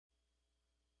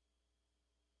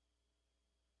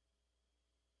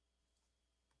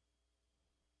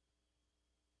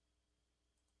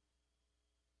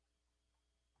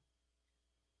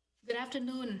Good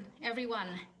afternoon, everyone.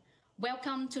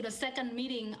 Welcome to the second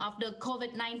meeting of the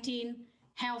COVID-19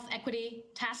 Health Equity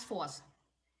Task Force.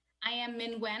 I am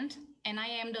Min Wendt, and I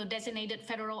am the designated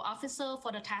federal officer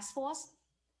for the task force.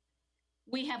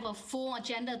 We have a full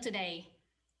agenda today.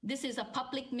 This is a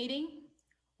public meeting.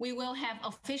 We will have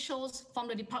officials from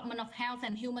the Department of Health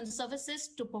and Human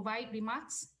Services to provide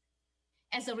remarks.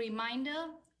 As a reminder,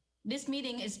 this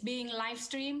meeting is being live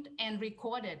streamed and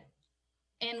recorded,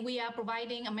 and we are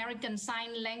providing American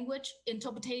Sign Language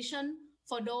interpretation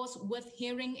for those with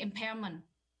hearing impairment.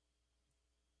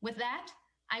 With that,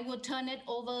 I will turn it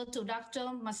over to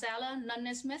Dr. Marcella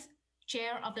Nunez-Smith,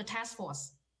 Chair of the Task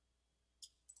Force.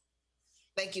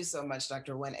 Thank you so much,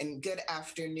 Dr. Wen, and good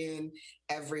afternoon,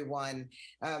 everyone.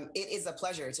 It is a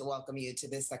pleasure to welcome you to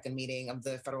this second meeting of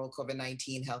the Federal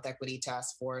COVID-19 Health Equity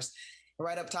Task Force.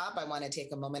 Right up top, I want to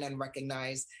take a moment and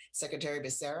recognize Secretary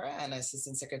Becerra and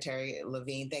Assistant Secretary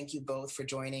Levine. Thank you both for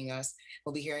joining us.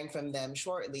 We'll be hearing from them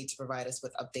shortly to provide us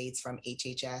with updates from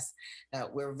HHS.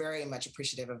 We're very much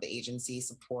appreciative of the agency's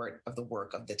support of the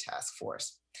work of the task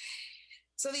force.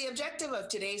 So the objective of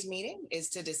today's meeting is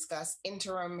to discuss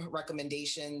interim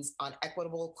recommendations on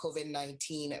equitable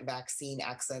COVID-19 vaccine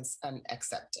access and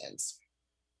acceptance.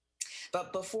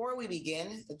 But before we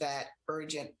begin that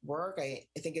urgent work, I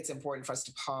think it's important for us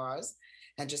to pause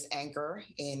and just anchor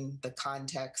in the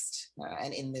context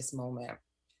and in this moment.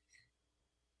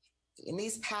 In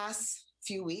these past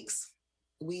few weeks,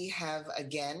 we have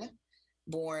again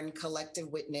borne collective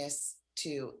witness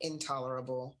to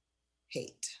intolerable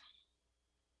hate.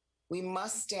 We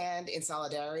must stand in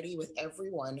solidarity with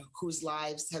everyone whose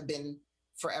lives have been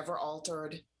forever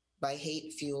altered by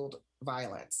hate-fueled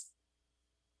violence.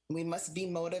 We must be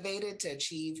motivated to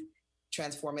achieve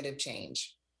transformative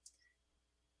change.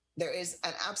 There is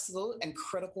an absolute and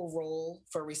critical role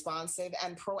for responsive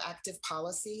and proactive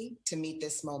policy to meet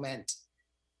this moment.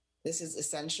 This is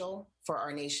essential for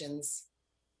our nation's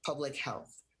public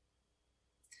health.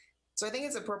 So I think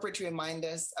it's appropriate to remind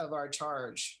us of our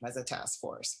charge as a task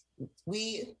force.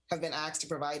 We have been asked to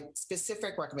provide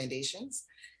specific recommendations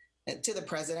to the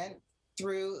president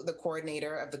through the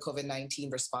coordinator of the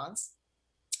COVID-19 response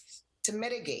to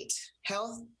mitigate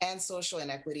health and social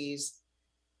inequities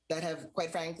that have,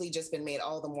 quite frankly, just been made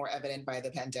all the more evident by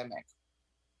the pandemic.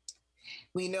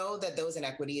 We know that those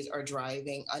inequities are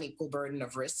driving unequal burden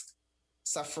of risk,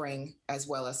 suffering, as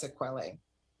well as sequelae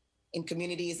in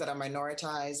communities that are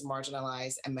minoritized,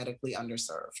 marginalized, and medically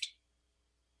underserved.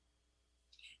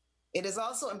 It is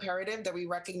also imperative that we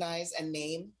recognize and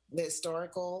name the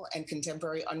historical and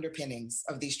contemporary underpinnings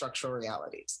of these structural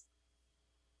realities.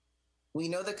 We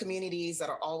know the communities that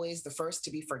are always the first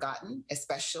to be forgotten,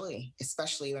 especially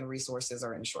when resources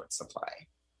are in short supply.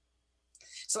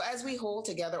 So as we hold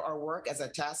together our work as a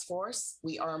task force,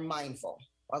 we are mindful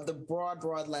of the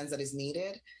broad lens that is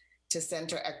needed to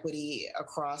center equity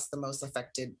across the most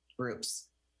affected groups.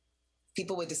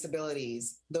 People with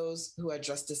disabilities, those who are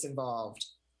justice involved,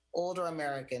 older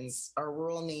Americans, our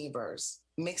rural neighbors,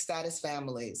 mixed status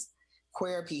families,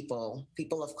 queer people,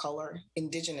 people of color,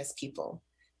 indigenous people,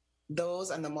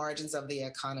 those on the margins of the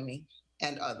economy,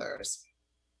 and others.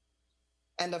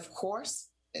 And of course,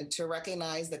 to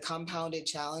recognize the compounded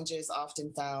challenges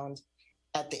often found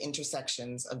at the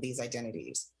intersections of these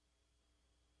identities.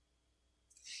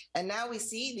 And now we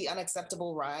see the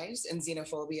unacceptable rise in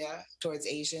xenophobia towards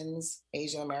Asians,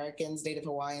 Asian Americans, Native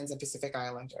Hawaiians, and Pacific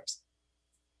Islanders.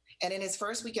 And in his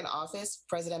first week in office,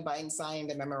 President Biden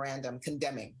signed a memorandum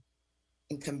condemning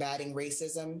and combating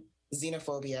racism,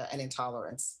 xenophobia, and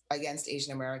intolerance against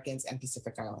Asian Americans and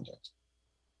Pacific Islanders.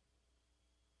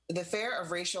 The fear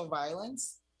of racial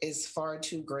violence is far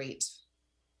too great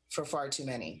for far too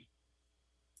many.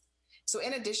 So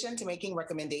in addition to making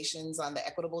recommendations on the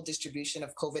equitable distribution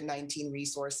of COVID-19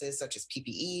 resources such as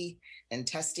PPE and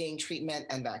testing, treatment,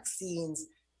 and vaccines,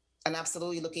 and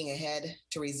absolutely looking ahead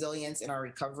to resilience in our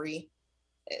recovery,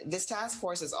 this task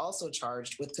force is also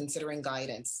charged with considering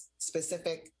guidance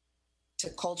specific to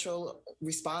cultural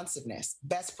responsiveness,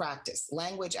 best practice,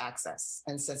 language access,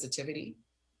 and sensitivity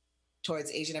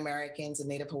towards Asian Americans and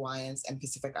Native Hawaiians and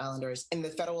Pacific Islanders in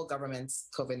the federal government's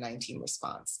COVID-19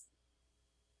 response.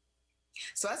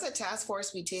 So as a task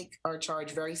force, we take our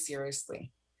charge very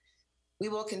seriously. We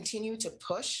will continue to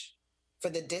push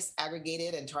for the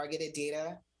disaggregated and targeted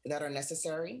data that are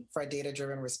necessary for a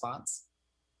data-driven response.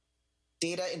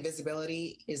 Data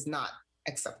invisibility is not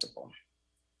acceptable.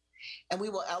 And we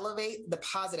will elevate the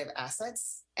positive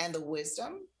assets and the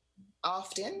wisdom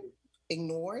often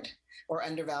ignored or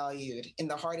undervalued in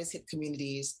the hardest hit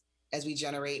communities as we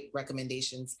generate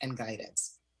recommendations and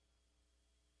guidance.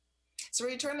 So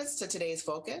return us to today's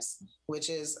focus, which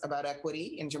is about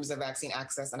equity in terms of vaccine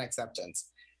access and acceptance.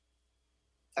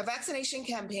 A vaccination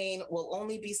campaign will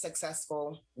only be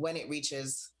successful when it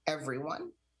reaches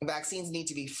everyone. Vaccines need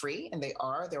to be free, and they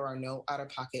are. There are no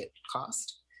out-of-pocket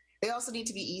costs. They also need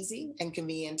to be easy and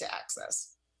convenient to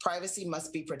access. Privacy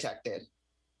must be protected,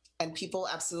 and people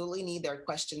absolutely need their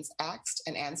questions asked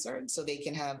and answered so they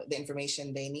can have the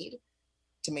information they need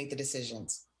to make the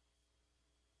decisions.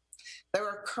 There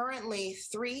are currently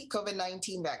 3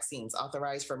 COVID-19 vaccines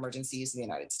authorized for emergency use in the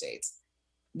United States.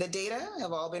 The data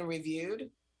have all been reviewed,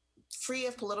 free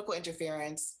of political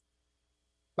interference,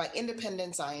 by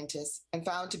independent scientists and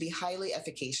found to be highly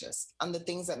efficacious on the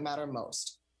things that matter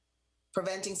most: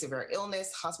 preventing severe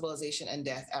illness, hospitalization, and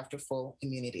death after full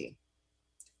immunity.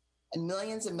 And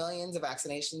millions of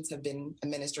vaccinations have been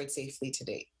administered safely to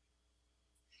date.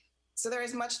 So there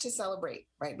is much to celebrate,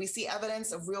 right? We see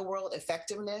evidence of real-world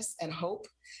effectiveness and hope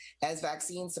as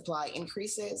vaccine supply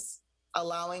increases,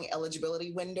 allowing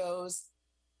eligibility windows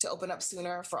to open up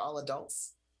sooner for all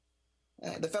adults.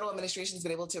 The federal administration has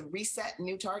been able to reset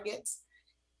new targets,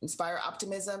 inspire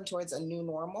optimism towards a new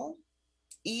normal,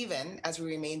 even as we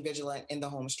remain vigilant in the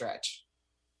home stretch.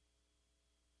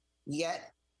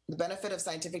 Yet, the benefit of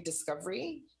scientific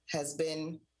discovery has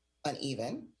been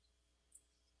uneven.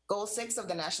 Goal 6 of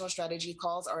the national strategy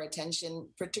calls our attention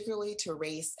particularly to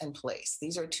race and place.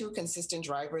 These are 2 consistent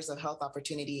drivers of health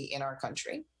opportunity in our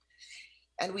country.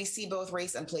 And we see both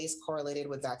race and place correlated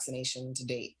with vaccination to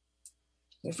date.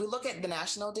 If we look at the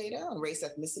national data on race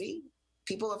ethnicity,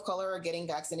 people of color are getting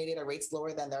vaccinated at rates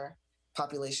lower than their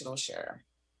populational share.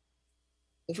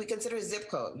 If we consider zip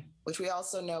code, which we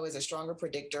also know is a stronger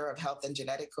predictor of health than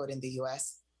genetic code in the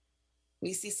US,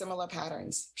 we see similar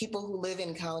patterns. People who live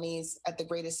in counties at the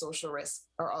greatest social risk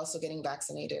are also getting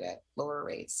vaccinated at lower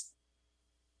rates.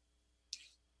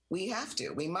 We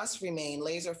must remain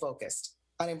laser focused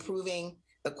on improving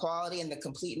the quality and the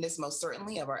completeness, most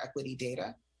certainly, of our equity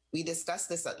data. We discussed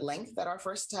this at length at our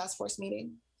first task force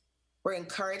meeting. We're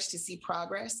encouraged to see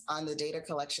progress on the data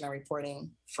collection and reporting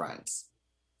fronts.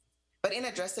 But in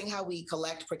addressing how we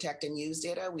collect, protect, and use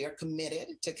data, we are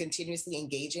committed to continuously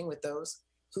engaging with those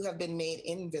who have been made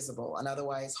invisible and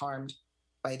otherwise harmed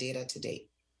by data to date.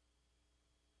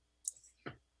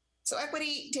 So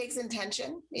equity takes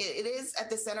intention. It is at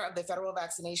the center of the federal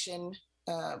vaccination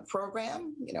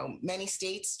program. Many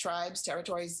states, tribes,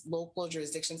 territories, local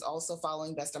jurisdictions also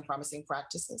following best and promising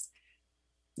practices.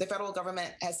 The federal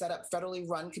government has set up federally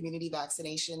run community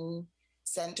vaccination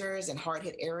centers in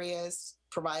hard-hit areas,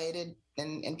 provided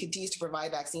and continues to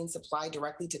provide vaccine supply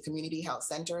directly to community health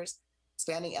centers,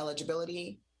 expanding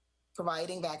eligibility,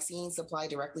 providing vaccine supply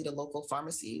directly to local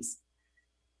pharmacies,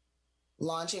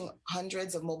 launching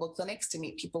hundreds of mobile clinics to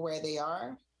meet people where they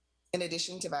are, in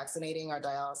addition to vaccinating our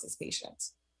dialysis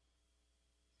patients.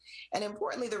 And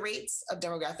importantly, the rates of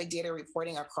demographic data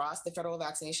reporting across the federal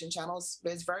vaccination channels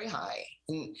is very high.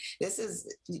 And this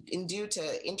is due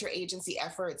to interagency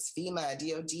efforts, FEMA,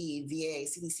 DOD, VA,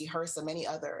 CDC, HRSA, and many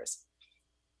others.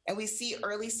 And we see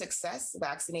early success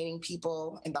vaccinating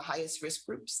people in the highest risk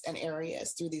groups and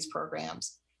areas through these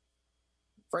programs.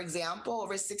 For example,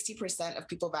 over 60% of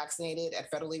people vaccinated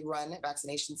at federally run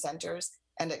vaccination centers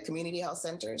and at community health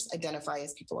centers identify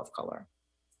as people of color.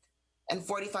 And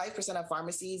 45% of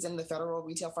pharmacies in the federal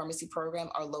retail pharmacy program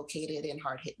are located in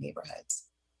hard-hit neighborhoods.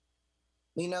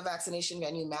 We know vaccination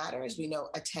venue matters. We know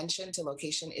attention to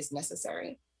location is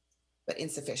necessary, but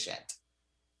insufficient.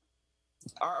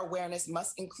 Our awareness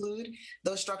must include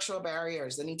those structural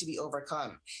barriers that need to be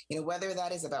overcome, whether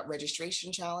that is about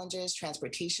registration challenges,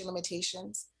 transportation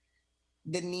limitations,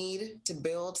 the need to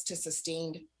build to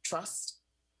sustained trust.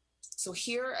 So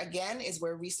here again is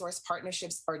where resource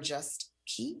partnerships are just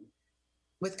key.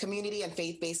 With community and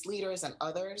faith-based leaders and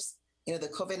others, the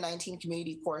COVID-19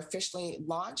 Community Corps officially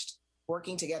launched,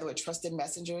 working together with trusted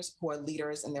messengers who are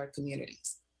leaders in their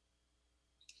communities,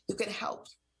 who can help,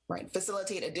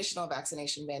 facilitate additional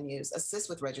vaccination venues, assist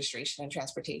with registration and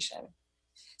transportation,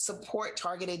 support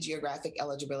targeted geographic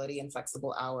eligibility and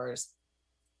flexible hours,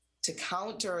 to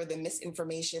counter the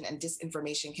misinformation and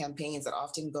disinformation campaigns that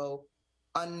often go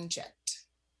unchecked.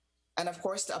 And of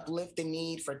course, to uplift the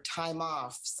need for time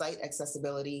off, site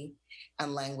accessibility,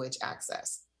 and language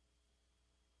access.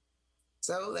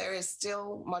 So there is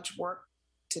still much work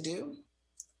to do.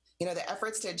 The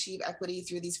efforts to achieve equity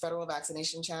through these federal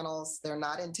vaccination channels, they're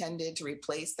not intended to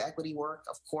replace the equity work,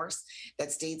 of course,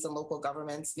 that states and local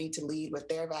governments need to lead with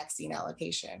their vaccine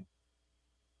allocation.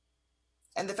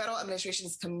 And the federal administration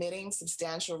is committing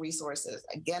substantial resources,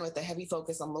 again, with a heavy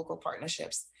focus on local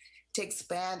partnerships, to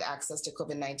expand access to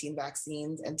COVID-19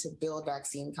 vaccines and to build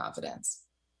vaccine confidence.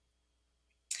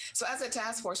 So as a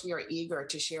task force, we are eager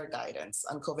to share guidance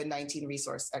on COVID-19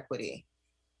 resource equity.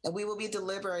 And we will be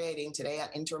deliberating today on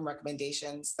interim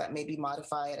recommendations that may be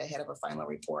modified ahead of a final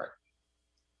report.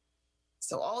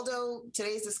 So although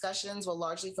today's discussions will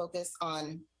largely focus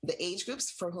on the age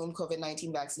groups for whom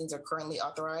COVID-19 vaccines are currently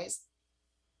authorized,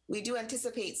 we do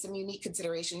anticipate some unique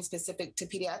considerations specific to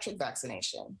pediatric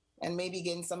vaccination and may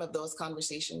begin some of those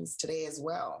conversations today as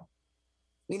well.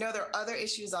 We know there are other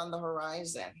issues on the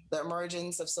horizon: the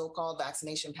emergence of so-called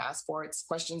vaccination passports,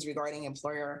 questions regarding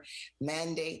employer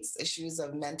mandates, issues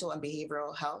of mental and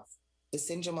behavioral health, the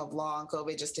syndrome of long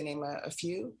COVID, just to name a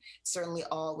few, certainly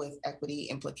all with equity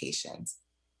implications.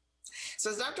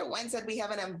 So as Dr. Wen said, we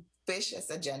have an ambitious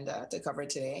agenda to cover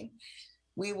today.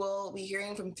 We will be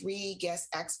hearing from 3 guest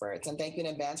experts, and thank you in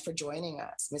advance for joining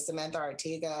us: Ms. Samantha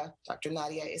Ortega, Dr.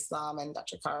 Nadia Islam, and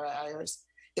Dr. Kara Ayers.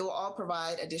 They will all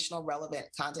provide additional relevant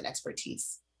content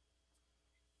expertise.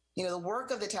 The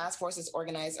work of the task force is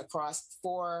organized across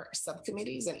 4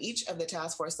 subcommittees, and each of the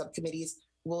task force subcommittees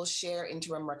will share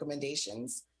interim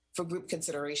recommendations for group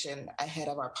consideration ahead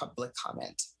of our public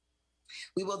comment.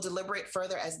 We will deliberate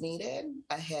further as needed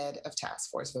ahead of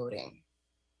task force voting.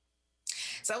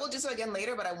 So I will do so again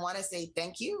later, but I want to say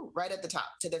thank you right at the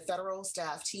top to the federal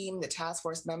staff team, the task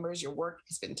force members. Your work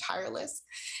has been tireless.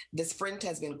 The sprint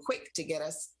has been quick to get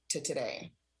us to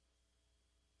today.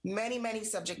 Many, many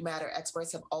subject matter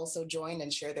experts have also joined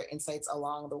and shared their insights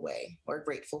along the way. We're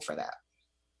grateful for that.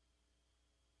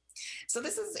 So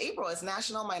this is April, it's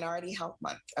National Minority Health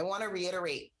Month. I want to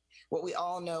reiterate what we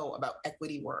all know about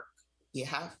equity work. You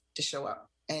have to show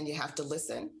up and you have to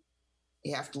listen.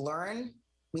 You have to learn.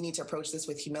 We need to approach this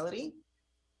with humility.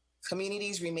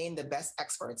 Communities remain the best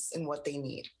experts in what they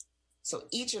need. So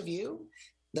each of you,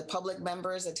 the public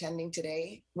members attending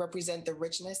today, represent the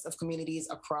richness of communities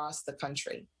across the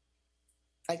country.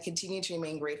 I continue to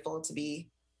remain grateful to be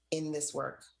in this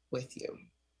work with you.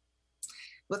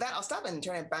 With that, I'll stop and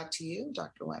turn it back to you,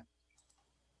 Dr. Webb.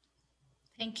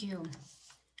 Thank you.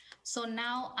 So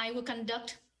now I will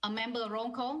conduct a member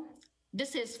roll call.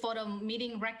 This is for the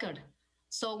meeting record.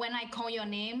 So when I call your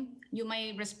name, you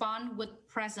may respond with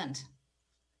present.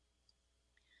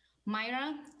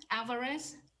 Myra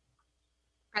Alvarez.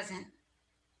 Present.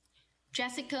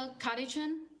 Jessica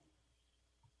Cardigan.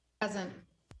 Present.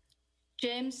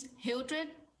 James Hildred.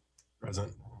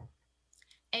 Present.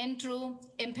 Andrew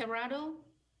Imperado.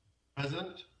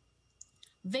 Present.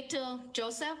 Victor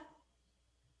Joseph.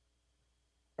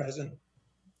 Present.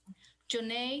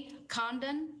 Janae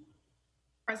Condon.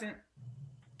 Present.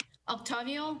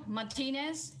 Octavio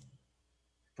Martinez.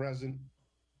 Present.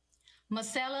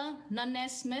 Marcella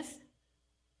Nunez-Smith.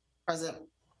 Present.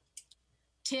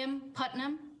 Tim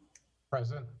Putnam.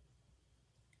 Present.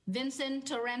 Vincent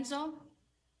Torrenzo.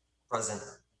 Present.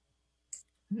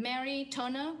 Mary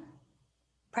Turner.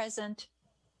 Present.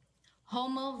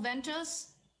 Homer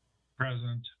Ventus.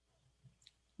 Present.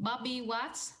 Bobby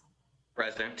Watts.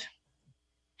 Present.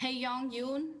 Hae-Young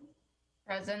Yoon.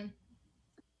 Present.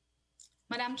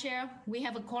 Madam Chair, we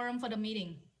have a quorum for the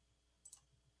meeting.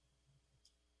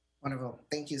 Wonderful.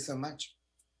 Thank you so much.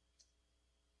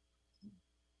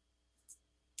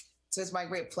 So it's my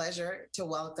great pleasure to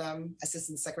welcome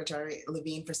Assistant Secretary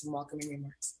Levine for some welcoming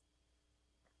remarks.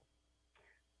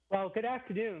 Well, good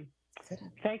afternoon.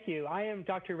 Thank you. I am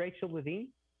Dr. Rachel Levine,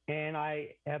 and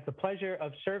I have the pleasure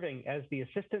of serving as the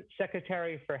Assistant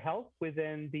Secretary for Health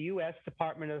within the U.S.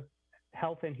 Department of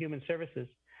Health and Human Services.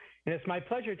 And it's my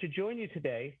pleasure to join you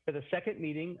today for the second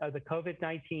meeting of the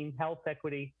COVID-19 Health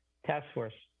Equity Task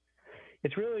Force.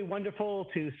 It's really wonderful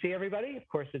to see everybody. Of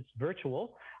course, it's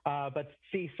virtual, but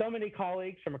see so many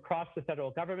colleagues from across the federal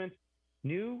government,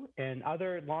 new and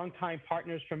other longtime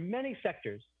partners from many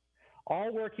sectors,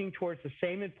 all working towards the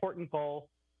same important goal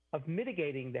of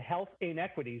mitigating the health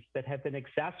inequities that have been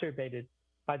exacerbated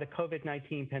by the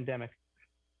COVID-19 pandemic.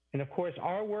 And of course,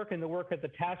 our work and the work of the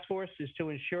task force is to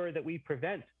ensure that we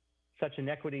prevent such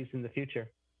inequities in the future.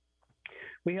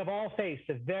 We have all faced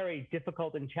a very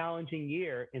difficult and challenging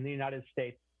year in the United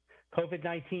States.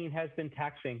 COVID-19 has been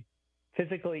taxing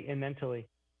physically and mentally,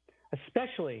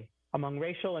 especially among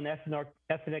racial and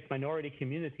ethnic minority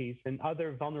communities and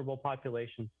other vulnerable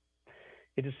populations.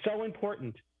 It is so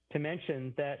important to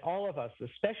mention that all of us,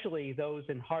 especially those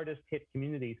in hardest hit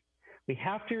communities, we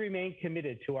have to remain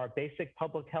committed to our basic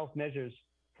public health measures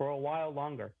for a while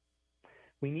longer.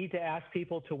 We need to ask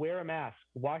people to wear a mask,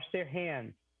 wash their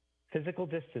hands, physical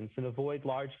distance, and avoid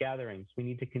large gatherings. We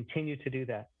need to continue to do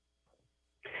that.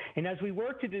 And as we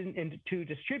work to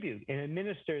distribute and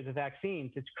administer the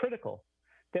vaccines, it's critical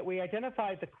that we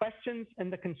identify the questions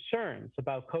and the concerns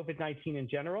about COVID-19 in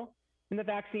general, and the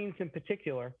vaccines in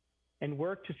particular, and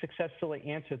work to successfully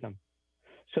answer them.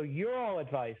 So your all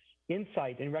advice,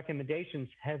 insight, and recommendations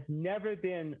have never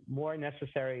been more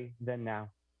necessary than now.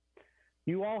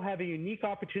 You all have a unique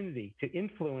opportunity to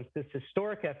influence this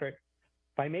historic effort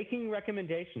by making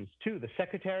recommendations to the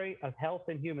Secretary of Health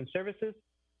and Human Services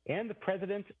and the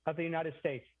President of the United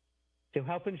States to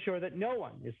help ensure that no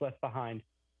one is left behind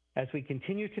as we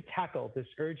continue to tackle this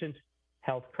urgent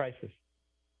health crisis.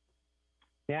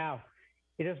 Now,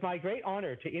 it is my great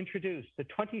honor to introduce the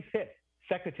 25th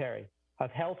Secretary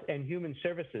of Health and Human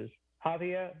Services,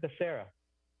 Javier Becerra.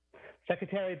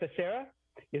 Secretary Becerra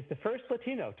is the first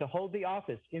Latino to hold the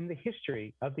office in the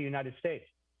history of the United States.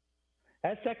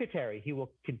 As Secretary, he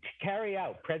will carry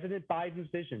out President Biden's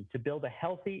vision to build a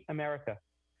healthy America,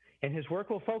 and his work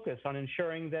will focus on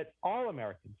ensuring that all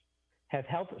Americans have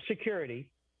health security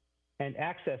and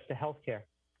access to health care.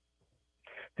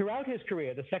 Throughout his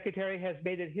career, the Secretary has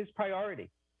made it his priority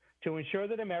to ensure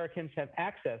that Americans have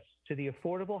access to the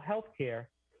affordable health care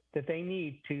that they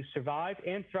need to survive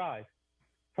and thrive.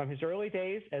 From his early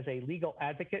days as a legal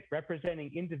advocate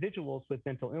representing individuals with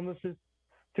mental illnesses,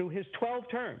 through his 12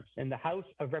 terms in the House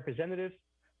of Representatives,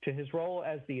 to his role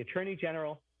as the Attorney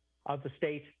General of the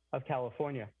state of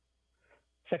California.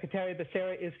 Secretary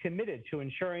Becerra is committed to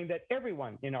ensuring that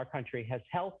everyone in our country has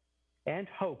health and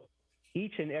hope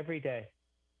each and every day.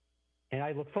 And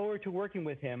I look forward to working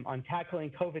with him on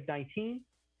tackling COVID-19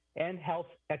 and health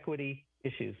equity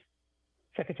issues.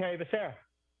 Secretary Becerra.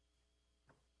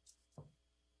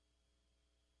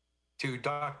 To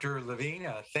Dr.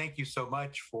 Levine, thank you so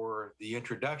much for the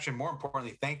introduction. More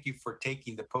importantly, thank you for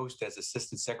taking the post as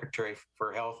Assistant Secretary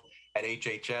for Health at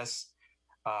HHS.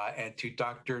 And to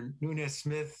Dr.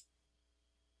 Nunes-Smith,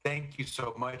 thank you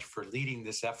so much for leading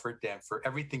this effort and for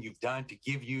everything you've done to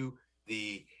give you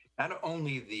the not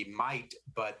only the might,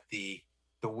 but the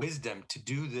wisdom to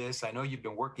do this. I know you've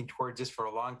been working towards this for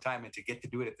a long time, and to get to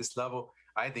do it at this level,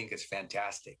 I think is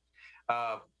fantastic.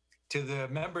 To the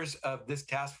members of this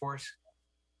task force,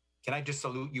 can I just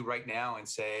salute you right now and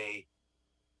say,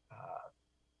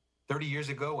 30 years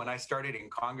ago when I started in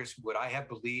Congress, would I have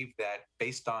believed that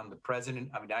based on the President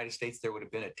of the United States, there would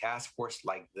have been a task force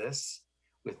like this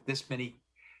with this many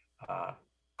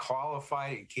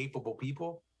qualified and capable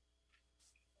people?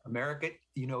 America,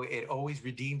 you know, it always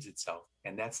redeems itself,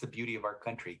 and that's the beauty of our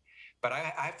country. But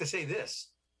I have to say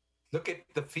this, look at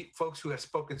the folks who have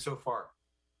spoken so far.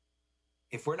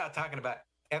 If we're not talking about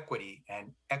equity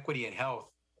in health,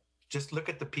 just look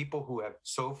at the people who have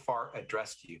so far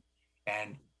addressed you.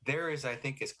 And there is, I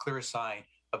think, as clear a sign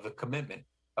of the commitment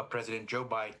of President Joe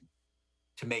Biden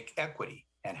to make equity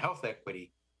and health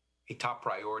equity a top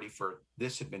priority for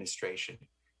this administration.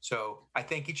 So I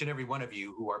thank each and every one of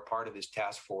you who are part of this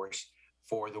task force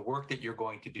for the work that you're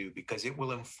going to do, because it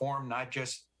will inform not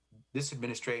just this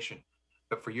administration,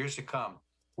 but for years to come,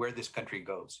 where this country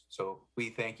goes. So we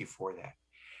thank you for that.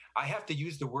 I have to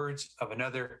use the words of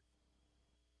another,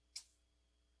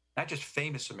 not just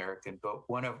famous American, but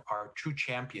one of our true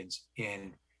champions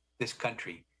in this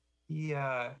country.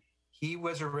 He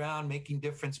was around making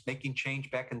difference, making change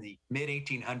back in the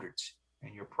mid-1800s,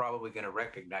 and you're probably going to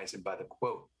recognize him by the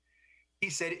quote. He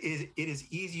said, it is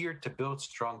easier to build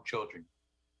strong children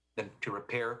than to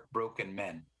repair broken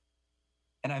men.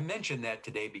 And I mention that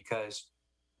today because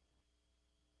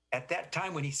at that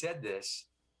time when he said this,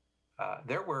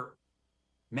 there were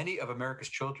many of America's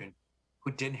children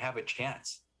who didn't have a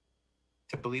chance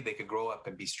to believe they could grow up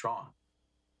and be strong.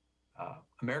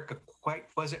 America quite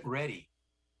wasn't ready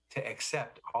to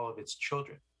accept all of its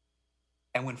children.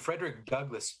 And when Frederick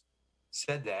Douglass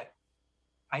said that,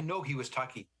 I know he was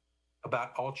talking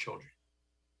about all children,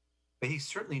 but he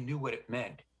certainly knew what it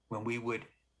meant when we would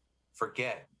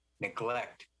forget,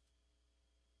 neglect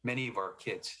many of our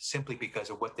kids simply because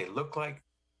of what they looked like,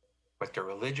 what their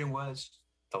religion was,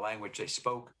 the language they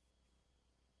spoke.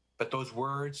 But those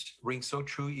words ring so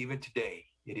true even today.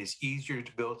 It is easier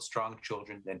to build strong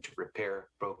children than to repair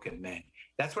broken men.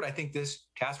 That's what I think this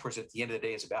task force at the end of the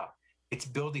day is about. It's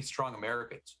building strong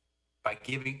Americans by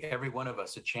giving every one of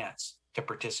us a chance to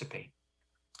participate.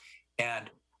 And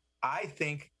I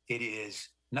think it is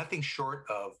nothing short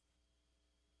of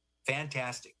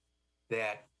fantastic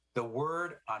that the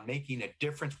word on making a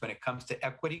difference when it comes to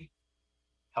equity,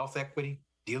 health equity,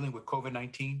 dealing with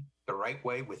COVID-19 the right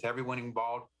way with everyone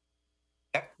involved,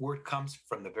 that word comes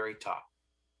from the very top.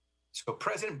 So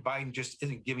President Biden just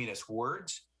isn't giving us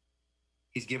words,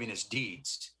 he's giving us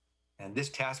deeds. And this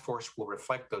task force will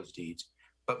reflect those deeds.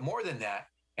 But more than that,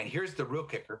 and here's the real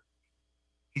kicker,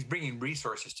 he's bringing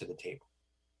resources to the table.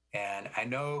 And I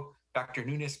know Dr.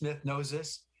 Nunes-Smith knows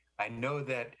this. I know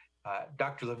that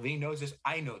Dr. Levine knows this.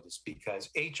 I know this because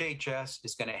HHS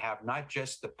is going to have not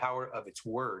just the power of its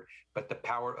word, but the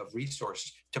power of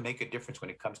resources to make a difference when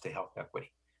it comes to health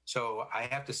equity. So I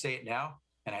have to say it now,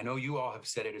 and I know you all have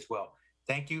said it as well.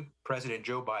 Thank you, President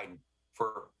Joe Biden,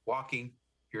 for walking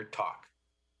your talk.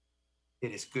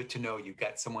 It is good to know you've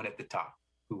got someone at the top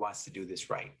who wants to do this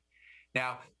right.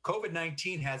 Now,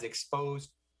 COVID-19 has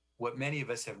exposed what many of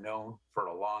us have known for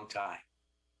a long time.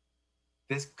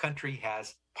 This country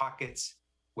has pockets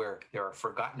where there are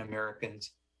forgotten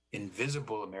Americans,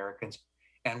 invisible Americans,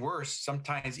 and worse,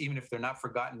 sometimes even if they're not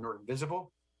forgotten or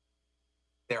invisible,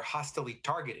 they're hostilely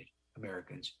targeted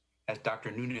Americans, as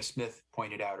Dr. Nunes-Smith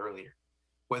pointed out earlier.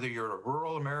 Whether you're a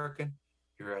rural American,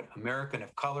 you're an American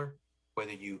of color,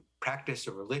 whether you practice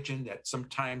a religion that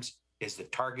sometimes is the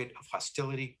target of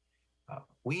hostility,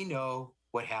 we know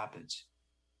what happens.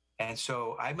 And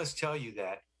so I must tell you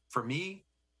that for me,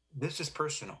 this is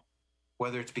personal,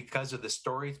 whether it's because of the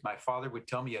stories my father would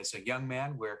tell me as a young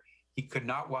man, where he could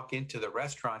not walk into the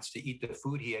restaurants to eat the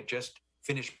food he had just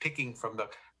finished picking from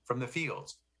the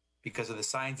fields because of the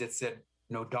signs that said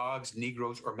no dogs,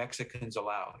 Negroes, or Mexicans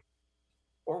allowed.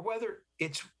 Or whether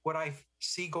it's what I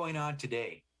see going on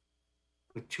today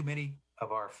with too many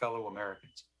of our fellow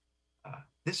Americans.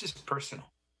 This is personal.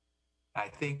 I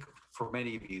think for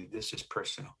many of you, this is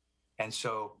personal. And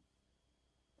so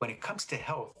when it comes to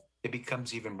health, it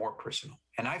becomes even more personal.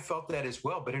 And I felt that as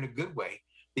well, but in a good way,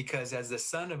 because as the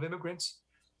son of immigrants,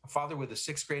 a father with a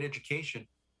 6th grade education,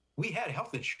 we had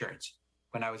health insurance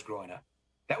when I was growing up.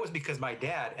 That was because my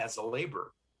dad, as a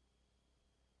laborer,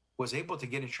 was able to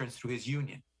get insurance through his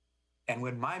union. And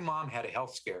when my mom had a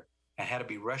health scare and had to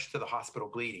be rushed to the hospital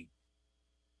bleeding,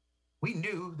 we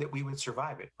knew that we would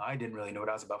survive it. I didn't really know it.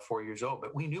 I was about 4 years old,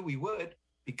 but we knew we would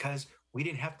because we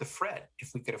didn't have to fret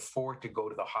if we could afford to go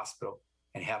to the hospital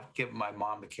and give my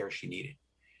mom the care she needed.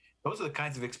 Those are the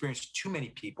kinds of experiences too many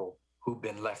people who've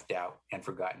been left out and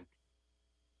forgotten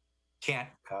can't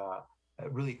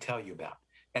really tell you about.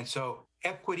 And so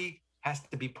equity has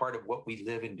to be part of what we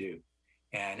live and do.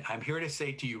 And I'm here to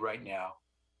say to you right now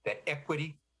that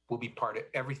equity will be part of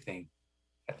everything,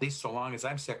 at least so long as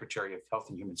I'm Secretary of Health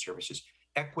and Human Services.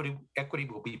 Equity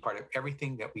will be part of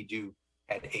everything that we do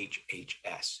at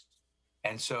HHS.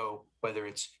 And so whether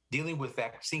it's dealing with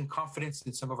vaccine confidence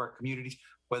in some of our communities,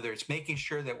 whether it's making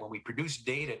sure that when we produce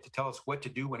data to tell us what to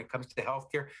do when it comes to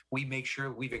healthcare, we make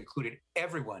sure we've included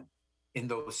everyone in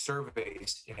those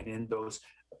surveys and in those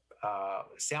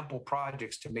sample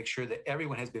projects to make sure that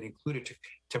everyone has been included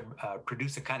to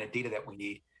produce the kind of data that we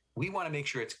need. We want to make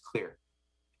sure it's clear.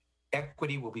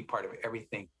 Equity will be part of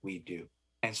everything we do.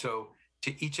 And so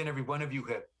to each and every one of you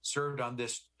who have served on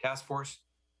this task force,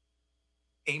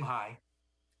 aim high,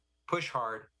 push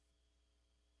hard,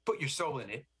 put your soul in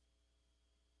it,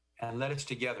 and let us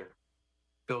together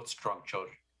build strong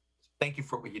children. Thank you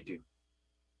for what you do.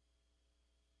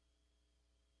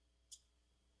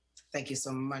 Thank you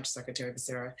so much, Secretary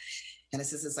Becerra and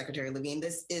Assistant Secretary Levine.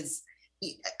 This is,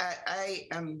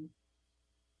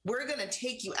 we're going to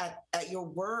take you at your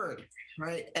word,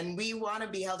 right? And we want to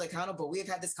be held accountable. We have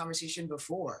had this conversation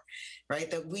before, right?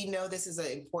 That we know this is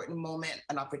an important moment,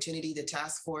 an opportunity. The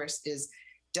task force is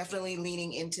definitely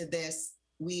leaning into this.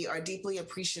 We are deeply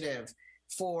appreciative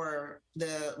for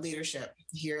the leadership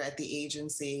here at the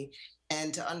agency,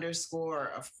 and to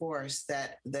underscore, of course,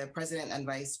 that the president and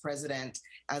vice president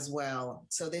as well.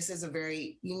 So this is a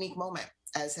very unique moment,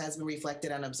 as has been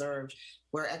reflected and observed,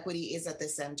 where equity is at the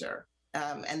center.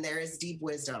 And there is deep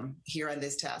wisdom here on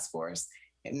this task force.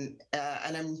 And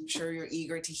I'm sure you're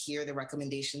eager to hear the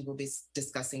recommendations we'll be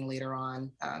discussing later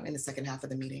on in the second half of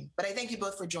the meeting. But I thank you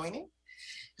both for joining.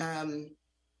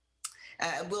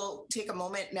 We'll take a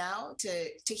moment now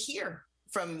to hear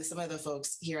from some of the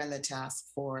folks here on the task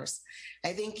force.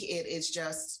 I think it is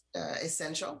just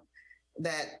essential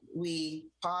that we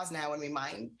pause now and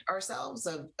remind ourselves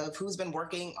of who's been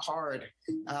working hard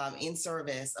in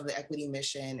service of the equity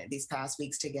mission these past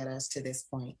weeks to get us to this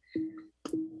point.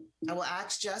 I will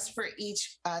ask just for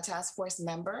each task force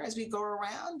member as we go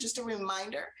around, just a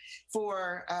reminder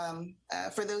for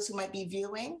those who might be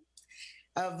viewing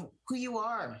of who you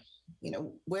are,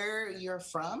 where you're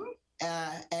from,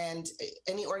 and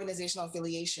any organizational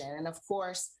affiliation. And of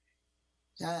course,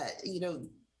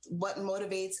 what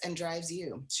motivates and drives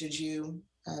you, should you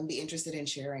be interested in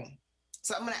sharing.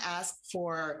 So I'm going to ask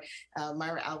for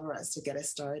Myra Alvarez to get us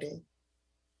started.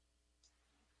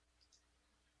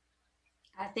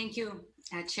 Thank you,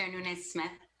 Chair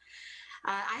Nunes-Smith.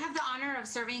 I have the honor of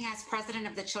serving as president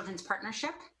of the Children's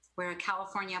Partnership. We're a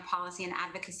California policy and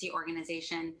advocacy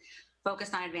organization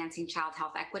focused on advancing child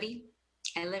health equity.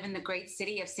 I live in the great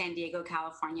city of San Diego,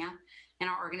 California, and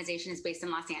our organization is based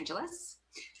in Los Angeles.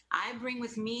 I bring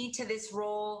with me to this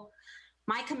role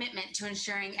my commitment to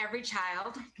ensuring every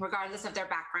child, regardless of their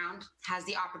background, has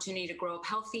the opportunity to grow up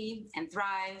healthy and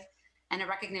thrive, and a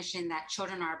recognition that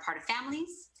children are a part of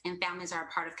families and families are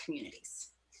a part of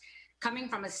communities. Coming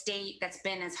from a state that's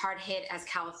been as hard hit as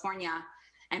California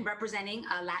and representing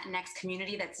a Latinx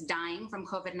community that's dying from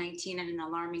COVID-19 at an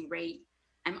alarming rate,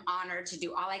 I'm honored to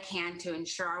do all I can to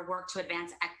ensure our work to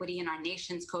advance equity in our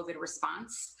nation's COVID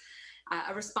response,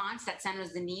 a response that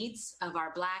centers the needs of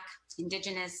our Black,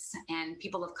 Indigenous, and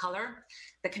people of color,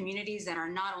 the communities that are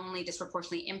not only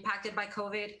disproportionately impacted by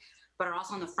COVID, but are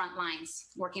also on the front lines,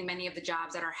 working many of the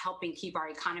jobs that are helping keep our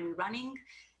economy running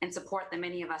and support the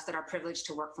many of us that are privileged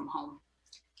to work from home.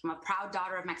 I'm a proud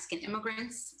daughter of Mexican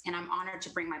immigrants, and I'm honored to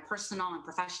bring my personal and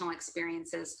professional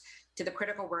experiences to the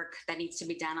critical work that needs to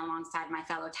be done alongside my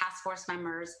fellow task force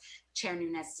members, Chair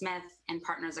Nunez-Smith, and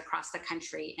partners across the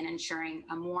country in ensuring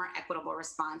a more equitable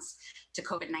response to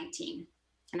COVID-19.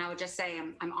 And I would just say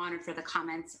I'm honored for the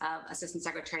comments of Assistant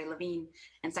Secretary Levine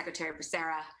and Secretary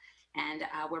Becerra, and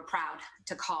we're proud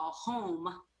to call home,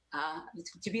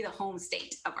 to be the home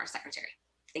state of our secretary.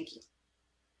 Thank you.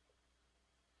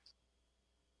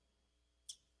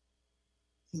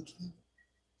 Thank you.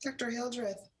 Dr.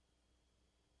 Hildreth.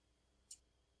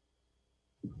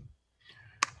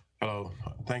 Hello,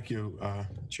 thank you,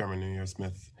 Chairman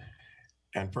Nunez-Smith.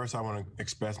 And first, I want to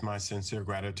express my sincere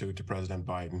gratitude to President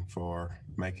Biden for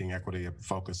making equity a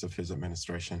focus of his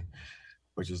administration,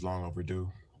 which is long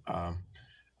overdue.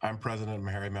 I'm president of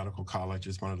Meharry Medical College.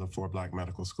 It's one of the 4 Black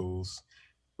medical schools.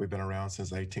 We've been around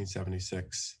since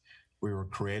 1876. We were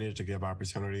created to give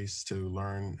opportunities to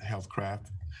learn health craft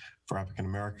for African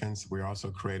Americans. We were also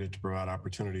created to provide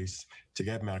opportunities to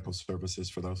get medical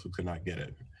services for those who could not get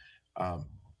it.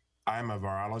 I'm a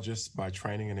virologist by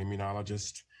training, an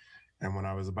immunologist. And when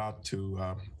I was about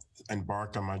to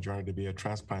embark on my journey to be a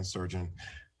transplant surgeon,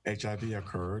 HIV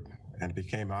occurred, and it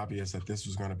became obvious that this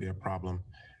was going to be a problem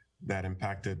that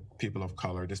impacted people of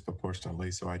color disproportionately.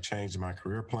 So I changed my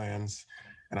career plans,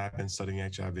 and I've been studying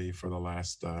HIV for the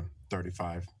last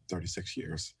 35, 36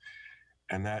 years.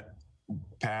 And that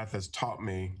path has taught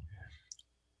me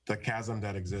the chasm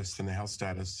that exists in the health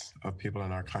status of people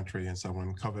in our country. And so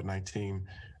when COVID-19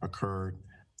 occurred,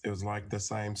 it was like the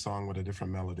same song with a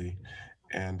different melody.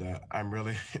 And I'm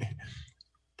really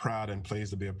proud and pleased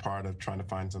to be a part of trying to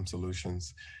find some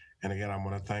solutions. And again, I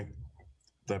want to thank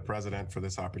the president for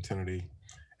this opportunity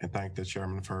and thank the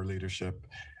chairman for her leadership.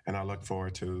 And I look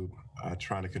forward to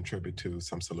trying to contribute to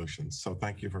some solutions. So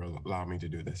thank you for allowing me to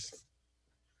do this.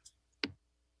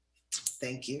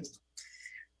 Thank you.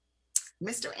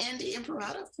 Mr. Andy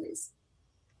Imperato, please.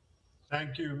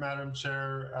 Thank you, Madam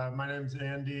Chair. My name is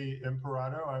Andy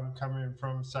Imperato. I'm coming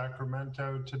from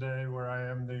Sacramento today, where I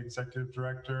am the Executive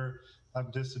Director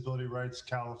of Disability Rights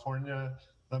California.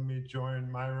 Let me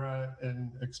join Myra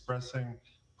in expressing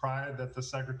pride that the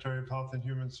Secretary of Health and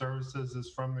Human Services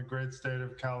is from the great state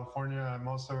of California. I'm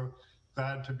also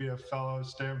glad to be a fellow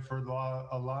Stanford Law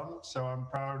alum, so I'm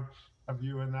proud of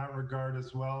you in that regard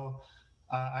as well.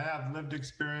 I have lived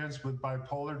experience with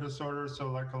bipolar disorder, so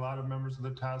like a lot of members of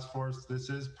the task force, this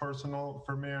is personal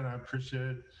for me, and I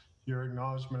appreciate your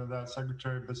acknowledgement of that,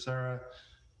 Secretary Becerra.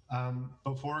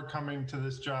 Before coming to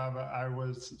this job, I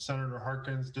was Senator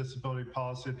Harkin's Disability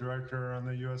Policy Director on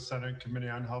the U.S. Senate Committee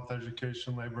on Health,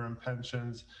 Education, Labor, and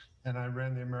Pensions, and I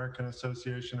ran the American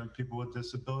Association of People with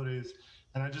Disabilities.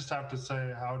 And I just have to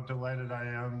say how delighted I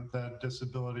am that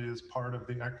disability is part of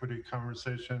the equity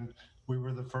conversation. We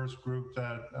were the first group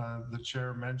that the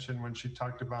chair mentioned when she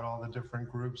talked about all the different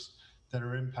groups that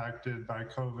are impacted by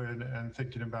COVID and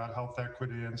thinking about health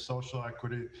equity and social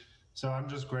equity. So I'm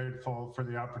just grateful for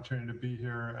the opportunity to be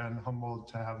here and humbled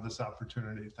to have this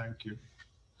opportunity. Thank you.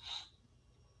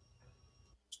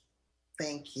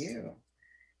 Thank you.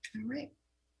 All right.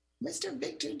 Mr.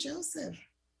 Victor Joseph.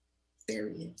 There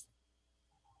he is.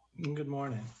 Good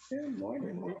morning. Good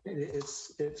morning.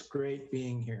 It's great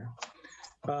being here.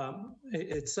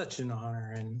 It's such an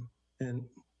honor and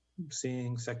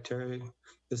seeing Secretary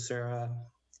Becerra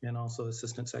and also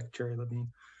Assistant Secretary Levine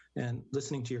and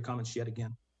listening to your comments yet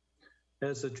again.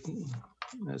 As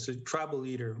a tribal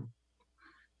leader,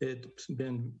 it's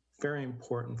been very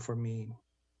important for me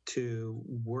to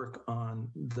work on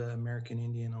the American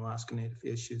Indian Alaska Native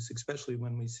issues, especially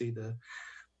when we see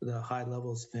the high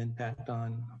levels of impact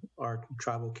on our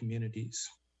tribal communities.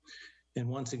 And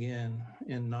once again,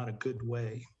 in not a good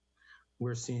way,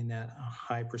 we're seeing that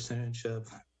high percentage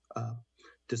of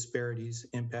disparities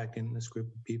impacting this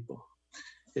group of people.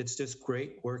 it's just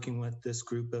great working with this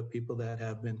group of people that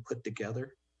have been put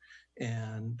together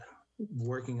and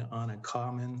working on a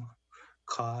common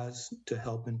cause to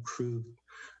help improve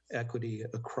equity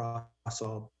across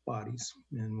all bodies.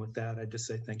 And with that, I just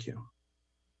say thank you.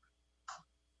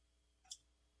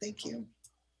 Thank you.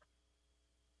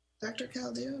 Dr.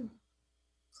 Khaldun,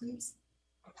 please.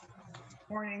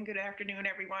 Morning, good afternoon,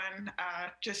 everyone.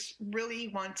 Just really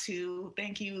want to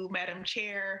thank you, Madam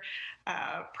Chair,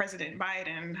 President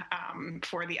Biden,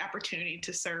 for the opportunity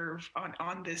to serve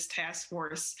on this task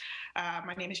force.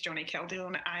 My name is Joni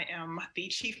Khaldun. I am the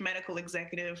Chief Medical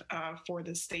Executive for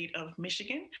the state of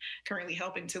Michigan, currently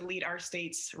helping to lead our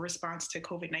state's response to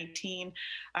COVID-19.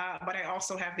 But I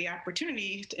also have the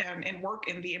opportunity and work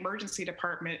in the emergency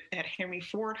department at Henry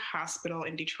Ford Hospital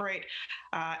in Detroit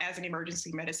as an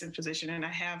emergency medicine physician, and I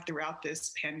have throughout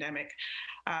this pandemic.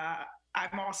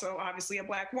 I'm also obviously a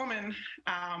Black woman,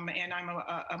 and I'm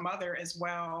a mother as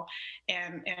well.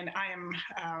 And I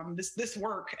am, this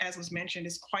work, as was mentioned,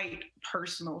 is quite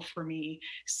personal for me,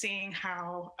 seeing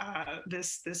how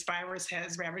this virus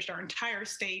has ravaged our entire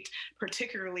state,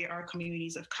 particularly our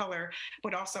communities of color,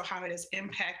 but also how it has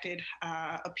impacted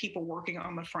people working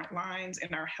on the front lines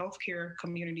in our healthcare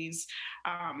communities,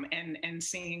 and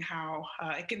seeing how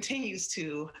it continues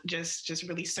to just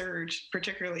really surge,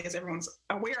 particularly as everyone's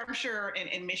aware, I'm sure,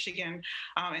 in Michigan,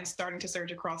 and starting to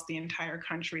surge across the entire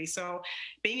country. So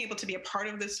being able to be a part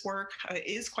of this work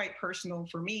is quite personal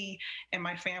for me and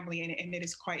my family, and it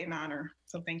is quite an honor.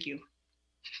 So thank you.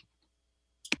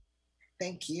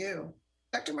 Thank you.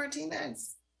 Dr.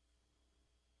 Martinez.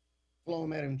 Hello,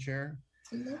 Madam Chair.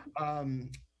 I'm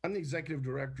the Executive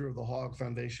Director of the Hogg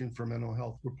Foundation for Mental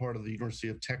Health. We're part of the University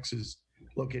of Texas,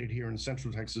 located here in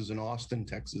Central Texas, in Austin,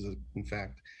 Texas, in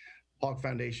fact. Hogg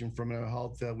Foundation for Mental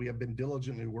Health, we have been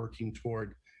diligently working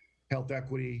toward health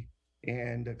equity,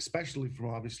 and especially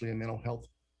from obviously a mental health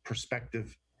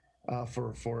perspective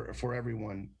for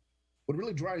everyone. What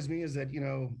really drives me is that,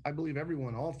 I believe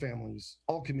everyone, all families,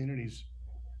 all communities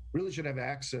really should have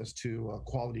access to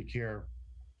quality care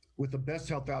with the best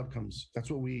health outcomes.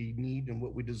 That's what we need and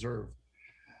what we deserve.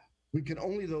 We can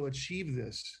only, though, achieve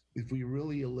this if we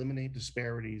really eliminate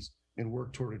disparities and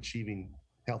work toward achieving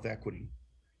health equity.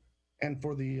 And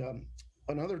for the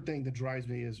another thing that drives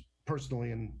me is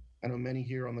personally, and I know many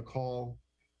here on the call,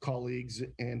 colleagues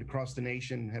and across the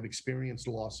nation have experienced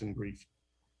loss and grief.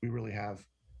 We really have.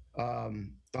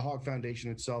 The Hogg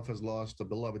Foundation itself has lost a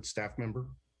beloved staff member.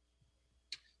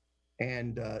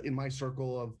 And in my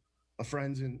circle of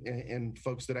friends and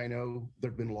folks that I know,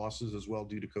 there have been losses as well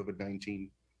due to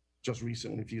COVID-19. Just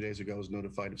recently, a few days ago, I was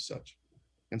notified of such.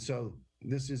 And so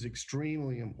this is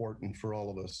extremely important for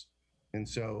all of us. And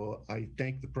so I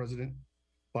thank the President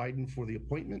Biden for the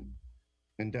appointment,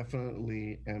 and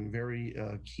definitely am very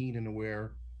keen and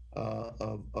aware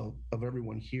of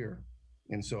everyone here.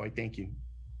 And so I thank you.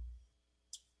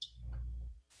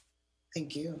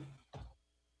 Thank you.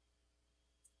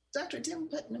 Dr. Tim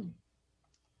Putnam.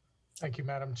 Thank you,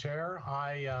 Madam Chair.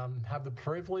 I have the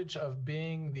privilege of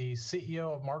being the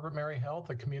CEO of Margaret Mary Health,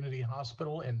 a community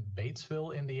hospital in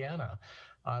Batesville, Indiana.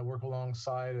 I work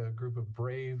alongside a group of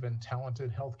brave and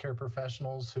talented healthcare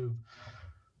professionals who've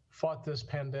fought this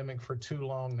pandemic for too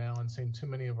long now and seen too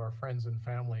many of our friends and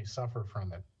family suffer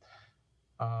from it.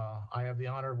 I have the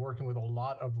honor of working with a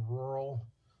lot of rural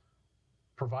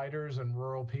providers and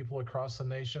rural people across the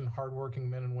nation, hardworking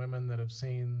men and women that have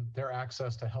seen their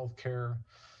access to healthcare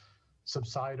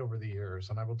subside over the years.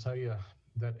 And I will tell you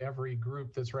that every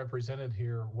group that's represented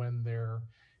here, when their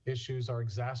issues are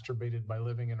exacerbated by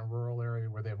living in a rural area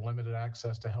where they have limited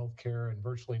access to healthcare and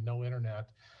virtually no internet,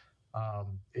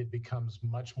 it becomes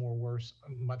much worse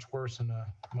and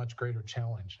a much greater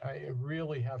challenge. I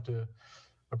really have to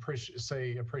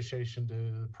say appreciation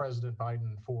to President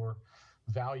Biden for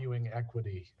valuing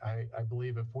equity. I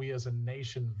believe if we as a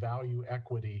nation value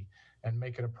equity and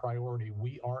make it a priority,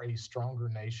 we are a stronger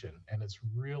nation. And it's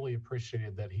really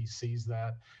appreciated that he sees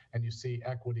that. And you see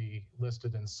equity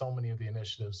listed in so many of the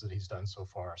initiatives that he's done so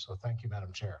far. So thank you,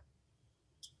 Madam Chair.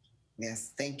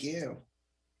 Yes, thank you.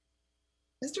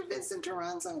 Mr. Vincent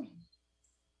Toronzo.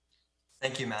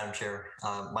 Thank you, Madam Chair.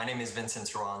 My name is Vincent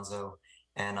Toronzo,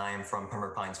 and I am from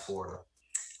Pembroke Pines, Florida.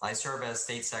 I serve as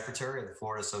State Secretary of the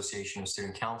Florida Association of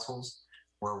Student Councils,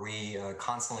 where we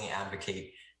constantly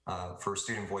advocate for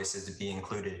student voices to be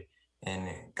included in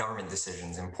government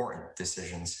decisions, important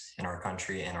decisions in our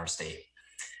country and our state.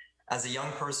 As a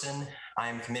young person, I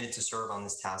am committed to serve on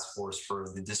this task force for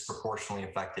the disproportionately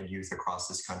affected youth across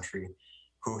this country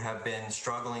who have been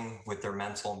struggling with their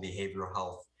mental and behavioral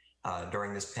health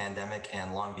during this pandemic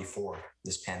and long before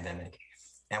this pandemic.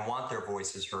 and want their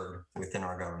voices heard within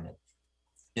our government.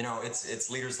 You know, it's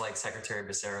leaders like Secretary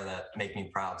Becerra that make me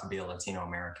proud to be a Latino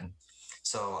American.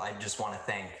 So I just want to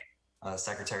thank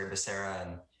Secretary Becerra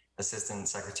and Assistant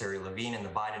Secretary Levine and the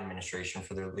Biden administration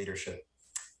for their leadership,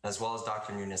 as well as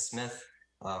Dr. Nunes-Smith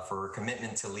for her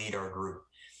commitment to lead our group.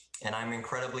 And I'm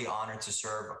incredibly honored to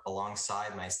serve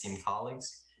alongside my esteemed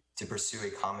colleagues to pursue a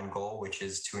common goal, which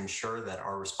is to ensure that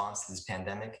our response to this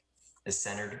pandemic is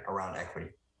centered around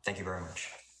equity. Thank you very much.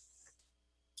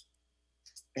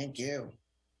 Thank you.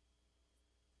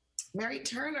 Mary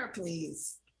Turner,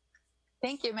 please.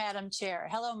 Thank you, Madam Chair.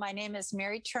 Hello, my name is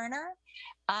Mary Turner.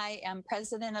 I am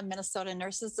president of Minnesota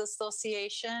Nurses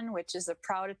Association, which is a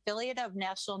proud affiliate of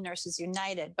National Nurses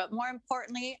United. But more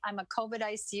importantly, I'm a COVID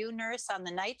ICU nurse on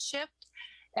the night shift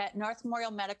at North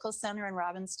Memorial Medical Center in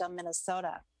Robbinsdale,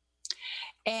 Minnesota.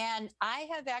 And I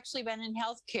have actually been in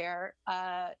healthcare,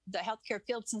 the healthcare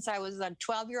field, since I was a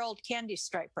 12-year-old candy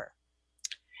striper.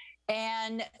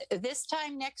 And this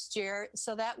time next year,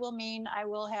 so that will mean I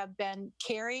will have been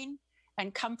caring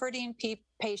and comforting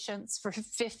patients for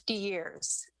 50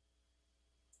 years.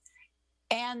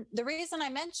 And the reason I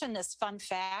mention this fun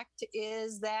fact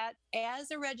is that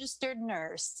as a registered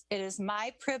nurse, it is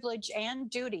my privilege and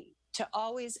duty to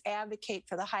always advocate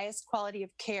for the highest quality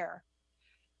of care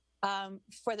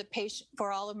for the patient,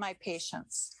 for all of my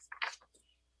patients.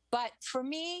 But for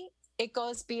me, it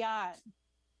goes beyond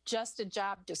just a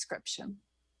job description.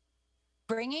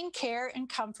 Bringing care and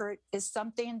comfort is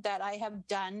something that I have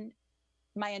done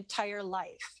my entire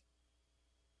life.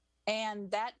 And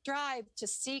that drive to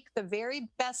seek the very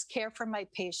best care for my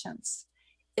patients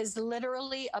is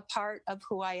literally a part of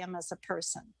who I am as a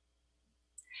person.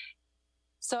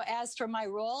 So as for my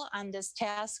role on this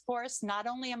task force, not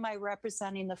only am I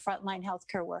representing the frontline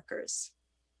healthcare workers,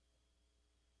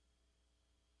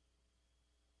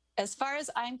 as far as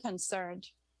I'm concerned,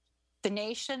 the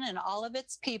nation and all of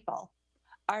its people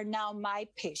are now my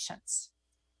patients.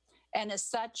 And as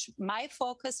such, my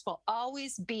focus will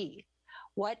always be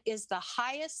what is the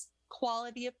highest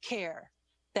quality of care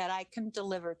that I can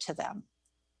deliver to them.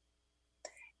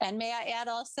 And may I add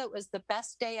also, it was the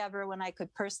best day ever when I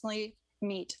could personally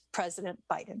meet President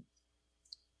Biden.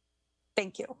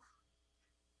 Thank you.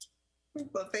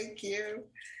 Well, thank you.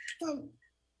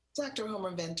 Dr.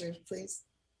 Homer Venter, please.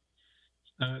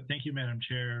 Thank you, Madam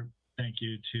Chair. Thank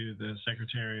you to the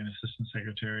Secretary and Assistant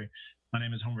Secretary. My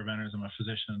name is Homer Venters. I'm a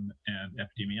physician and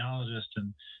epidemiologist,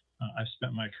 and I've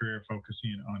spent my career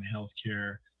focusing on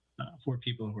healthcare for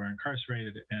people who are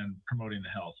incarcerated and promoting the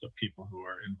health of people who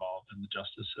are involved in the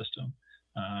justice system.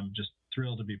 I'm just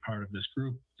thrilled to be part of this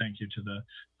group. Thank you to the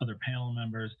other panel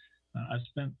members. I've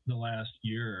spent the last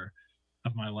year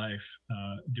of my life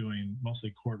doing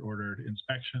mostly court-ordered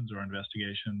inspections or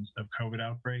investigations of COVID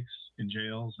outbreaks in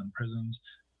jails and prisons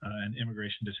and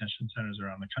immigration detention centers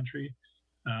around the country,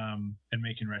 and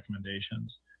making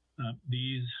recommendations.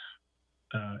 These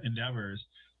endeavors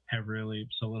have really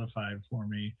solidified for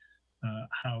me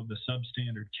how the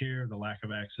substandard care, the lack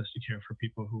of access to care for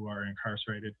people who are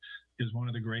incarcerated, is one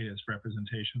of the greatest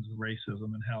representations of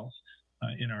racism in health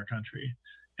in our country.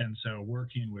 And so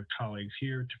working with colleagues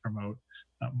here to promote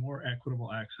more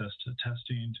equitable access to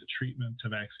testing, to treatment, to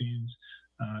vaccines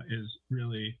is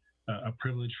really a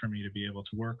privilege for me to be able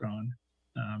to work on.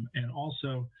 And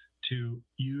also to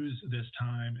use this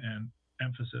time and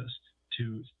emphasis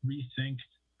to rethink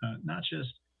not just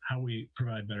how we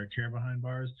provide better care behind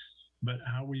bars, but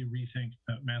how we rethink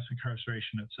mass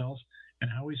incarceration itself and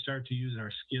how we start to use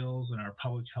our skills and our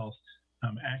public health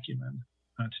acumen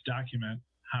to document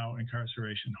how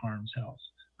incarceration harms health.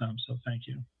 So thank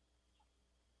you.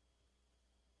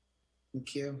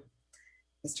 Thank you.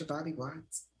 Mr. Bobby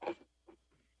Watts.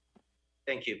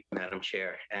 Thank you, Madam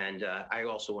Chair. And I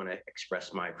also want to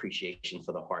express my appreciation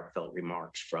for the heartfelt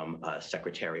remarks from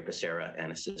Secretary Becerra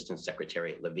and Assistant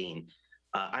Secretary Levine.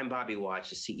 I'm Bobby Watts,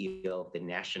 the CEO of the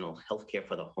National Healthcare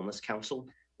for the Homeless Council,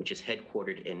 which is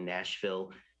headquartered in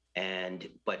Nashville,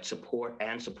 but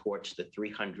supports the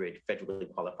 300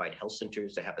 federally qualified health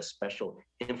centers that have a special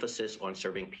emphasis on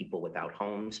serving people without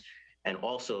homes, and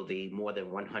also the more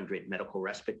than 100 medical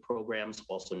respite programs,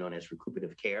 also known as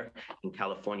recuperative care in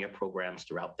California programs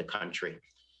throughout the country.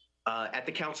 At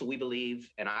the council, we believe,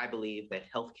 and I believe, that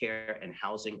healthcare and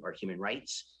housing are human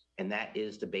rights, and that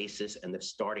is the basis and the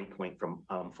starting point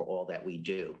for all that we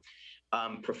do.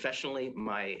 Professionally,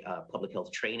 my public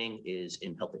health training is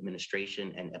in health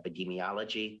administration and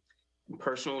epidemiology. And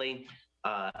personally,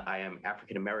 I am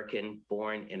African-American,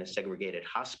 born in a segregated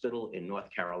hospital in North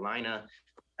Carolina,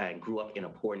 and grew up in a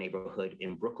poor neighborhood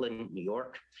in Brooklyn, New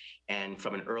York, and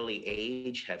from an early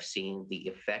age have seen the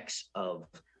effects of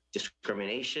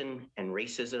discrimination and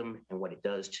racism and what it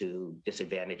does to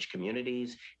disadvantaged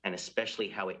communities, and especially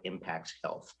how it impacts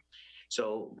health.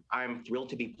 So I'm thrilled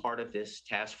to be part of this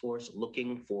task force,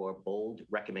 looking for bold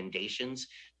recommendations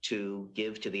to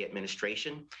give to the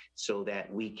administration so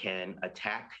that we can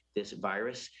attack this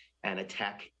virus and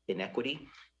attack inequity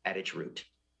at its root.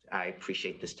 I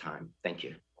appreciate this time. Thank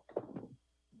you.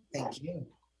 Thank you.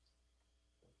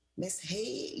 Ms.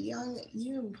 Hey Young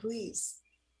Yoon, please.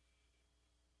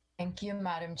 Thank you,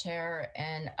 Madam Chair,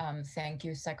 and thank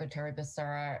you, Secretary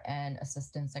Becerra and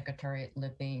Assistant Secretary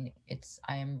Levine.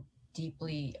 I am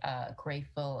deeply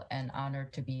grateful and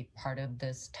honored to be part of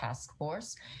this task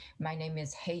force. My name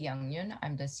is Hye Young-yoon.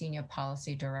 I'm the Senior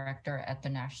Policy Director at the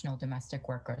National Domestic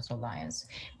Workers Alliance.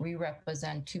 We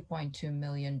represent 2.2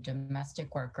 million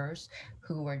domestic workers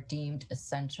who were deemed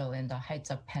essential in the heights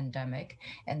of pandemic,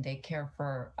 and they care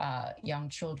for young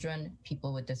children,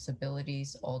 people with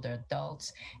disabilities, older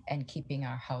adults, and keeping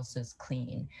our houses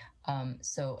clean.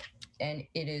 And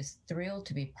it is thrilled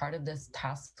to be part of this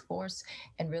task force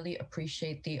and really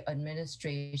appreciate the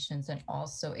administrations and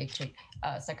also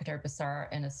Secretary Becerra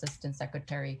and Assistant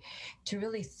Secretary to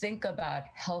really think about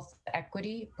health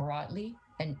equity broadly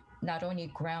and not only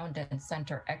ground and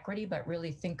center equity, but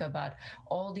really think about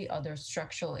all the other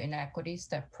structural inequities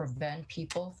that prevent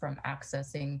people from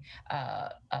accessing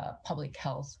public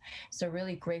health. So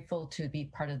really grateful to be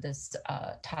part of this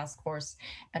task force.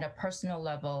 At a personal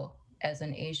level, as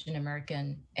an Asian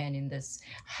American, and in this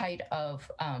height of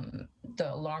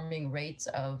the alarming rates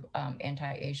of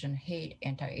anti-Asian hate,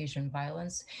 anti-Asian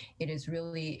violence, it is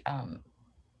really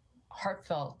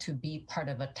heartfelt to be part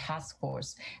of a task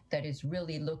force that is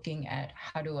really looking at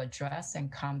how to address and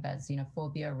combat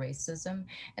xenophobia, racism,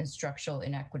 and structural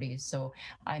inequities. So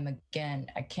I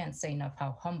can't say enough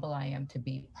how humble I am to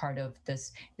be part of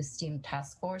this esteemed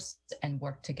task force and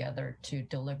work together to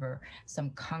deliver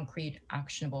some concrete,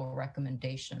 actionable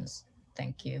recommendations.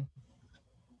 Thank you.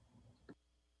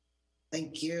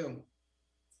 Thank you.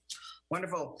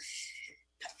 Wonderful.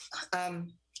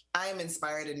 I am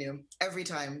inspired anew every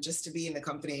time just to be in the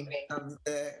company of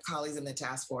the colleagues in the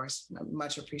task force.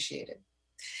 Much appreciated.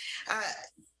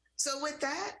 So with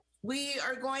that, we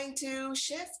are going to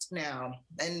shift now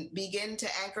and begin to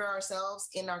anchor ourselves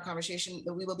in our conversation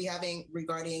that we will be having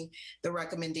regarding the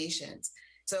recommendations.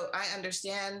 So I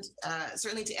understand,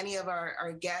 certainly to any of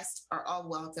our guests are all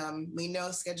welcome. We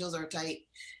know schedules are tight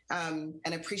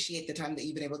and appreciate the time that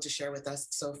you've been able to share with us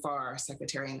so far,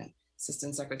 Secretary and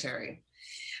Assistant Secretary.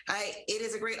 It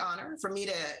is a great honor for me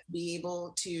to be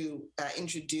able to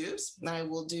introduce, and I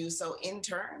will do so in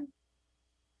turn,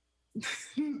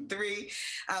 three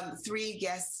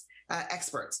guest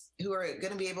experts who are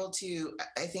going to be able to,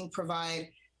 I think, provide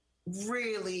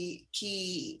really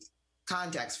key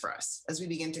context for us as we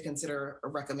begin to consider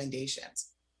recommendations.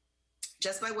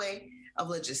 Just by way of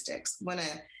logistics, I'm going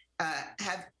to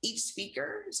have each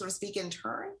speaker sort of speak in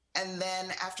turn. And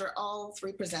then after all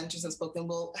three presenters have spoken,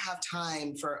 we'll have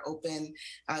time for open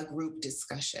group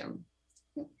discussion.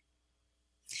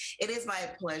 It is my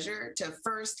pleasure to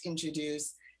first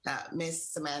introduce Ms.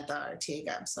 Samantha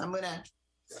Ortega. So I'm going to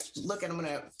look and I'm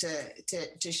going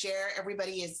to share.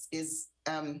 Everybody is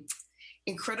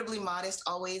incredibly modest,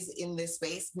 always in this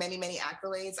space. Many, many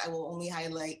accolades. I will only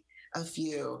highlight a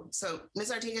few. So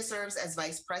Ms. Ortega serves as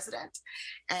Vice President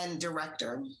and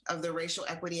Director of the Racial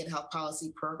Equity and Health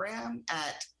Policy Program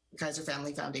at Kaiser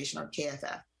Family Foundation, or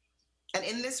KFF. And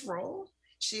in this role,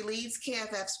 she leads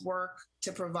KFF's work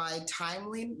to provide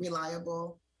timely,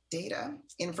 reliable data,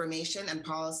 information, and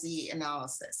policy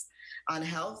analysis on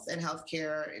health and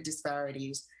healthcare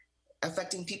disparities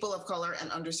affecting people of color and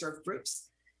underserved groups,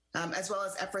 as well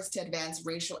as efforts to advance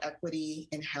racial equity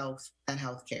in health and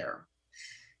healthcare.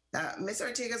 Ms.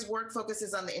 Ortega's work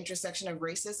focuses on the intersection of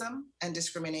racism and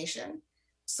discrimination,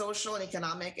 social and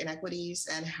economic inequities,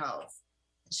 and health.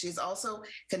 She's also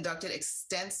conducted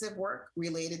extensive work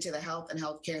related to the health and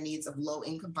healthcare needs of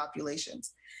low-income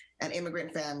populations and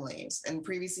immigrant families, and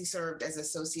previously served as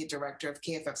Associate Director of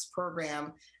KFF's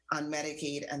program on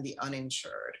Medicaid and the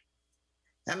uninsured.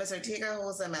 Now, Ms. Ortega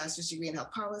holds a master's degree in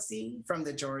health policy from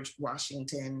the George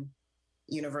Washington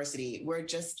University. We're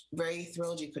just very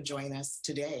thrilled you could join us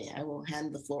today. I will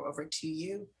hand the floor over to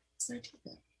you, Ms.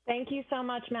 Ortega. Thank you so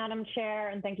much, Madam Chair,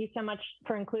 and thank you so much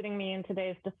for including me in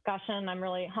today's discussion. I'm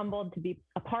really humbled to be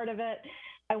a part of it.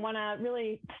 I want to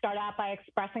really start out by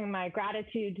expressing my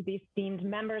gratitude to the esteemed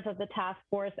members of the task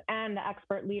force and the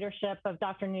expert leadership of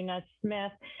Dr.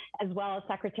 Nunez-Smith, as well as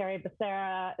Secretary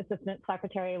Becerra, Assistant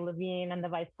Secretary Levine, and the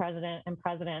Vice President and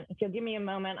President. If you'll give me a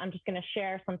moment, I'm just going to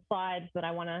share some slides that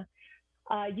I want to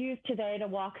use today to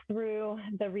walk through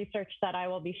the research that I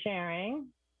will be sharing.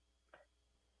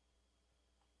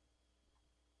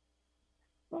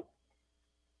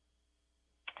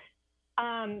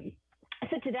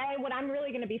 So today, what I'm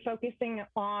really going to be focusing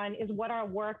on is what our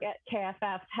work at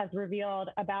KFF has revealed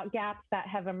about gaps that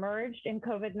have emerged in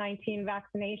COVID-19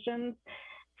 vaccinations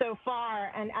so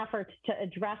far and efforts to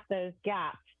address those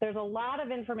gaps. There's a lot of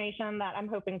information that I'm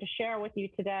hoping to share with you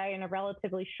today in a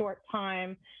relatively short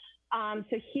time.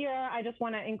 So here, I just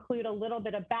want to include a little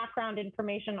bit of background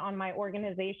information on my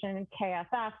organization,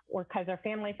 KFF, or Kaiser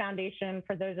Family Foundation,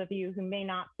 for those of you who may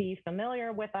not be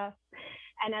familiar with us.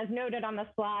 And as noted on the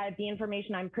slide, the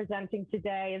information I'm presenting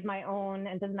today is my own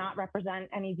and does not represent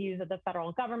any views of the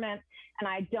federal government, and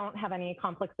I don't have any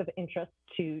conflicts of interest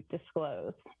to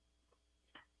disclose.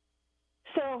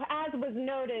 So as was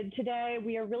noted today,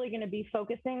 we are really going to be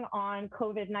focusing on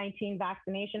COVID-19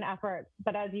 vaccination efforts.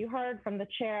 But as you heard from the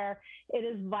chair, it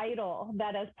is vital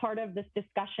that as part of this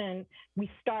discussion, we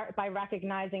start by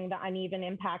recognizing the uneven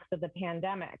impacts of the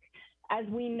pandemic. As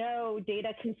we know, data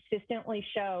consistently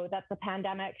show that the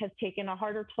pandemic has taken a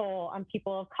harder toll on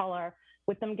people of color,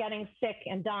 with them getting sick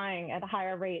and dying at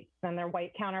higher rates than their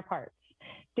white counterparts.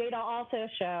 Data also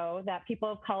show that people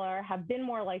of color have been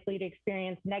more likely to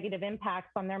experience negative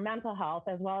impacts on their mental health,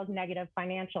 as well as negative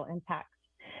financial impacts.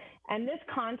 And this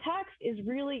context is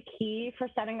really key for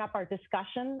setting up our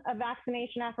discussion of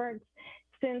vaccination efforts,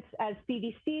 since, as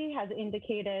CDC has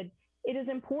indicated, it is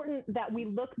important that we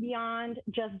look beyond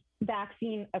just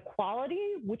vaccine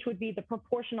equality, which would be the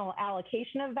proportional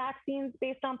allocation of vaccines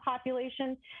based on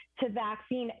population, to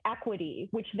vaccine equity,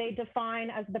 which they define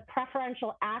as the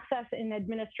preferential access and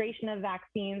administration of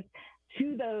vaccines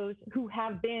to those who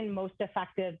have been most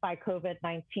affected by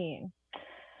COVID-19.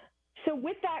 So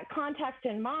with that context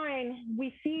in mind,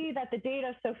 we see that the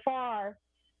data so far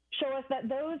show us that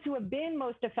those who have been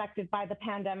most affected by the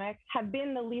pandemic have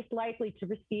been the least likely to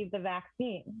receive the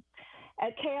vaccine.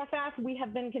 At KFF, we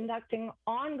have been conducting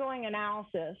ongoing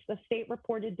analysis of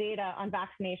state-reported data on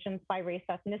vaccinations by race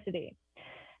ethnicity.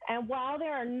 And while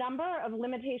there are a number of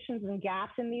limitations and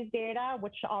gaps in these data,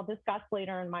 which I'll discuss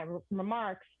later in my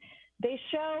remarks, they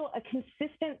show a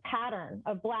consistent pattern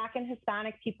of Black and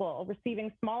Hispanic people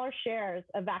receiving smaller shares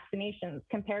of vaccinations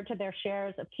compared to their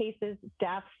shares of cases,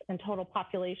 deaths, and total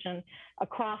population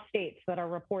across states that are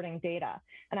reporting data.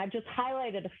 And I've just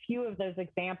highlighted a few of those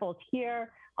examples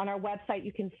here. On our website,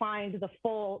 you can find the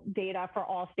full data for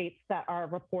all states that are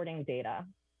reporting data.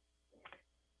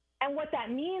 And what that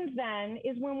means then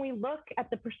is when we look at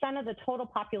the percent of the total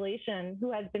population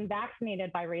who has been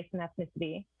vaccinated by race and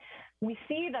ethnicity, we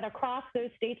see that across those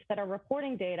states that are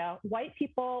reporting data, white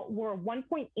people were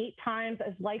 1.8 times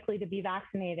as likely to be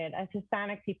vaccinated as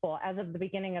Hispanic people as of the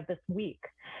beginning of this week.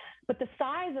 But the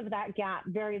size of that gap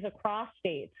varies across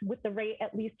states, with the rate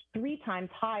at least 3 times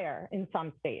higher in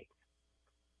some states.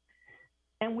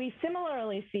 And we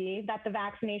similarly see that the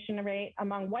vaccination rate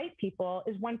among white people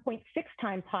is 1.6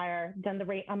 times higher than the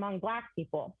rate among Black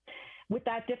people, with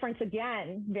that difference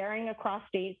again varying across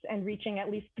states and reaching at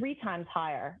least 3 times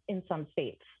higher in some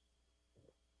states.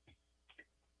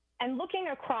 And looking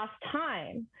across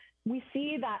time, we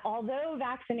see that although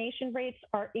vaccination rates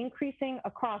are increasing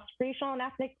across racial and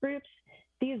ethnic groups,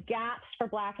 these gaps for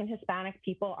Black and Hispanic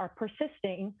people are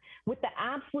persisting, with the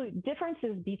absolute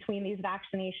differences between these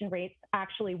vaccination rates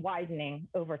actually widening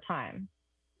over time.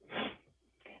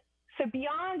 So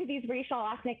beyond these racial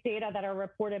ethnic data that are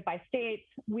reported by states,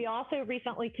 we also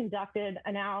recently conducted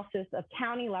analysis of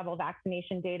county level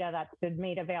vaccination data that's been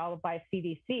made available by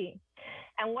CDC.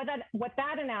 And what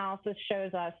that analysis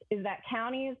shows us is that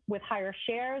counties with higher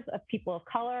shares of people of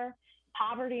color,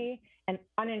 poverty, and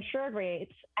uninsured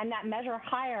rates, and that measure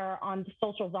higher on the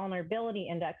social vulnerability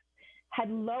index, had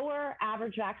lower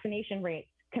average vaccination rates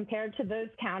compared to those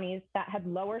counties that had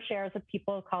lower shares of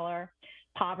people of color,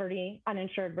 poverty,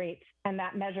 uninsured rates, and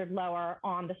that measured lower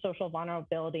on the social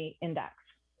vulnerability index.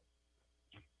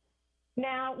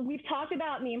 Now, we've talked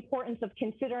about the importance of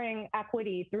considering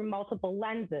equity through multiple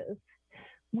lenses.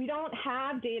 We don't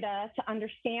have data to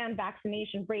understand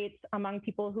vaccination rates among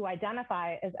people who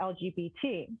identify as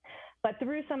LGBT, but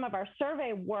through some of our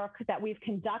survey work that we've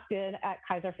conducted at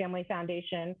Kaiser Family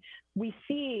Foundation, we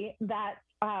see that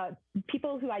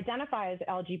people who identify as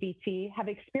LGBT have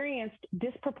experienced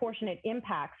disproportionate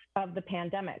impacts of the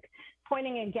pandemic,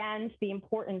 pointing again to the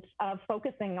importance of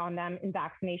focusing on them in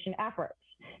vaccination efforts.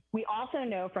 We also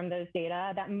know from those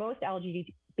data that most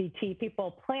LGBT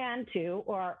people plan to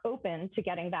or are open to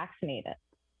getting vaccinated.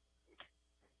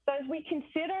 So as we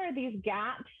consider these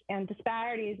gaps and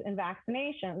disparities in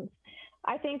vaccinations,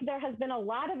 I think there has been a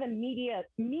lot of media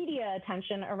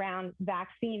attention around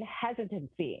vaccine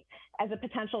hesitancy as a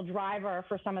potential driver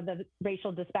for some of the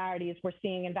racial disparities we're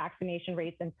seeing in vaccination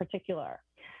rates in particular.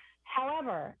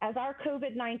 However, as our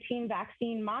COVID-19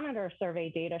 vaccine monitor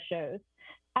survey data shows,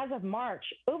 as of March,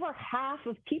 over half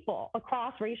of people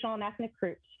across racial and ethnic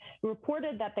groups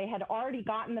reported that they had already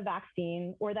gotten the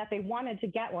vaccine or that they wanted to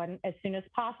get one as soon as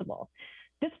possible.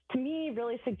 This, to me,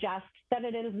 really suggests that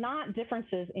it is not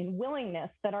differences in willingness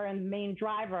that are the main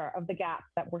driver of the gaps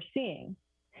that we're seeing.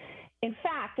 In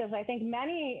fact, as I think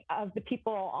many of the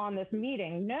people on this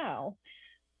meeting know,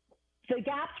 the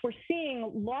gaps we're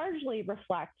seeing largely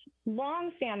reflect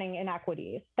longstanding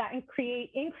inequities that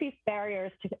create increased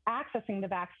barriers to accessing the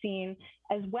vaccine,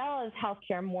 as well as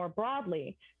healthcare more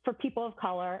broadly for people of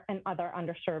color and other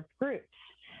underserved groups.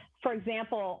 For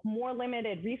example, more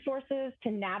limited resources to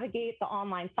navigate the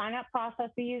online sign-up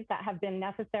processes that have been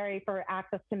necessary for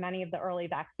access to many of the early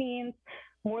vaccines,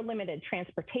 more limited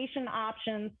transportation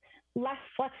options, less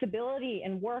flexibility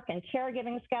in work and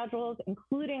caregiving schedules,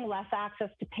 including less access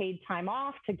to paid time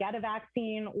off to get a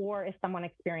vaccine or if someone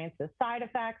experiences side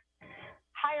effects,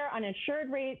 higher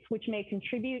uninsured rates, which may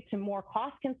contribute to more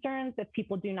cost concerns if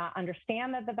people do not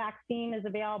understand that the vaccine is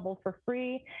available for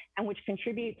free, and which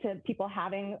contribute to people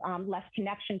having less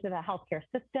connection to the healthcare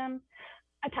system,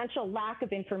 potential lack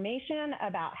of information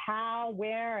about how,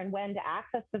 where, and when to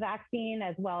access the vaccine,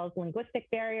 as well as linguistic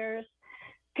barriers,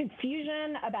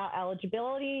 confusion about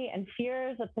eligibility and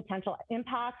fears of potential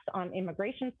impacts on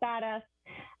immigration status,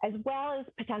 as well as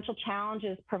potential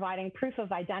challenges providing proof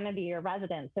of identity or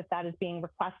residence if that is being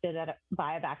requested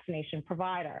by a vaccination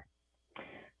provider.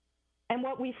 And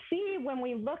what we see when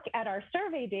we look at our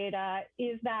survey data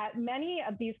is that many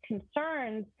of the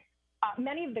concerns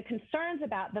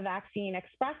about the vaccine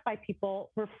expressed by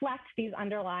people reflect these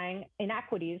underlying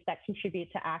inequities that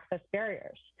contribute to access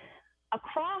barriers.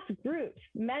 Across groups,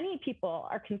 many people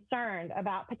are concerned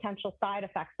about potential side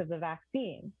effects of the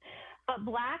vaccine. But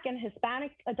Black and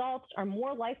Hispanic adults are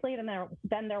more likely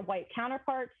than their white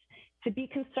counterparts to be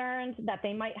concerned that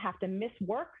they might have to miss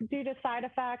work due to side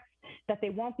effects, that they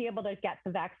won't be able to get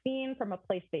the vaccine from a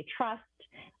place they trust,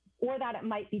 or that it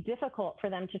might be difficult for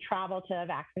them to travel to a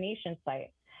vaccination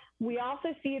site. We also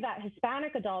see that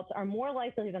Hispanic adults are more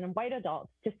likely than white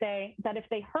adults to say that if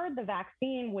they heard the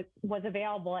vaccine was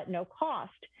available at no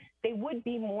cost, they would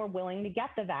be more willing to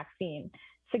get the vaccine,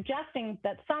 suggesting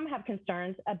that some have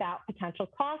concerns about potential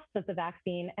costs of the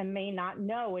vaccine and may not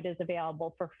know it is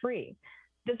available for free.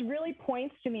 This really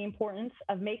points to the importance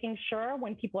of making sure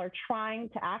when people are trying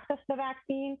to access the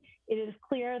vaccine, it is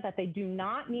clear that they do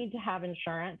not need to have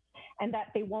insurance and that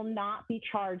they will not be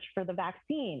charged for the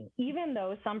vaccine, even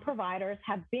though some providers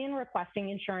have been requesting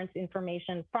insurance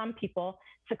information from people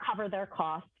to cover their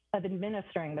costs of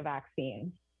administering the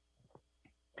vaccine.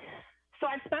 So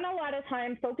I've spent a lot of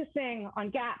time focusing on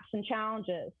gaps and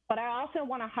challenges, but I also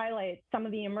want to highlight some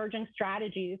of the emerging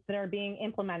strategies that are being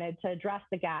implemented to address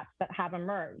the gaps that have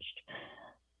emerged.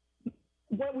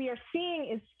 What we are seeing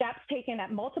is steps taken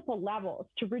at multiple levels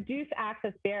to reduce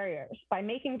access barriers by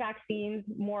making vaccines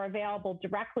more available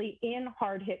directly in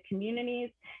hard-hit communities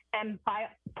and by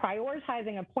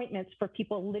prioritizing appointments for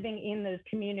people living in those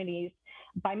communities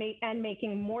and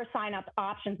making more sign-up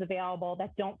options available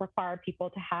that don't require people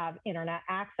to have internet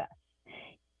access.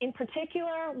 In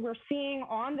particular, we're seeing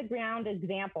on-the-ground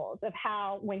examples of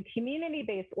how when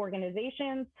community-based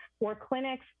organizations or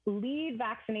clinics lead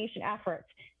vaccination efforts,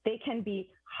 they can be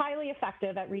highly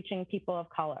effective at reaching people of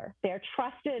color. They're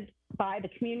trusted by the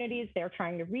communities they're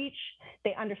trying to reach.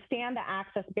 They understand the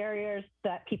access barriers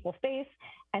that people face,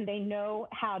 and they know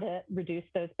how to reduce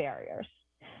those barriers.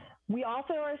 We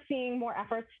also are seeing more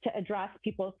efforts to address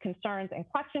people's concerns and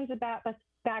questions about the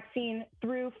vaccine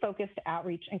through focused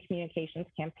outreach and communications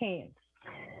campaigns.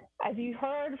 As you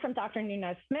heard from Dr.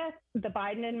 Nunez-Smith, the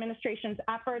Biden administration's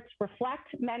efforts reflect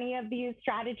many of these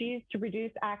strategies to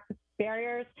reduce access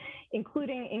barriers,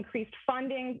 including increased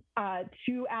funding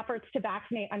to efforts to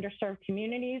vaccinate underserved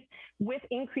communities, with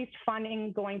increased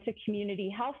funding going to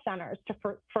community health centers to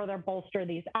further bolster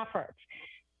these efforts.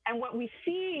 And what we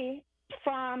see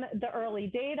from the early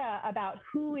data about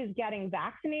who is getting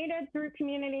vaccinated through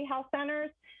community health centers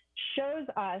shows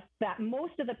us that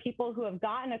most of the people who have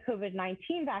gotten a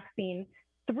COVID-19 vaccine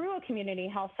through a community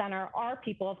health center are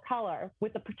people of color,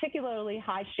 with a particularly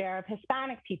high share of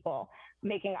Hispanic people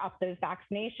making up those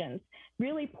vaccinations,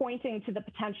 really pointing to the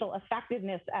potential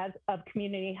effectiveness of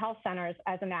community health centers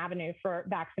as an avenue for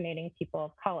vaccinating people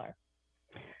of color.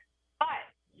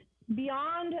 But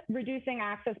beyond reducing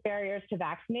access barriers to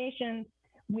vaccinations,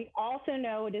 We also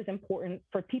know it is important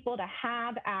for people to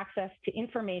have access to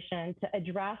information to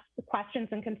address the questions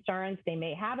and concerns they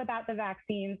may have about the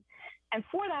vaccines, and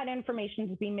for that information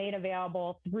to be made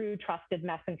available through trusted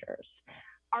messengers.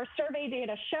 Our survey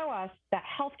data show us that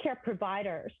healthcare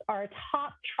providers are a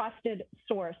top trusted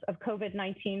source of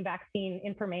COVID-19 vaccine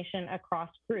information across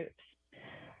groups.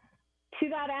 To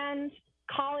that end,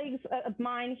 colleagues of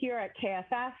mine here at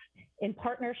KFF, in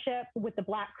partnership with the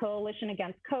Black Coalition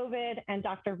Against COVID and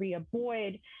Dr. Rhea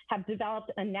Boyd, have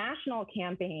developed a national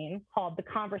campaign called The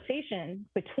Conversation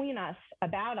Between Us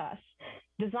About Us,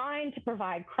 designed to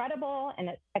provide credible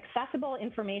and accessible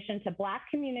information to Black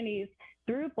communities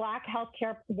through Black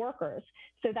healthcare workers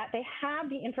so that they have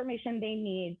the information they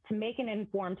need to make an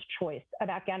informed choice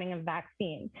about getting a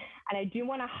vaccine. And I do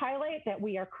want to highlight that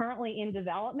we are currently in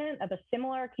development of a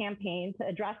similar campaign to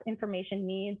address information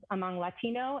needs among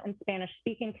Latino and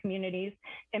Spanish-speaking communities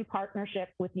in partnership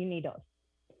with UNIDOS.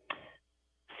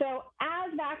 So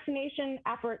as vaccination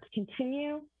efforts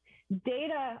continue,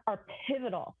 data are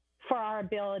pivotal for our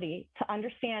ability to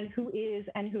understand who is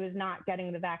and who is not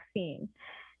getting the vaccine.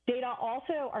 Data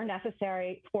also are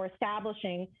necessary for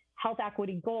establishing health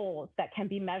equity goals that can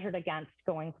be measured against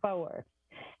going forward.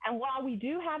 And while we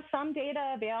do have some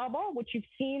data available, which you've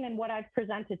seen in what I've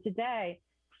presented today,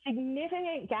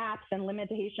 significant gaps and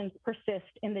limitations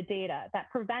persist in the data that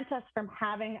prevent us from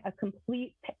having a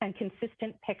complete and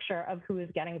consistent picture of who is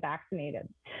getting vaccinated.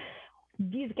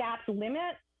 These gaps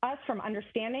limit us from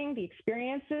understanding the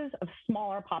experiences of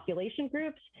smaller population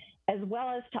groups, as well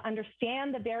as to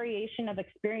understand the variation of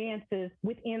experiences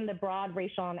within the broad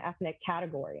racial and ethnic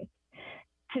categories.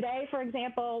 Today, for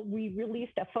example, we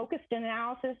released a focused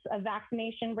analysis of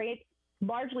vaccination rates,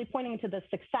 largely pointing to the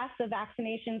success of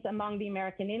vaccinations among the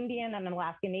American Indian and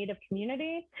Alaska Native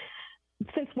community.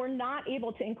 Since we're not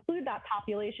able to include that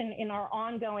population in our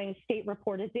ongoing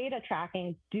state-reported data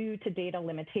tracking due to data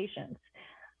limitations.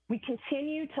 We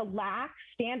continue to lack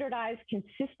standardized,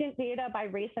 consistent data by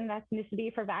race and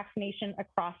ethnicity for vaccination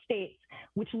across states,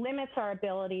 which limits our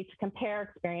ability to compare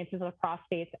experiences across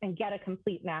states and get a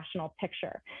complete national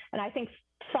picture. And I think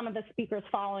some of the speakers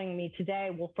following me today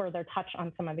will further touch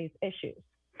on some of these issues.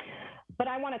 But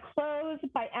I want to close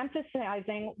by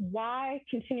emphasizing why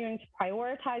continuing to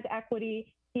prioritize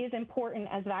equity is important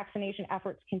as vaccination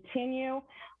efforts continue.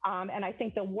 And I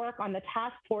think the work on the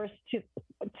task force to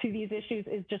these issues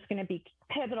is just going to be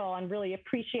pivotal, and really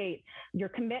appreciate your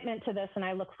commitment to this. And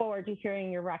I look forward to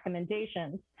hearing your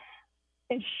recommendations.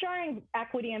 Ensuring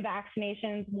equity in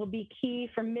vaccinations will be key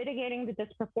for mitigating the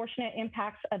disproportionate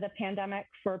impacts of the pandemic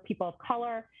for people of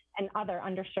color and other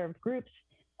underserved groups,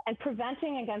 and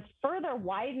preventing against further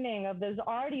widening of those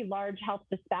already large health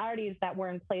disparities that were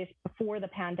in place before the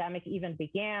pandemic even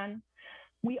began.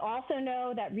 We also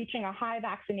know that reaching a high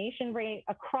vaccination rate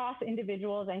across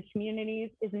individuals and communities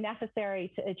is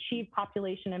necessary to achieve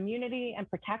population immunity and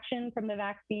protection from the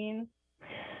vaccines.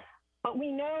 But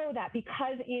we know that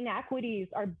because inequities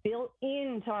are built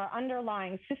into our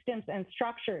underlying systems and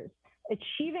structures,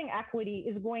 achieving equity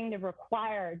is going to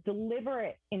require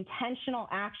deliberate, intentional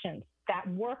actions that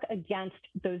work against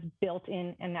those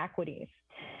built-in inequities.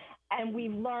 And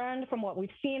we've learned from what we've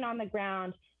seen on the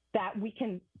ground that we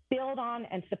can build on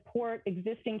and support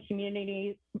existing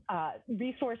community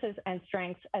resources and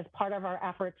strengths as part of our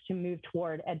efforts to move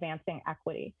toward advancing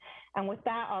equity. And with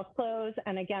that, I'll close.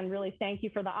 And again, really thank you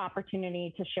for the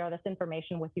opportunity to share this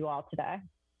information with you all today.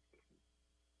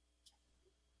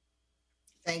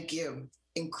 Thank you.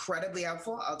 Incredibly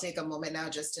helpful. I'll take a moment now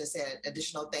just to say an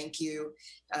additional thank you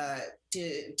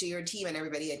to your team and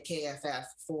everybody at KFF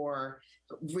for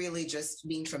really just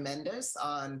being tremendous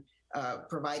on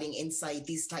providing insight,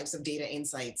 these types of data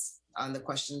insights on the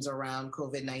questions around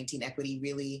COVID-19 equity,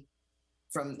 really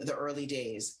from the early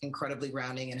days, incredibly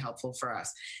grounding and helpful for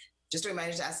us. Just a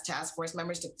reminder to ask task force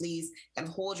members to please and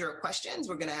hold your questions.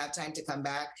 We're going to have time to come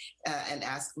back and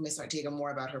ask Ms. Ortega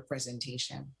more about her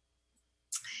presentation.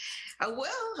 I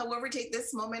will, however, take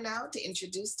this moment now to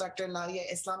introduce Dr. Nalia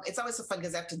Islam. It's always so fun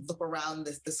because I have to look around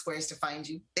the squares to find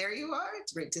you. There you are.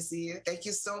 It's great to see you. Thank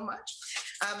you so much.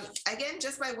 Again,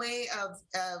 just by way of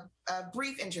a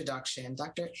brief introduction,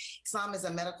 Dr. Islam is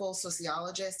a medical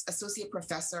sociologist, associate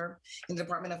professor in the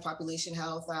Department of Population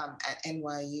Health at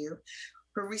NYU.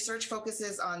 Her research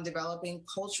focuses on developing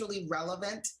culturally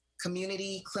relevant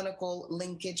community clinical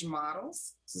linkage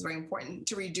models. This is very important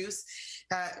to reduce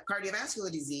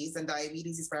cardiovascular disease and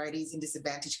diabetes disparities in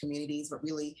disadvantaged communities, but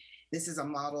really this is a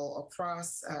model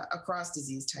across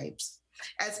disease types.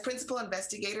 As principal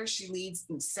investigator, she leads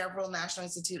several National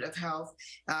Institute of Health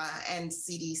and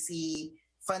CDC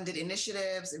funded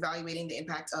initiatives evaluating the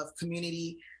impact of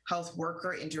community health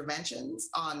worker interventions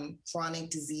on chronic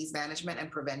disease management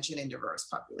and prevention in diverse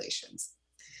populations.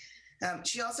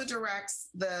 She also directs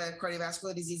the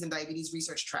cardiovascular disease and diabetes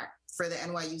research track for the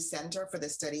NYU Center for the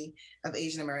Study of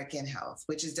Asian American Health,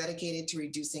 which is dedicated to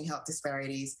reducing health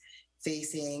disparities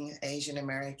facing Asian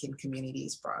American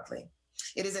communities broadly.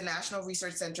 It is a national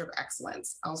research center of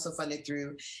excellence, also funded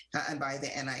through and by the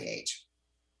NIH.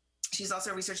 She's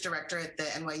also a research director at the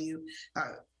NYU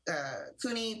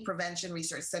CUNY Prevention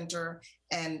Research Center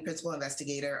and principal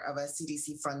investigator of a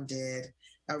CDC-funded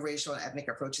racial and ethnic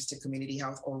approaches to community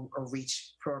health or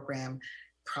REACH program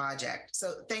project.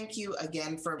 So thank you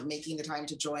again for making the time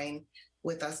to join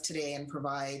with us today and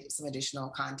provide some additional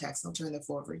context. I'll turn the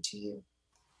floor over to you.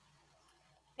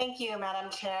 Thank you,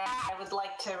 Madam Chair. I would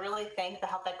like to really thank the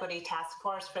Health Equity Task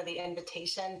Force for the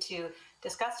invitation to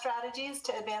discuss strategies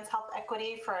to advance health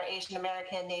equity for Asian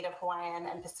American, Native Hawaiian,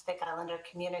 and Pacific Islander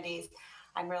communities.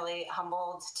 I'm really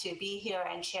humbled to be here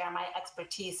and share my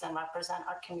expertise and represent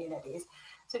our communities.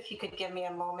 So if you could give me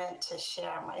a moment to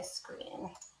share my screen.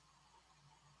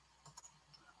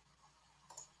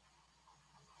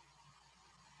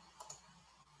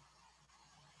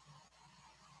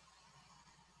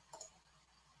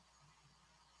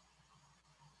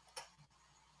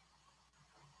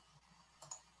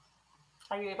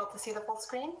 Are you able to see the full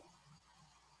screen?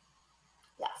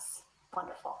 Yes,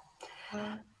 wonderful.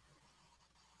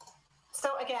 So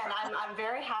again, I'm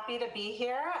very happy to be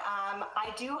here.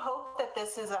 I do hope that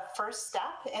this is a first step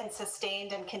in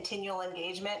sustained and continual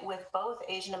engagement with both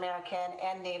Asian American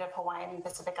and Native Hawaiian and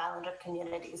Pacific Islander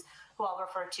communities, who I'll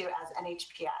refer to as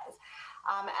NHPIs.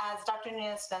 As Dr.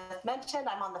 Nunez-Smith mentioned,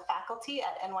 I'm on the faculty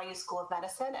at NYU School of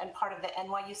Medicine and part of the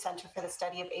NYU Center for the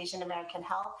Study of Asian American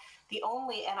Health, the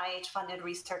only NIH-funded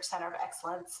research center of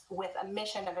excellence with a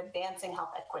mission of advancing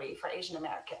health equity for Asian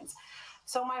Americans.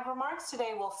 So my remarks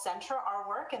today will center our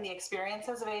work and the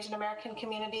experiences of Asian American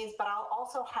communities, but I'll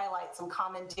also highlight some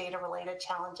common data-related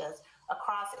challenges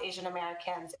across Asian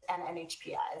Americans and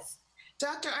NHPIs.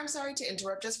 Doctor, I'm sorry to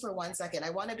interrupt just for 1 second. I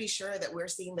want to be sure that we're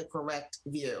seeing the correct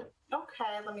view.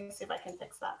 Okay, let me see if I can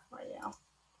fix that for you.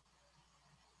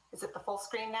 Is it the full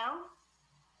screen now?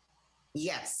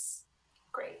 Yes.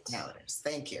 Great. Now it is.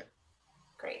 Thank you.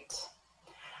 Great.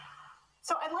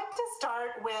 So I'd like to start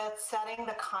with setting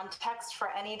the context for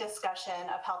any discussion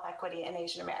of health equity in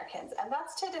Asian Americans, and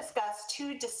that's to discuss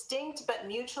two distinct but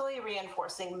mutually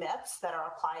reinforcing myths that are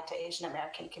applied to Asian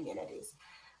American communities.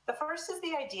 The first is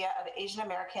the idea of Asian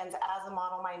Americans as a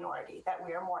model minority, that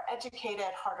we are more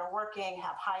educated, harder working,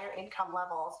 have higher income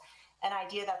levels, an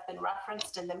idea that's been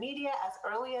referenced in the media as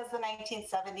early as the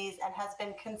 1970s and has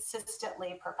been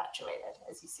consistently perpetuated,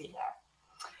 as you see here.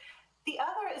 The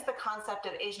other is the concept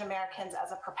of Asian Americans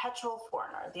as a perpetual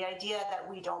foreigner, the idea that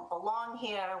we don't belong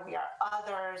here, we are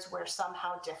others, we're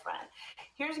somehow different.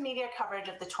 Here's media coverage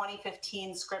of the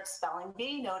 2015 Scripps Spelling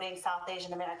Bee noting South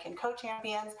Asian American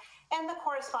co-champions and the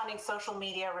corresponding social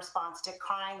media response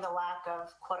decrying the lack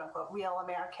of quote-unquote real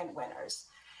American winners.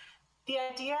 The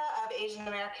idea of Asian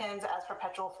Americans as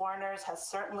perpetual foreigners has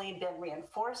certainly been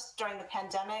reinforced during the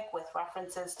pandemic with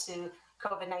references to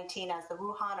COVID-19 as the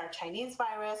Wuhan or Chinese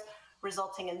virus,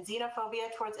 resulting in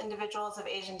xenophobia towards individuals of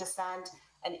Asian descent,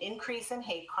 an increase in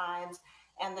hate crimes,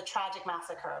 and the tragic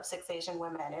massacre of 6 Asian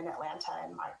women in Atlanta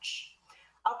in March.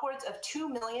 Upwards of 2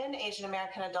 million Asian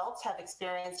American adults have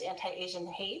experienced anti-Asian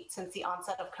hate since the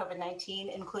onset of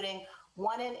COVID-19, including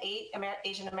 1 in 8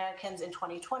 Asian Americans in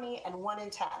 2020 and 1 in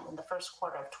 10 in the first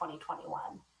quarter of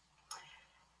 2021.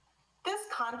 This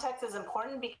context is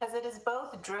important because it is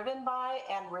both driven by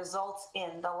and results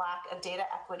in the lack of data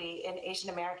equity in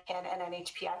Asian American and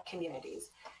NHPI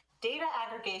communities. Data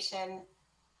aggregation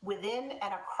within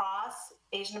and across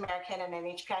Asian American and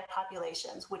NHPI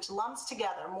populations, which lumps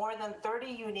together more than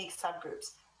 30 unique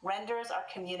subgroups, renders our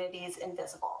communities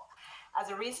invisible. As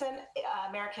a recent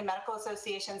American Medical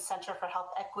Association Center for Health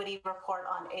Equity report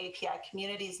on AAPI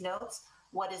communities notes,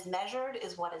 what is measured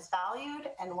is what is valued,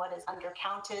 and what is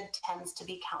undercounted tends to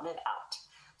be counted out.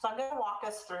 So I'm going to walk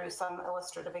us through some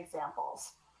illustrative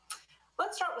examples.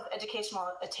 Let's start with educational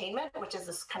attainment, which is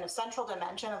this kind of central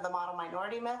dimension of the model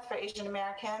minority myth for Asian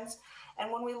Americans.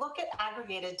 And when we look at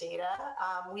aggregated data,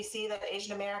 we see that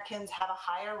Asian Americans have a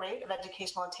higher rate of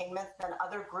educational attainment than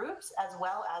other groups, as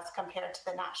well as compared to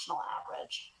the national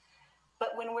average.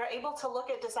 But when we're able to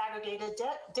look at disaggregated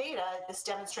data, this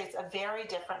demonstrates a very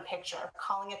different picture,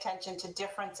 calling attention to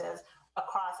differences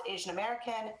across Asian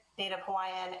American, Native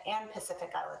Hawaiian, and Pacific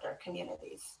Islander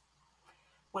communities.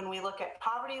 When we look at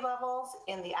poverty levels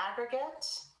in the aggregate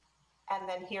and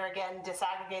then here again,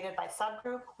 disaggregated by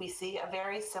subgroup, we see a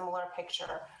very similar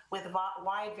picture with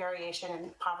wide variation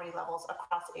in poverty levels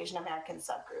across Asian American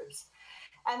subgroups.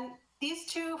 And these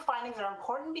two findings are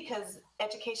important because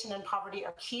education and poverty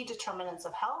are key determinants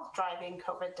of health driving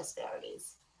COVID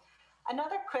disparities.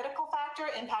 Another critical factor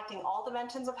impacting all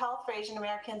dimensions of health for Asian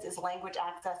Americans is language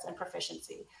access and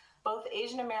proficiency. Both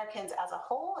Asian Americans as a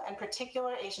whole and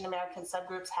particular Asian American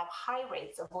subgroups have high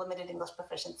rates of limited English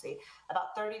proficiency,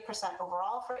 about 30%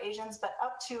 overall for Asians, but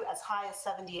up to as high as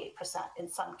 78% in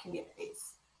some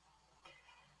communities.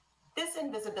 This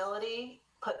invisibility,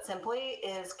 put simply,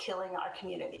 is killing our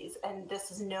communities, and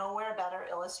this is nowhere better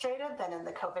illustrated than in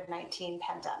the COVID-19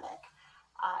 pandemic.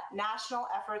 National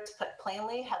efforts, put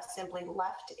plainly, have simply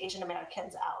left Asian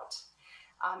Americans out.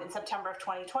 In September of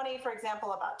 2020, for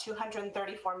example, about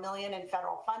 $234 million in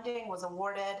federal funding was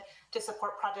awarded to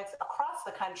support projects across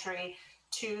the country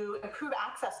to improve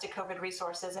access to COVID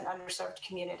resources in underserved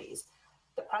communities.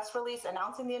 The press release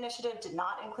announcing the initiative did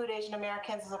not include Asian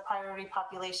Americans as a priority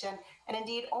population, and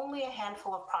indeed only a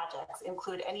handful of projects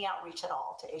include any outreach at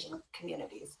all to Asian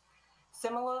communities.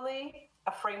 Similarly,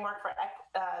 the framework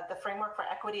for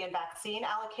equity and vaccine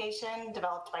allocation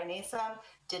developed by NASEM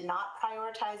did not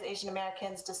prioritize Asian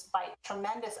Americans despite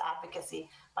tremendous advocacy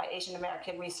by Asian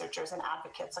American researchers and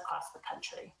advocates across the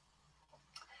country.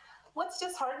 What's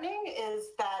disheartening is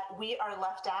that we are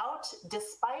left out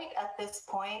despite, at this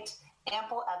point,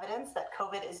 ample evidence that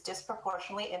COVID is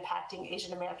disproportionately impacting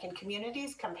Asian American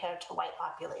communities compared to white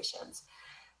populations.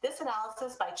 This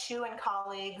analysis by Chu and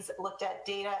colleagues looked at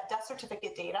death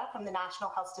certificate data from the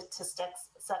National Health Statistics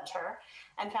Center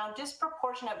and found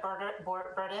disproportionate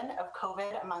burden of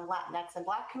COVID among Latinx and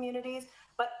Black communities,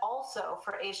 but also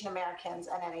for Asian Americans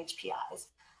and NHPIs.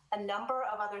 A number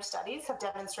of other studies have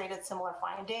demonstrated similar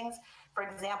findings. For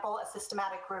example, a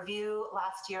systematic review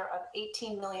last year of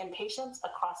 18 million patients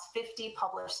across 50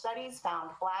 published studies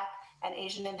found Black and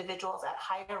Asian individuals at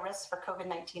higher risk for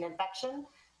COVID-19 infection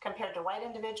compared to white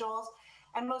individuals.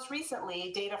 And most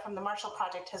recently, data from the Marshall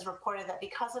Project has reported that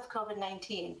because of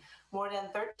COVID-19, more than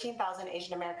 13,000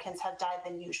 Asian Americans have died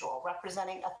than usual,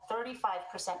 representing a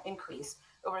 35% increase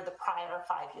over the prior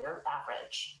 5-year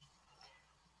average.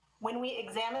 When we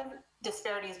examine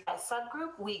disparities by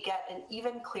subgroup, we get an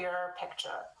even clearer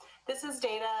picture. This is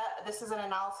an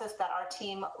analysis that our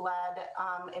team led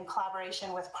in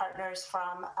collaboration with partners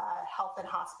from Health and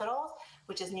Hospitals,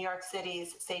 which is New York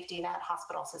City's safety net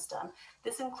hospital system.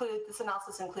 This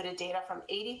analysis included data from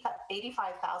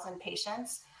 85,000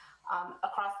 patients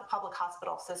across the public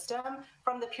hospital system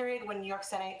from the period when New York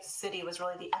City was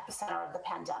really the epicenter of the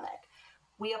pandemic.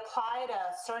 We applied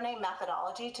a surname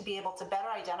methodology to be able to better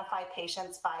identify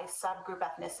patients by subgroup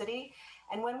ethnicity.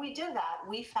 And when we did that,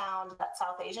 we found that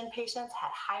South Asian patients had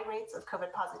high rates of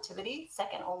COVID positivity,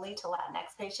 second only to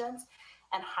Latinx patients,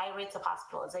 and high rates of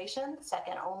hospitalization,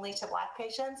 second only to Black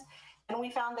patients. And we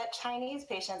found that Chinese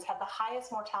patients had the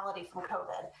highest mortality from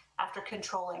COVID after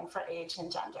controlling for age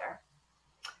and gender.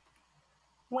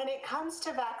 When it comes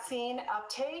to vaccine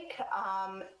uptake,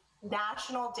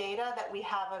 national data that we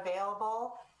have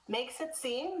available makes it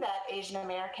seem that Asian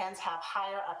Americans have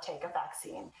higher uptake of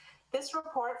vaccine. This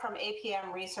report from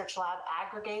APM Research Lab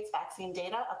aggregates vaccine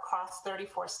data across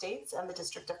 34 states and the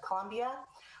District of Columbia.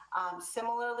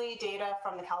 Similarly, data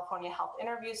from the California Health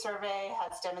Interview Survey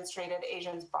has demonstrated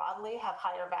Asians broadly have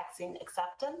higher vaccine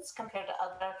acceptance compared to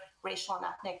other racial and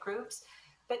ethnic groups.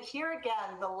 But here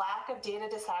again, the lack of data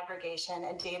disaggregation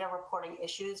and data reporting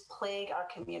issues plague our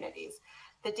communities.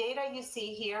 The data you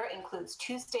see here includes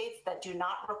 2 states that do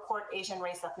not report Asian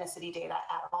race ethnicity data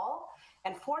at all,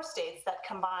 and 4 states that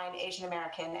combine Asian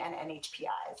American and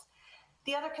NHPIs.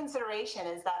 The other consideration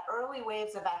is that early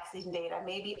waves of vaccine data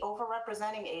may be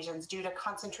overrepresenting Asians due to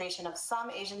concentration of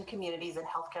some Asian communities in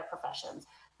healthcare professions,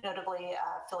 notably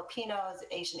Filipinos,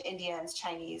 Asian Indians,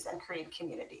 Chinese, and Korean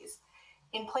communities.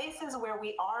 In places where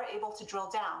we are able to drill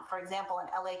down, for example, in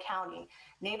LA County,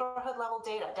 neighborhood level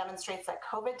data demonstrates that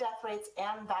COVID death rates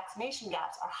and vaccination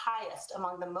gaps are highest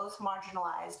among the most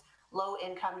marginalized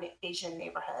low-income Asian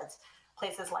neighborhoods,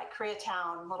 places like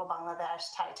Koreatown, Little Bangladesh,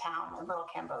 Thai Town, and Little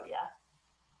Cambodia.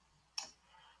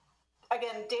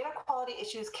 Again, data quality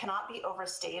issues cannot be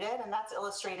overstated, and that's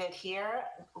illustrated here.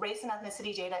 Race and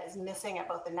ethnicity data is missing at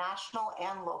both the national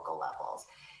and local levels.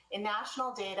 In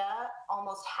national data,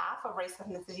 almost half of race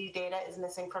ethnicity data is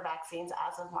missing for vaccines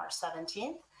as of March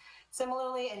 17th.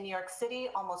 Similarly, in New York City,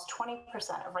 almost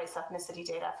 20% of race ethnicity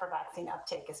data for vaccine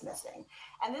uptake is missing.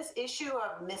 And this issue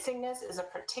of missingness is a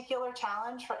particular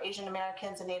challenge for Asian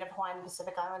Americans and Native Hawaiian and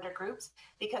Pacific Islander groups,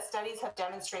 because studies have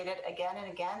demonstrated again and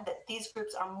again that these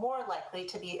groups are more likely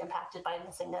to be impacted by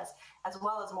missingness, as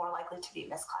well as more likely to be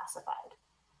misclassified.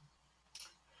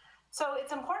 So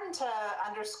it's important to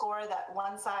underscore that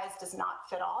one size does not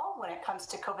fit all when it comes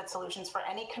to COVID solutions for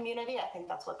any community. I think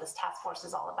that's what this task force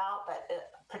is all about, but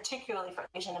particularly for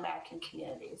Asian American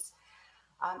communities.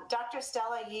 Dr.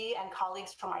 Stella Yee and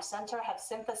colleagues from our center have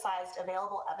synthesized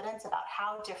available evidence about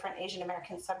how different Asian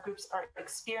American subgroups are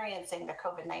experiencing the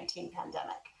COVID-19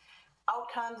 pandemic.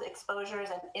 Outcomes, exposures,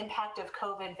 and impact of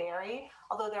COVID vary,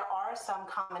 although there are some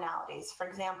commonalities. For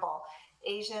example,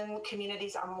 Asian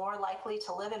communities are more likely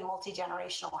to live in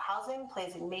multi-generational housing,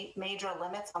 placing major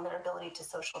limits on their ability to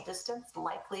social distance,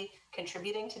 likely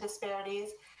contributing to disparities.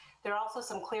 There are also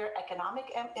some clear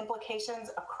economic implications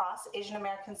across Asian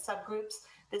American subgroups.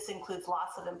 This includes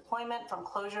loss of employment from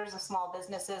closures of small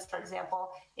businesses, for example,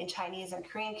 in Chinese and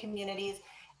Korean communities,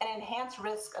 and enhanced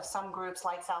risk of some groups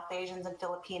like South Asians and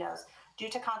Filipinos due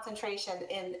to concentration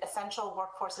in essential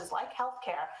workforces like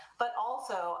healthcare, but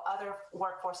also other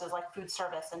workforces like food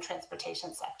service and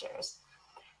transportation sectors.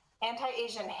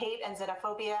 Anti-Asian hate and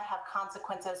xenophobia have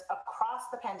consequences across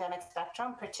the pandemic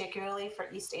spectrum, particularly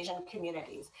for East Asian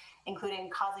communities, including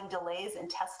causing delays in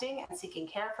testing and seeking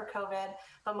care for COVID,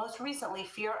 but most recently,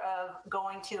 fear of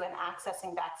going to and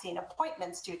accessing vaccine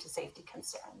appointments due to safety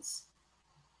concerns.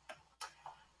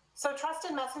 So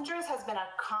trusted messengers has been a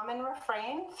common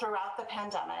refrain throughout the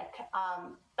pandemic.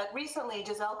 But recently,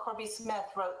 Giselle Corby-Smith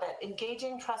wrote that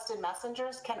engaging trusted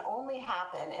messengers can only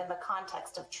happen in the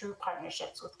context of true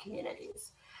partnerships with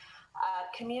communities.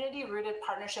 Community-rooted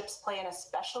partnerships play an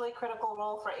especially critical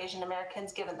role for Asian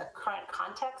Americans given the current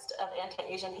context of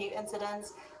anti-Asian hate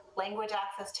incidents, language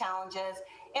access challenges,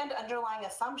 and underlying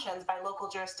assumptions by local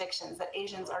jurisdictions that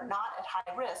Asians are not at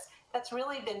high risk. That's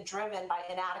really been driven by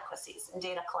inadequacies in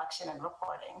data collection and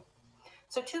reporting.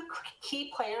 So two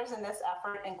key players in this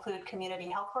effort include community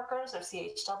health workers, or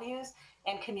CHWs,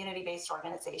 and community-based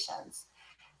organizations.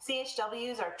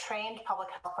 CHWs are trained public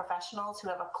health professionals who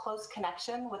have a close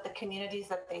connection with the communities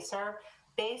that they serve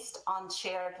based on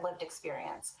shared lived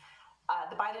experience.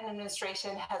 The Biden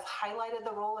administration has highlighted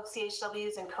the role of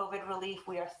CHWs in COVID relief.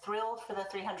 We are thrilled for the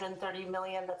 $330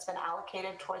 million that's been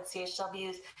allocated towards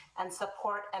CHWs and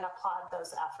support and applaud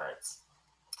those efforts.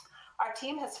 Our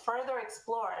team has further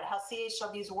explored how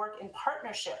CHWs work in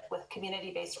partnership with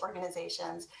community-based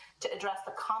organizations to address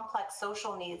the complex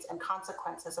social needs and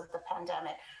consequences of the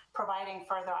pandemic, providing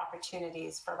further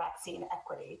opportunities for vaccine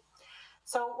equity.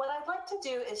 So what I'd like to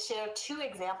do is share two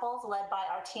examples led by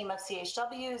our team of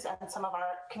CHWs and some of our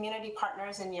community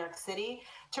partners in New York City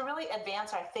to really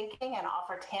advance our thinking and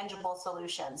offer tangible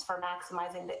solutions for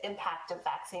maximizing the impact of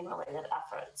vaccine-related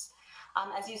efforts.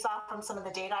 As you saw from some of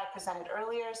the data I presented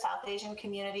earlier, South Asian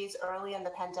communities early in the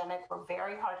pandemic were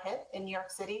very hard hit in New York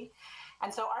City.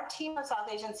 And so our team of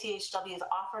South Asian CHWs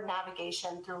offered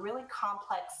navigation through really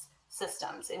complex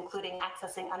systems, including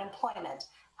accessing unemployment,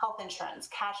 health insurance,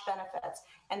 cash benefits,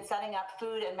 and setting up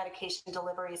food and medication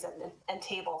deliveries and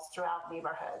tables throughout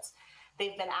neighborhoods.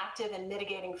 They've been active in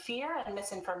mitigating fear and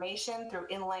misinformation through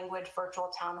in-language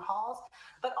virtual town halls,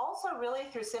 but also really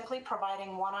through simply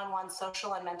providing one-on-one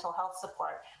social and mental health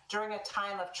support during a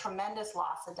time of tremendous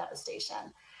loss and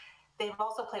devastation. They've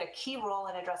also played a key role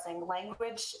in addressing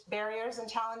language barriers and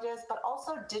challenges, but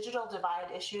also digital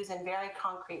divide issues in very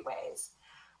concrete ways.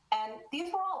 And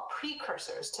these were all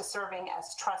precursors to serving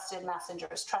as trusted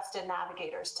messengers, trusted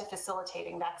navigators to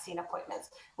facilitating vaccine appointments,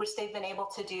 which they've been able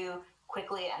to do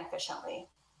quickly and efficiently.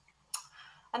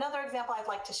 Another example I'd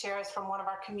like to share is from one of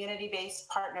our community-based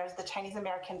partners, the Chinese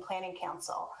American Planning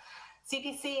Council.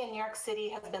 CPC in New York City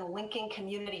has been linking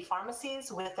community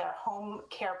pharmacies with their home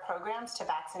care programs to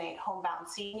vaccinate homebound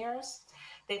seniors.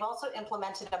 They've also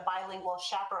implemented a bilingual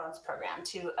chaperones program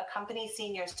to accompany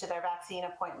seniors to their vaccine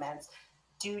appointments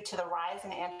due to the rise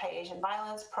in anti-Asian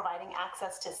violence, providing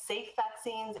access to safe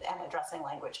vaccines and addressing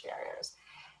language barriers.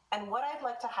 And what I'd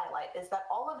like to highlight is that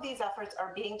all of these efforts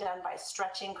are being done by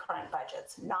stretching current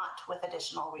budgets, not with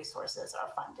additional resources or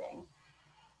funding.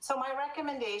 So my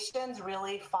recommendations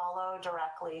really follow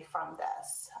directly from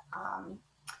this.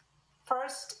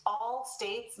 First, all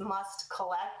states must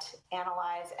collect,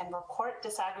 analyze, and report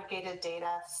disaggregated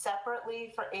data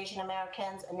separately for Asian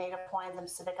Americans and Native Hawaiians and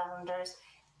Pacific Islanders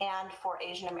and for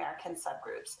Asian American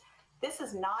subgroups. This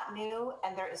is not new,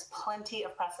 and there is plenty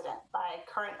of precedent. By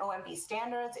current OMB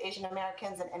standards, Asian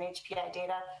Americans and NHPI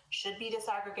data should be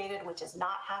disaggregated, which is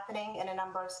not happening in a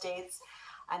number of states.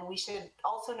 And we should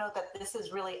also note that this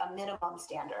is really a minimum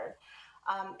standard.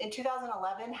 In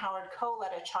 2011, Howard Koh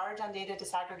led a charge on data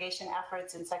disaggregation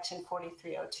efforts in Section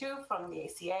 4302 from the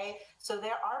ACA. So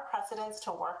there are precedents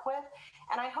to work with.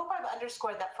 And I hope I've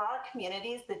underscored that for our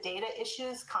communities, the data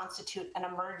issues constitute an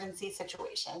emergency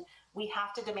situation. We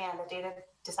have to demand that data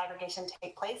disaggregation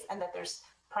take place and that there's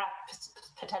perhaps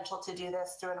potential to do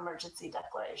this through an emergency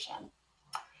declaration.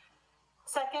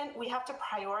 Second, we have to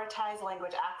prioritize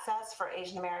language access for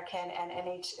Asian American and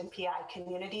NH&PI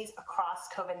communities across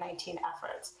COVID-19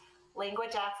 efforts.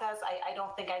 Language access, I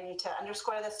don't think I need to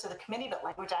underscore this to the committee, but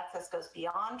language access goes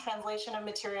beyond translation of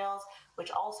materials,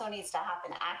 which also needs to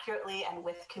happen accurately and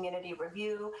with community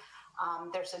review.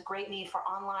 There's a great need for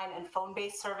online and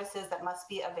phone-based services that must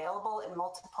be available in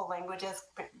multiple languages,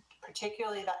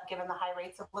 particularly that given the high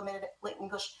rates of limited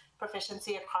English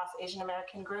proficiency across Asian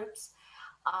American groups.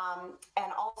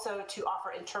 And also to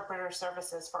offer interpreter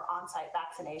services for on-site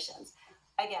vaccinations.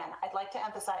 Again, I'd like to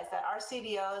emphasize that our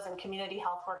CBOs and community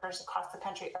health workers across the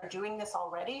country are doing this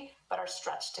already, but are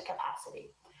stretched to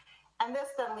capacity. And this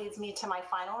then leads me to my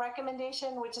final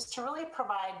recommendation, which is to really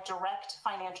provide direct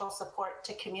financial support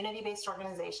to community-based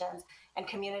organizations and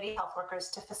community health workers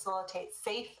to facilitate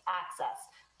safe access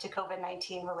to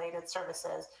COVID-19 related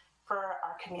services for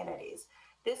our communities.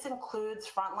 This includes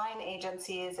frontline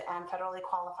agencies and federally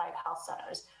qualified health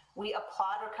centers. We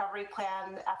applaud recovery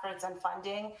plan efforts and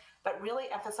funding, but really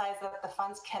emphasize that the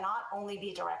funds cannot only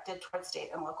be directed towards state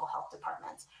and local health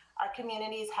departments. Our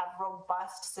communities have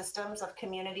robust systems of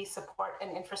community support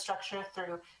and infrastructure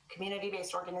through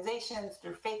community-based organizations,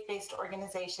 through faith-based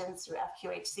organizations, through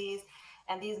FQHCs,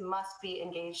 and these must be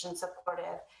engaged and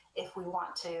supportive if we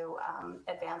want to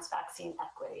advance vaccine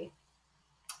equity.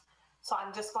 So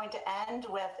I'm just going to end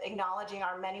with acknowledging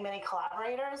our many, many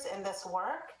collaborators in this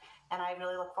work, and I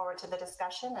really look forward to the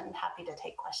discussion and happy to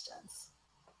take questions.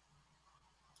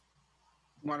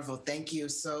 Wonderful. Thank you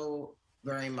so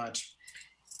very much.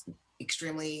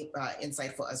 Extremely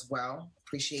insightful as well.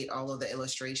 Appreciate all of the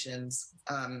illustrations,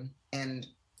 and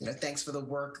thanks for the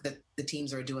work that the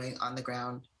teams are doing on the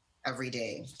ground every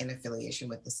day in affiliation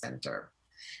with the center.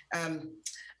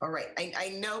 All right, I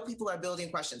know people are building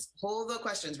questions. Hold the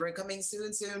questions. We're coming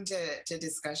soon to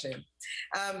discussion.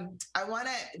 I want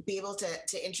to be able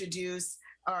to introduce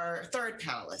our third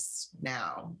panelist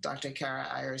now, Dr. Kara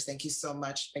Ayers. Thank you so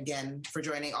much again for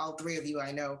joining. All three of you,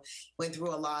 I know, went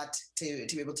through a lot to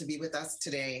be able to be with us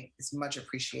today. It's much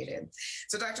appreciated.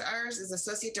 So Dr. Ayers is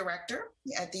Associate Director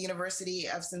at the University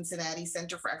of Cincinnati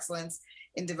Center for Excellence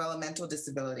in Developmental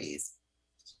Disabilities,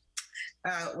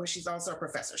 where she's also a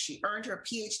professor. She earned her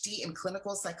PhD in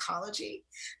clinical psychology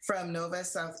from Nova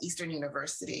Southeastern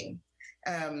University.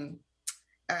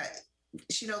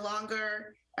 She no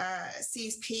longer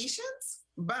sees patients,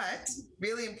 but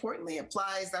really importantly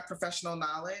applies that professional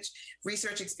knowledge,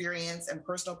 research experience, and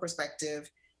personal perspective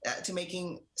to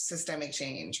making systemic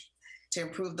change to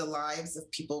improve the lives of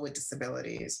people with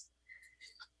disabilities.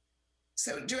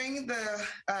 So during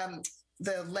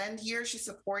the LEND year, she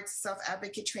supports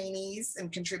self-advocate trainees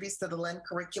and contributes to the LEND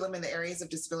curriculum in the areas of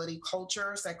disability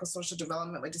culture, psychosocial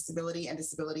development with disability, and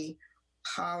disability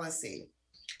policy.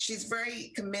 She's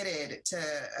very committed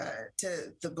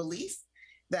to the belief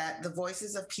that the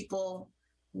voices of people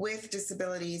with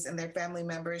disabilities and their family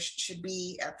members should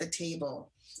be at the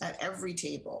table, at every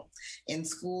table, in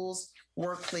schools,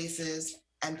 workplaces,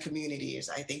 and communities.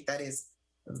 I think that is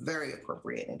a very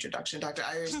appropriate introduction. Dr.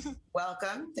 Ayers,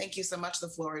 welcome. Thank you so much. The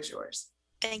floor is yours.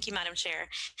 Thank you, Madam Chair.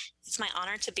 It's my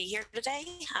honor to be here today.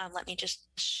 Let me just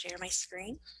share my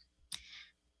screen.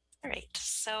 All right,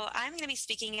 so I'm going to be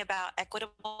speaking about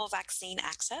equitable vaccine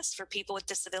access for people with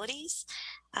disabilities.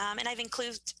 And I've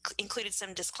included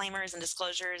some disclaimers and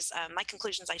disclosures. My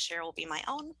conclusions I share will be my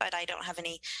own, but I don't have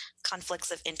any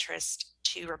conflicts of interest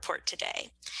to report today.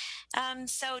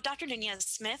 So Dr.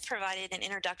 Nunez-Smith provided an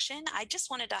introduction. I just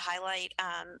wanted to highlight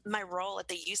my role at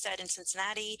the UCED in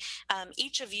Cincinnati.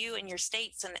 Each of you in your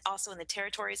states and also in the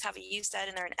territories have a UCED,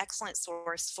 and they're an excellent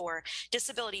source for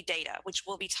disability data, which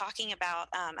we'll be talking about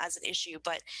as an issue,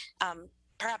 but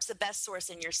perhaps the best source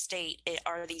in your state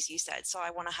are these UCEDs, so I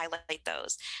want to highlight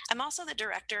those. I'm also the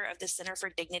director of the Center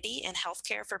for Dignity in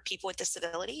Healthcare for People with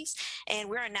Disabilities, and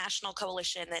we're a national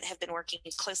coalition that have been working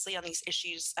closely on these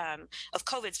issues of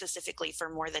COVID specifically for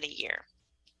more than a year.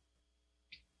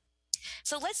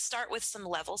 So let's start with some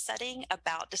level setting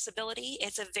about disability.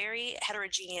 It's a very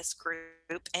heterogeneous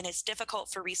group, and it's difficult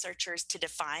for researchers to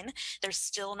define. There's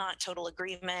still not total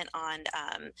agreement on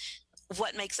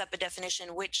what makes up a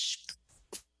definition, which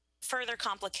further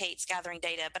complicates gathering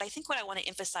data. But I think what I want to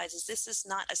emphasize is this is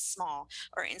not a small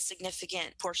or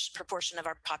insignificant proportion of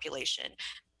our population.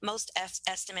 Most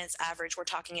estimates average, we're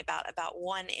talking about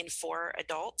 1 in 4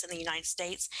 adults in the United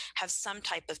States have some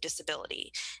type of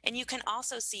disability. And you can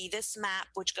also see this map,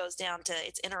 which goes down to,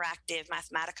 it's interactive.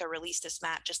 Mathematica released this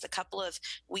map just a couple of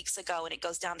weeks ago, and it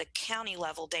goes down to county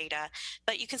level data.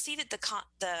 But you can see that the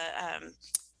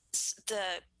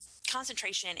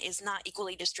concentration is not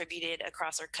equally distributed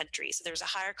across our country. So there's a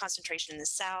higher concentration in the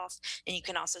South, and you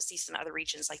can also see some other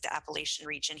regions like the Appalachian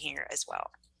region here as well.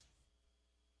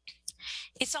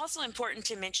 It's also important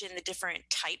to mention the different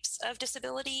types of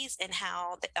disabilities and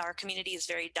how our community is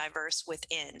very diverse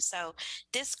within. So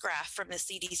this graph from the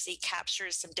CDC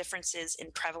captures some differences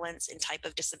in prevalence and type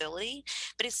of disability,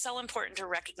 but it's so important to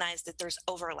recognize that there's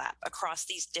overlap across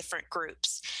these different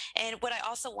groups. And what I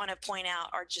also want to point out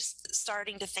are just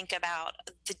starting to think about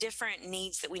the different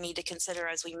needs that we need to consider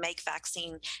as we make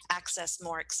vaccine access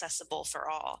more accessible for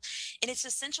all. And it's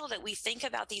essential that we think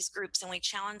about these groups and we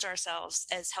challenge ourselves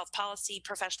as health policy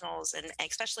professionals, and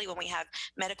especially when we have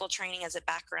medical training as a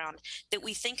background, that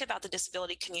we think about the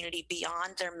disability community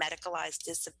beyond their medicalized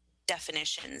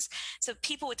definitions. So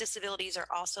people with disabilities are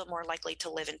also more likely to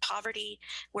live in poverty.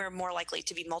 We're more likely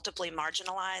to be multiply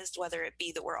marginalized, whether it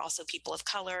be that we're also people of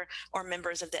color or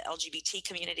members of the LGBT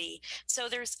community. So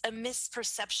there's a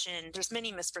misperception, there's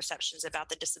many misperceptions about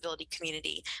the disability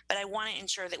community, but I want to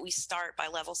ensure that we start by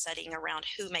level setting around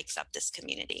who makes up this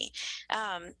community.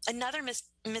 Another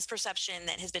misperception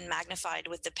that has been magnified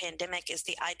with the pandemic is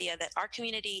the idea that our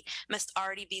community must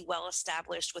already be well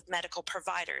established with medical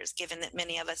providers, given that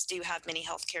many of us do have many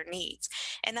healthcare needs.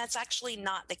 And that's actually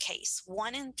not the case.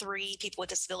 1 in 3 people with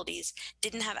disabilities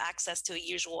didn't have access to a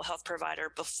usual health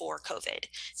provider before COVID.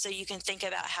 So you can think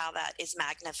about how that is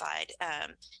magnified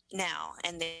now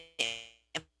and the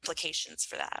implications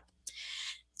for that.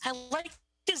 I like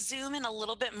to zoom in a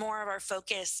little bit more of our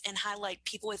focus and highlight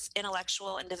people with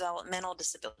intellectual and developmental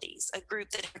disabilities, a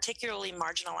group that is particularly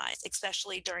marginalized,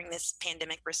 especially during this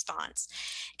pandemic response.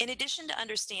 In addition to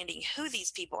understanding who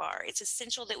these people are, it's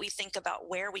essential that we think about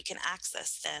where we can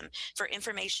access them for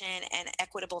information and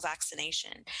equitable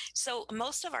vaccination. So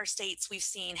most of our states we've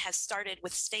seen have started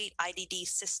with state IDD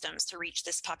systems to reach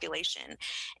this population.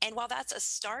 And while that's a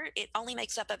start, it only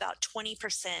makes up about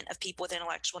 20% of people with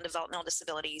intellectual and developmental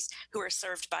disabilities who are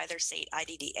served by their state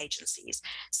IDD agencies.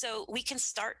 So we can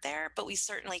start there, but we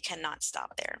certainly cannot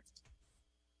stop there.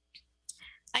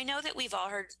 I know that we've all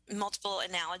heard multiple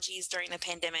analogies during the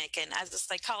pandemic, and as a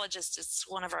psychologist, it's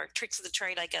one of our tricks of the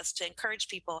trade, I guess, to encourage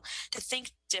people to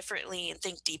think differently and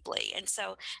think deeply. And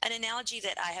so an analogy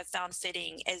that I have found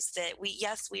fitting is that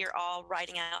we are all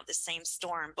riding out the same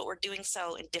storm, but we're doing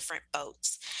so in different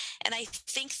boats. And I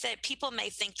think that people may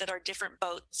think that our different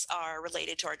boats are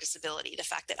related to our disability, the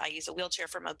fact that I use a wheelchair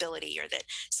for mobility or that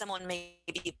someone may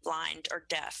be blind or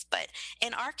deaf. But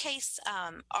in our case,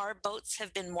 our boats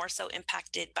have been more so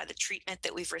impacted by the treatment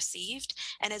that we've received.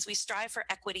 And as we strive for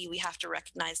equity, we have to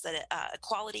recognize that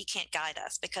equality can't guide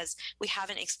us because we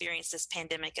haven't experienced this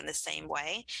pandemic in the same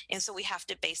way. And so we have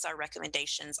to base our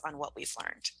recommendations on what we've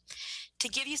learned. To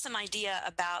give you some idea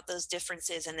about those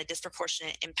differences and the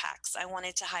disproportionate impacts, I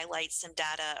wanted to highlight some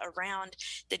data around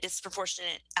the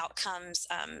disproportionate outcomes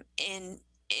in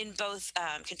both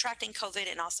contracting COVID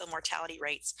and also mortality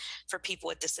rates for people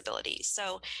with disabilities.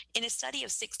 So in a study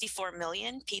of 64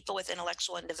 million, people with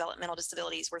intellectual and developmental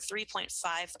disabilities were 3.5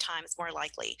 times more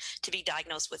likely to be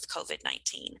diagnosed with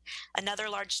COVID-19. Another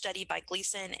large study by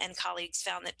Gleason and colleagues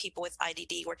found that people with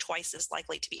IDD were twice as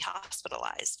likely to be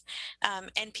hospitalized.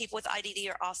 And people with IDD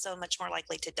are also much more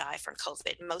likely to die from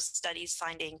COVID. Most studies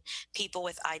finding people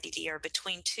with IDD are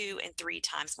between 2 and 3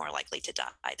 times more likely to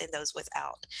die than those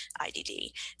without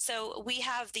IDD. So we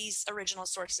have these original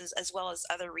sources as well as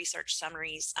other research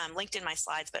summaries linked in my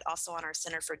slides, but also on our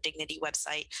Center for Dignity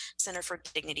website,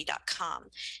 centerfordignity.com.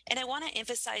 And I want to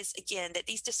emphasize again that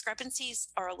these discrepancies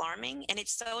are alarming, and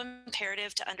it's so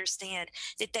imperative to understand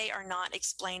that they are not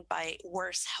explained by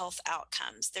worse health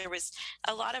outcomes. There was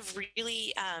a lot of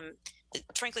really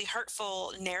frankly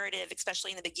hurtful narrative, especially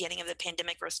in the beginning of the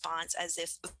pandemic response, as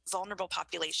if vulnerable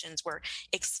populations were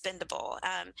expendable.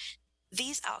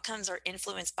 These outcomes are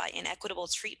influenced by inequitable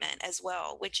treatment as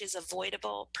well, which is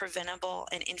avoidable, preventable,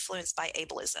 and influenced by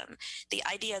ableism. The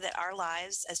idea that our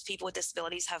lives as people with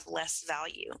disabilities have less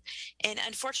value. And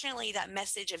unfortunately, that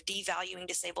message of devaluing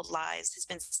disabled lives has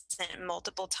been sent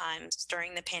multiple times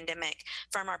during the pandemic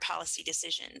from our policy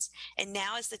decisions. And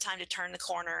now is the time to turn the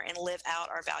corner and live out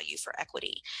our value for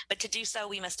equity. But to do so,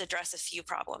 we must address a few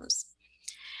problems.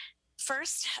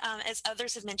 First, as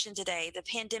others have mentioned today, the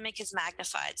pandemic has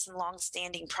magnified some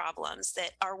longstanding problems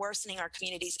that are worsening our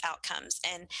community's outcomes.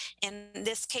 And in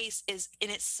this case is in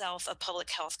itself a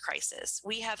public health crisis.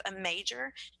 We have a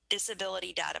major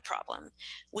disability data problem.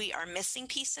 We are missing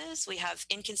pieces. We have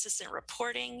inconsistent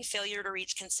reporting, failure to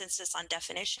reach consensus on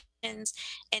definitions,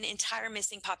 and entire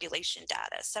missing population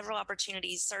data. Several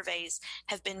opportunities surveys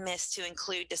have been missed to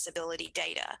include disability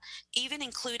data. Even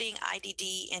including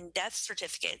IDD in death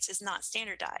certificates is not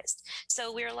standardized.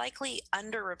 So we're likely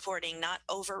underreporting, not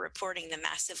overreporting the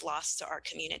massive loss to our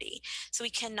community. So we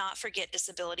cannot forget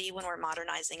disability when we're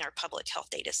modernizing our public health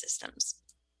data systems.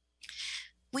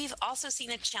 We've also seen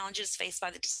the challenges faced by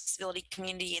the disability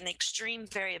community and the extreme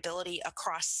variability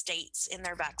across states in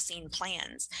their vaccine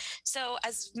plans. So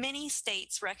as many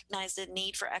states recognize the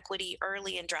need for equity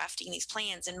early in drafting these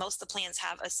plans, and most of the plans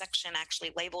have a section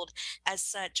actually labeled as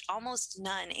such, almost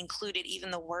none included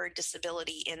even the word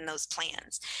disability in those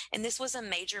plans. And this was a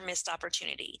major missed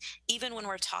opportunity. Even when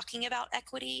we're talking about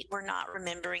equity, we're not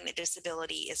remembering that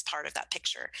disability is part of that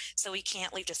picture. So we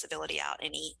can't leave disability out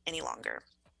any longer.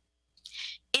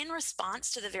 In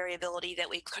response to the variability that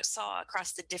we saw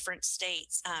across the different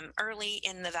states early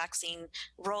in the vaccine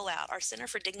rollout, our Center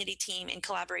for Dignity team, in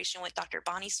collaboration with Dr.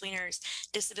 Bonnie Sweener's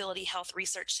Disability Health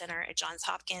Research Center at Johns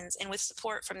Hopkins, and with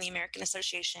support from the American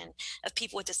Association of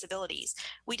People with Disabilities,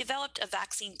 we developed a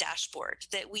vaccine dashboard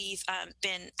that we've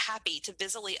been happy to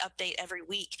busily update every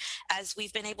week as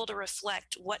we've been able to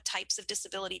reflect what types of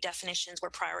disability definitions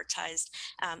were prioritized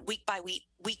week by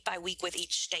week with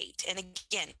each state. And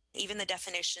again, even the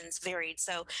definitions varied.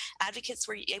 So advocates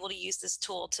were able to use this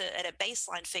tool to, at a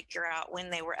baseline, figure out when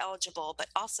they were eligible, but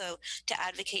also to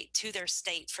advocate to their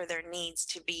state for their needs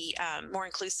to be more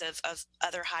inclusive of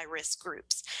other high-risk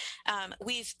groups.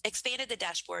 We've expanded the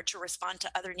dashboard to respond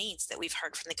to other needs that we've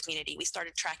heard from the community. We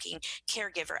started tracking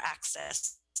caregiver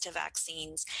access to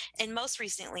vaccines. And most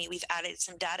recently, we've added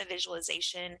some data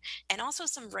visualization and also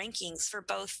some rankings for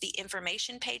both the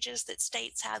information pages that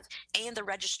states have and the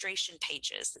registration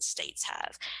pages that states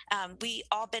have. We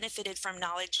all benefited from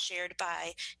knowledge shared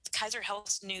by Kaiser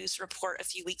Health's news report a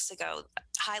few weeks ago,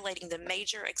 highlighting the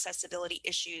major accessibility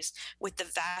issues with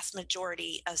the vast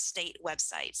majority of state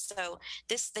websites. So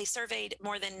they surveyed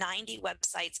more than 90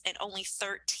 websites and only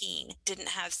 13 didn't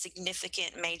have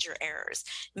significant major errors.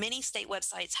 Many state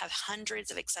websites have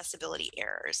hundreds of accessibility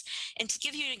errors. And to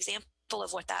give you an example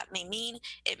of what that may mean,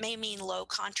 it may mean low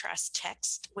contrast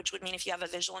text, which would mean if you have a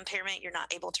visual impairment, you're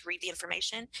not able to read the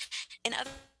information. In other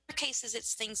cases,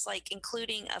 it's things like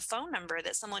including a phone number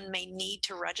that someone may need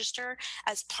to register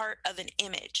as part of an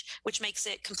image, which makes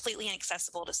it completely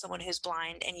inaccessible to someone who's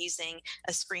blind and using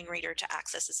a screen reader to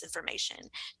access this information.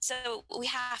 So we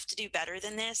have to do better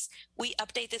than this. We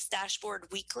update this dashboard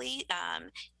weekly,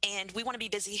 and we want to be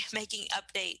busy making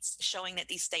updates showing that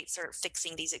these states are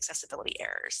fixing these accessibility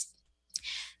errors.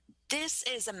 This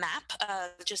is a map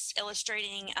just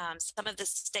illustrating some of the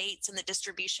states and the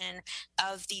distribution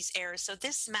of these errors. So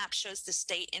this map shows the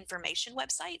state information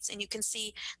websites, and you can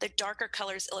see the darker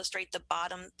colors illustrate the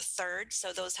bottom third.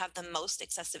 So those have the most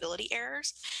accessibility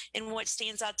errors. And what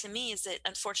stands out to me is that,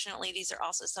 unfortunately, these are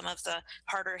also some of the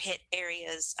harder hit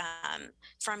areas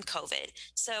from COVID.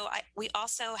 So we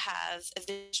also have a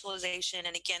visualization,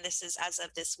 and again, this is as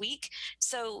of this week.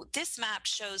 So this map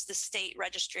shows the state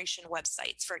registration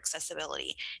websites for accessibility.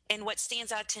 And what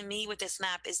stands out to me with this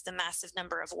map is the massive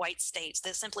number of white states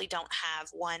that simply don't have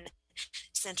one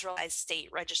centralized state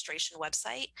registration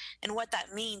website. And what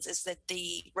that means is that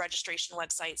the registration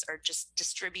websites are just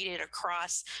distributed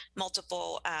across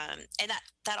multiple, and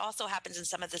that also happens in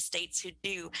some of the states who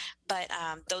do, but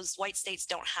those white states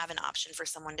don't have an option for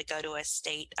someone to go to a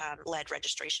state-led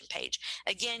registration page.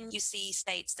 Again, you see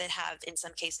states that have, in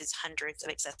some cases, hundreds of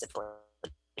accessibility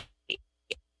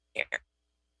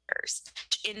errors.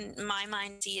 In my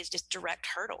mind, is just direct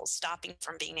hurdles stopping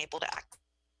from being able to act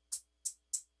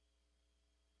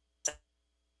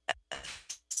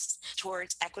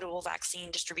towards equitable vaccine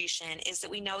distribution is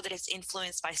that we know that it's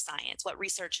influenced by science, what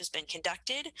research has been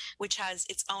conducted, which has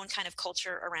its own kind of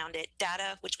culture around it,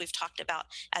 data, which we've talked about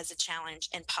as a challenge,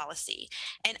 and policy.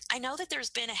 And I know that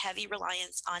there's been a heavy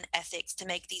reliance on ethics to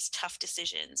make these tough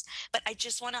decisions, but I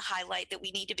just want to highlight that we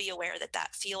need to be aware that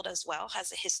that field as well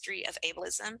has a history of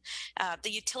ableism. The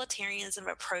utilitarianism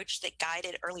approach that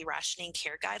guided early rationing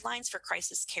care guidelines for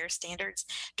crisis care standards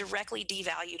directly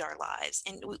devalued our lives.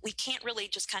 And we can't really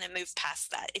just kind of move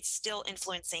past that. It's still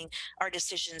influencing our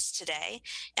decisions today.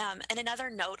 And another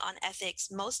note on ethics,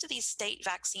 most of these state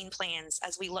vaccine plans,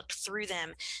 as we looked through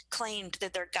them, claimed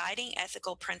that their guiding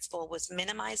ethical principle was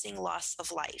minimizing loss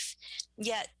of life.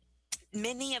 Yet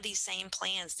many of these same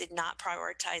plans did not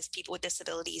prioritize people with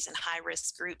disabilities and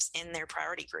high-risk groups in their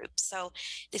priority groups. So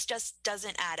this just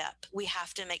doesn't add up. We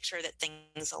have to make sure that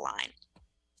things align.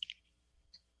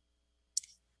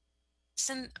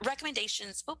 Some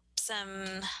recommendations, let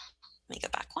me go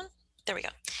back one. There we go.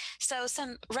 So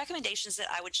some recommendations that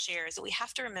I would share is that we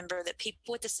have to remember that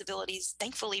people with disabilities,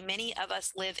 thankfully, many of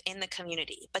us live in the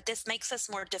community, but this makes us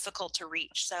more difficult to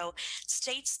reach. So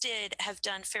states have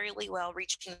done fairly well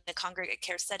reaching the congregate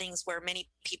care settings where many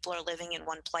people are living in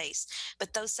one place,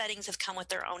 but those settings have come with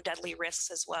their own deadly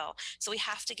risks as well. So we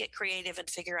have to get creative and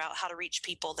figure out how to reach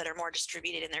people that are more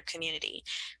distributed in their community.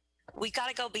 We got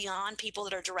to go beyond people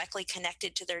that are directly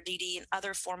connected to their DD and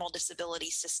other formal disability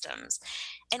systems.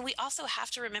 And we also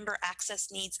have to remember access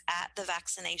needs at the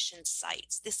vaccination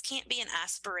sites. This can't be an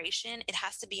aspiration. It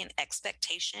has to be an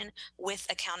expectation with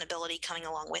accountability coming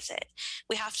along with it.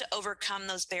 We have to overcome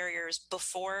those barriers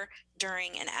before,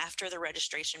 during, and after the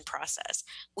registration process.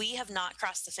 We have not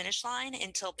crossed the finish line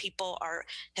until people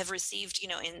have received,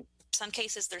 in some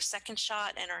cases, their second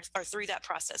shot and are through that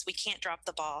process. We can't drop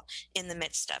the ball in the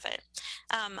midst of it.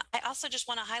 I also just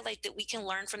want to highlight that we can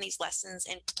learn from these lessons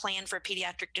and plan for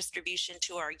pediatric distribution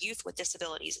to our youth with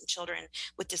disabilities and children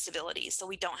with disabilities, so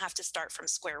we don't have to start from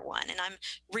square one. And I'm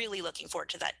really looking forward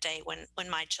to that day when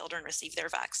my children receive their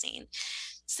vaccine.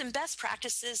 Some best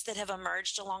practices that have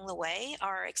emerged along the way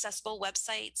are accessible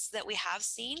websites that we have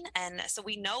seen, and so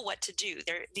we know what to do.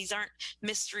 These aren't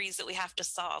mysteries that we have to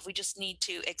solve. We just need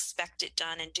to expect it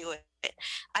done and do it.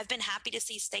 I've been happy to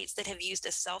see states that have used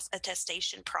a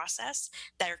self-attestation process.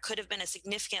 There could have been a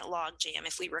significant logjam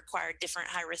if we required different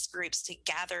high-risk groups to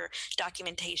gather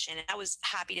documentation. And I was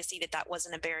happy to see that that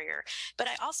wasn't a barrier. But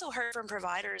I also heard from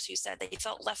providers who said they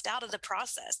felt left out of the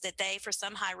process, that for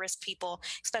some high-risk people,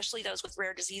 especially those with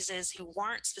rare diseases who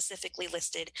weren't specifically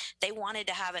listed, they wanted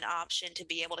to have an option to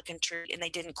be able to contribute, and they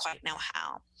didn't quite know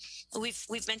how.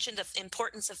 We've mentioned the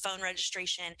importance of phone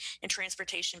registration and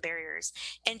transportation barriers,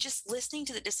 and just listening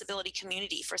to the disability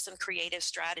community for some creative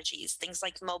strategies, things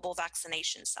like mobile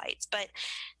vaccination sites. But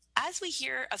as we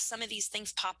hear of some of these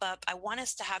things pop up, I want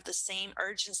us to have the same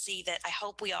urgency that I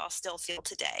hope we all still feel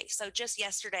today. So just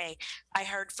yesterday, I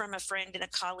heard from a friend and a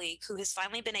colleague who has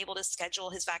finally been able to schedule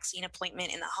his vaccine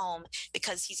appointment in the home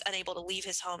because he's unable to leave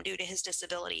his home due to his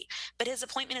disability. But his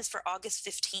appointment is for August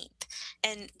 15th,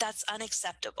 and that's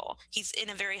unacceptable. He's in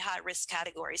a very high risk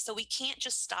category. So we can't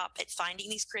just stop at finding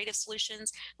these creative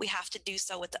solutions. We have to do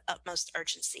so with the utmost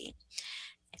urgency.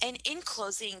 And in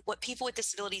closing, what people with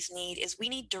disabilities need is we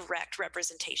need direct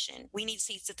representation. We need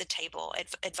seats at the table,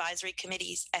 advisory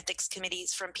committees, ethics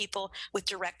committees from people with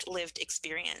direct lived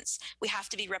experience. We have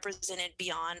to be represented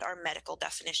beyond our medical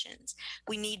definitions.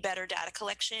 We need better data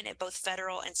collection at both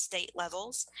federal and state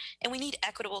levels, and we need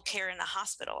equitable care in the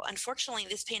hospital. Unfortunately,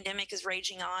 this pandemic is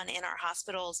raging on in our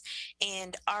hospitals,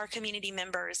 and our community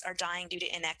members are dying due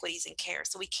to inequities in care.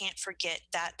 So we can't forget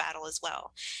that battle as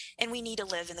well. And we need to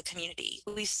live in the community.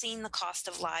 We've seen the cost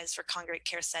of lives for congregate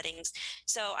care settings.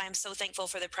 So I'm so thankful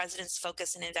for the president's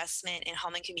focus and investment in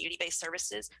home and community-based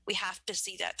services. We have to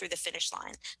see that through the finish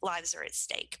line. Lives are at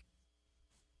stake.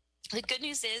 The good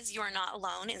news is you are not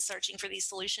alone in searching for these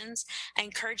solutions. I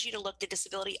encourage you to look to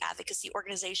disability advocacy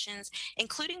organizations,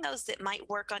 including those that might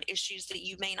work on issues that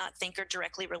you may not think are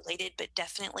directly related, but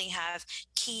definitely have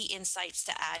key insights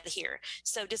to add here.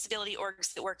 So disability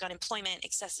orgs that work on employment,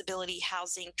 accessibility,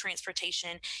 housing,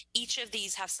 transportation, each of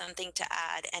these have something to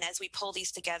add. And as we pull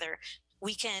these together,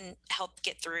 we can help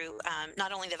get through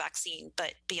not only the vaccine,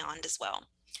 but beyond as well.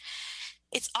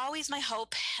 It's always my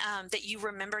hope that you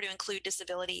remember to include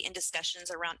disability in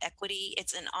discussions around equity.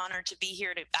 It's an honor to be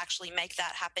here to actually make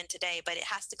that happen today, but it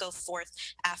has to go forth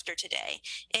after today.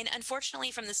 And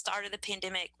unfortunately, from the start of the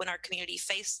pandemic, when our community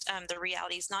faced the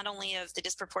realities not only of the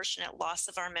disproportionate loss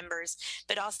of our members,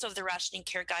 but also of the rationing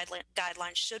care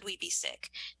guidelines should we be sick,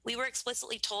 we were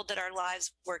explicitly told that our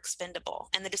lives were expendable,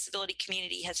 and the disability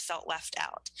community has felt left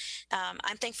out.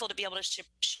 I'm thankful to be able to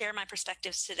share my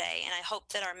perspectives today, and I hope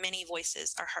that our many voices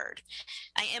are heard.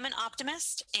 I am an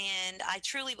optimist, and I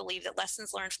truly believe that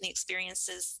lessons learned from the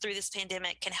experiences through this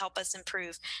pandemic can help us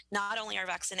improve not only our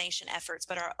vaccination efforts,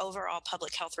 but our overall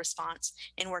public health response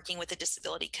in working with the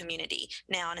disability community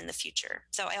now and in the future.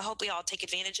 So I hope we all take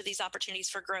advantage of these opportunities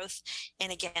for growth.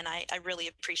 And again, I really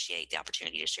appreciate the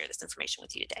opportunity to share this information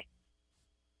with you today.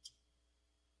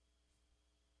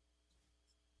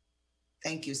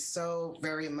 Thank you so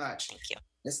very much. Thank you.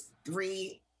 Just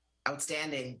three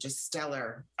outstanding, just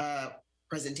stellar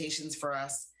presentations for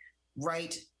us,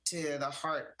 right to the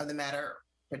heart of the matter.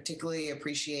 Particularly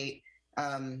appreciate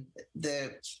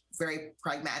the very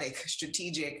pragmatic,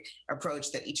 strategic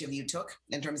approach that each of you took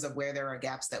in terms of where there are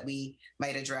gaps that we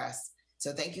might address.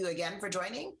 So thank you again for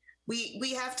joining.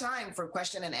 We have time for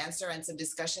question and answer and some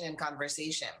discussion and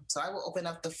conversation. So I will open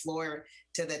up the floor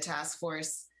to the task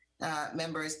force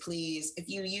members, please. If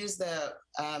you use the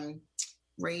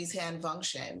raise hand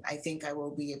function, I think I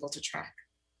will be able to track.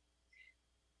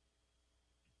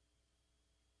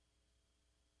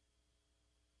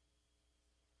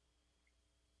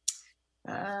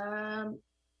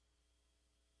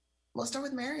 We'll start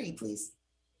with Mary, please.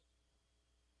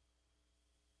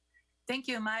 Thank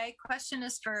you. My question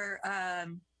is for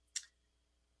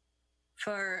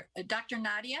Dr.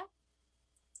 Nadia.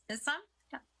 Is some?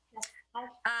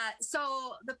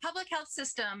 So the public health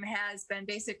system has been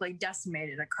basically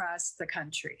decimated across the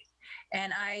country.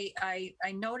 And I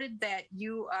noted that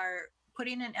you are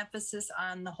putting an emphasis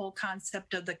on the whole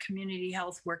concept of the community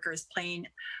health workers playing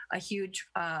a huge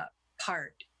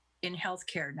part in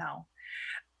healthcare now.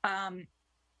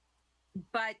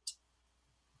 But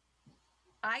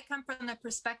I come from the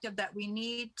perspective that we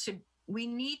need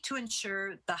to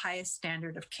ensure the highest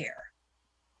standard of care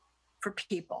for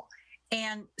people.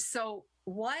 And so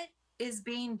what is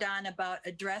being done about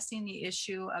addressing the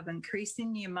issue of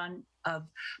increasing the amount of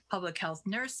public health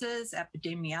nurses,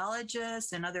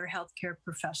 epidemiologists, and other healthcare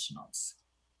professionals?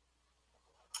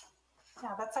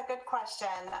 Yeah, that's a good question.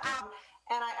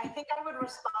 And I think I would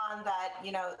respond that,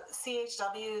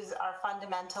 CHWs are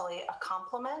fundamentally a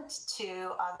complement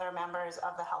to other members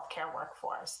of the healthcare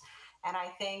workforce. And I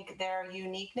think their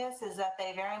uniqueness is that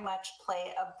they very much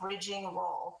play a bridging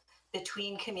role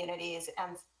between communities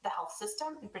and the health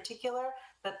system in particular,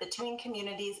 but between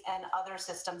communities and other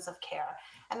systems of care.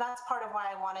 And that's part of why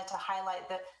I wanted to highlight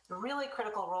the really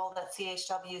critical role that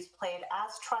CHWs played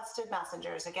as trusted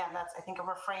messengers. Again, that's, I think, a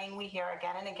refrain we hear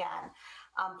again and again.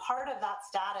 Part of that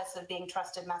status of being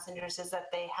trusted messengers is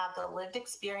that they have the lived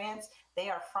experience, they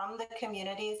are from the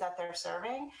communities that they're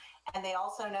serving, and they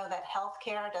also know that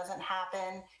healthcare doesn't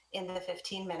happen in the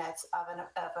 15 minutes of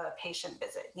a patient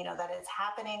visit, that it's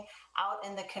happening out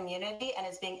in the community and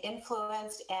is being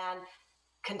influenced and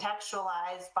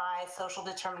contextualized by social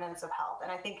determinants of health.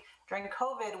 And I think during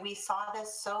COVID, we saw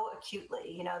this so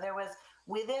acutely. There was,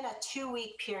 within a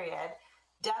 2-week period,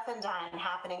 death and dying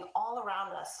happening all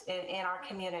around us in our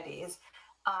communities,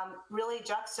 really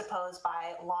juxtaposed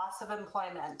by loss of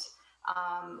employment,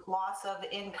 loss of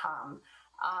income,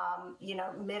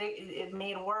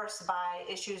 made worse by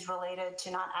issues related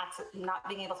to not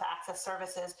being able to access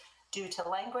services due to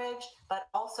language, but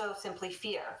also simply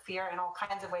fear in all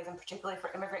kinds of ways, and particularly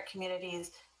for immigrant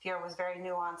communities, fear was very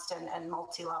nuanced and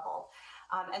multi-level.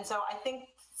 And so I think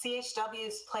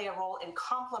CHWs play a role in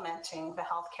complementing the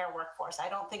healthcare workforce. I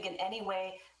don't think in any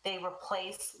way they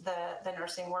replace the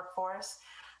nursing workforce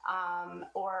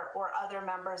or other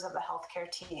members of the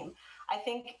healthcare team. I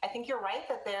think you're right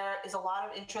that there is a lot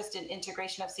of interest in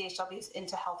integration of CHWs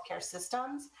into healthcare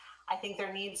systems. I think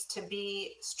there needs to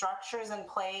be structures in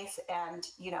place, and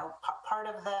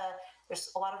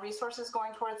there's a lot of resources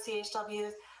going towards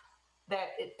CHWs.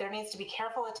 There needs to be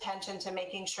careful attention to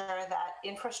making sure that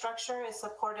infrastructure is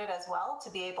supported as well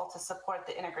to be able to support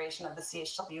the integration of the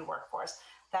CHW workforce.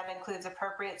 That includes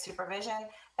appropriate supervision.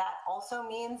 That also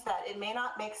means that it may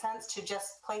not make sense to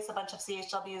just place a bunch of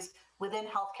CHWs within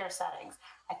healthcare settings.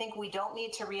 I think we don't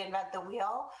need to reinvent the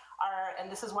wheel.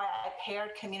 And this is why I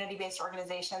paired community-based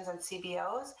organizations and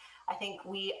CBOs. I think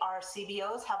our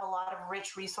CBOs have a lot of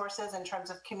rich resources in terms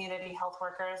of community health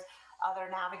workers, other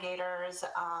navigators,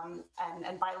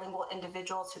 and bilingual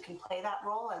individuals who can play that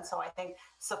role. And so I think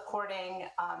supporting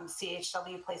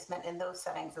CHW placement in those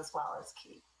settings as well is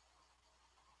key.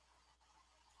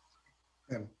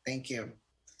 Good. Thank you.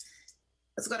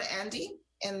 Let's go to Andy,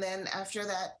 and then after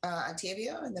that,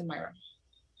 Octavio, and then Myra.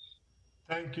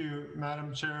 Thank you,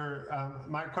 Madam Chair.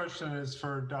 My question is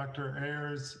for Dr.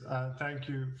 Ayers. Thank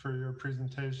you for your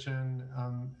presentation.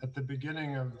 At the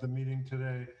beginning of the meeting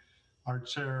today, our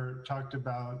chair talked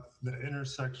about the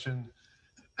intersection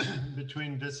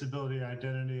between disability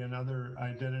identity and other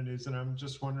identities. And I'm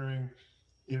just wondering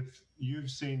if you've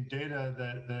seen data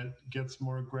that gets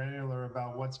more granular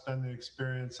about what's been the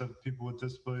experience of people with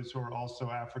disabilities who are also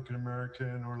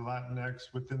African-American or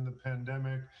Latinx within the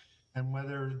pandemic, and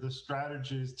whether the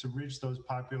strategies to reach those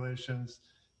populations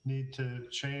need to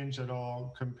change at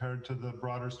all compared to the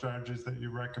broader strategies that you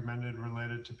recommended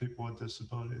related to people with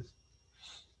disabilities.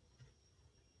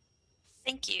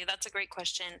 Thank you. That's a great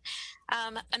question.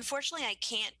 Unfortunately, I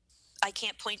can't I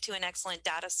can't point to an excellent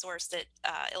data source that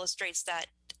illustrates that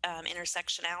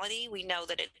intersectionality. We know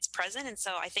that it's present. And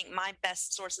so I think my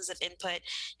best sources of input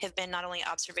have been not only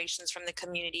observations from the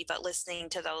community, but listening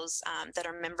to those that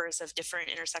are members of different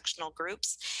intersectional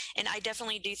groups. And I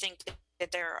definitely do think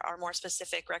that there are more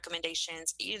specific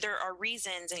recommendations. There are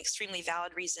reasons, and extremely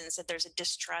valid reasons, that there's a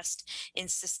distrust in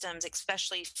systems,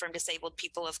 especially from disabled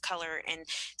people of color. And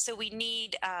so we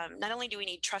need, not only do we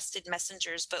need trusted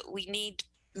messengers, but we need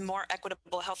more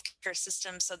equitable healthcare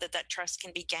systems so that that trust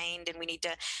can be gained. And we need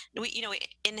to,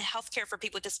 in healthcare for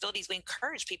people with disabilities, we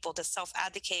encourage people to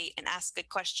self-advocate and ask good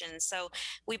questions. So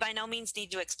we by no means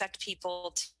need to expect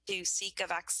people to seek a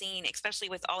vaccine, especially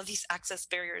with all of these access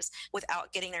barriers,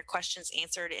 without getting their questions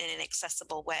answered in an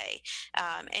accessible way.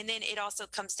 And then it also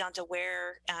comes down to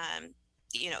where,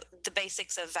 the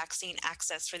basics of vaccine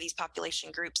access for these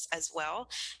population groups as well.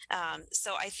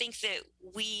 So I think that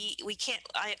we can't,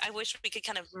 I wish we could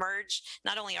kind of merge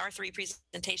not only our three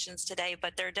presentations today,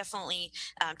 but there are definitely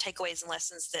takeaways and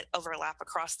lessons that overlap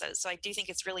across those. So I do think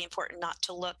it's really important not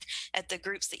to look at the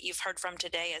groups that you've heard from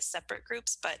today as separate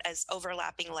groups, but as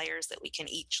overlapping layers that we can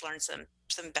each learn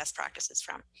some best practices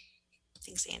from.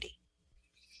 Thanks, Andy.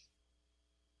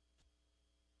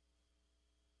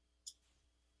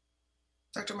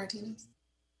 Dr. Martinez.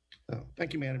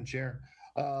 Thank you, Madam Chair.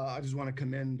 I just want to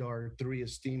commend our three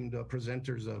esteemed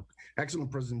presenters.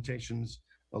 Excellent presentations.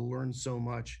 I learned so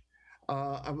much.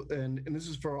 And this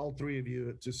is for all three of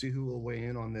you to see who will weigh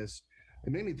in on this.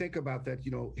 It made me think about that,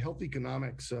 health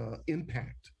economics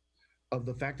impact of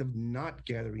the fact of not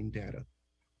gathering data.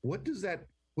 What does that,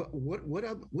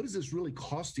 what is this really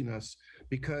costing us?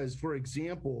 Because, for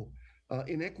example,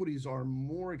 inequities are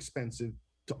more expensive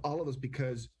to all of us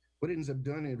because what it ends up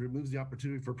doing, it removes the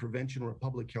opportunity for prevention or a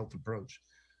public health approach.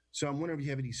 So I'm wondering if you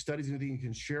have any studies, anything you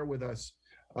can share with us,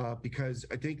 because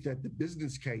I think that the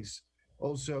business case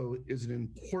also is an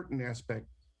important aspect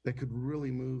that could really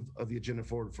move the agenda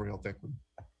forward for health equity.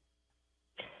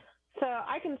 So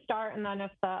I can start, and then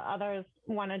if the others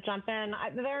want to jump in,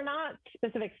 there are not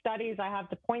specific studies I have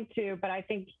to point to, but I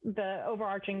think the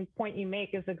overarching point you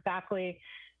make is exactly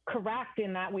correct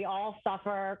in that we all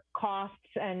suffer costs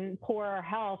and poorer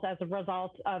health as a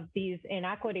result of these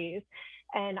inequities.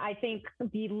 And I think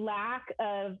the lack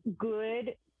of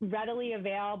good, readily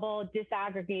available,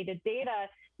 disaggregated data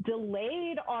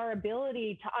delayed our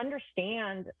ability to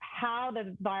understand how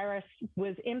the virus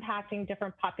was impacting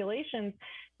different populations,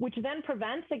 which then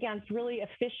prevents against really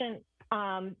efficient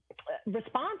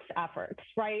response efforts,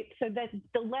 right? So that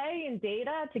delay in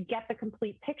data to get the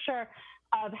complete picture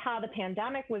of how the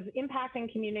pandemic was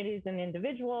impacting communities and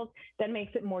individuals that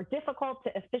makes it more difficult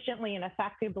to efficiently and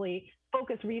effectively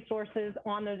focus resources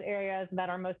on those areas that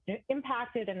are most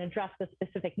impacted and address the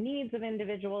specific needs of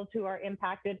individuals who are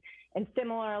impacted. And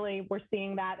similarly, we're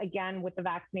seeing that again with the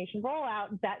vaccination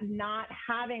rollout, that not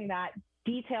having that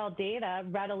detailed data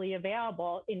readily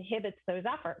available inhibits those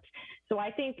efforts. So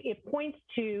I think it points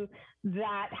to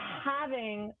that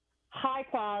having high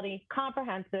quality,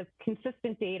 comprehensive,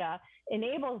 consistent data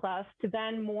enables us to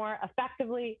then more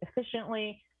effectively,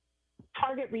 efficiently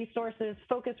target resources,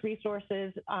 focus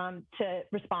resources to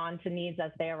respond to needs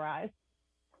as they arise.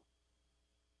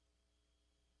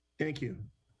 Thank you.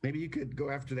 Maybe you could go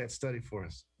after that study for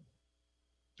us.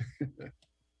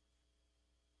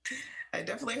 I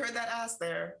definitely heard that ask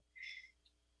there.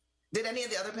 Did any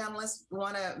of the other panelists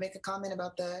want to make a comment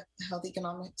about the health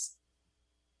economics?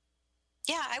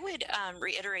 Yeah, I would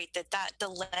reiterate that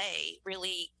delay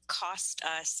really cost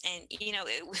us. And,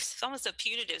 it was almost a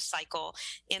punitive cycle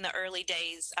in the early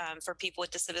days for people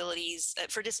with disabilities,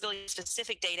 for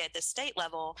disability-specific data at the state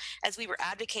level, as we were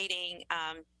advocating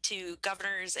to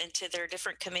governors and to their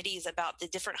different committees about the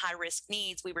different high-risk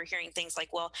needs. We were hearing things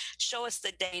like, well, show us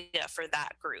the data for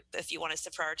that group if you want us to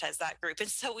prioritize that group. And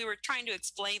so we were trying to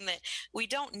explain that we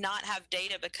don't not have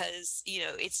data because,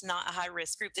 it's not a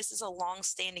high-risk group. This is a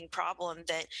long-standing problem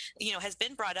that, has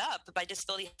been brought up by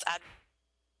disability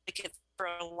advocates for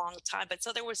a long time. But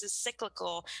so there was this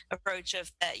cyclical approach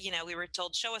of that, we were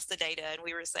told, show us the data. And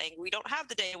we were saying, we don't have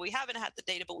the data. We haven't had the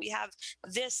data, but we have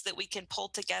this that we can pull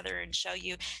together and show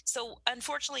you. So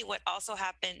unfortunately, what also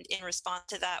happened in response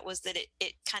to that was that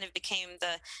it kind of became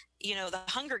the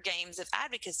Hunger Games of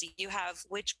advocacy. You have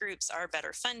which groups are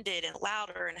better funded and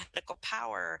louder and have political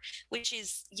power, which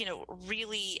is,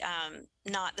 really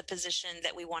not the position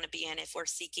that we want to be in if we're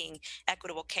seeking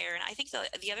equitable care. And I think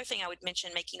the other thing I would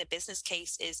mention, making a business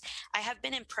case, is I have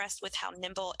been impressed with how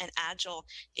nimble and agile,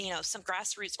 some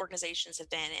grassroots organizations have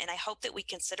been. And I hope that we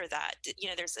consider that.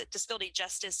 There's a disability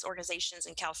justice organizations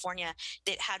in California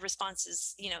that had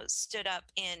responses, stood up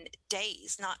in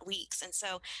days, not weeks. And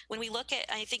so when we look at,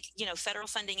 I think, federal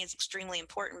funding is extremely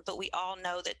important, but we all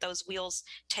know that those wheels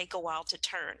take a while to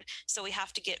turn. So we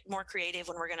have to get more creative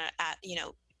when we're going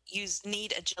to,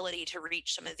 need agility to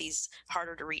reach some of these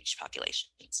harder to reach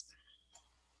populations.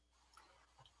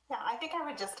 Yeah, I think I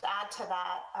would just add to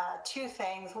that two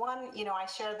things. One, I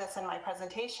shared this in my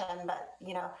presentation, but,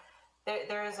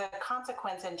 there is a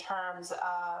consequence in terms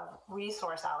of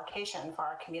resource allocation for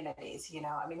our communities.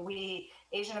 We,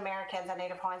 Asian Americans and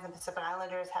Native Hawaiians and Pacific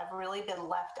Islanders, have really been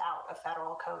left out of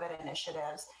federal COVID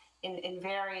initiatives in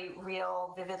very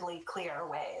real, vividly clear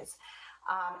ways.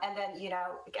 And then,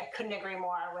 I couldn't agree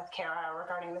more with Kara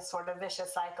regarding this sort of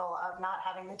vicious cycle of not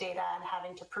having the data and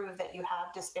having to prove that you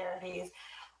have disparities.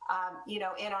 In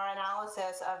our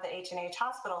analysis of the H&H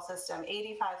hospital system,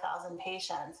 85,000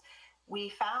 patients, we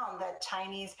found that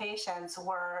Chinese patients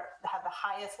have the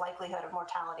highest likelihood of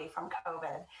mortality from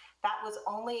COVID.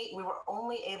 We were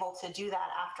only able to do that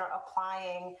after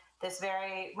applying this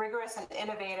very rigorous and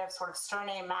innovative sort of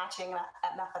surname matching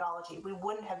methodology. We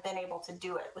wouldn't have been able to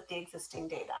do it with the existing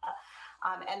data.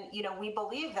 We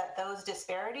believe that those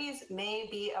disparities may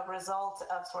be a result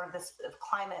of sort of this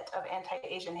climate of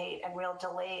anti-Asian hate and real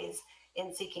delays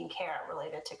in seeking care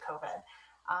related to COVID.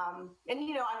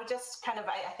 I would just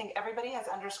I think everybody has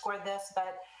underscored this,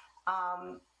 but,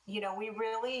 we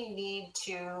really need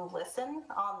to listen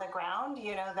on the ground.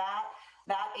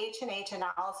 That H&H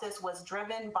analysis was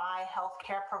driven by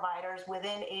healthcare providers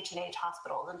within H&H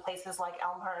hospitals in places like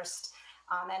Elmhurst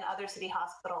and other city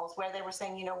hospitals, where they were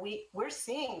saying, we're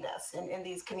seeing this in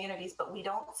these communities, but we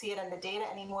don't see it in the data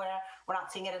anywhere. We're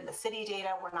not seeing it in the city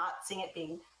data. We're not seeing it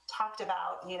being talked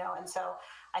about, and so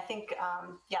I think, I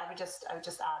would just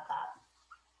add that.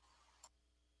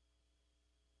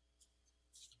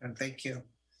 And thank you.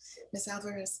 Ms.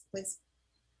 Alvarez, please.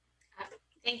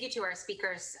 Thank you to our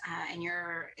speakers and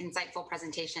your insightful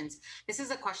presentations. This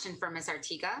is a question for Ms.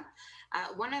 Artiga.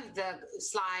 One of the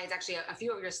slides, actually a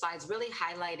few of your slides, really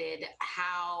highlighted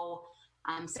how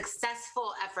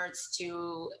successful efforts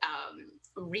to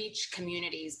reach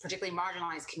communities, particularly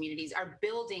marginalized communities, are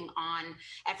building on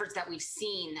efforts that we've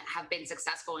seen have been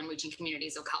successful in reaching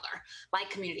communities of color, like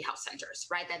community health centers,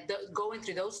 right? That going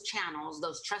through those channels,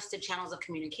 those trusted channels of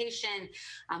communication,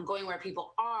 going where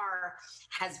people are,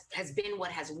 has been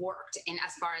what has worked in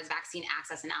as far as vaccine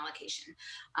access and allocation.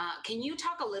 Can you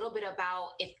talk a little bit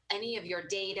about if any of your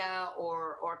data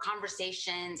or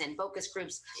conversations and focus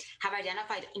groups have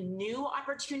identified new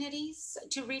opportunities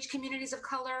to reach communities of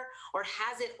color, or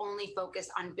has it only focused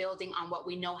on building on what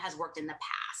we know has worked in the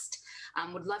past?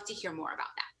 Would love to hear more about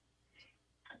that.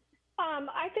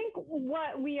 I think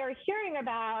what we are hearing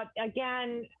about,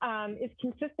 again, is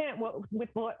consistent with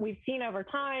what we've seen over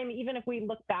time. Even if we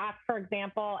look back, for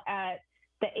example, at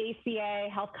the ACA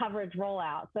health coverage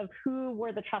rollouts of who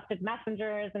were the trusted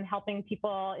messengers and helping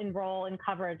people enroll in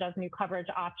coverage as new coverage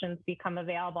options become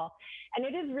available. And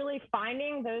it is really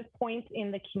finding those points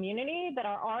in the community that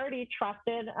are already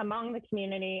trusted among the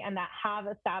community and that have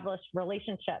established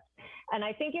relationships. And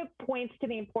I think it points to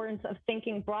the importance of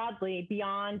thinking broadly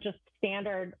beyond just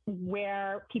standard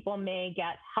where people may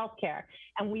get healthcare.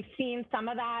 And we've seen some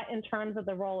of that in terms of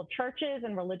the role of churches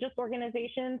and religious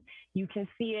organizations. You can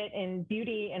see it in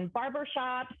beauty and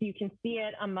barbershops. You can see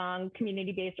it among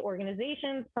community-based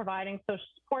organizations providing social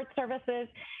support services.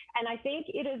 And I think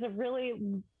it is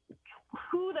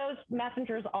who those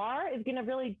messengers are is going to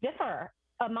really differ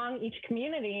among each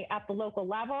community at the local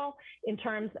level in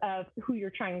terms of who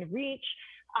you're trying to reach.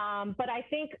 But I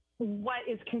think what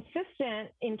is consistent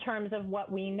in terms of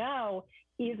what we know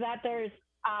is that there's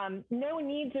no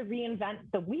need to reinvent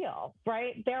the wheel,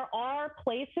 right? There are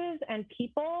places and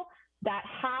people that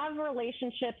have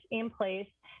relationships in place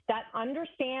that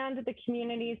understand the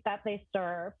communities that they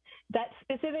serve, that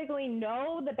specifically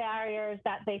know the barriers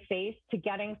that they face to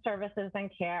getting services and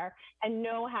care and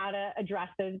know how to address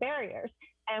those barriers.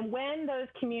 And when those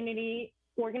community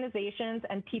organizations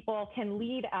and people can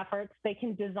lead efforts, they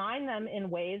can design them in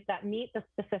ways that meet the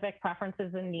specific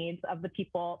preferences and needs of the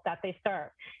people that they serve.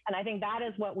 And I think that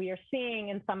is what we are seeing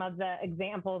in some of the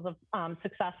examples of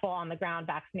successful on the ground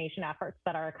vaccination efforts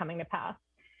that are coming to pass.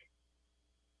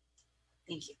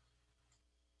 Thank you.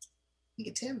 Thank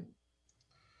you, Tim.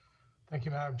 Thank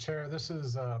you, Madam Chair. This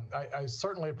is, I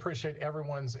certainly appreciate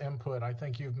everyone's input. I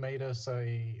think you've made us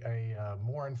a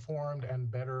more informed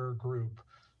and better group.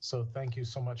 So thank you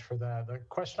so much for that. The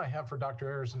question I have for Dr.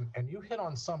 Ayers, and you hit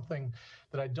on something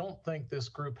that I don't think this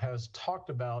group has talked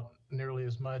about nearly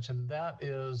as much, and that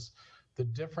is the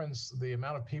difference, the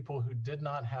amount of people who did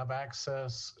not have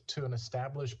access to an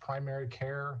established primary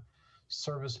care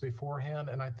service beforehand.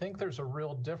 And I think there's a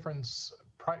real difference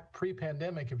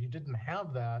pre-pandemic. If you didn't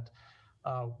have that,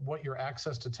 what your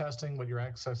access to testing, what your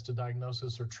access to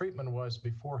diagnosis or treatment was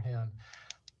beforehand.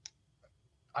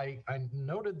 I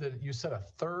noted that you said a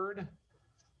third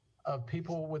of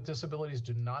people with disabilities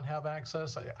do not have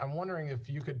access. I'm wondering if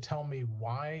you could tell me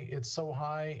why it's so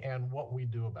high and what we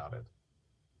do about it.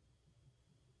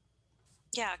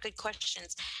 Yeah, good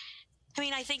questions. I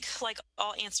mean, I think like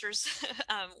all answers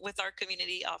with our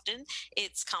community, often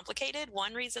it's complicated.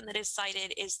 One reason that is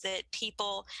cited is that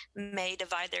people may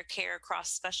divide their care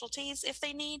across specialties if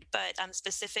they need, but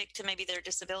specific to maybe their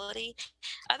disability.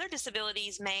 Other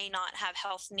disabilities may not have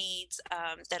health needs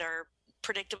that are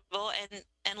predictable,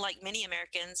 and like many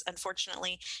Americans,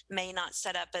 unfortunately, may not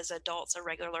set up as adults a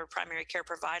regular primary care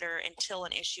provider until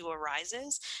an issue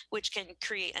arises, which can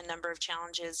create a number of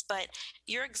challenges. But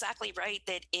you're exactly right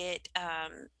that it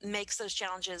makes those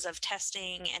challenges of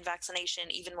testing and vaccination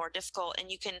even more difficult.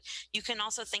 And you can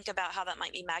also think about how that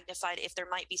might be magnified if there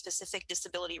might be specific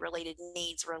disability related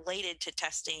needs related to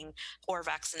testing or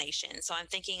vaccination. So I'm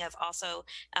thinking of also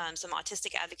some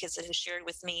autistic advocates that have shared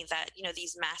with me that, you know,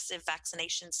 these massive vaccination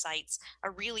sites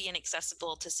are really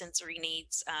inaccessible to sensory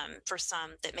needs for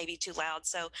some that may be too loud.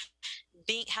 So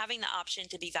having the option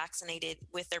to be vaccinated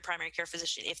with their primary care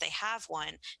physician, if they have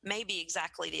one, may be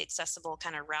exactly the accessible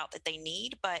kind of route that they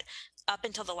need. But up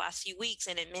until the last few weeks,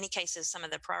 and in many cases, some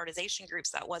of the prioritization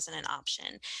groups, that wasn't an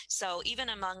option. So even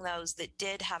among those that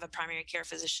did have a primary care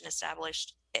physician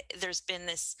established, there's been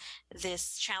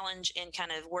this challenge in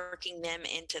kind of working them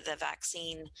into the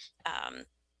vaccine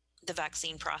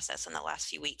process in the last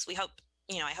few weeks. We hope,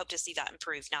 I hope to see that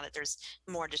improve now that there's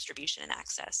more distribution and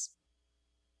access.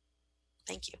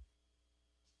 Thank you.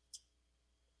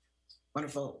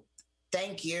 Wonderful.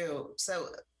 Thank you. So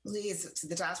please,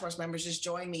 the task force members, just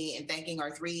join me in thanking our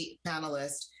three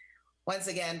panelists once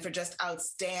again for just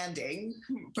outstanding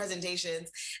presentations.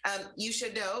 You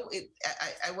should know,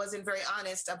 I wasn't very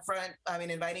honest up front,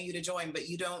 inviting you to join, but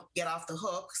you don't get off the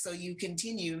hook. So you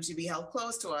continue to be held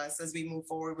close to us as we move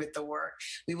forward with the work.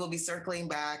 We will be circling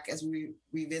back as we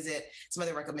revisit some of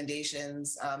the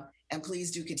recommendations. And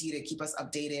please do continue to keep us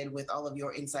updated with all of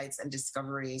your insights and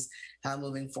discoveries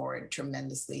moving forward.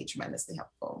 Tremendously, tremendously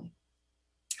helpful.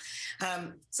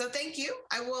 So thank you.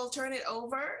 I will turn it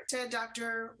over to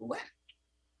Dr. Wen.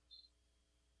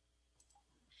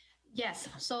 Yes,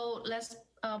 so let's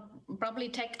probably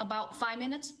take about 5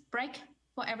 minutes break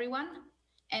for everyone,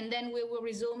 and then we will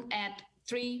resume at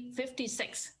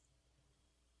 3:56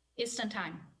 Eastern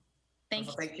Time. Thank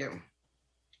you. Thank you.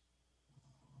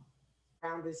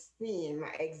 Around this theme,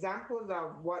 examples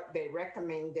of what they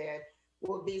recommended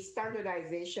will be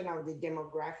standardization of the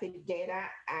demographic data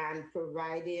and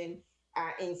providing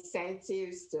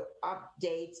incentives to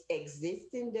update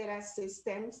existing data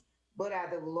systems, both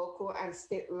at the local and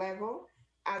state level,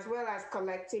 as well as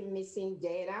collecting missing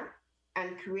data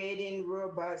and creating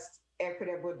robust,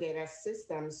 equitable data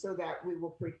systems so that we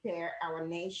will prepare our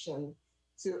nation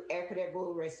to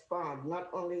equitable response, not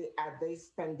only at this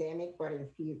pandemic, but in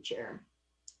future.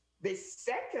 The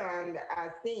second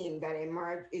theme that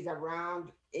emerged is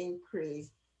around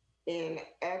increase in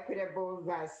equitable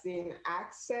vaccine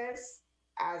access,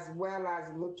 as well as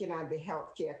looking at the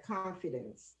healthcare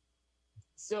confidence.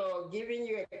 So giving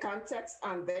you a context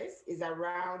on this is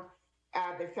around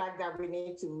the fact that we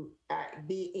need to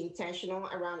be intentional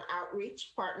around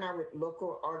outreach, partner with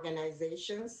local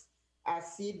organizations,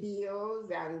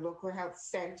 CBOs and local health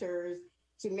centers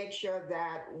to make sure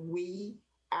that we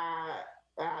are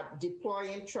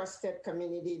deploying trusted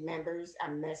community members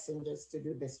and messengers to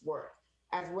do this work,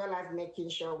 as well as making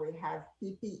sure we have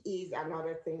PPEs and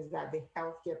other things that the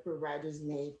healthcare providers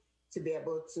need to be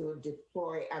able to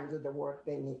deploy and do the work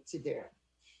they need to do.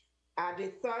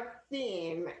 The third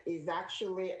theme is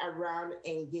actually around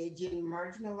engaging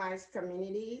marginalized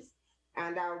communities,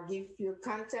 and I'll give you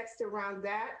context around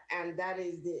that, and that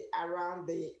is around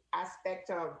the aspect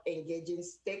of engaging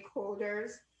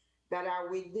stakeholders that are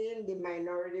within the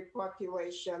minority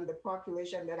population, the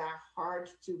population that are hard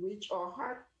to reach or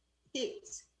hard hit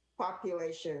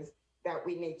populations that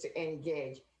we need to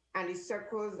engage. And it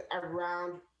circles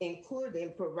around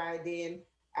including providing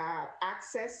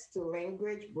access to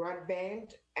language,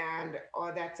 broadband, and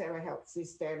other telehealth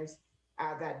systems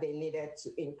that they needed to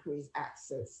increase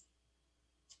access.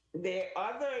 The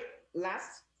other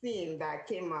last theme that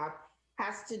came up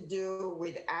has to do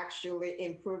with actually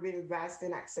improving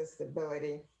vaccine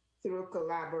accessibility through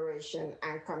collaboration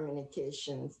and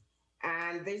communications.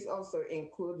 And this also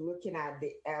include looking at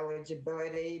the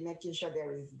eligibility, making sure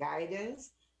there is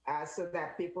guidance so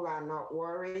that people are not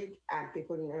worried and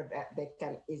people know that they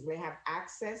can easily have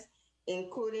access,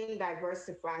 including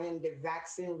diversifying the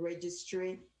vaccine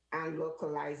registry and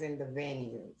localizing the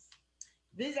venues.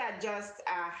 These are just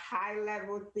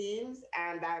high-level themes,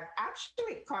 and I've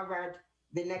actually covered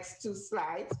the next two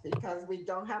slides because we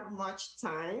don't have much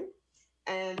time.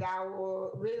 And I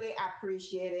will really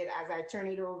appreciate it as I turn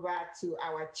it over to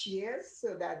our chairs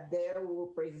so that they will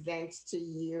present to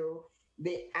you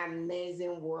the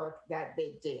amazing work that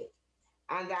they did.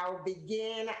 And I'll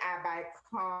begin by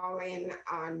calling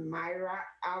on Myra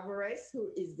Alvarez, who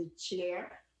is the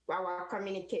chair for our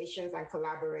Communications and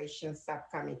Collaboration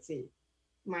Subcommittee.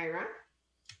 Myra?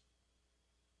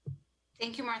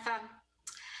 Thank you, Martha.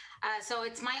 So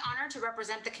it's my honor to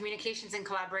represent the Communications and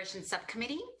Collaboration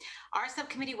Subcommittee. Our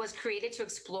subcommittee was created to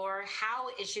explore how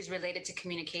issues related to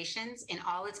communications in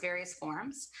all its various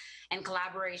forms and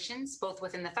collaborations, both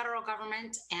within the federal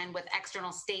government and with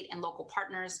external state and local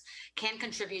partners, can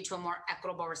contribute to a more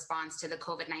equitable response to the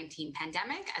COVID-19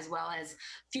 pandemic, as well as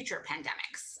future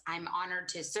pandemics. I'm honored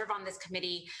to serve on this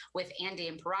committee with Andy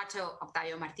Imperato,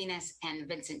 Octavio Martinez, and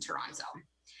Vincent Toronzo.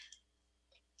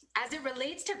 As it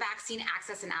relates to vaccine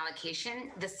access and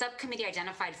allocation, the subcommittee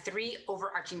identified 3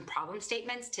 overarching problem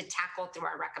statements to tackle through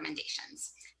our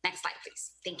recommendations. Next slide,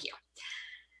 please. Thank you.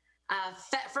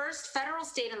 First, federal,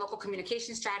 state, and local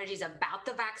communication strategies about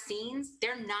the vaccines,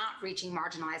 they're not reaching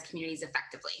marginalized communities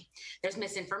effectively. There's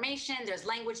misinformation, there's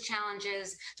language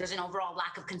challenges, there's an overall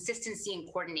lack of consistency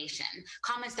and coordination,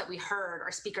 comments that we heard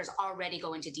our speakers already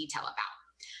go into detail about.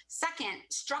 Second,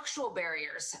 structural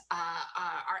barriers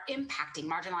are impacting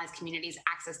marginalized communities'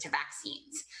 access to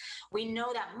vaccines. We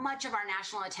know that much of our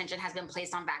national attention has been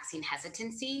placed on vaccine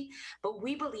hesitancy, but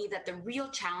we believe that the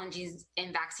real challenges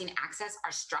in vaccine access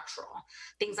are structural.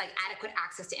 Things like adequate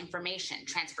access to information,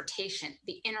 transportation,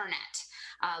 the internet,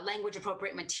 language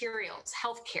appropriate materials,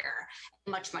 healthcare,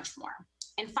 and much, much more.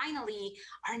 And finally,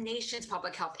 our nation's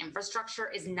public health infrastructure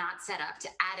is not set up to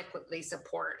adequately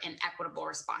support an equitable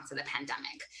response to the pandemic.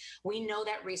 We know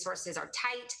that resources are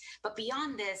tight, but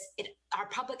beyond this, our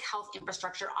public health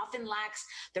infrastructure often lacks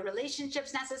the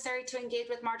relationships necessary to engage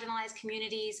with marginalized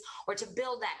communities or to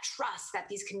build that trust that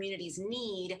these communities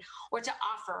need, or to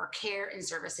offer care and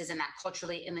services in that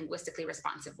culturally and linguistically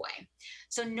responsive way.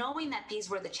 So knowing that these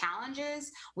were the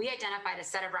challenges, we identified a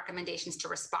set of recommendations to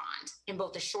respond in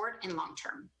both the short and long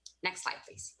term. Next slide,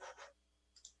 please.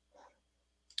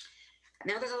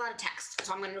 Now there's a lot of text,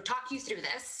 so I'm going to talk you through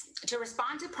this. To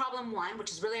respond to problem 1, which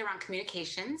is really around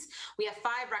communications, we have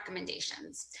 5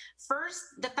 recommendations. First,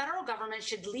 the federal government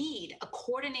should lead a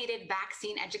coordinated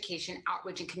vaccine education,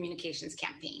 outreach, and communications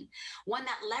campaign, one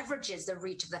that leverages the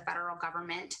reach of the federal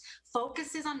government,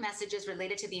 focuses on messages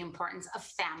related to the importance of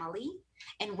family,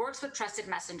 and works with trusted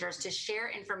messengers to share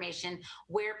information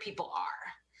where people are.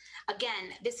 Again,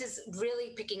 this is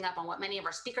really picking up on what many of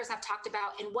our speakers have talked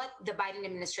about and what the Biden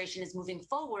administration is moving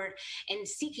forward and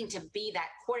seeking to be that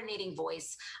coordinating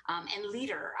voice and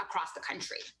leader across the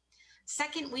country.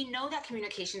 Second, we know that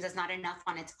communications is not enough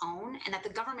on its own and that the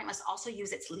government must also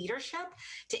use its leadership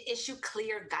to issue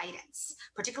clear guidance,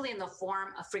 particularly in the form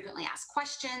of frequently asked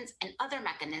questions and other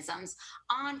mechanisms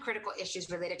on critical issues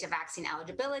related to vaccine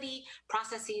eligibility,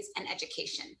 processes, and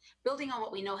education, building on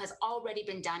what we know has already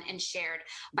been done and shared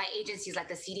by agencies like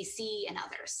the CDC and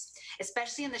others.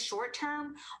 Especially in the short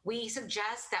term, we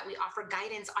suggest that we offer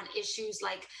guidance on issues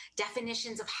like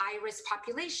definitions of high-risk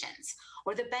populations,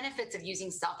 or the benefits of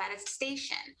using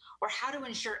self-attestation, or how to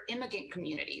ensure immigrant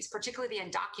communities, particularly the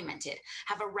undocumented,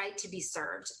 have a right to be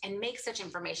served, and make such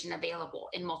information available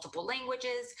in multiple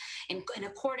languages in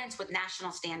accordance with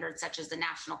national standards such as the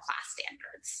National Class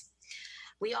Standards.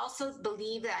 We also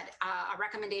believe that a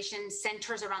recommendation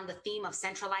centers around the theme of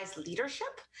centralized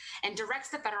leadership and directs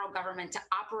the federal government to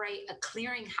operate a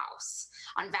clearinghouse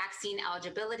on vaccine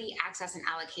eligibility, access, and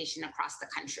allocation across the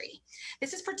country.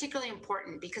 This is particularly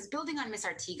important because, building on Ms.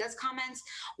 Artiga's comments,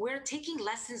 we're taking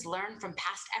lessons learned from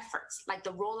past efforts, like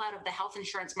the rollout of the health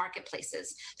insurance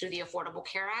marketplaces through the Affordable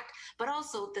Care Act, but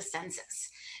also the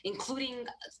census, including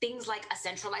things like a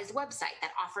centralized website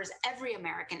that offers every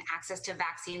American access to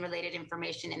vaccine-related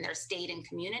information in their state and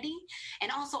community,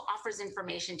 and also offers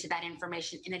information to that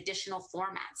information in additional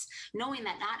formats, knowing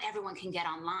that not everyone can get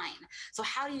online. So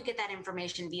how do you get that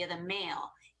information via the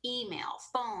mail, email,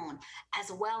 phone,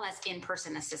 as well as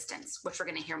in-person assistance, which we're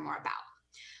going to hear more about.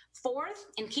 Fourth,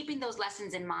 in keeping those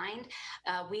lessons in mind,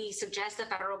 we suggest the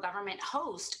federal government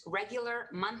host regular,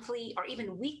 monthly, or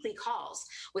even weekly calls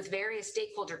with various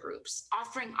stakeholder groups,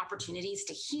 offering opportunities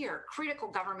to hear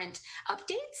critical government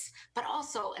updates, but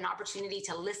also an opportunity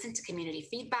to listen to community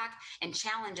feedback and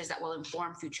challenges that will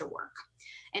inform future work.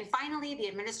 And finally, the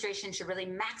administration should really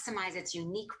maximize its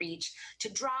unique reach to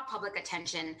draw public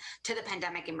attention to the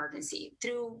pandemic emergency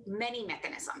through many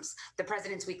mechanisms. The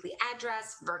president's weekly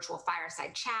address, virtual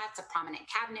fireside chats, a prominent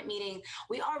cabinet meeting.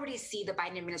 We already see the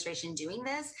Biden administration doing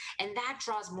this, and that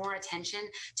draws more attention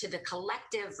to the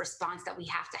collective response that we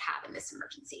have to have in this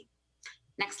emergency.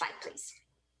 Next slide, please.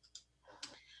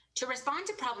 To respond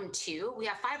to problem 2, we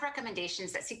have 5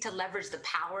 recommendations that seek to leverage the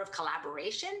power of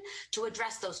collaboration to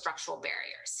address those structural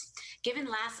barriers. Given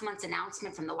last month's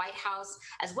announcement from the White House,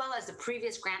 as well as the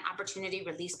previous grant opportunity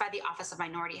released by the Office of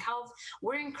Minority Health,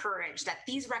 we're encouraged that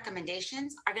these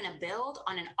recommendations are going to build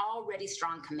on an already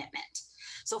strong commitment.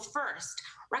 So first,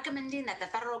 recommending that the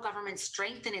federal government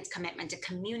strengthen its commitment to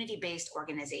community-based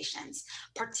organizations,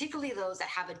 particularly those that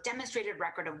have a demonstrated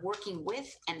record of working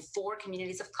with and for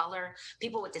communities of color,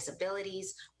 people with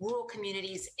disabilities, rural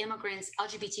communities, immigrants,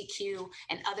 LGBTQ,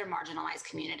 and other marginalized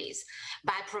communities.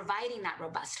 By providing that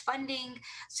robust funding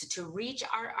to reach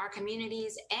our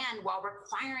communities, and while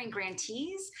requiring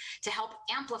grantees to help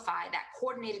amplify that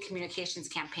coordinated communications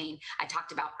campaign I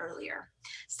talked about earlier.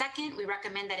 Second, we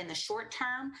recommend that in the short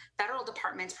term, federal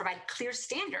departments provide clear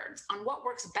standards on what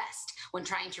works best when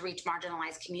trying to reach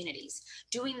marginalized communities,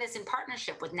 doing this in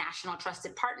partnership with national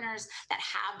trusted partners that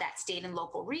have that state and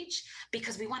local reach,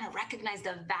 because we want to recognize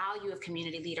the value of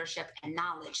community leadership and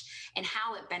knowledge and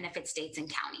how it benefits states and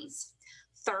counties.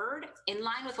 Third, in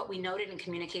line with what we noted in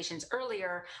communications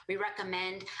earlier, we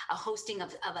recommend a hosting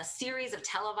of a series of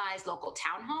televised local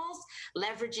town halls,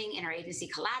 leveraging interagency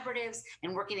collaboratives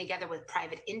and working together with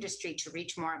private industry to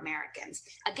reach more Americans.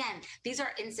 Again, these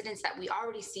are incidents that we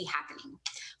already see happening.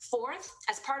 Fourth,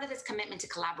 as part of this commitment to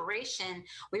collaboration,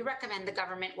 we recommend the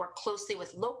government work closely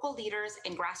with local leaders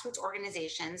and grassroots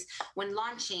organizations when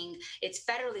launching its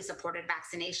federally supported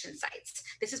vaccination sites.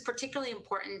 This is particularly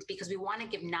important because we want to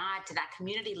give nod to that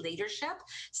community leadership,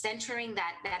 centering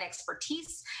that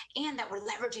expertise, and that we're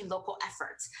leveraging local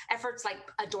efforts like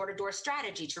a door-to-door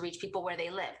strategy to reach people where they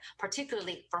live,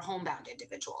 particularly for homebound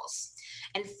individuals.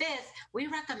 And fifth, we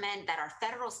recommend that our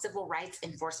federal civil rights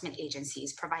enforcement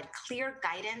agencies provide clear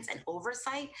guidance and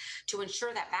oversight to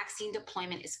ensure that vaccine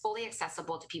deployment is fully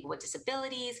accessible to people with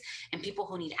disabilities and people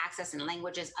who need access in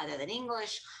languages other than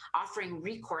English, offering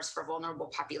recourse for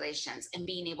vulnerable populations, and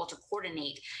being able to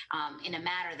coordinate in a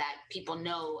manner that people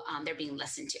know they're being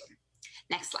listened to.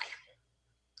 Next slide.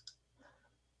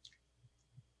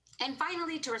 And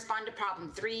finally, to respond to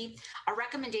problem 3, our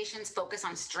recommendations focus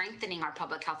on strengthening our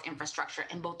public health infrastructure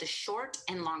in both the short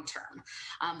and long term.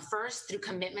 First, through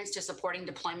commitments to supporting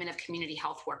deployment of community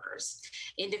health workers,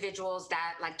 individuals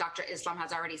that, like Dr. Islam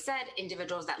has already said,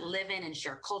 individuals that live in and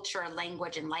share culture,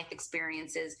 language, and life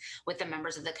experiences with the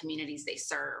members of the communities they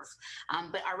serve.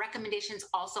 But our recommendations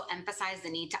also emphasize the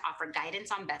need to offer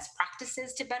guidance on best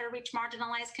practices to better reach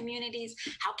marginalized communities.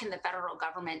 How can the federal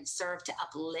government serve to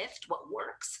uplift what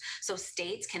works, so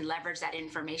states can leverage that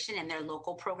information in their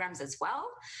local programs as well?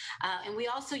 And we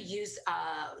also use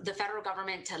the federal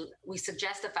government we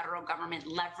suggest the federal government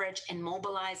leverage and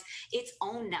mobilize its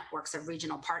own networks of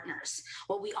regional partners.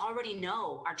 What we already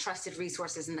know are trusted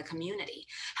resources in the community,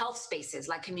 health spaces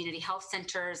like community health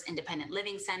centers, independent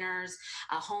living centers,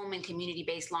 home and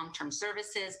community-based long-term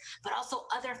services, but also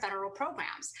other federal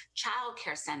programs, child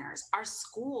care centers, our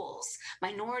schools,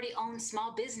 minority-owned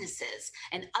small businesses,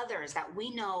 and others that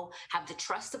we know have the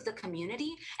trust of the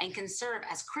community and can serve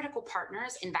as critical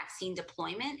partners in vaccine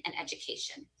deployment and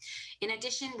education. In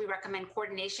addition, we recommend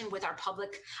coordination with our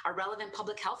relevant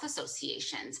public health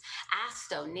associations,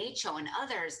 ASTO, NACHO, and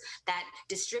others that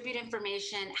distribute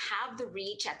information, have the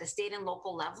reach at the state and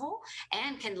local level,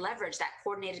 and can leverage that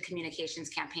coordinated communications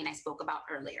campaign I spoke about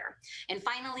earlier. And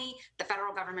finally, the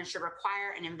federal government should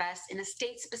require and invest in a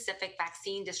state-specific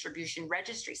vaccine distribution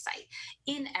registry site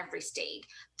in every state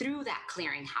through that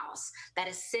clearinghouse that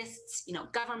assists,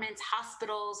 governments,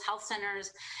 hospitals, health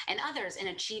centers, and others in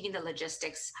achieving the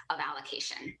logistics of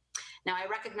allocation. Now, I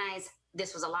recognize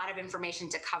this was a lot of information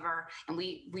to cover, and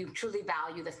we truly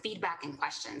value the feedback and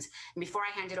questions. And before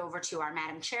I hand it over to our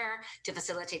Madam Chair to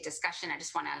facilitate discussion, I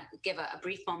just want to give a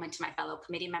brief moment to my fellow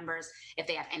committee members if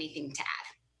they have anything to add.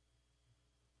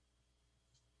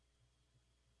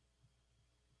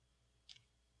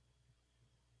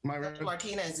 Dr.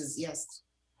 Martinez is yes.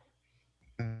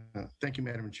 Thank you,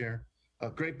 Madam Chair. A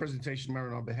great presentation,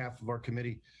 Marin, on behalf of our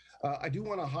committee. I do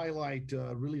want to highlight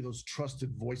really those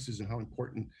trusted voices and how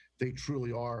important they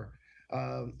truly are.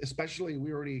 Especially,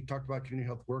 we already talked about community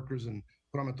health workers and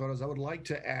promotoras. I would like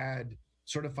to add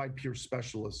certified peer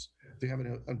specialists. They have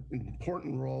an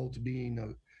important role to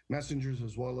being messengers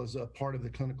as well as a part of the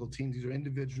clinical team. These are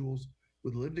individuals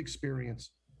with lived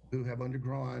experience who have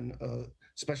undergone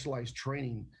specialized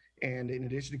training. And in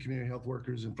addition to community health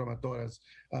workers and promotoras,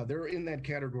 they're in that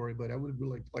category, but I would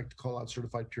really like to call out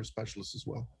certified peer specialists as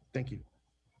well. Thank you.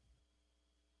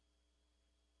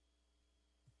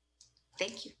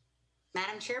 Thank you.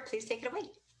 Madam Chair, please take it away.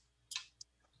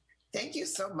 Thank you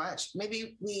so much.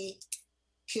 Maybe we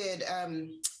could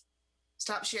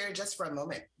stop share just for a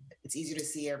moment. It's easier to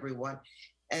see everyone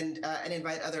and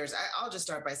invite others. I'll just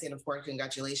start by saying, of course,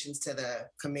 congratulations to the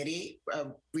committee.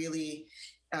 A really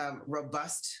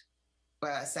robust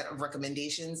set of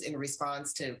recommendations in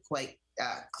response to quite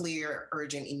clear,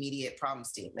 urgent, immediate problem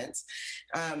statements.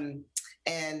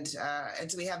 And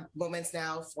so we have moments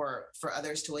now for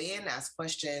others to weigh in, ask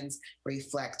questions,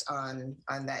 reflect on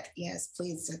that. Yes,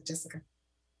 please, Jessica.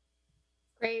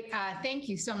 Great. Thank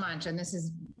you so much. And this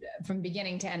is from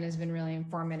beginning to end has been really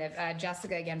informative.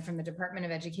 Jessica, again, from the Department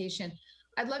of Education.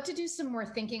 I'd love to do some more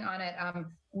thinking on it.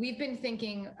 We've been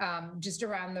thinking just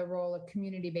around the role of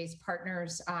community-based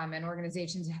partners and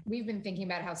organizations. We've been thinking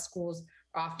about how schools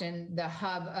are often the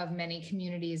hub of many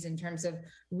communities in terms of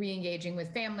re-engaging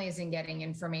with families and getting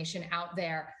information out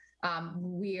there.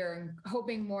 We are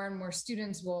hoping more and more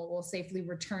students will safely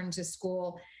return to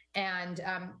school and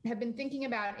have been thinking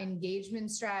about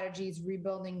engagement strategies,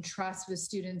 rebuilding trust with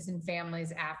students and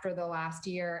families after the last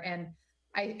year. And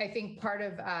I think part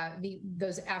of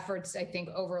those efforts, I think,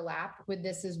 overlap with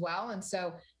this as well. And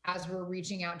so as we're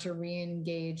reaching out to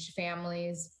re-engage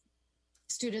families,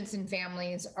 students and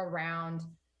families around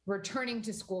returning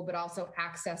to school, but also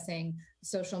accessing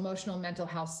social, emotional, mental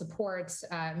health supports,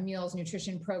 meals,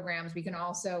 nutrition programs, we can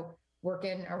also work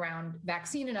in around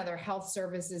vaccine and other health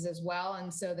services as well.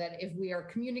 And so that if we are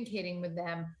communicating with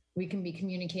them, we can be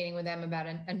communicating with them about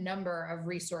a number of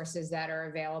resources that are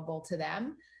available to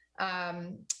them.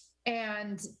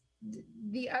 And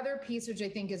the other piece, which I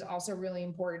think is also really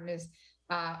important, is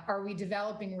are we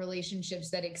developing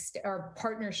relationships that are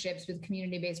partnerships with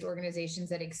community-based organizations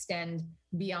that extend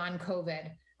beyond COVID,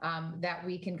 that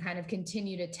we can kind of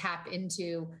continue to tap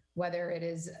into, whether it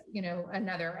is,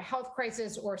 another health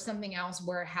crisis or something else,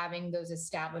 where having those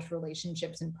established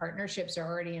relationships and partnerships are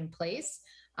already in place.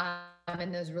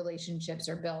 And those relationships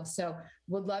are built. So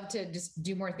would love to just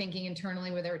do more thinking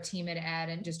internally with our team at ED,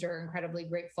 and just are incredibly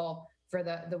grateful for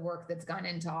the work that's gone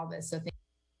into all this. So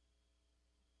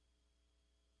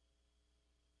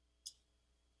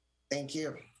thank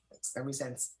you. Makes every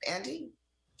sense. Andy,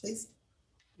 please.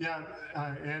 Yeah,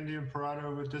 Andy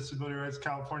Imperato with Disability Rights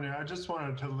California. I just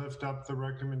wanted to lift up the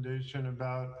recommendation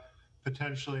about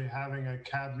potentially having a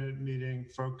cabinet meeting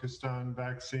focused on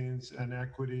vaccines and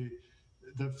equity.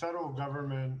 The federal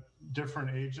government,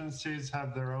 different agencies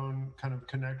have their own kind of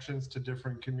connections to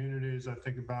different communities. I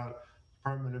think about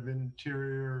Department of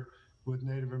Interior with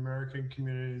Native American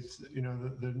communities.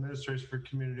 The Administration for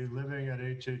Community Living at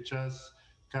HHS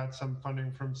got some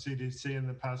funding from CDC in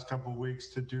the past couple of weeks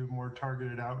to do more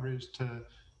targeted outreach to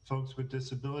folks with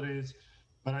disabilities.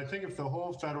 But I think if the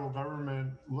whole federal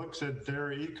government looks at their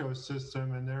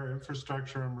ecosystem and their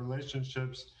infrastructure and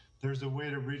relationships, there's a way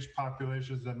to reach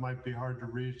populations that might be hard to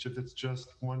reach if it's just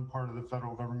one part of the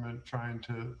federal government trying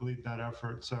to lead that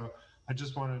effort. So I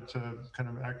just wanted to kind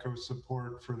of echo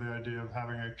support for the idea of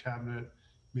having a cabinet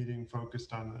meeting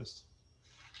focused on this.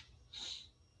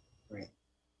 Great.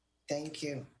 Thank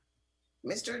you.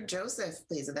 Mr. Joseph,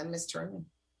 please, and then Ms. Turner.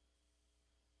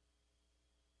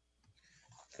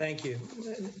 Thank you.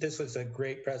 This was a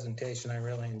great presentation. I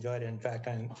really enjoyed it. In fact,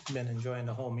 I've been enjoying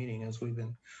the whole meeting as we've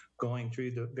been going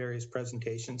through the various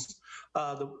presentations.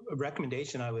 The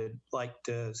recommendation I would like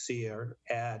to see or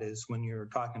add is when you're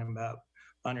talking about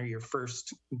under your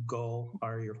first goal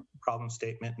or your problem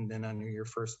statement, and then under your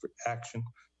first action,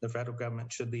 the federal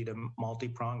government should lead a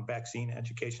multi-pronged vaccine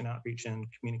education, outreach, and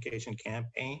communication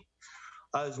campaign.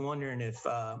 I was wondering if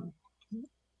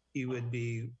you would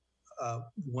be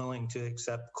willing to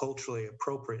accept culturally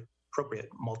appropriate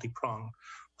multi-pronged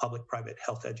public-private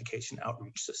health education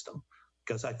outreach system,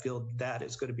 because I feel that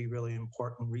is going to be really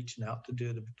important, reaching out to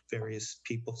do the various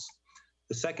peoples.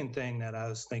 The second thing that I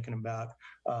was thinking about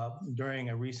during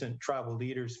a recent tribal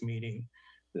leaders meeting,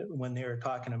 when they were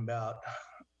talking about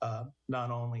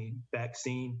not only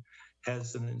vaccine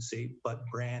hesitancy, but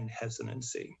brand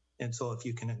hesitancy. And so if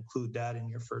you can include that in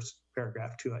your first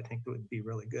paragraph too, I think it would be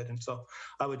really good. And so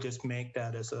I would just make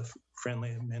that as a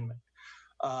friendly amendment.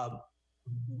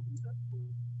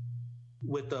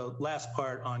 With the last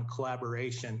part on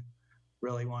collaboration,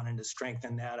 really wanting to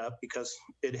strengthen that up because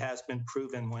it has been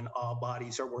proven when all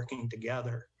bodies are working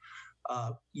together,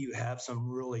 you have some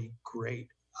really great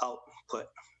output.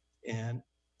 And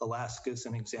Alaska is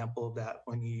an example of that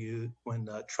when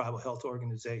the tribal health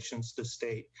organizations, the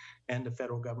state and the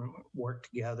federal government work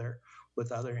together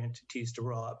with other entities to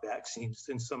roll out vaccines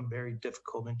in some very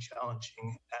difficult and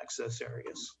challenging access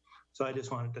areas. So I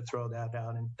just wanted to throw that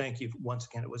out and thank you once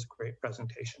again. It was a great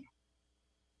presentation.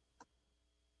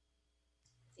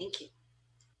 Thank you.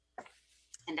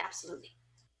 And absolutely.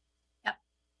 Yep.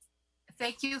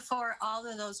 Thank you for all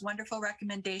of those wonderful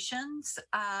recommendations.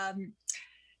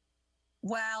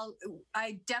 While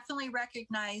I definitely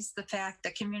recognize the fact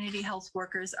that community health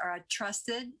workers are a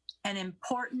trusted and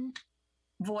important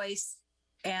voice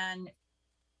and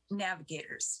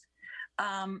navigators,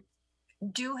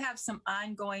 do have some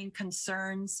ongoing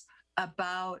concerns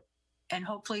about, and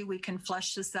hopefully we can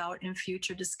flesh this out in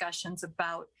future discussions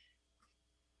about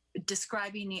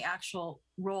describing the actual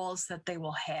roles that they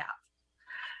will have.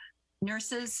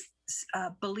 Nurses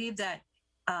believe that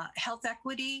health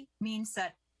equity means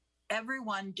that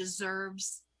everyone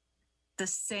deserves the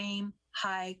same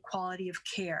high quality of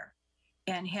care,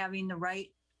 and having the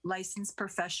right licensed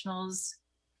professionals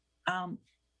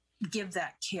give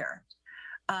that care.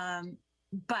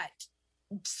 But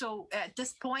so at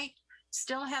this point,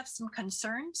 still have some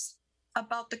concerns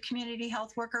about the community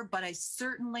health worker, but I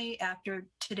certainly after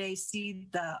today see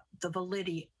the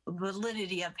validity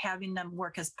of having them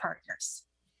work as partners.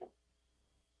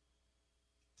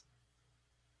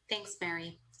 Thanks,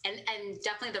 Mary. And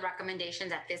definitely the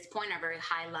recommendations at this point are very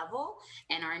high level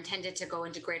and are intended to go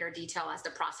into greater detail as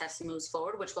the process moves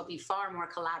forward, which will be far more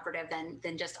collaborative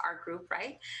than just our group,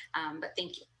 right? But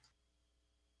thank you.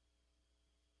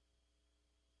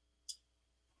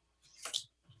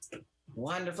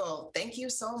 Wonderful. Thank you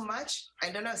so much.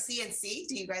 I don't know, CNC,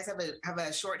 do you guys have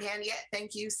a shorthand yet?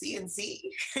 Thank you, CNC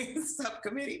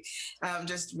subcommittee.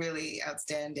 Just really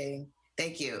outstanding.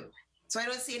 Thank you. So I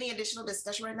don't see any additional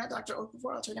discussion right now. Dr.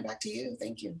 Okafor, I'll turn it back to you.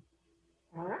 Thank you.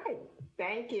 All right.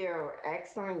 Thank you.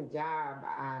 Excellent job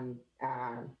on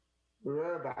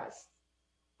robust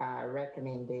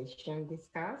recommendation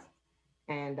discussed.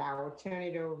 And I will turn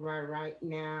it over right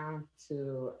now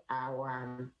to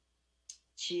our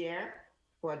chair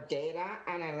for data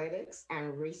analytics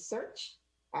and research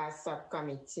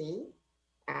subcommittee.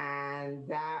 And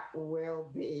that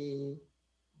will be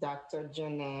Dr.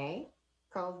 Janae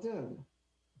Khaldun.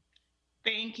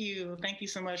 Thank you. Thank you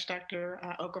so much, Dr.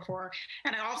 Okafor.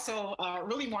 And I also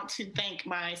really want to thank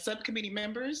my subcommittee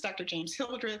members, Dr. James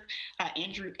Hildreth,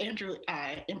 Andrew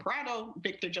Imperato,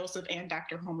 Victor Joseph, and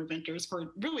Dr. Homer Venters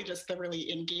for really just the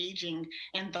really engaging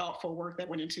and thoughtful work that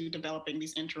went into developing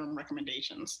these interim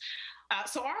recommendations.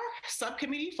 So our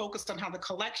subcommittee focused on how the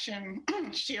collection,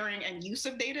 sharing, and use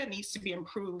of data needs to be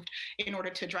improved in order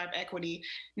to drive equity,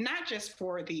 not just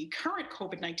for the current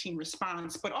COVID-19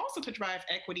 response, but also to drive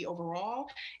equity overall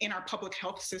in our public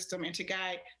health system and to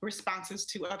guide responses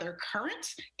to other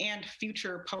current and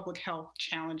future public health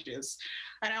challenges.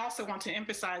 And I also want to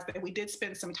emphasize that we did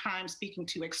spend some time speaking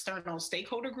to external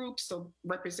stakeholder groups, so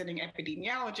representing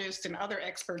epidemiologists and other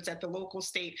experts at the local,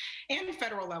 state, and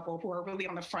federal level who are really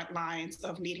on the front lines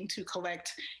of needing to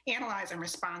collect, analyze, and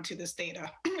respond to this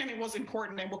data. And it was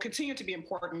important and will continue to be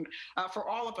important for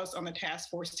all of us on the task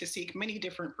force to seek many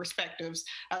different perspectives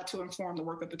to inform the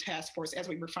work of the task force as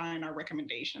we refine our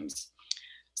recommendations.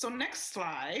 So next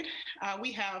slide,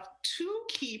 we have two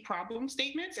key problem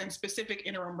statements and specific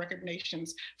interim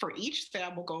recommendations for each that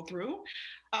I will go through.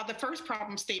 The first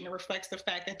problem statement reflects the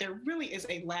fact that there really is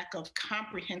a lack of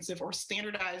comprehensive or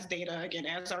standardized data, again,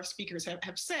 as our speakers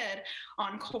have said,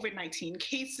 on COVID-19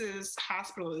 cases,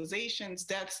 hospitalizations,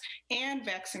 deaths, and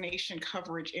vaccination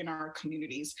coverage in our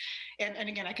communities. And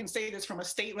again, I can say this from a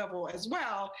state level as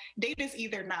well, data is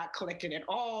either not collected at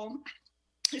all,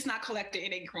 it's not collected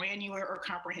in a granular or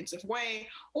comprehensive way,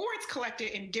 or it's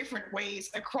collected in different ways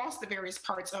across the various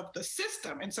parts of the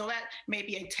system. And so that may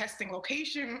be a testing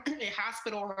location, a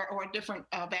hospital, or a different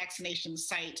vaccination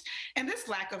site. And this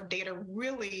lack of data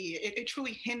really, it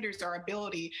truly hinders our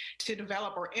ability to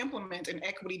develop or implement an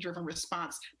equity-driven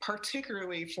response,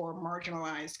 particularly for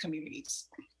marginalized communities.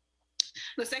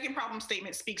 The second problem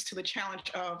statement speaks to the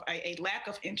challenge of a lack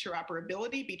of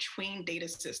interoperability between data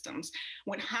systems.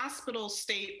 When hospital,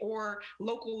 state, or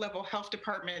local level health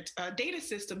department data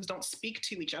systems don't speak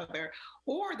to each other,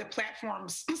 or the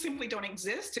platforms simply don't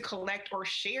exist to collect or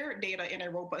share data in a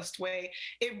robust way,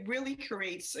 it really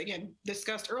creates, again,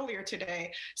 discussed earlier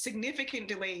today, significant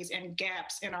delays and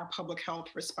gaps in our public health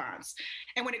response.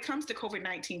 And when it comes to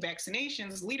COVID-19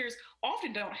 vaccinations, leaders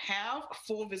often don't have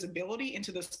full visibility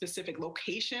into the specific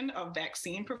location of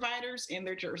vaccine providers in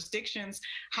their jurisdictions,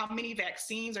 how many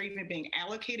vaccines are even being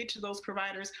allocated to those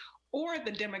providers, or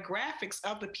the demographics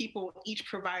of the people each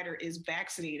provider is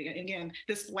vaccinating. And again,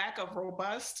 this lack of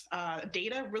robust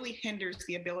data really hinders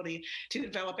the ability to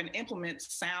develop and implement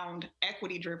sound,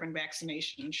 equity-driven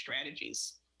vaccination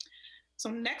strategies. So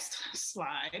next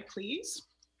slide, please.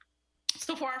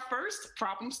 So for our first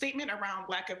problem statement around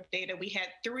lack of data, we had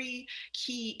 3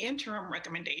 key interim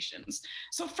recommendations.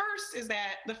 So first is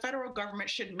that the federal government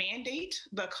should mandate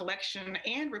the collection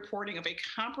and reporting of a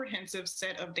comprehensive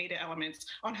set of data elements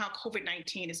on how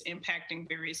COVID-19 is impacting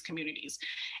various communities.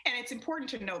 And it's important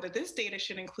to know that this data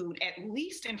should include at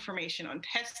least information on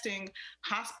testing,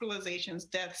 hospitalizations,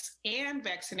 deaths, and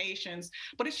vaccinations,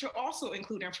 but it should also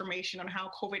include information on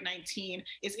how COVID-19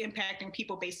 is impacting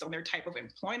people based on their type of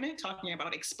employment, talking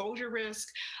about exposure risk,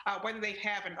 whether they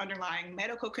have an underlying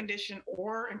medical condition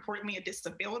or, importantly, a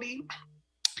disability,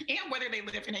 and whether they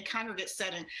live in a congregate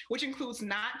setting, which includes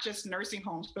not just nursing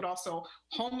homes, but also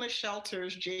homeless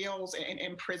shelters, jails,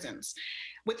 and prisons.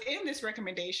 Within this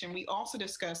recommendation, we also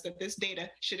discussed that this data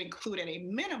should include at a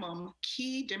minimum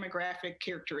key demographic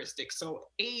characteristics. So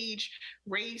age,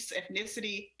 race,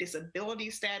 ethnicity,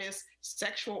 disability status,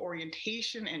 sexual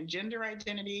orientation, and gender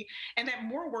identity, and that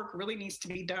more work really needs to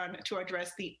be done to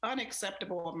address the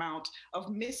unacceptable amount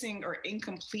of missing or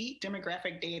incomplete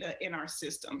demographic data in our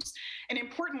systems. And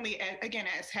importantly, again,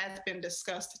 as has been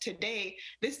discussed today,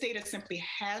 this data simply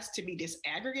has to be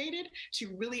disaggregated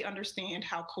to really understand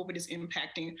how COVID is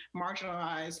impacting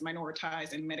marginalized,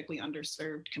 minoritized, and medically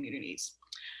underserved communities.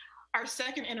 Our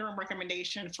second interim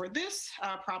recommendation for this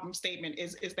problem statement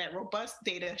is that robust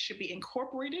data should be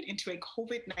incorporated into a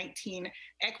COVID-19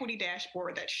 equity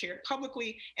dashboard that's shared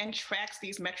publicly and tracks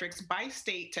these metrics by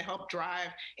state to help drive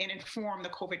and inform the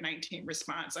COVID-19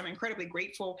 response. I'm incredibly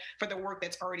grateful for the work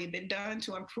that's already been done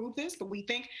to improve this, but we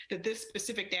think that this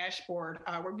specific dashboard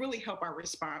would really help our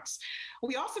response.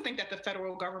 We also think that the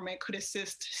federal government could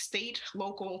assist state,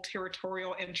 local,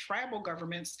 territorial, and tribal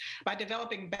governments by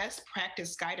developing best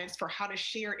practice guidance for how to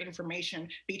share information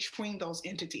between those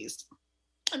entities.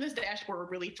 And this dashboard will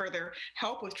really further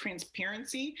help with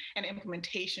transparency and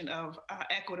implementation of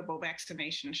equitable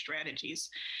vaccination strategies.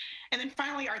 And then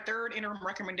finally, our third interim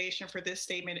recommendation for this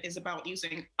statement is about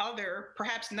using other,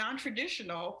 perhaps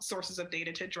non-traditional sources of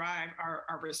data to drive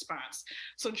our response.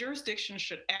 So jurisdictions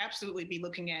should absolutely be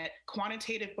looking at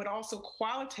quantitative, but also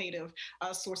qualitative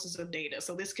sources of data.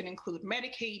 So this can include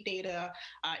Medicaid data,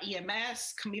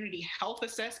 EMS, community health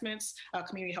assessments,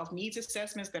 community health needs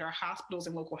assessments that our hospitals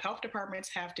and local health departments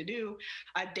have to do,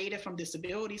 data from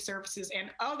disability services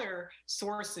and other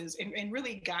sources, and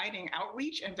really guiding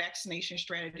outreach and vaccination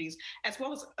strategies, as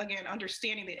well as, again,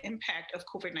 understanding the impact of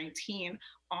COVID-19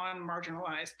 on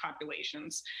marginalized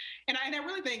populations. And I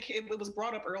really think it was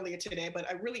brought up earlier today,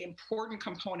 but a really important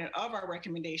component of our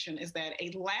recommendation is that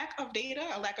a lack of data,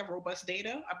 a lack of robust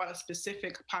data about a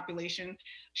specific population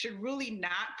should really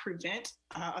not prevent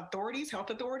health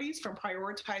authorities from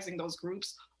prioritizing those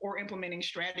groups or implementing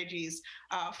strategies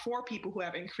for people who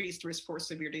have increased risk for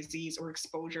severe disease or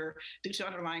exposure due to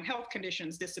underlying health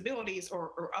conditions, disabilities,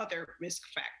 or other risk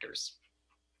factors.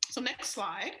 So next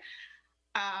slide.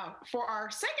 For our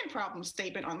second problem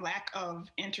statement on lack of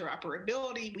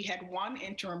interoperability, we had one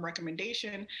interim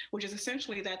recommendation, which is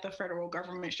essentially that the federal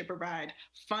government should provide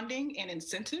funding and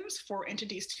incentives for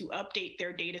entities to update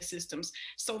their data systems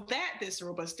so that this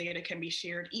robust data can be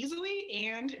shared easily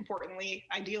and, importantly,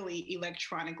 ideally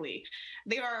electronically.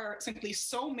 There are simply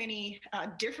so many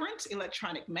different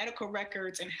electronic medical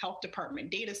records and health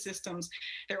department data systems.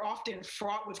 They're often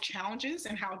fraught with challenges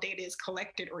in how data is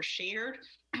collected or shared.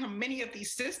 Many of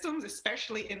these systems,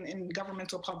 especially in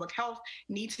governmental public health,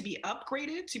 need to be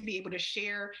upgraded to be able to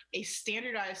share a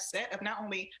standardized set of not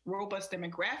only robust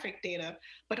demographic data,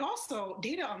 but also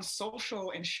data on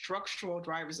social and structural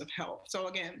drivers of health. So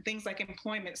again, things like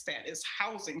employment status,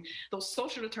 housing, those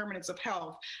social determinants of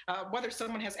health, whether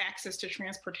someone has access to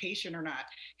transportation or not.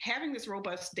 Having this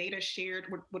robust data shared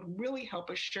would really help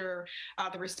assure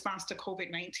the response to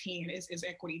COVID-19 is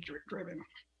equity driven.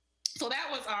 So that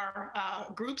was our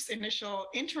group's initial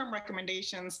interim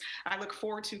recommendations. I look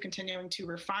forward to continuing to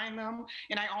refine them.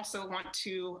 And I also want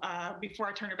to, before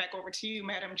I turn it back over to you,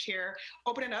 Madam Chair,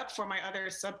 open it up for my other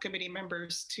subcommittee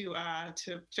members to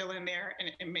fill in there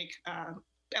and make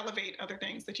elevate other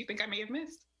things that you think I may have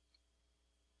missed.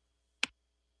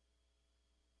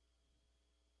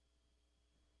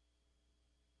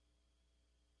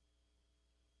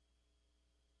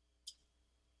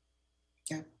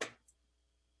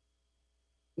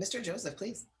 Mr. Joseph,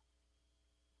 please.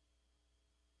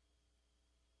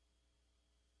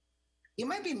 You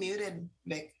might be muted,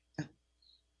 Vic.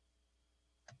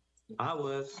 I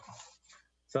was.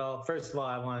 So first of all,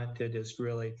 I wanted to just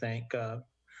really thank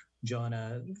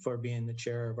Jonah for being the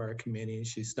chair of our committee.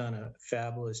 She's done a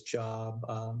fabulous job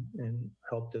and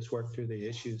helped us work through the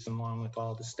issues along with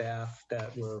all the staff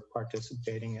that were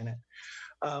participating in it.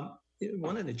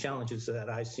 One of the challenges that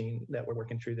I've seen that we're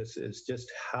working through this is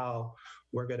just how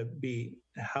we're going to be,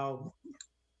 how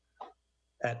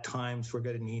at times we're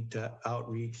going to need to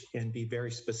outreach and be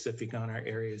very specific on our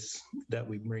areas that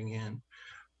we bring in.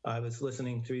 I was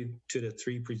listening to the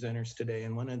three presenters today,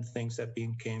 and one of the things that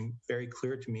became very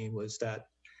clear to me was that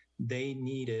they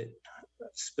needed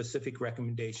specific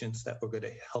recommendations that were going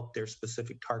to help their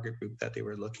specific target group that they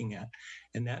were looking at.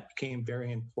 And that became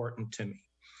very important to me.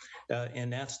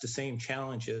 And that's the same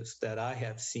challenges that I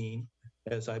have seen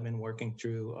as I've been working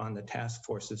through on the task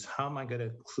forces. How am I going to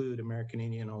include American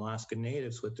Indian and Alaska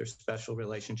Natives with their special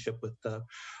relationship with the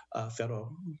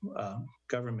federal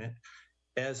government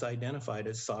as identified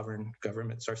as sovereign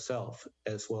governments ourselves,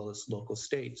 as well as local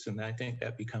states? And I think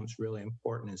that becomes really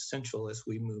important and essential as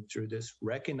we move through this,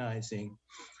 recognizing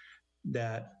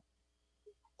that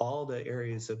all the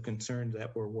areas of concern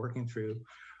that we're working through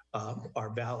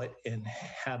are valid and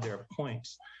have their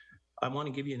points. I want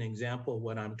to give you an example of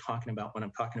what I'm talking about when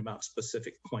I'm talking about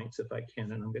specific points, if I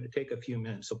can, and I'm going to take a few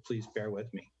minutes, so please bear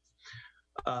with me.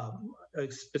 A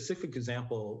specific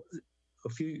example,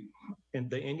 in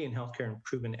the Indian Healthcare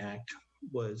Improvement Act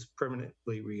was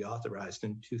permanently reauthorized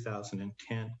in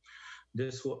 2010.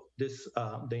 This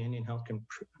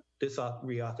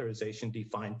reauthorization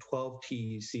defined 12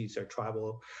 TECs, or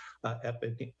tribal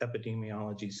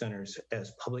epidemiology centers,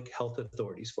 as public health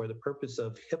authorities for the purpose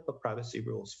of HIPAA privacy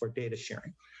rules for data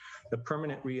sharing. The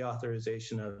permanent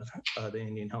reauthorization of the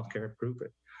Indian Healthcare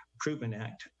Improvement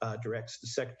Act directs the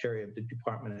Secretary of the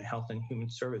Department of Health and Human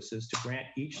Services to grant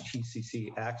each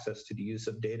TCC access to the use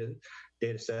of data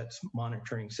sets,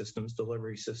 monitoring systems,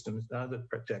 delivery systems, and other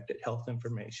protected health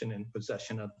information in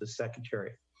possession of the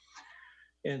Secretary.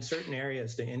 In certain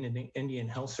areas, the Indian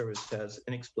Health Service has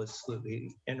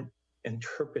inexplicitly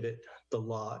interpreted the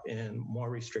law in more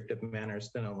restrictive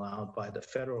manners than allowed by the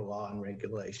federal law and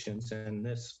regulations, and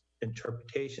this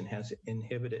interpretation has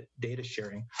inhibited data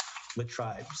sharing with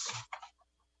tribes.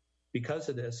 Because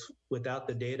of this, without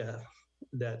the data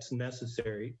that's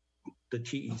necessary, the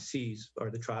TECs,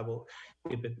 or the tribal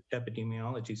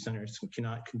epidemiology centers,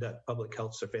 cannot conduct public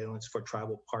health surveillance for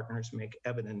tribal partners, make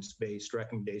evidence-based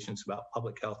recommendations about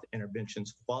public health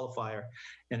interventions, qualify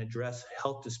and address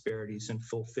health disparities, and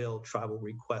fulfill tribal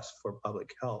requests for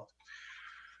public health.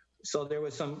 So there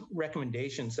was some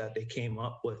recommendations that they came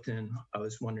up with, and I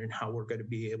was wondering how we're going to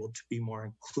be able to be more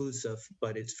inclusive,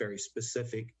 but it's very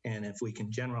specific. And if we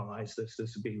can generalize this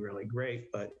would be really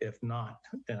great. But if not,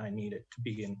 then I need it to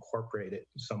be incorporated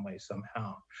in some way,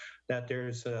 somehow. That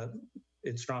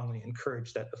it's strongly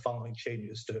encouraged that the following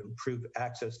changes to improve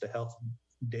access to health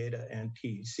data and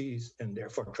TECs, and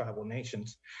therefore tribal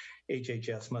nations.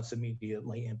 HHS must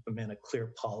immediately implement a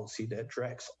clear policy that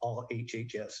directs all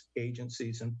HHS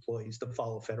agencies and employees to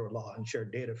follow federal law and share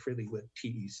data freely with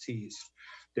TECs.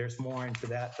 There's more into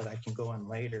that I can go on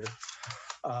later.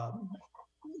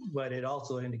 But it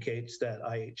also indicates that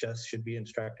IHS should be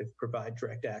instructed to provide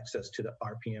direct access to the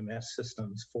RPMS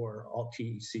systems for all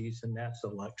TECs, and that's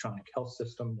an electronic health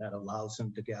system that allows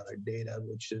them to gather data,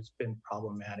 which has been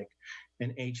problematic.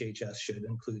 And HHS should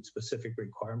include specific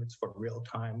requirements for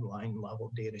real-time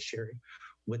line-level data sharing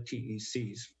with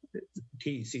TECs.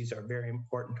 TECs are very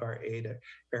important to our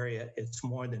area. It's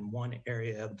more than one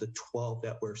area of the 12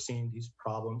 that we're seeing these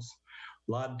problems.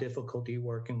 A lot of difficulty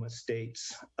working with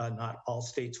states. Not all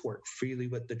states work freely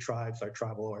with the tribes, our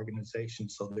tribal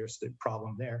organizations, so there's the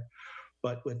problem there.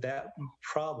 But with that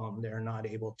problem, they're not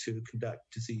able to conduct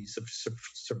disease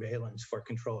surveillance for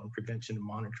control and prevention and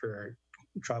monitor our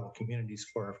tribal communities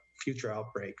for future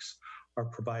outbreaks, or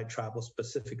provide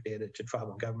tribal-specific data to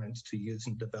tribal governments to use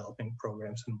in developing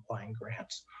programs and applying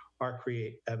grants, or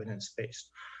create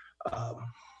evidence-based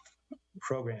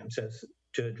programs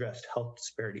to address health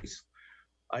disparities.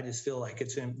 I just feel like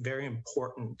it's a very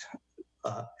important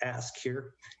ask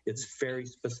here. It's very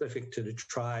specific to the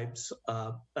tribes.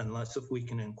 Unless if we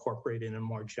can incorporate it in a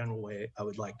more general way, I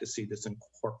would like to see this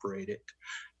incorporated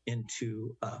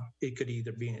into, it could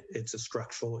either be, it's a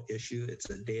structural issue, it's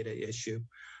a data issue.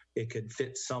 It could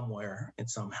fit somewhere and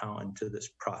somehow into this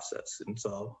process. And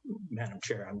so, Madam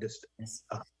Chair, I'm just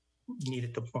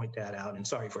needed to point that out, and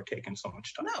sorry for taking so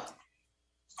much time. No.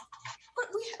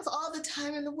 has all the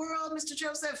time in the world, Mr.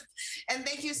 Joseph. And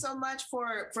thank you so much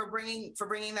for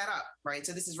bringing that up, right?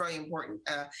 So this is really important,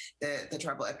 the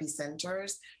tribal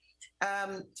epicenters.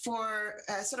 For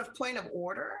a sort of point of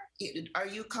order, are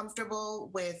you comfortable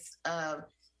with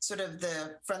sort of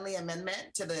the friendly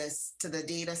amendment to the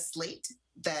data slate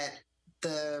that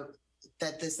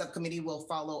the subcommittee will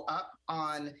follow up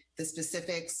on the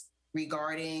specifics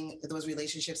regarding those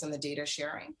relationships and the data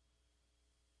sharing?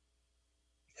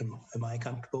 Am I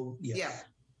comfortable? Yes. Yeah,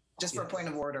 just for a point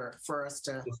of order for us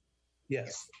to.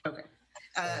 Yes. Okay.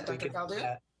 Dr.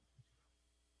 Caldew?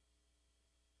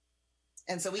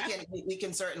 And so we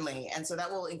can certainly, and so that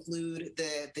will include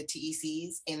the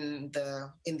TECs in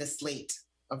the slate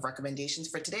of recommendations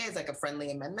for today as like a friendly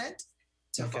amendment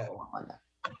to follow up on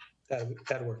that.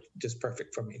 That worked just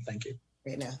perfect for me. Thank you.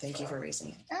 Great. No, thank you for raising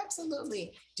it.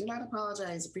 Absolutely. Do not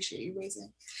apologize. Appreciate you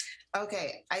raising.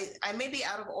 Okay. I may be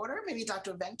out of order. Maybe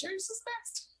Dr. Venters is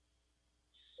next.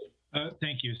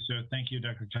 Thank you. So thank you,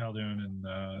 Dr. Caldoun, and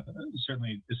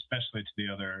certainly especially to the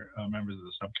other members of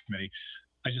the subcommittee.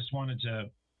 I just wanted to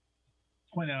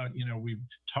point out, we've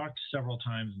talked several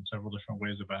times in several different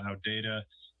ways about how data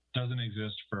doesn't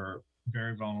exist for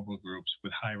very vulnerable groups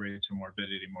with high rates of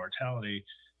morbidity and mortality.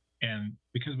 And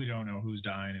because we don't know who's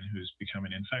dying and who's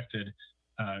becoming infected,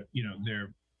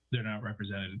 they're not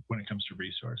represented when it comes to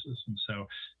resources. And so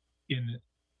in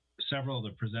several of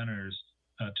the presenters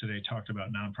today talked about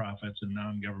nonprofits and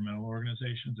non-governmental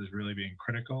organizations as really being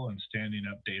critical in standing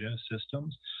up data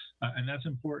systems. And that's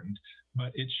important,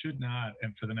 but it should not,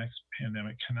 and for the next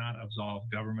pandemic, cannot absolve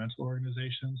governmental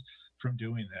organizations from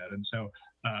doing that. And so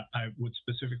I would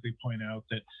specifically point out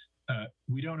that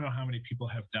we don't know how many people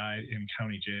have died in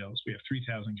county jails. We have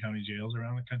 3,000 county jails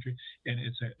around the country, and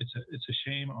it's a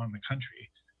shame on the country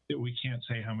that we can't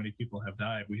say how many people have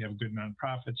died. We have good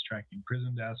nonprofits tracking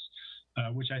prison deaths,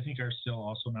 which I think are still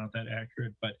also not that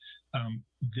accurate. But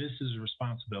this is a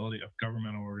responsibility of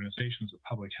governmental organizations of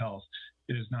public health.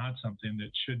 It is not something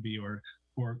that should be or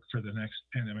for the next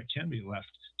pandemic can be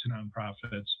left to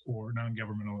nonprofits or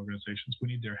non-governmental organizations. We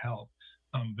need their help.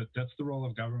 But that's the role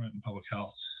of government and public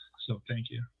health. So thank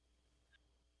you.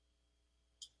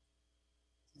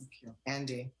 Thank you.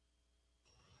 Andy.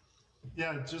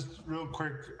 Yeah, just real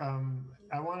quick.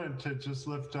 I wanted to just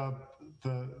lift up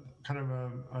the kind of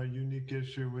a unique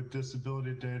issue with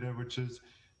disability data, which is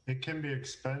it can be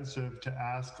expensive to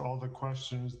ask all the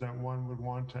questions that one would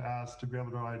want to ask to be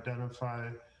able to identify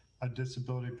a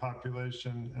disability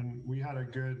population. And we had a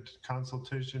good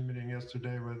consultation meeting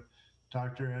yesterday with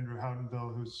Dr. Andrew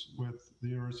Houghtonville, who's with the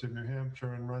University of New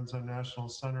Hampshire and runs a National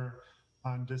Center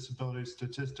on Disability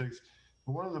Statistics.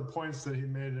 But one of the points that he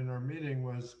made in our meeting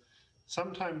was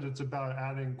sometimes it's about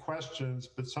adding questions,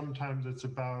 but sometimes it's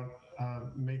about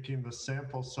making the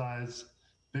sample size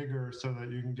bigger so that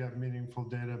you can get meaningful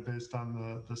data based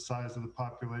on the size of the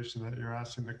population that you're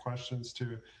asking the questions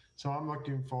to. So I'm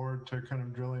looking forward to kind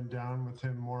of drilling down with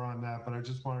him more on that, but I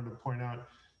just wanted to point out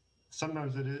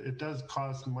sometimes it does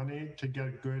cost money to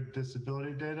get good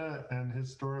disability data, and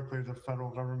historically the federal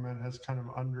government has kind of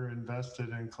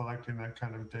underinvested in collecting that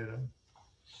kind of data.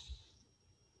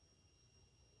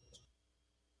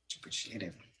 Appreciate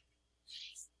it.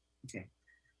 Okay.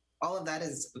 All of that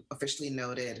is officially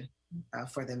noted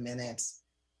for the minutes.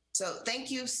 So thank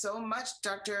you so much,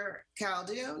 Dr.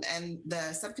 Caldoun and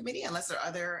the subcommittee. Unless there are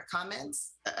other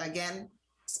comments, again,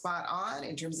 spot on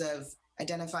in terms of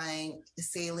identifying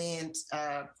salient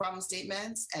problem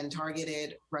statements and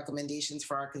targeted recommendations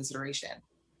for our consideration.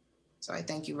 So I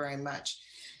thank you very much.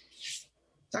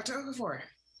 Dr. Okafor.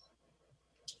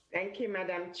 Thank you,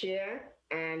 Madam Chair.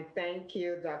 And thank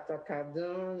you, Dr.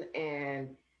 Caldoun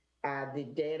and the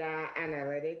Data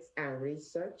Analytics and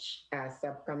Research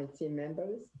Subcommittee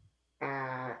members.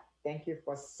 Thank you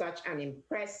for such an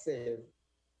impressive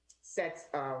set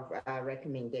of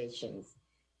recommendations.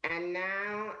 And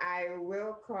now I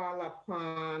will call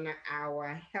upon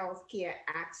our Healthcare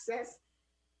Access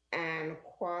and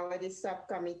Quality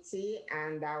Subcommittee,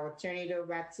 and I will turn it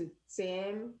over to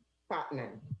Tim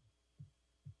Putnam.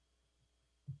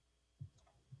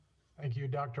 Thank you,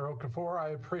 Dr. Okafor. I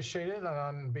appreciate it. And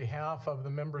on behalf of the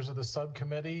members of the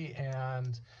subcommittee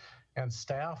and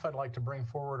staff, I'd like to bring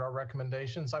forward our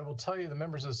recommendations. I will tell you the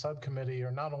members of the subcommittee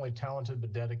are not only talented,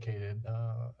 but dedicated.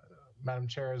 Madam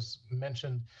Chair has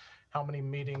mentioned how many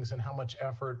meetings and how much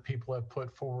effort people have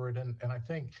put forward. And I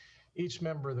think each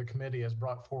member of the committee has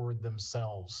brought forward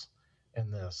themselves in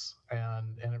this.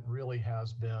 And it really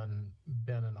has been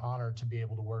an honor to be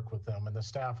able to work with them. And the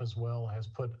staff as well has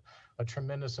put a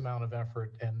tremendous amount of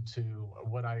effort into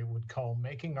what I would call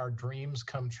making our dreams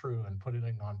come true and putting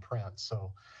it on print.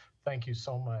 So Thank you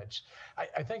so much.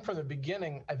 I think from the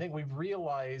beginning, I think we've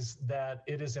realized that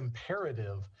it is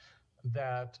imperative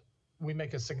that we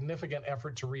make a significant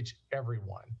effort to reach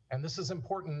everyone. And this is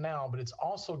important now, but it's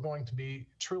also going to be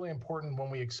truly important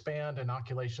when we expand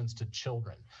inoculations to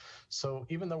children. So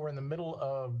even though we're in the middle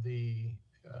of the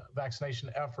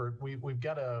vaccination effort, we've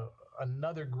got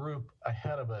another group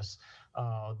ahead of us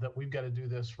that we've got to do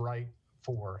this right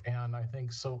for. And I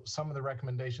think so some of the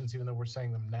recommendations, even though we're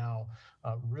saying them now,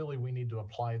 really we need to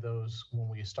apply those when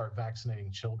we start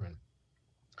vaccinating children.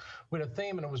 We had a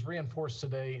theme, and it was reinforced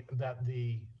today, that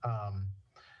the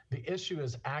issue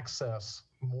is access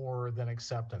more than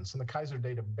acceptance, and the Kaiser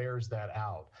data bears that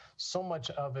out. So much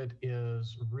of it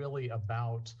is really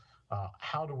about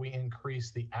how do we increase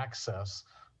the access,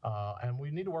 and we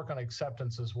need to work on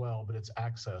acceptance as well, but it's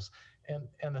access.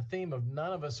 And the theme of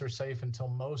none of us are safe until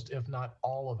most, if not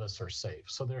all of us are safe.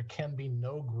 So there can be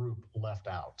no group left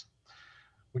out.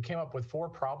 We came up with 4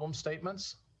 problem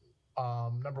statements.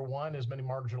 Number 1 is many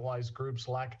marginalized groups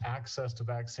lack access to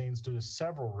vaccines due to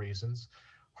several reasons: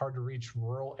 hard to reach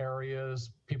rural areas,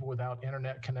 people without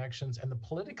internet connections, and the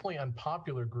politically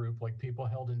unpopular group, like people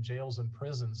held in jails and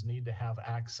prisons, need to have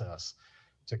access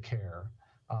to care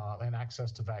and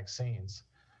access to vaccines.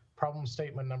 Problem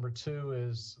statement number 2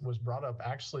 was brought up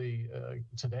actually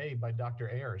today by Dr.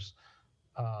 Ayers.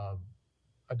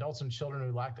 Adults and children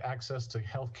who lacked access to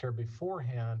healthcare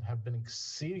beforehand have been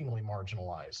exceedingly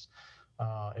marginalized.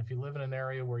 If you live in an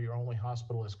area where your only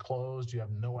hospital is closed, you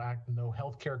have no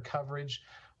healthcare coverage,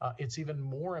 it's even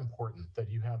more important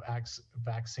that you have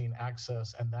vaccine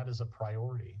access, and that is a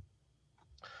priority.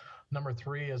 Number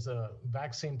 3 is a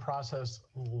vaccine process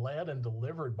led and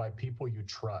delivered by people you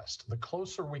trust. The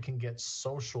closer we can get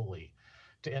socially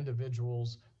to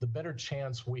individuals, the better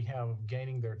chance we have of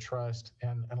gaining their trust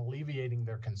and alleviating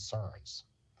their concerns.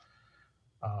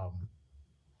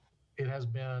 It has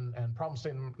been, and problem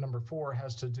statement number 4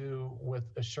 has to do with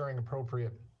assuring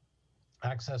appropriate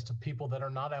access to people that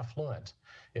are not affluent.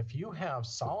 If you have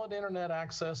solid internet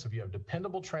access, if you have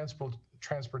dependable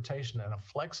transportation and a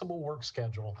flexible work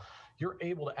schedule, you're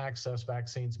able to access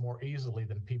vaccines more easily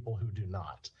than people who do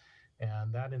not.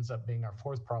 And that ends up being our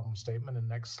 4th problem statement. And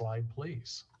next slide,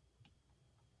 please.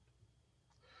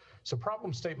 So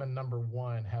problem statement number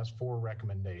 1 has 4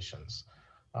 recommendations.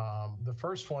 The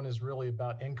first one is really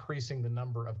about increasing the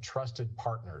number of trusted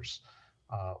partners.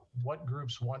 What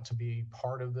groups want to be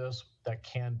part of this that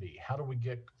can be? How do we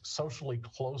get socially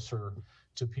closer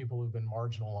to people who've been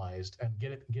marginalized and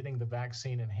getting the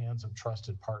vaccine in hands of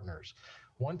trusted partners?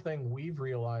 One thing we've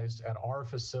realized at our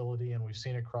facility, and we've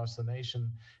seen across the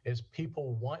nation, is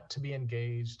people want to be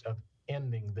engaged of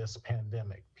ending this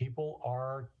pandemic. People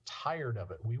are tired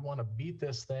of it. We want to beat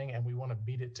this thing, and we want to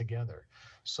beat it together.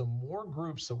 So more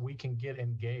groups that we can get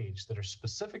engaged that are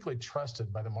specifically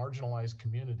trusted by the marginalized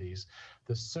communities,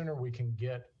 the sooner we can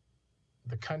get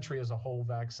the country as a whole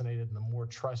vaccinated and the more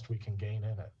trust we can gain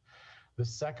in it. The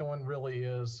second one really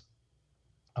is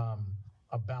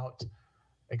about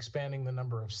expanding the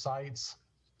number of sites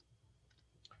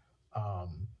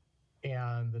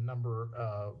and the number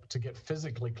to get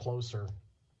physically closer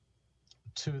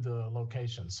to the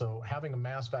location. So having a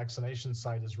mass vaccination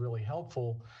site is really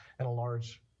helpful in a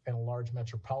large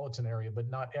metropolitan area, but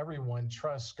not everyone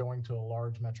trusts going to a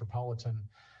large metropolitan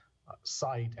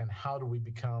site. And how do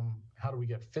we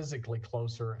get physically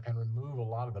closer and remove a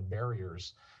lot of the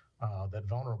barriers that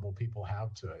vulnerable people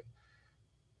have to it?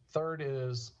 Third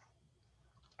is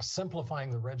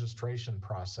simplifying the registration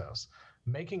process,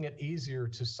 making it easier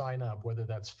to sign up, whether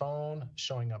that's phone,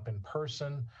 showing up in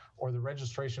person, or the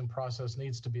registration process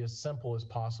needs to be as simple as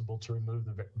possible to remove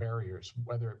the barriers,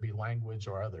 whether it be language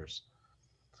or others.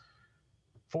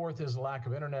 Fourth is lack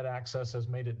of internet access has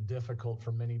made it difficult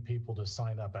for many people to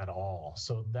sign up at all.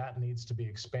 So that needs to be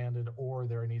expanded, or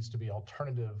there needs to be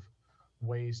alternative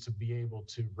ways to be able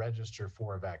to register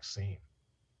for a vaccine.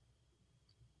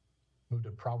 Move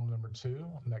to problem number 2.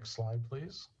 Next slide,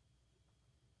 please.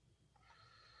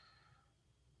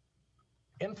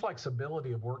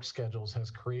 Inflexibility of work schedules has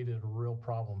created a real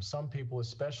problem. Some people,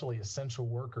 especially essential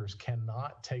workers,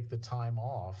 cannot take the time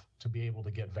off to be able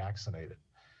to get vaccinated.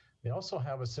 They also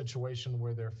have a situation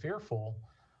where they're fearful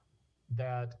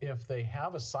that if they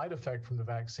have a side effect from the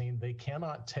vaccine, they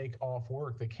cannot take off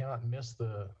work. They cannot miss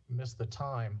the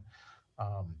time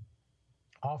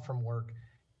off from work,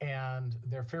 and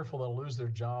they're fearful they'll lose their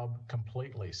job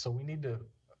completely. So we need to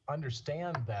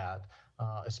understand that,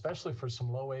 especially for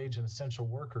some low age and essential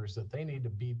workers, that they need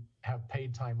to have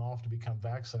paid time off to become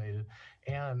vaccinated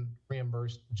and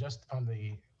reimbursed just on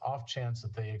the off chance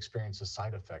that they experience a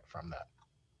side effect from that.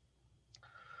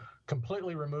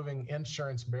 completely removing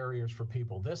insurance barriers for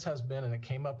people. This has been, and it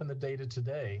came up in the data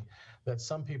today, that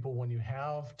some people, when you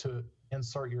have to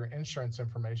insert your insurance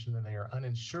information and they are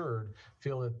uninsured,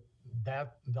 feel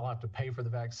that they'll have to pay for the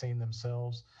vaccine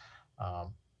themselves.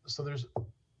 So there's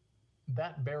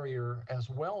that barrier, as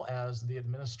well as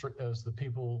the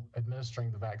people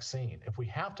administering the vaccine. If we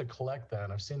have to collect that,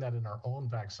 and I've seen that in our own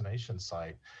vaccination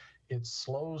site, it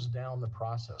slows down the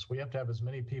process. We have to have as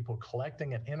many people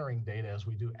collecting and entering data as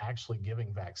we do actually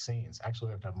giving vaccines. Actually,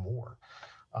 we have to have more.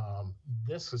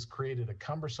 This has created a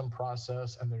cumbersome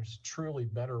process, and there's truly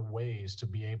better ways to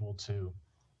be able to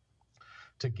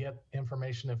get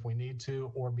information if we need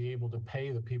to, or be able to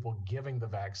pay the people giving the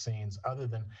vaccines, other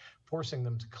than forcing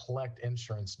them to collect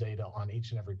insurance data on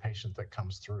each and every patient that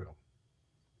comes through.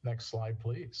 Next slide,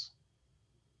 please.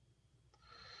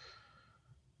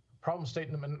 Problem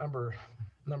statement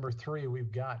number 3,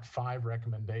 we've got 5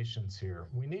 recommendations here.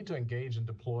 We need to engage and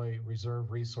deploy reserve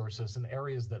resources in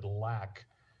areas that lack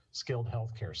skilled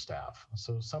healthcare staff.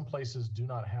 So some places do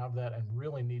not have that and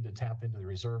really need to tap into the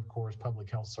reserve corps, public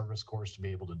health service corps, to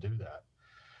be able to do that.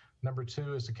 Number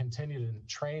 2 is to continue to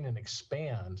train and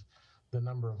expand the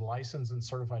number of licensed and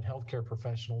certified healthcare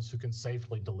professionals who can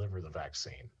safely deliver the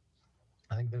vaccine.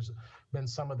 I think there's been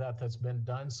some of that that's been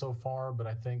done so far, but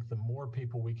I think the more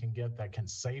people we can get that can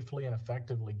safely and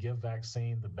effectively give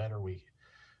vaccine, the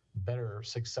better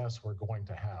success we're going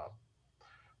to have.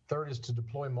 Third is to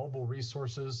deploy mobile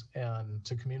resources and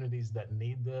to communities that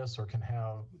need this or can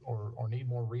have or need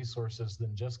more resources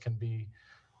than just can be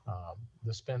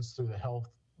dispensed through the health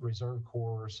reserve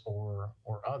corps or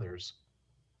others.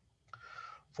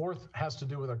 Fourth has to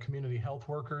do with our community health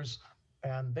workers,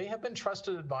 and they have been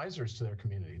trusted advisors to their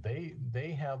community.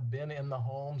 They have been in the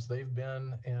homes, they've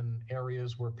been in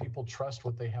areas where people trust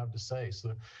what they have to say.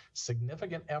 So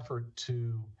significant effort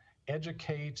to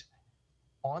educate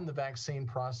on the vaccine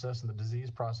process and the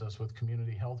disease process with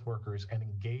community health workers and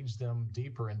engage them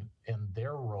deeper in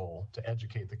their role to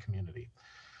educate the community.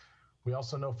 We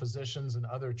also know physicians and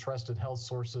other trusted health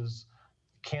sources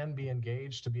can be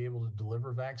engaged to be able to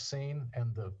deliver vaccine,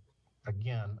 and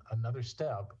again, another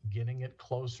step, getting it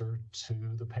closer to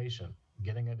the patient,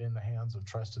 getting it in the hands of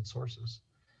trusted sources.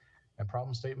 And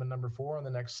problem statement number 4 on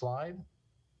the next slide.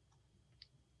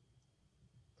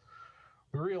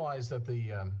 We realize that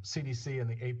the CDC and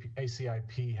the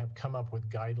ACIP have come up with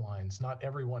guidelines. Not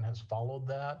everyone has followed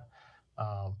that.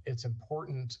 It's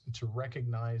important to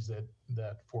recognize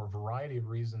that for a variety of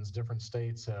reasons, different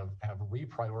states have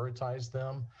reprioritized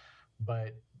them,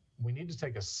 but we need to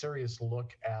take a serious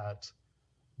look at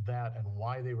that and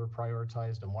why they were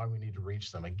prioritized and why we need to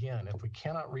reach them. Again, if we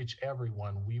cannot reach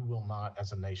everyone, we will not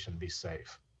as a nation be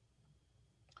safe.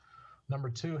 Number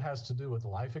 2 has to do with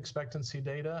life expectancy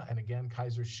data. And again,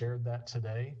 Kaiser shared that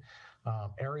today.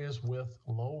 Areas with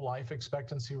low life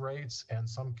expectancy rates, and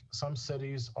some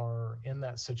cities are in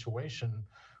that situation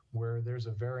where there's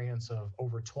a variance of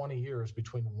over 20 years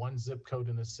between one zip code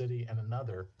in a city and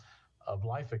another of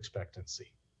life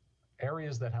expectancy.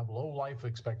 Areas that have low life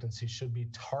expectancy should be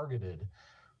targeted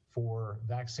for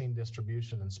vaccine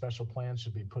distribution, and special plans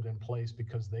should be put in place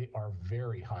because they are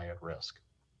very high at risk.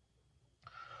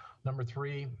 Number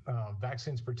 3,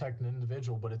 vaccines protect an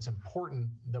individual, but it's important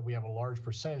that we have a large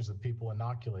percentage of people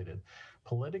inoculated.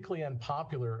 Politically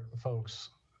unpopular folks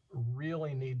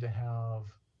really need to have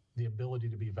the ability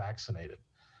to be vaccinated.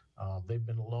 They've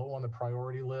been low on the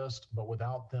priority list, but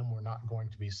without them, we're not going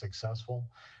to be successful.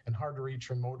 And hard to reach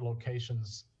remote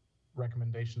locations,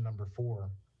 recommendation number 4,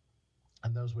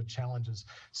 and those with challenges.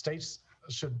 States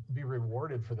should be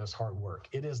rewarded for this hard work.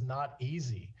 It is not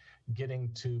easy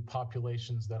getting to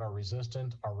populations that are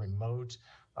resistant, are remote,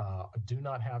 do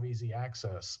not have easy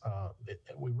access.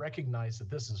 We recognize that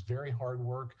this is very hard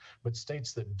work, but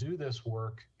states that do this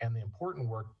work and the important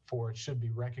work for it should be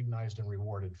recognized and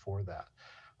rewarded for that.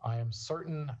 I am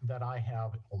certain that I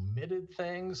have omitted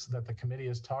things that the committee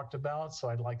has talked about, so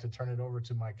I'd like to turn it over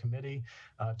to my committee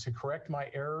to correct my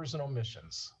errors and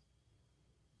omissions.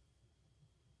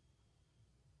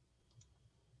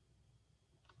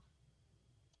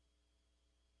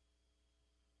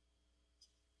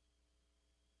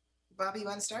 Bobby, you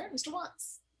want to start? Mr.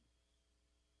 Watts.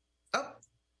 Oh.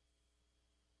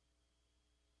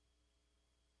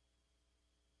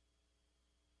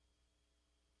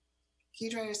 Can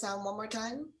you try your sound one more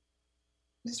time,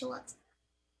 Mr. Watts?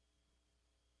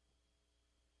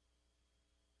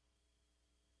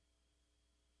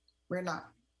 We're not.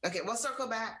 Okay, we'll circle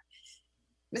back.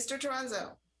 Mr.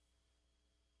 Toronzo.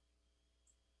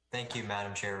 Thank you,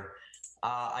 Madam Chair.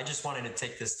 I just wanted to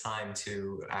take this time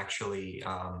to actually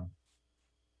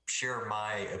share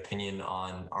my opinion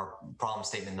on our problem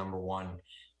statement number one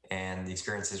and the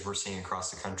experiences we're seeing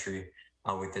across the country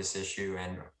with this issue,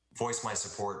 and voice my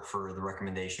support for the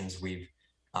recommendations we've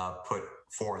put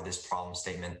for this problem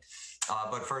statement.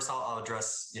 But first, I'll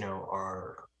address,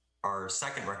 our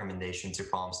second recommendation to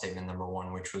problem statement number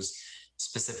one, which was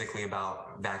specifically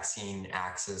about vaccine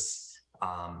access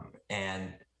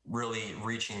and really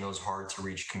reaching those hard to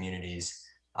reach communities.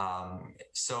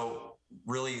 So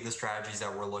really the strategies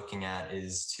that we're looking at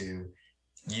is to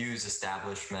use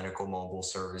established medical mobile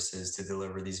services to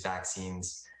deliver these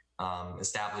vaccines,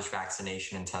 establish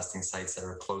vaccination and testing sites that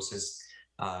are closest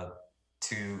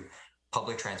to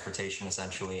public transportation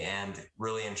essentially, and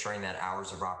really ensuring that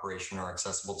hours of operation are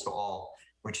accessible to all,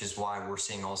 which is why we're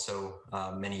seeing also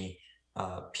many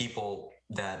people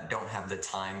that don't have the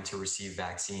time to receive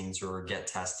vaccines or get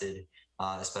tested,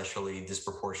 especially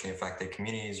disproportionately affected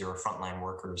communities or frontline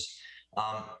workers.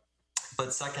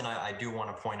 But second, I do want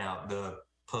to point out the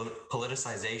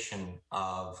politicization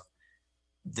of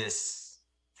this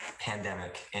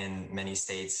pandemic in many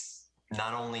states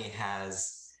not only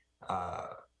has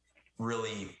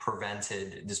really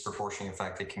prevented disproportionately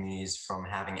affected communities from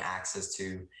having access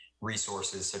to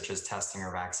resources such as testing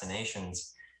or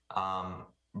vaccinations,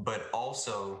 but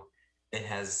also it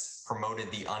has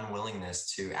promoted the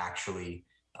unwillingness to actually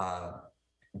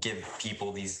give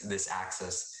people this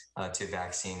access to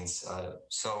vaccines.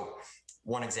 So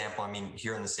one example,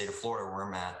 here in the state of Florida where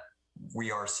I'm at,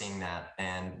 we are seeing that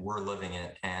and we're living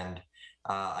it. And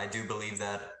I do believe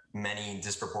that many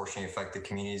disproportionately affected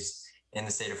communities in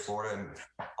the state of Florida and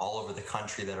all over the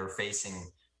country that are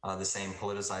facing the same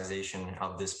politicization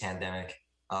of this pandemic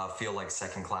feel like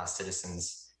second-class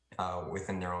citizens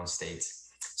within their own states.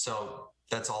 So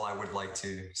that's all I would like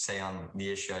to say on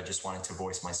the issue. I just wanted to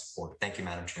voice my support. Thank you,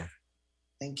 Madam Chair.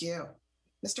 Thank you.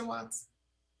 Mr. Watts.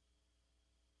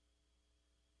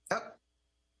 Oh,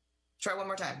 try one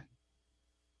more time.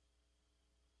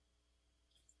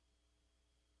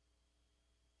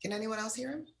 Can anyone else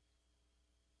hear him?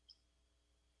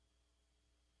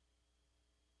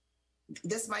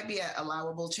 This might be an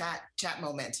allowable chat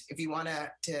moment if you want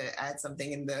to add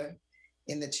something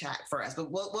in the chat for us. But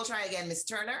we'll try again, Ms.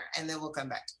 Turner, and then we'll come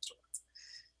back to Mr. Watts.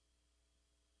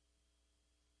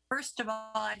 First of all,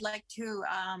 I'd like to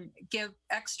give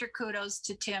extra kudos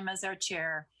to Tim as our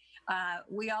chair.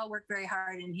 We all work very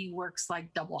hard, and he works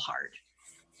like double hard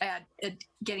at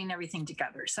getting everything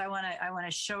together. So I want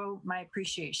to show my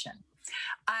appreciation.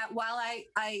 While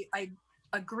I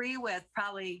agree with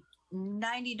probably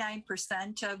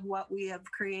 99% of what we have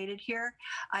created here,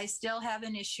 I still have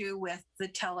an issue with the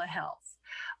telehealth.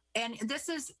 And this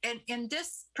is in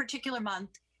this particular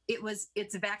month,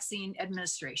 it's vaccine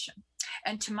administration.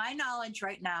 And to my knowledge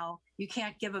right now, you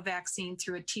can't give a vaccine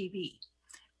through a TV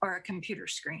or a computer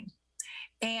screen.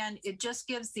 And it just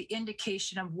gives the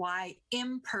indication of why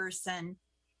in-person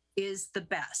is the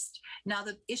best. Now,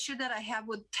 the issue that I have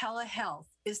with telehealth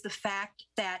is the fact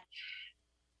that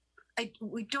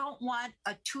we don't want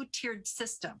a two-tiered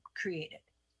system created,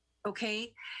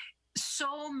 okay?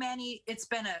 So many, it's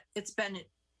been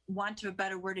want of a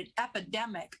better word, an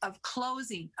epidemic of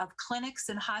closing of clinics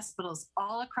and hospitals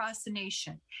all across the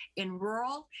nation, in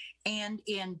rural and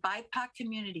in BIPOC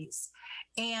communities.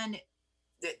 And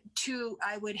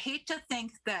I would hate to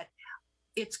think that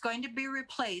it's going to be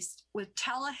replaced with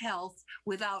telehealth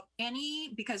without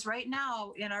any, because right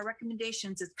now in our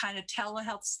recommendations, it's kind of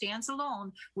telehealth stands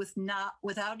alone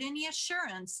without any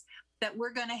assurance that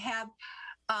we're going to have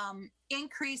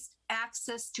increased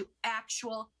access to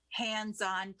actual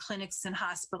hands-on clinics and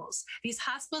hospitals. These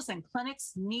hospitals and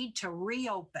clinics need to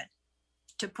reopen,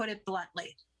 to put it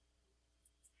bluntly.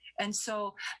 And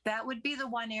so that would be the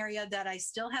one area that I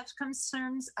still have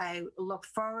concerns. I look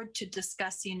forward to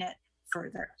discussing it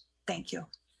further. Thank you.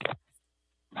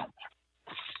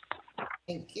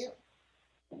 Thank you.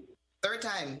 Third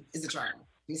time is the charm,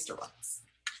 Mr. Watts.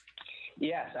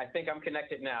 Yes, I think I'm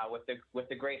connected now with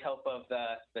the great help of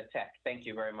the tech. Thank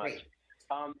you very much.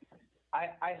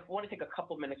 I want to take a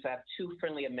couple minutes. I have two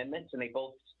friendly amendments, and they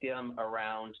both stem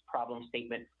around problem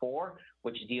statement 4,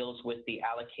 which deals with the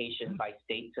allocation by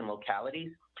states and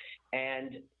localities.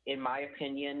 And in my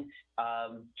opinion,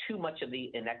 too much of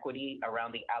the inequity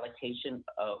around the allocation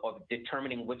of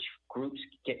determining which groups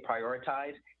get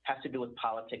prioritized has to do with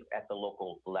politics at the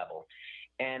local level.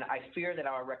 And I fear that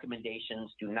our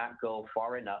recommendations do not go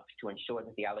far enough to ensure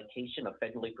that the allocation of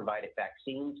federally provided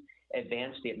vaccines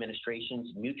advance the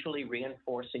administration's mutually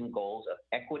reinforcing goals of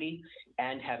equity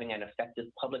and having an effective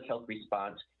public health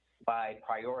response by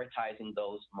prioritizing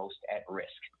those most at risk.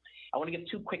 I want to give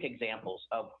two quick examples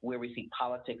of where we see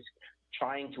politics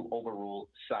trying to overrule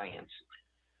science.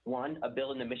 One, a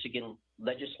bill in the Michigan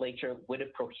legislature would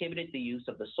have prohibited the use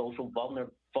of the social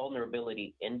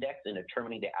vulnerability index in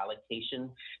determining the allocation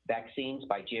vaccines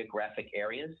by geographic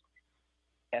areas.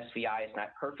 SVI is not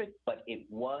perfect, but it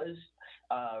was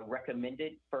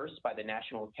recommended first by the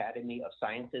National Academy of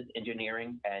Sciences,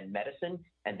 Engineering, and Medicine,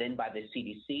 and then by the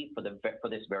CDC for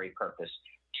this very purpose.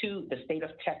 Two, the state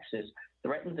of Texas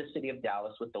threatened the city of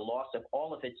Dallas with the loss of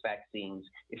all of its vaccines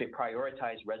if it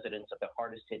prioritized residents of the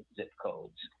hardest hit zip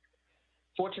codes.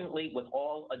 Fortunately, with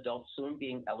all adults soon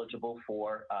being eligible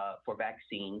for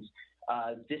vaccines,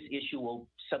 this issue will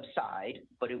subside,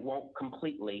 but it won't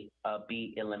completely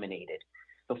be eliminated.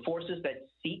 The forces that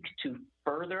seek to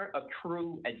further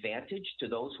accrue advantage to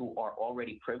those who are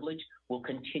already privileged will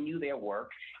continue their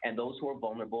work, and those who are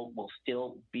vulnerable will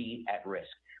still be at risk.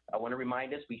 I want to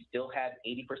remind us, we still have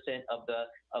 80%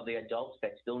 of the adults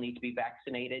that still need to be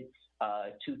vaccinated.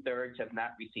 2/3 have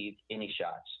not received any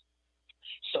shots.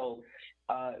 So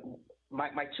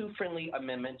my two friendly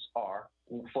amendments are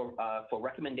for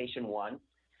recommendation one.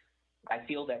 I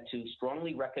feel that to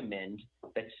strongly recommend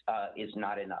that is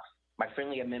not enough. My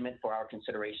friendly amendment for our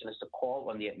consideration is to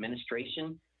call on the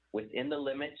administration within the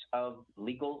limits of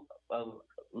legal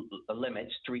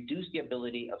limits to reduce the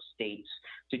ability of states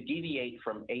to deviate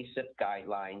from ACIP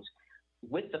guidelines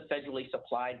with the federally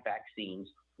supplied vaccines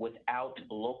without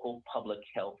local public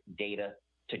health data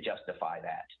to justify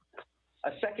that.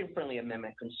 A second friendly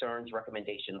amendment concerns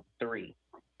recommendation 3.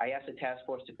 I asked the task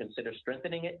force to consider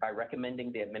strengthening it by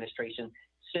recommending the administration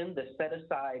send the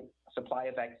set-aside supply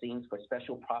of vaccines for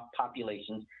special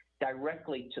populations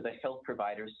directly to the health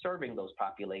providers serving those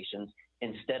populations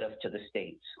instead of to the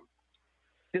states.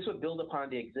 This would build upon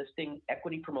the existing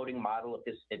equity-promoting model of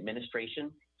this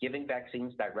administration, giving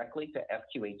vaccines directly to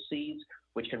FQHCs,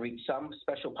 which can reach some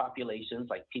special populations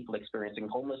like people experiencing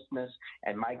homelessness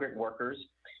and migrant workers,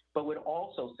 but would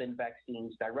also send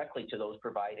vaccines directly to those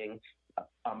providing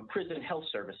prison health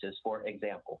services, for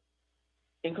example.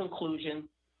 In conclusion,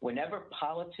 whenever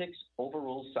politics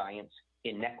overrules science,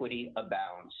 inequity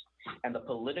abounds, and the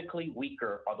politically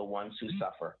weaker are the ones who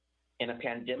suffer. In a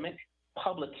pandemic,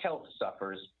 public health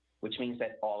suffers, which means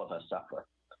that all of us suffer.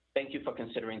 Thank you for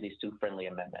considering these two friendly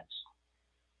amendments.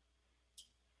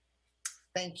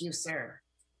 Thank you, sir.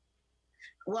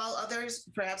 While others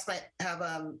perhaps might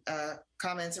have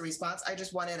comments or response, I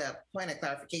just wanted a point of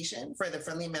clarification for the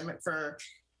friendly amendment for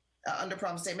under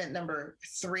problem statement number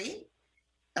 3.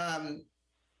 What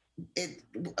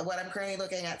I'm currently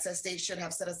looking at says states should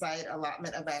have set aside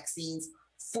allotment of vaccines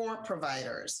for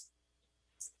providers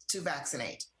to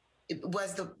vaccinate.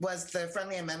 Was the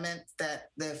friendly amendment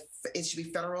that it should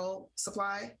be federal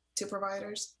supply to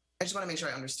providers? I just want to make sure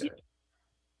I understood.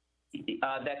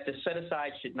 That the set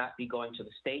aside should not be going to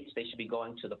the states. They should be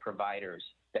going to the providers,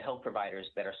 the health providers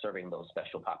that are serving those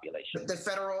special populations. The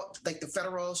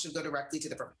federal should go directly to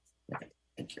the provider. Okay,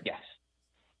 thank you. Yes.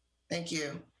 Thank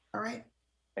you. All right.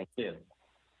 Thank you.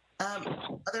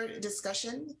 Other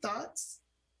discussion, thoughts?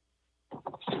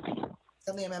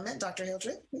 On the amendment, Dr.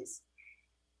 Hildreth, please.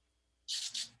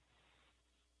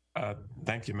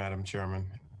 Thank you, Madam Chairman.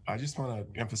 I just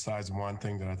want to emphasize one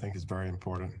thing that I think is very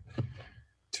important.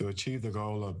 To achieve the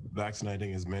goal of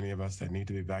vaccinating as many of us that need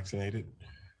to be vaccinated,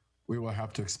 we will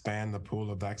have to expand the pool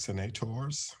of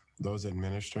vaccinators, those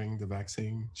administering the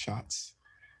vaccine shots.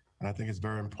 And I think it's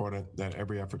very important that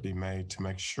every effort be made to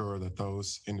make sure that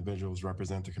those individuals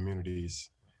represent the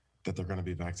communities that they're going to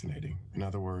be vaccinating. In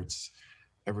other words,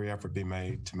 every effort be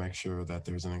made to make sure that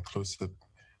there's an inclusive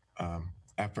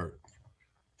effort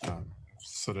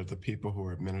so that the people who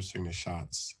are administering the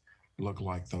shots look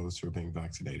like those who are being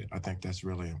vaccinated. I think that's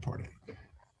really important.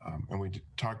 And we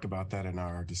talked about that in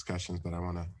our discussions, but I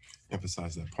want to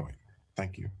emphasize that point.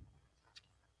 Thank you.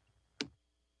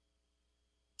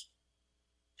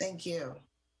 Thank you.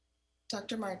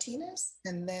 Dr. Martinez,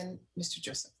 and then Mr.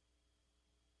 Joseph.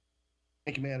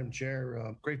 Thank you, Madam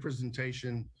Chair. Great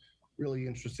presentation, really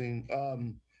interesting.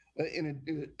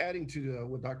 In adding to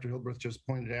what Dr. Hildreth just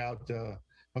pointed out, I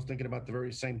was thinking about the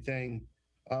very same thing.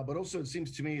 But also, it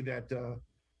seems to me that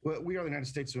we are the United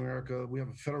States of America. We have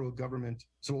a federal government.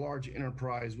 It's a large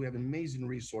enterprise. We have amazing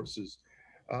resources.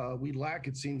 We lack,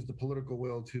 it seems, the political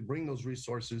will to bring those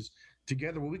resources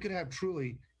together where we could have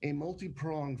truly a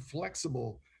multi-pronged,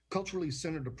 flexible, culturally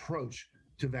centered approach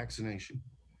to vaccination.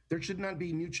 There should not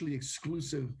be mutually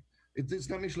exclusive. It's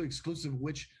not mutually exclusive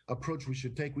which approach we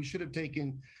should take. We should have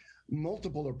taken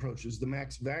multiple approaches. The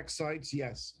max vac sites,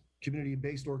 yes.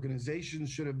 Community-based organizations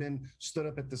should have been stood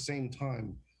up at the same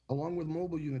time, along with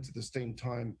mobile units at the same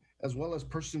time, as well as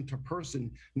person to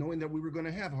person, knowing that we were going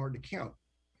to have hard to count.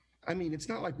 I mean, it's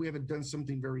not like we haven't done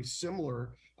something very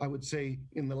similar, I would say,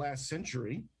 in the last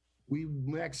century. We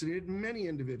vaccinated many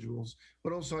individuals,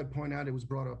 but also I point out, it was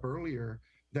brought up earlier,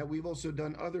 that we've also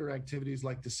done other activities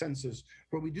like the census,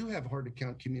 where we do have hard to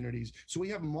count communities. So we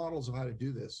have models of how to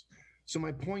do this. So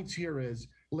my point here is,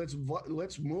 let's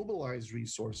mobilize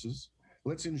resources.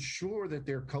 Let's ensure that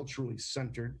they're culturally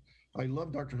centered. I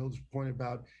love Dr. Hill's point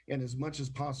about, and as much as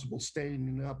possible,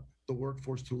 standing up the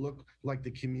workforce to look like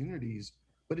the communities.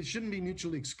 But it shouldn't be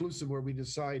mutually exclusive where we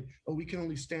decide, oh, we can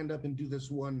only stand up and do this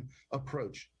one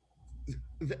approach.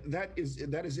 That is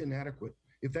inadequate.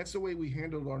 If that's the way we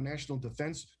handled our national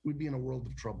defense, we'd be in a world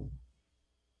of trouble.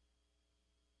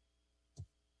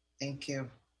 Thank you.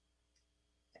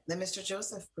 Then Mr.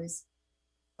 Joseph, please.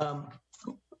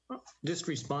 Just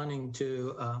responding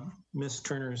to Ms.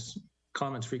 Turner's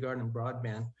comments regarding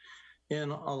broadband. In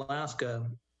Alaska,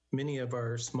 many of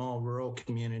our small rural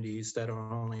communities that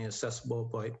are only accessible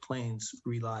by planes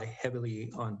rely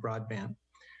heavily on broadband.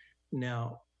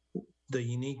 Now, the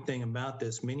unique thing about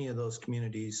this, many of those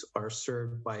communities are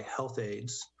served by health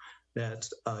aides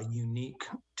that's unique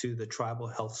to the tribal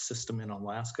health system in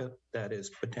Alaska that is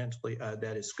potentially,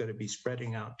 that is going to be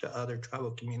spreading out to other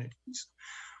tribal communities.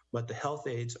 But the health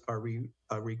aides are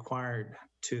required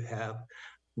to have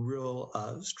real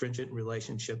stringent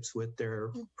relationships with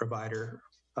their provider,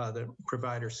 the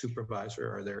provider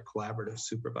supervisor or their collaborative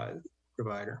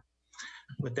provider.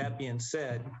 With that being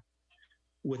said,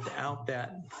 without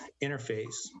that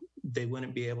interface, they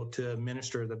wouldn't be able to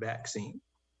administer the vaccine.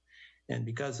 And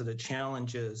because of the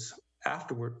challenges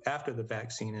after the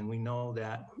vaccine, and we know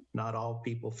that not all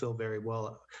people feel very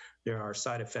well, there are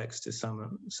side effects to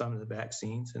some of the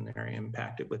vaccines, and they're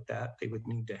impacted with that. They would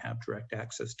need to have direct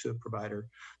access to a provider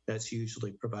that's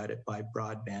usually provided by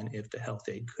broadband if the health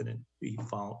aide couldn't be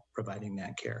providing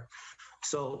that care.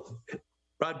 So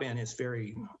broadband is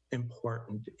very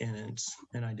important, and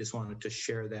I just wanted to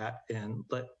share that and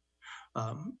let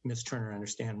Ms. Turner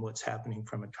understand what's happening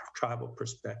from a tribal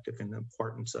perspective and the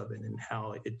importance of it and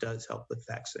how it does help with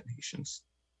vaccinations.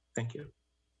 Thank you.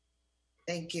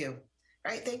 Thank you.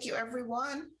 All right, thank you,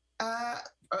 everyone.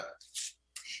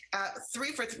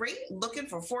 3 for 3, looking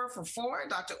for 4 for 4.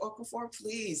 Dr. Okafor,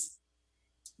 please.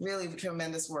 Really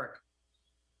tremendous work.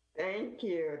 Thank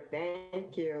you.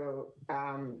 Thank you.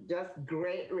 Just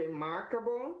great,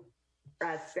 remarkable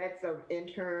sets of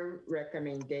interim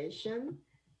recommendations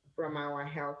from our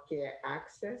Healthcare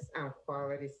Access and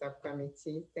Quality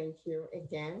Subcommittee. Thank you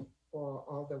again for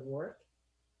all the work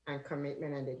and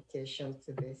commitment and dedication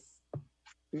to this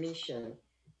mission.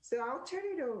 So I'll turn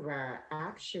it over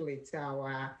actually to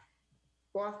our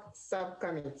 4th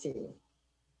subcommittee,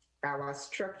 our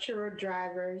structural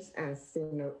drivers and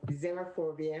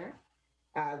xenophobia.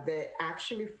 They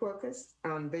actually focused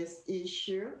on this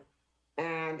issue,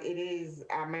 and it is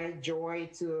my joy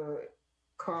to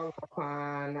call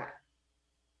upon,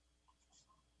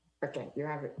 okay, you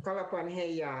have it, call upon Hei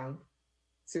Young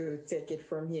to take it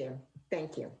from here.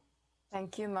 Thank you.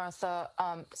 Thank you, Martha.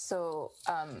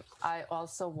 I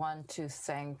also want to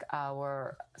thank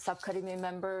our subcommittee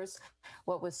members.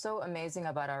 What was so amazing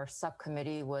about our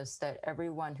subcommittee was that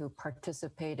everyone who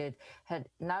participated had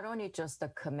not only just the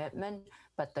commitment,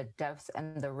 but the depth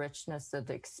and the richness of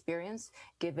the experience,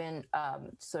 given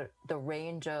the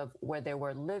range of where they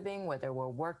were living, where they were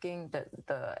working,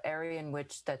 the area in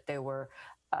which that they were,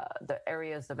 the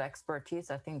areas of expertise,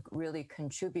 I think really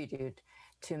contributed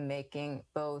to making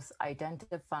both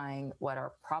identifying what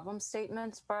our problem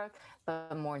statements were,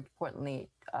 but more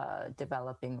importantly,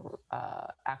 developing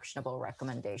actionable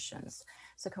recommendations.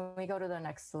 So can we go to the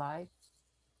next slide?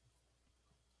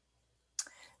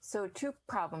 So 2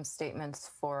 problem statements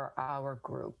for our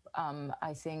group.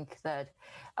 I think that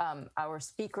our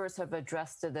speakers have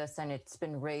addressed this, and it's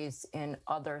been raised in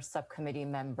other subcommittee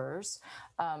members.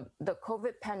 The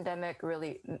COVID pandemic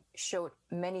really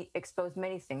exposed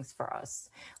many things for us.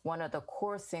 One of the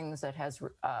core things that has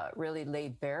really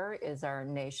laid bare is our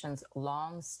nation's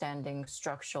long-standing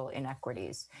structural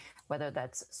inequities, whether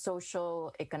that's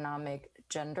social, economic,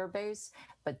 gender-based,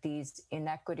 but these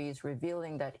inequities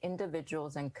revealing that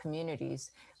individuals and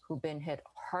communities who've been hit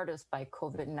hardest by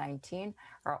COVID-19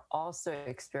 are also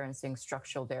experiencing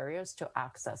structural barriers to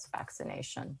access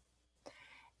vaccination.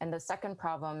 And the second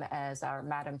problem, as our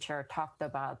Madam Chair talked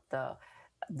about,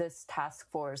 this task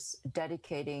force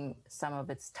dedicating some of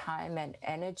its time and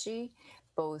energy,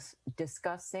 both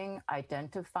discussing,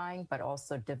 identifying, but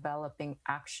also developing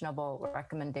actionable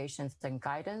recommendations and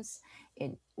guidance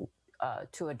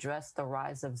to address the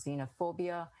rise of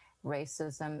xenophobia,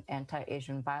 racism,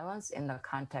 anti-Asian violence in the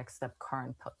context of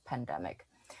current pandemic.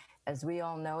 As we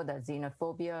all know, that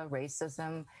xenophobia,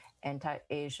 racism,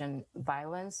 anti-Asian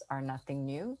violence are nothing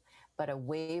new, but a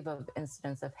wave of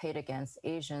incidents of hate against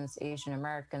Asians, Asian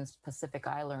Americans, Pacific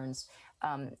Islanders,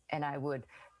 and I would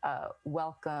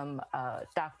welcome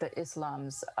Dr.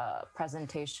 Islam's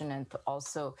presentation and to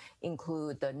also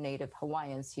include the Native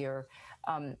Hawaiians here,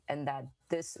 and that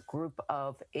this group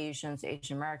of Asians,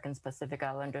 Asian Americans, Pacific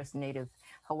Islanders, Native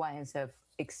Hawaiians have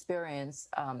experienced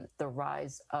the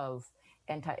rise of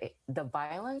the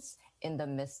violence in the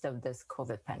midst of this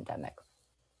COVID pandemic.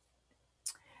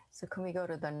 So can we go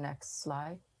to the next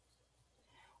slide?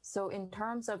 So in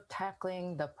terms of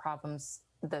tackling the problems,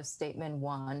 the statement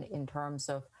one, in terms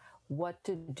of what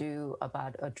to do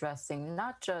about addressing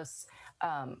not just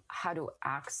how to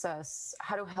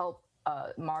help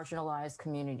marginalized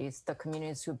communities, the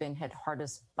communities who've been hit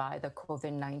hardest by the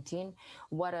COVID-19,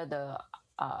 what are the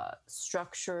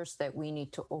structures that we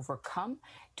need to overcome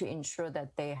to ensure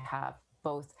that they have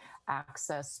both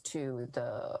access to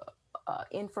the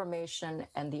information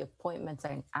and the appointments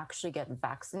and actually get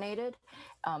vaccinated.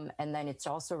 And then it's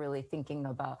also really thinking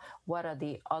about what are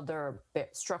the other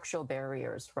structural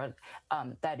barriers, right?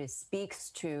 That speaks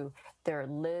to their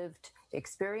lived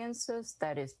experiences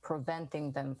that is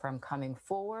preventing them from coming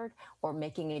forward or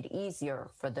making it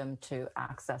easier for them to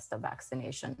access the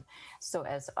vaccination. So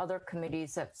as other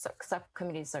committees,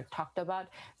 subcommittees have talked about,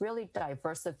 really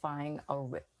diversifying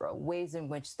ways in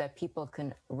which that people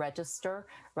can register,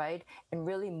 right? And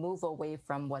really move away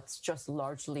from what's just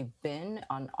largely been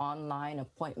an online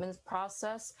appointments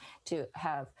process to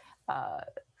have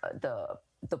the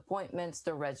appointments,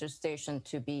 the registration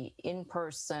to be in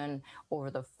person,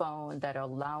 over the phone, that are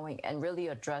allowing and really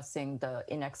addressing the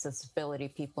inaccessibility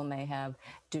people may have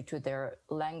due to their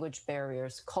language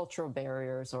barriers, cultural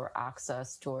barriers, or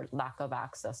access to or lack of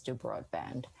access to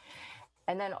broadband.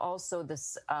 And then also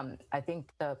this, I think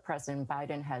the President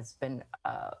Biden has been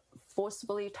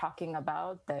forcefully talking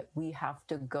about that we have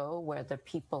to go where the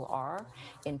people are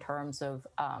in terms of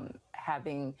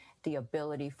having the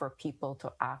ability for people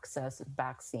to access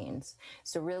vaccines.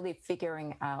 So really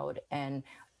figuring out and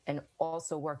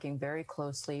also working very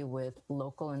closely with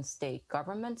local and state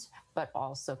governments, but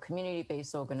also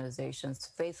community-based organizations,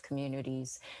 faith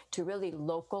communities, to really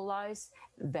localize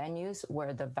venues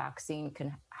where the vaccine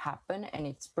can happen, and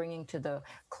it's bringing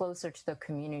closer to the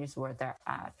communities where they're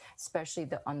at, especially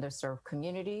the underserved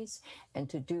communities, and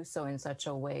to do so in such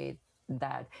a way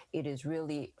that it is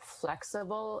really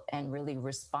flexible and really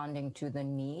responding to the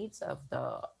needs of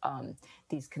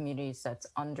these communities that's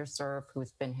underserved,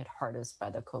 who's been hit hardest by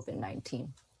the COVID-19.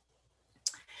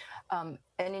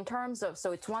 And in terms of,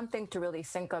 so it's one thing to really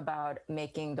think about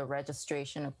making the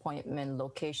registration appointment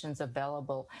locations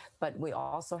available, but we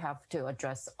also have to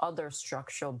address other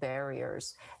structural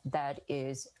barriers that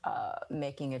is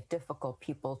making it difficult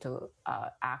people to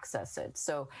access it.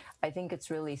 So I think it's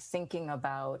really thinking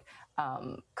about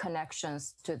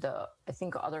connections to I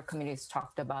think other communities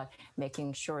talked about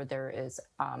making sure there is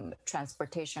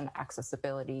transportation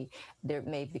accessibility, there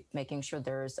may be making sure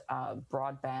there's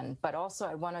broadband, but also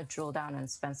I want to drill down and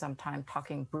spend some time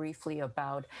talking briefly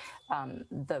about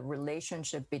the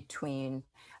relationship between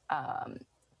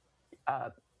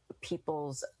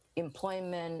people's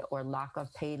employment or lack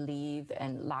of paid leave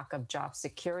and lack of job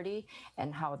security,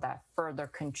 and how that further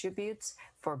contributes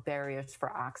for barriers for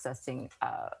accessing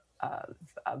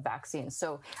vaccines.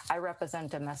 So I represent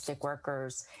domestic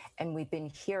workers, and we've been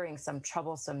hearing some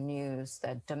troublesome news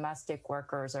that domestic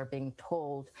workers are being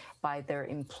told by their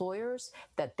employers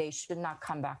that they should not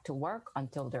come back to work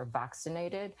until they're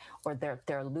vaccinated, or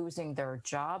they're losing their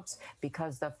jobs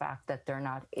because of the fact that they're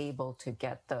not able to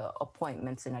get the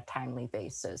appointments in a timely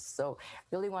basis. So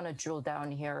really want to drill down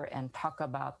here and talk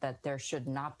about that there should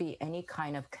not be any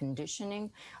kind of conditioning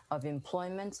of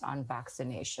employment on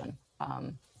vaccination.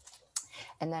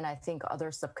 And then I think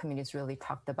other subcommittees really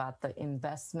talked about the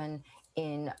investment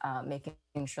in making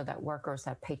sure that workers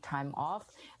have paid time off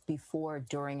before,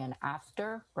 during, and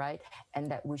after, right? And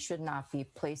that we should not be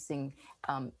placing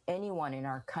anyone in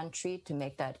our country to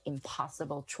make that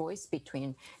impossible choice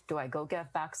between, do I go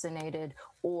get vaccinated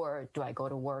or do I go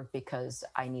to work because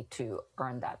I need to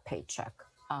earn that paycheck?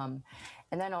 And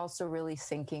then also really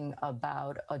thinking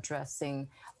about addressing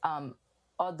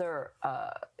other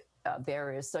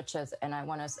barriers such as, and I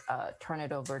want to turn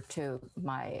it over to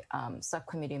my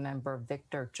subcommittee member,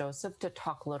 Victor Joseph, to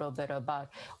talk a little bit about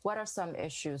what are some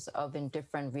issues in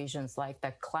different regions, like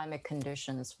the climate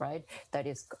conditions, right? That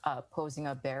is posing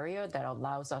a barrier that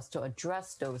allows us to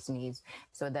address those needs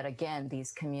so that, again,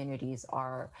 these communities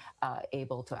are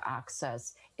able to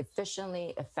access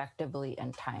efficiently, effectively,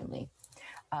 and timely.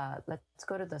 Let's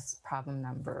go to this problem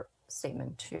number,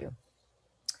 statement 2.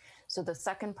 So the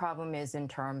second problem is in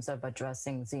terms of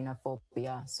addressing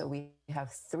xenophobia. So we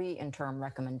have 3 interim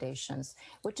recommendations,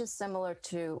 which is similar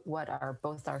to what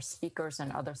both our speakers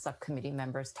and other subcommittee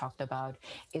members talked about,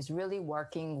 is really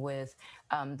working with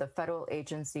the federal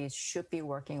agencies should be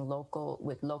working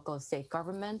with local state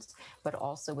governments, but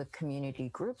also with community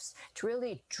groups to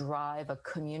really drive a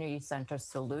community-centered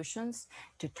solutions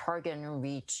to target and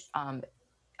reach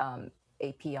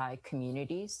API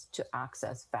communities to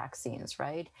access vaccines,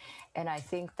 right? And I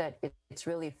think that it's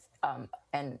really,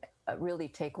 really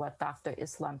take what Dr.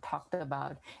 Islam talked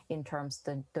about in terms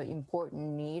of the important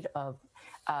need of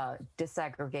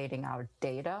disaggregating our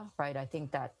data, right? I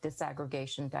think that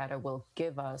disaggregation data will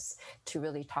give us to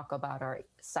really talk about our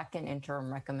second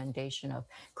interim recommendation of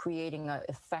creating an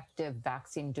effective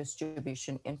vaccine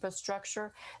distribution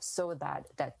infrastructure so that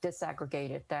that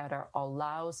disaggregated data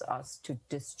allows us to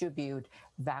distribute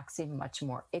vaccine much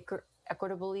more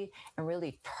equitably and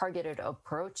really targeted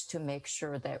approach to make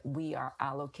sure that we are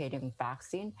allocating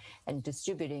vaccine and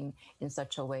distributing in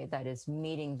such a way that is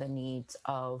meeting the needs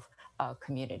of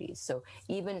communities. So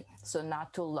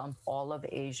not to lump all of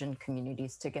Asian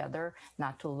communities together,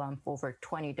 not to lump over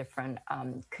 20 different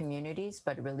communities,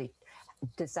 but really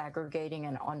disaggregating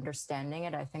and understanding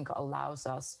it, I think allows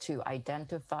us to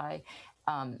identify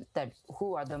that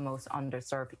who are the most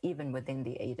underserved, even within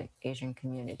the Asian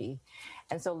community.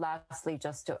 And so lastly,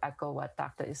 just to echo what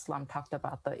Dr. Islam talked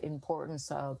about, the importance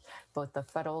of both the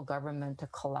federal government to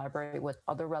collaborate with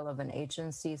other relevant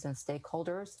agencies and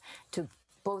stakeholders to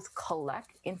both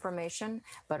collect information,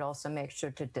 but also make sure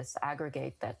to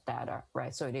disaggregate that data,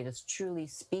 right? So it is truly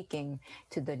speaking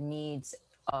to the needs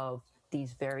of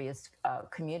these various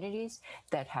communities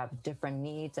that have different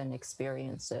needs and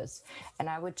experiences. And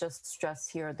I would just stress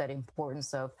here that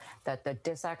importance of that the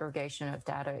disaggregation of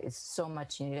data is so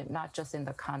much needed, not just in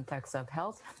the context of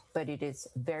health, but it is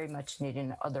very much needed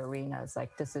in other arenas.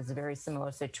 Like this is a very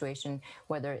similar situation,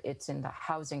 whether it's in the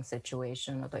housing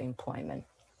situation or the employment.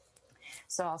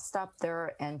 So I'll stop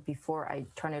there, and before I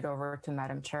turn it over to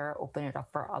Madam Chair, open it up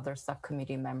for other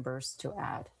subcommittee members to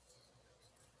add.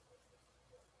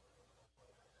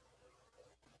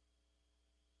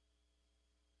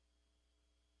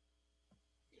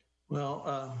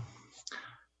 Well,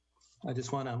 I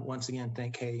just want to once again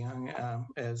thank Kay Young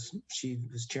as she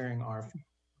was chairing our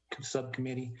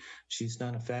subcommittee. She's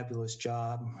done a fabulous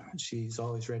job. She's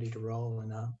always ready to roll,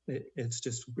 and it's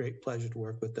just a great pleasure to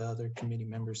work with the other committee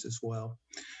members as well.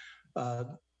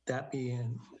 That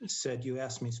being said, you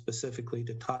asked me specifically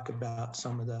to talk about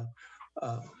some of the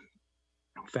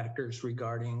factors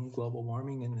regarding global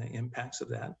warming and the impacts of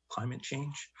that, climate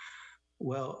change.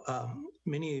 Well,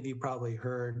 many of you probably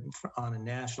heard on a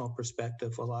national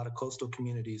perspective, a lot of coastal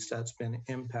communities that's been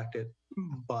impacted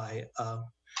by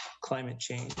climate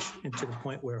change, and to the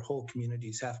point where whole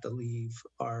communities have to leave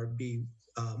or be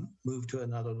moved to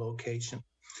another location.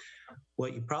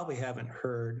 What you probably haven't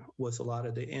heard was a lot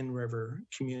of the in-river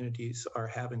communities are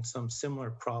having some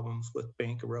similar problems with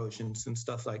bank erosions and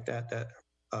stuff like that that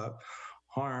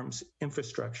harms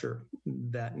infrastructure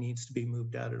that needs to be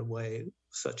moved out of the way,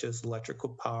 such as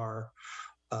electrical power,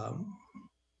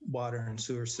 water and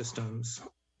sewer systems,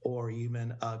 or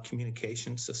even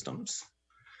communication systems.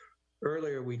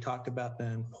 Earlier, we talked about the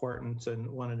importance in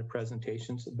one of the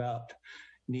presentations about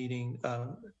needing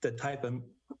the type of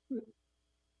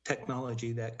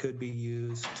technology that could be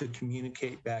used to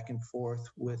communicate back and forth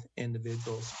with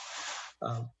individuals.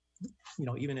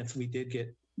 Even if we did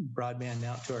get broadband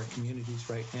out to our communities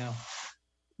right now,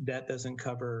 that doesn't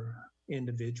cover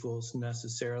individuals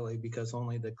necessarily, because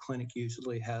only the clinic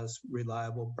usually has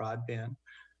reliable broadband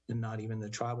and not even the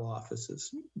tribal offices.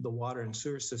 The water and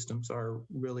sewer systems are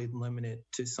really limited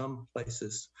to some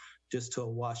places just to a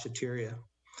washateria,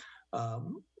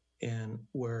 and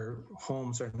where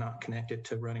homes are not connected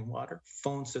to running water.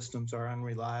 Phone systems are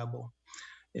unreliable.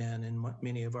 And in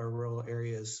many of our rural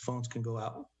areas, phones can go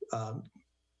out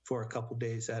for a couple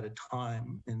days at a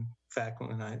time. In fact,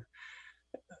 when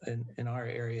in our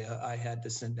area, I had to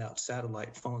send out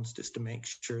satellite phones just to make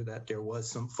sure that there was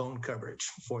some phone coverage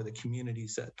for the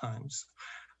communities at times.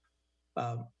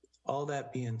 All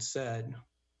that being said,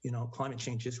 climate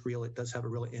change is real. It does have a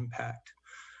real impact.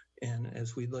 And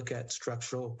as we look at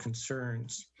structural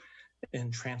concerns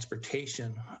in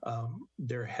transportation,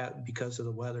 because of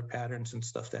the weather patterns and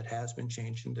stuff that has been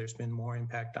changing, there's been more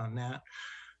impact on that.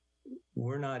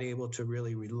 We're not able to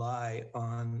really rely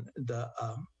on the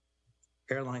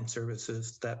airline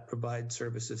services that provide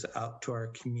services out to our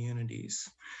communities.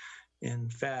 In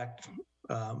fact,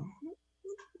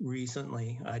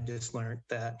 recently I just learned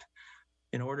that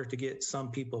in order to get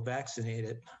some people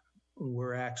vaccinated,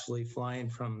 we're actually flying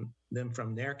from them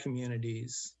from their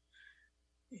communities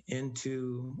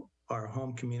into our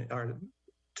home community, or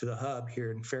to the hub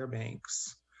here in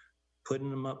Fairbanks, putting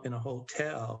them up in a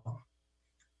hotel,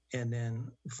 and then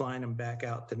flying them back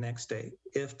out the next day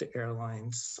if the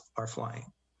airlines are flying.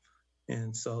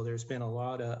 And so there's been a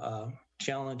lot of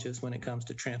challenges when it comes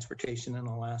to transportation in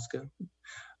Alaska.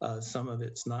 Some of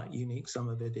it's not unique, some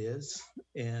of it is,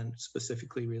 and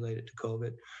specifically related to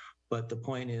COVID. But the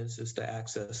point is the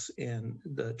access and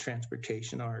the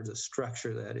transportation are the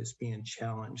structure that is being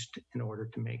challenged in order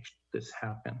to make this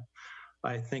happen.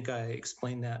 I think I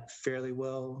explained that fairly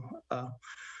well.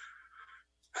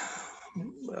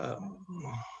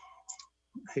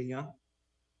 Hey, Young.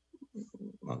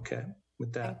 Okay,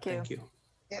 with that, thank you.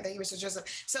 Yeah, thank you, Mr. Joseph.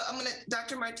 So I'm gonna,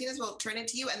 Dr. Martinez, we'll turn it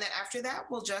to you. And then after that,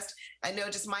 we'll just, I know,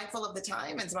 just mindful of the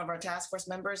time, and some of our task force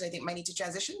members, I think, might need to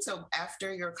transition. So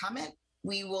after your comment,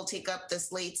 we will take up the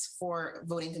slates for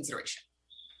voting consideration.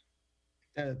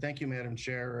 Thank you, Madam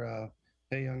Chair.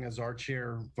 Hey Young, as our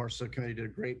chair of our subcommittee, did a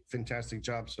great, fantastic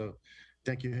job. So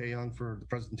thank you, Hey Young, for the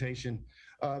presentation.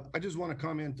 I just want to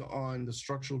comment on the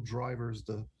structural drivers,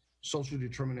 the social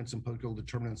determinants and political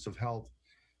determinants of health,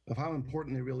 of how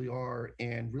important they really are,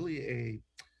 and really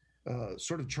a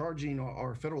sort of charging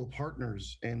our federal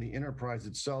partners and the enterprise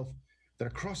itself that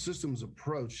a cross-systems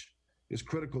approach is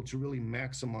critical to really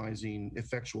maximizing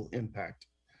effectual impact.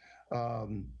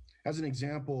 As an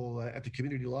example, at the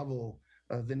community level,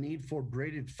 the need for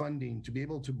braided funding to be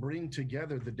able to bring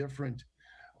together the different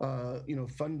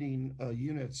funding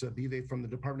units, be they from the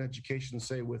Department of Education,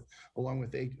 say, along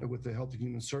with the Health and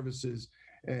Human Services,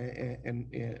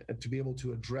 and to be able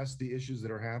to address the issues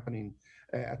that are happening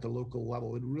at the local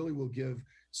level. It really will give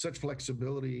such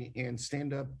flexibility and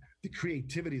stand up the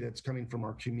creativity that's coming from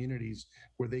our communities,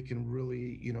 where they can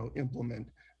really, implement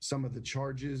some of the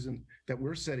charges and that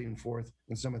we're setting forth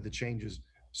and some of the changes.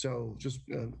 So just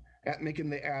making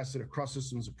the ask that a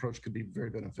cross-systems approach could be very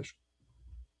beneficial.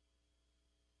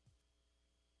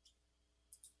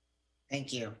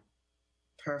 Thank you.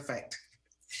 Perfect.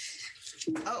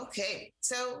 Okay,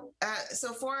 so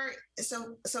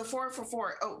four for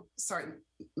four. Oh, sorry,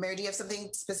 Mary, do you have something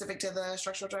specific to the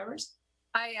structural drivers?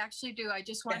 I actually do. I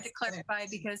just wanted to clarify,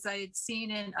 because I had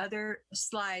seen in other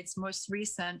slides, most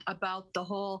recent, about the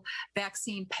whole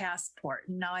vaccine passport.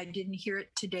 Now I didn't hear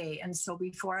it today, and so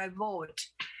before I vote,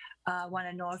 I want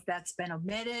to know if that's been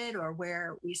omitted or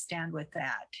where we stand with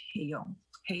that. Hey Young.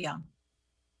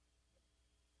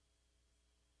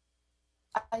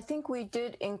 I think we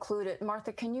did include it.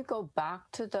 Martha, can you go back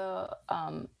to the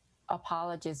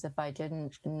apologies if I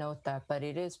didn't note that, but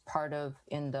it is part of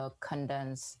in the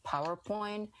condensed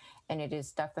PowerPoint, and it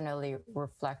is definitely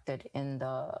reflected in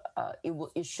the,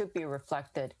 it should be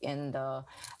reflected in the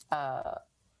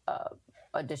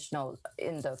additional,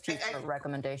 in the future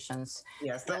recommendations.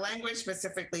 Yes, the language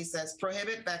specifically says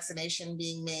prohibit vaccination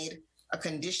being made a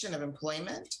condition of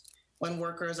employment when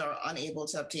workers are unable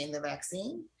to obtain the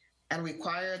vaccine, and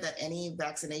require that any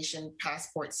vaccination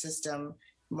passport system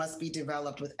must be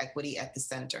developed with equity at the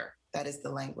center. That is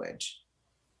the language.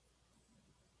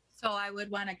 So I would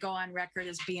want to go on record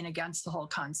as being against the whole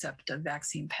concept of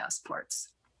vaccine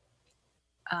passports.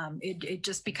 It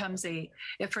just becomes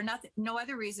if for no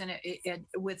other reason,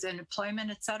 with employment,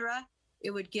 et cetera,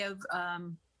 it would give,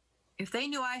 if they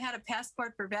knew I had a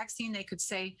passport for vaccine, they could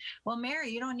say, well,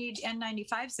 Mary, you don't need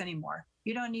N95s anymore.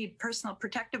 You don't need personal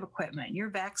protective equipment. You're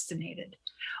vaccinated.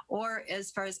 Or as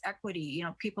far as equity,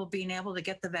 people being able to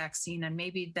get the vaccine and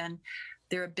maybe then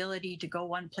their ability to go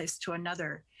one place to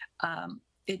another,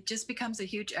 it just becomes a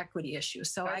huge equity issue.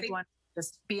 So I want to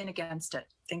just being against it.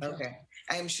 Thank you. Okay.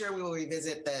 I'm sure we will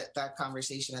revisit that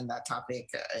conversation and that topic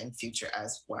in future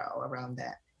as well around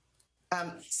that.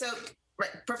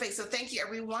 Right, perfect. So thank you,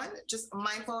 everyone. Just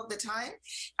mindful of the time.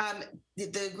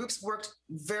 The groups worked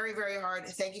very, very hard.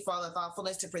 Thank you for all the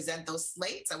thoughtfulness to present those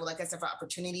slates. I would like us to have an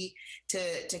opportunity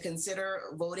to consider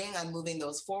voting on moving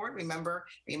those forward.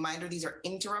 Reminder, these are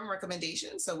interim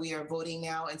recommendations. So we are voting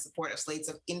now in support of slates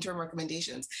of interim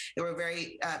recommendations. There were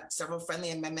several friendly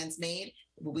amendments made.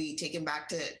 Will be taken back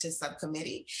to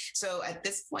subcommittee. So at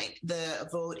this point, the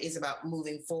vote is about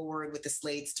moving forward with the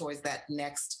slates towards that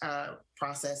next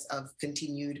process of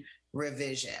continued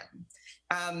revision.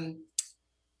 Unless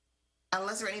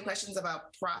there are any questions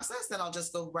about process, then I'll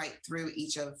just go right through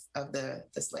each of the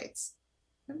slates.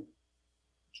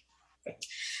 Okay.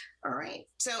 All right,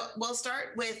 so we'll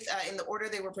start with, in the order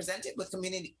they were presented, with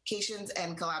communications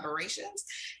and collaborations.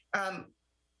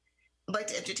 I'd like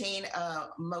to entertain a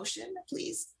motion,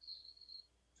 please.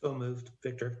 So moved,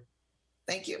 Victor.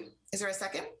 Thank you. Is there a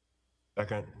second?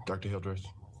 Second, Dr. Hildreth.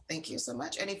 Thank you so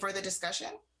much. Any further discussion?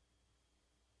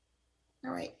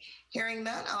 All right. Hearing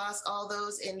none, I'll ask all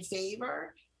those in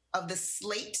favor of the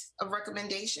slate of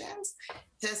recommendations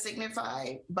to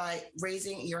signify by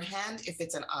raising your hand if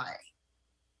it's an aye.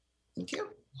 Thank you.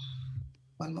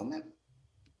 One moment.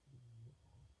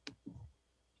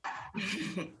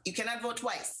 You cannot vote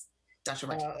twice, Dr.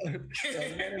 Martin.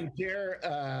 Madam Chair,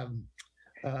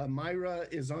 Myra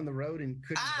is on the road and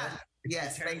couldn't vote.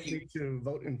 Yes, thank you. To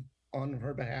vote on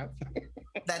her behalf.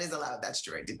 That is allowed. That's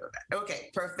true. I did know that. Okay,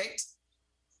 perfect.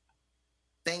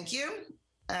 Thank you.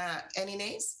 Any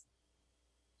nays?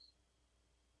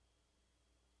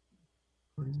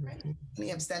 Right.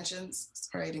 Any abstentions?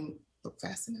 Sorry, I didn't look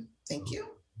fast enough. Thank you.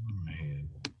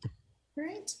 All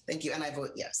right. Thank you. And I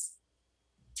vote yes.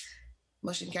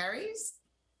 Motion carries.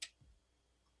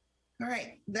 All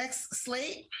right. Next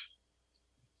slate.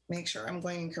 Make sure I'm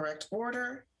going in correct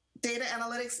order. Data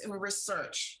Analytics and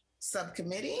Research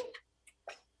Subcommittee.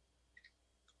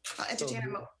 I'll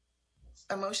entertain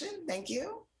a motion. Thank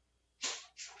you.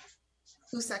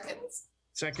 Who seconds?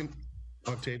 Second,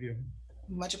 Octavio.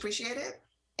 Much appreciated.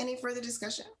 Any further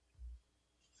discussion?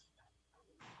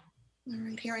 All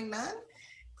right, hearing none,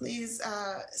 please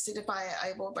signify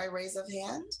I vote by raise of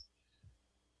hand.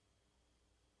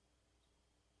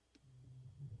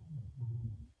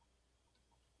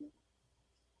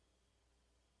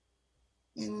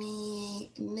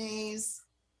 Any nays?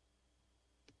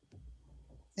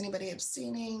 Anybody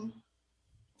abstaining?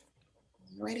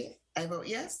 Ready? I vote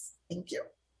yes. Thank you.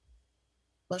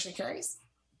 Motion carries.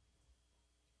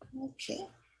 Okay.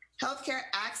 Healthcare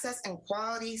Access and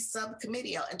Quality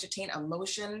Subcommittee. I'll entertain a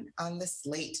motion on the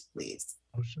slate, please.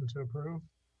 Motion to approve.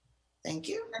 Thank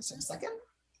you. Is there a second?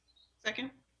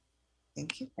 Second.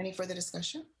 Thank you. Any further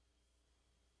discussion?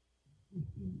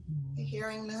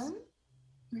 Hearing none.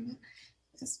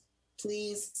 Yes,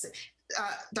 please.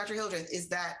 Dr. Hildreth, is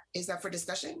that for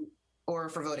discussion or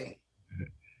for voting?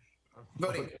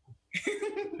 Voting.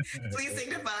 Please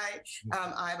signify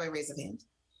aye by raise of hand.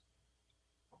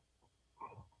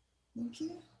 Thank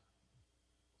you.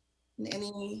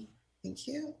 Any? Thank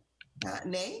you.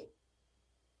 Nay?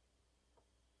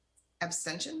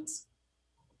 Abstentions?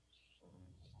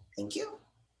 Thank you.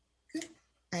 Good.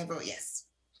 I vote yes.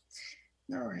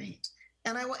 All right.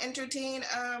 And I will entertain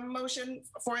a motion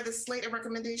for the slate of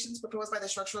recommendations proposed by the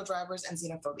Structural Drivers and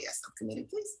Xenophobia Subcommittee,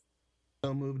 please.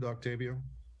 So moved, Octavio.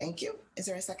 Thank you. Is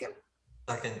there a second?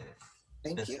 Second.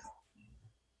 Thank you.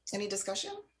 Any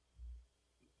discussion?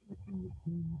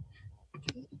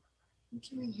 Okay.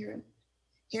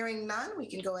 Hearing none, we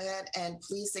can go ahead and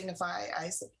please signify I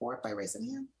support by raising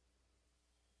hand.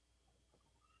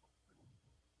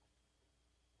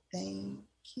 Thank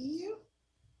you.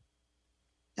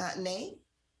 Nay?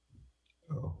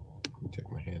 Oh, let me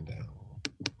take my hand down.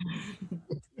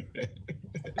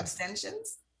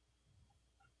 Abstentions?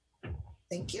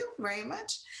 Thank you very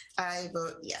much. I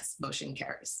vote yes, motion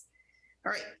carries.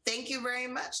 All right, thank you very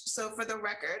much. So for the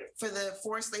record, for the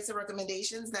 4 slates of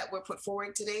recommendations that were put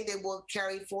forward today, they will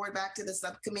carry forward back to the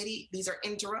subcommittee. These are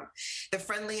interim. The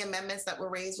friendly amendments that were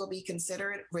raised will be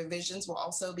considered. Revisions will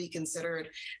also be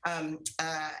considered. And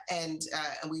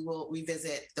we will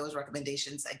revisit those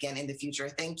recommendations again in the future.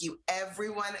 Thank you,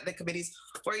 everyone at the committees,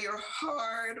 for your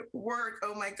hard work.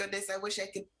 Oh my goodness, I wish I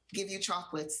could give you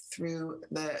chocolates through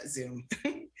the Zoom.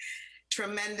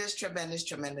 Tremendous, tremendous,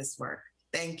 tremendous work.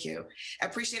 Thank you. I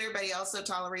appreciate everybody also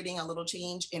tolerating a little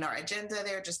change in our agenda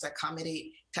there just to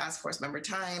accommodate task force member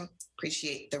time.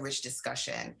 Appreciate the rich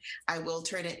discussion. I will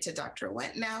turn it to Dr.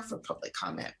 Wendt now for public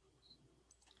comment.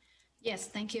 Yes,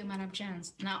 thank you, Madam Chair.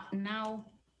 Now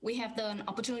we have the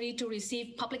opportunity to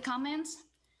receive public comments.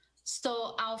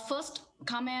 So our first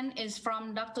comment is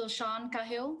from Dr. Sean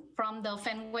Cahill from the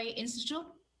Fenway Institute.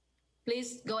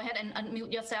 Please go ahead and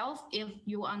unmute yourself if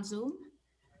you're on Zoom.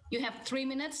 You have 3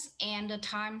 minutes and the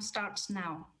time starts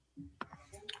now.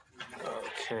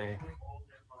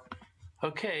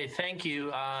 Okay, thank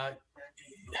you.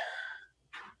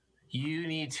 You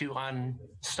need to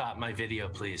stop my video,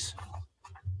 please.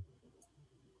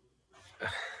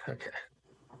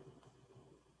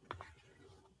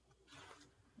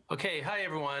 Okay, hi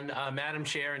everyone, Madam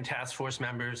Chair and task force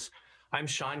members. I'm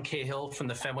Sean Cahill from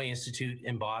the Fenway Institute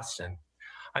in Boston.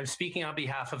 I'm speaking on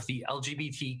behalf of the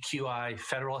LGBTQI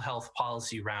Federal Health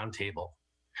Policy Roundtable.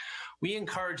 We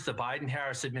encourage the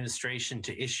Biden-Harris administration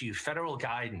to issue federal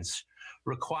guidance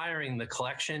requiring the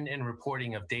collection and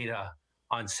reporting of data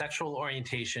on sexual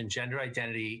orientation, gender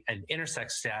identity, and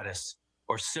intersex status,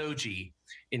 or SOGI,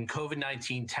 in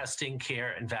COVID-19 testing,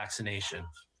 care, and vaccination.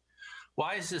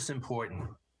 Why is this important?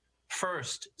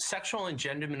 First, sexual and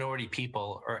gender minority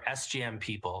people, or SGM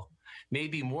people, may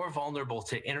be more vulnerable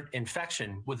to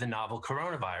infection with the novel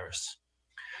coronavirus.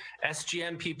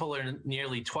 SGM people are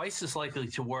nearly twice as likely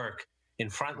to work in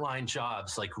frontline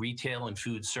jobs like retail and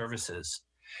food services.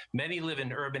 Many live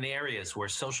in urban areas where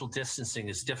social distancing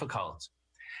is difficult,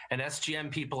 and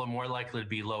SGM people are more likely to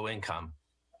be low income.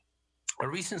 A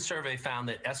recent survey found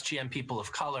that SGM people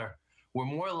of color were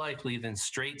more likely than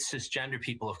straight cisgender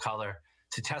people of color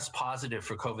to test positive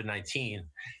for COVID-19,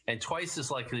 and twice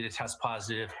as likely to test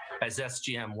positive as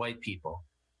SGM white people.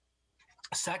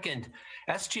 Second,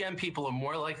 SGM people are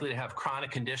more likely to have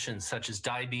chronic conditions such as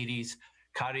diabetes,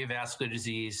 cardiovascular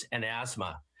disease, and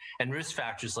asthma, and risk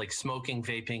factors like smoking,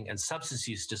 vaping, and substance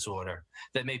use disorder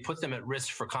that may put them at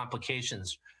risk for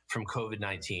complications from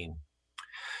COVID-19.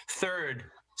 Third,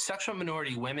 sexual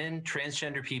minority women,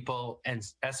 transgender people, and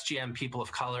SGM people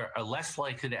of color are less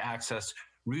likely to access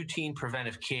routine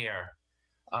preventive care,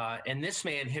 and this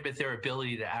may inhibit their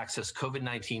ability to access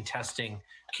COVID-19 testing,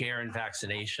 care, and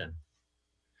vaccination.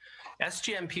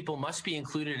 SGM people must be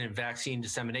included in vaccine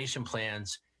dissemination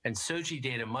plans, and SOGI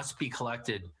data must be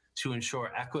collected to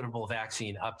ensure equitable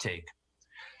vaccine uptake.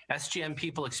 SGM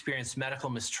people experience medical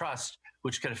mistrust,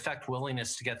 which could affect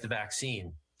willingness to get the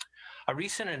vaccine. A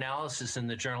recent analysis in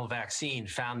the journal Vaccine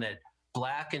found that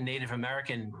Black and Native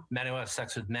American men who have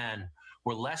sex with men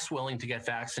were less willing to get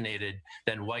vaccinated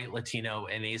than white, Latino,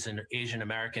 and Asian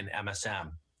American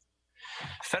MSM.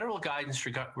 Federal guidance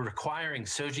requiring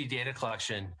SOGI data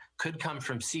collection could come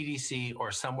from CDC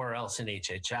or somewhere else in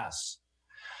HHS.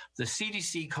 The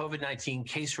CDC COVID-19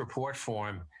 case report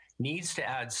form needs to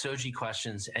add SOGI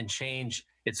questions and change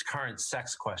its current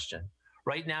sex question.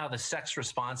 Right now, the sex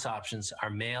response options are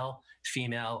male,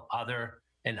 female, other,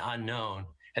 and unknown,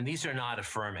 and these are not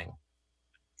affirming.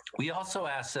 We also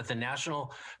ask that the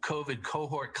National COVID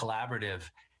Cohort Collaborative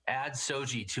add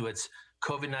SOGI to its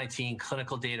COVID-19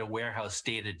 Clinical Data Warehouse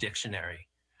Data Dictionary.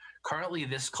 Currently,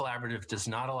 this collaborative does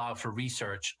not allow for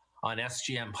research on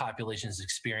SGM populations'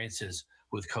 experiences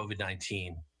with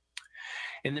COVID-19.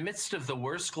 In the midst of the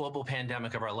worst global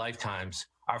pandemic of our lifetimes,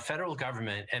 our federal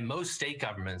government and most state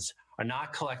governments are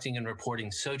not collecting and reporting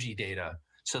SOGI data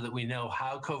so that we know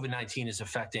how COVID-19 is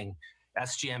affecting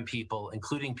SGM people,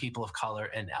 including people of color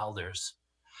and elders.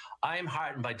 I am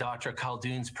heartened by Dr.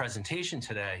 Khaldoun's presentation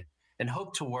today and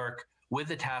hope to work with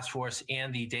the task force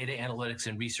and the Data Analytics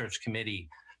and Research Committee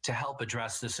to help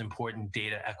address this important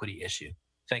data equity issue.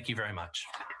 Thank you very much.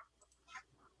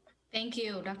 Thank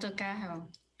you, Dr. Cahill.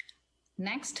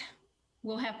 Next,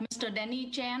 we'll have Mr. Danny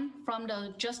Chan from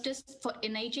the Justice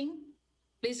in Aging.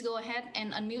 Please go ahead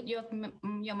and unmute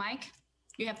your mic.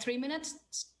 You have 3 minutes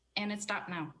and it starts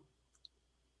now.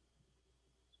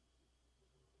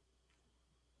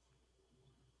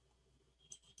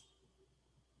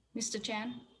 Mr.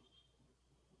 Chan.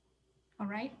 All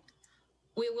right.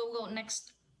 We will go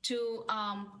next to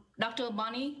Dr.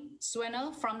 Bonnie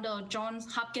Swenner from the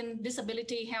Johns Hopkins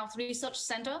Disability Health Research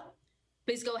Center.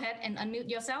 Please go ahead and unmute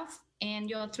yourself, and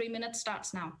your 3 minutes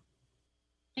starts now.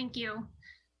 Thank you.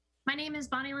 My name is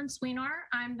Bonnie Lynn Sweenor.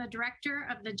 I'm the director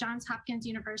of the Johns Hopkins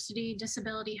University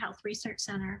Disability Health Research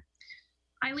Center.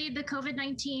 I lead the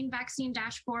COVID-19 vaccine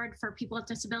dashboard for people with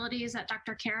disabilities that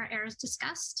Dr. Kara Ayers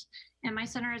discussed, and my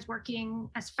center is working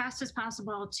as fast as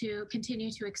possible to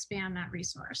continue to expand that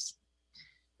resource.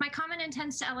 My comment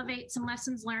intends to elevate some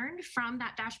lessons learned from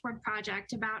that dashboard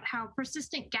project about how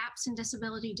persistent gaps in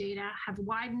disability data have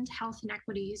widened health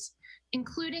inequities,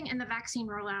 including in the vaccine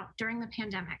rollout during the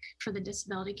pandemic for the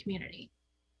disability community.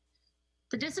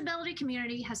 The disability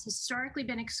community has historically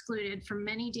been excluded from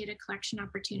many data collection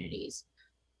opportunities,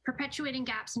 perpetuating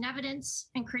gaps in evidence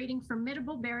and creating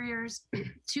formidable barriers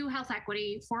to health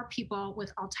equity for people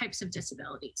with all types of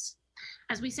disabilities.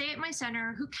 As we say at my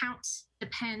center, who counts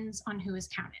depends on who is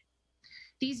counted.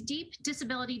 These deep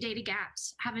disability data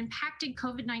gaps have impacted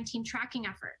COVID-19 tracking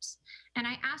efforts, and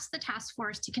I asked the task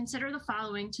force to consider the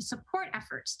following to support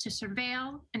efforts to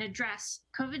surveil and address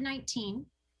COVID-19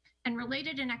 and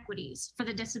related inequities for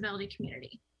the disability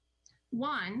community.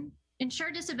 1,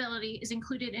 ensure disability is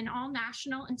included in all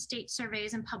national and state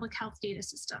surveys and public health data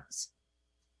systems.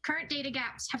 Current data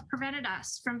gaps have prevented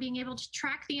us from being able to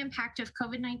track the impact of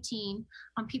COVID-19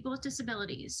 on people with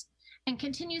disabilities and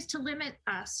continues to limit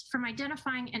us from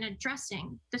identifying and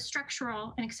addressing the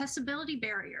structural and accessibility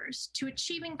barriers to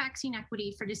achieving vaccine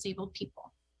equity for disabled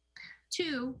people.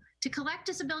 2, to collect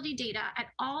disability data at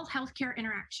all healthcare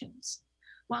interactions.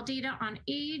 While data on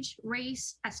age,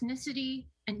 race, ethnicity,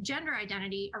 and gender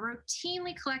identity are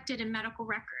routinely collected in medical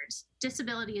records,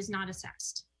 disability is not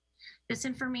assessed. This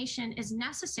information is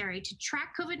necessary to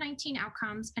track COVID-19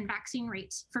 outcomes and vaccine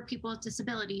rates for people with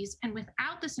disabilities, and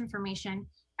without this information,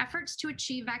 efforts to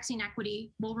achieve vaccine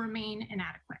equity will remain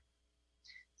inadequate.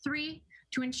 3,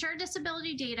 To ensure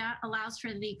disability data allows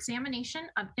for the examination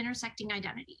of intersecting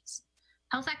identities.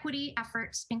 Health equity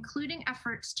efforts, including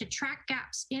efforts to track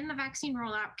gaps in the vaccine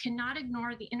rollout, cannot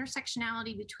ignore the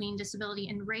intersectionality between disability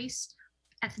and race,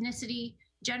 ethnicity,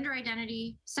 gender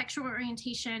identity, sexual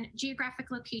orientation, geographic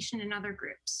location, and other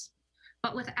groups.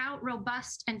 But without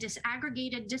robust and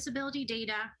disaggregated disability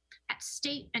data at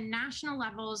state and national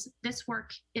levels, this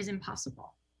work is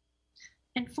impossible.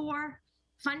 And 4,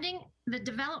 funding the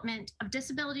development of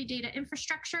disability data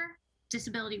infrastructure,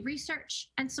 disability research,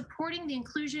 and supporting the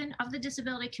inclusion of the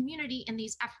disability community in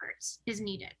these efforts is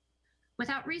needed.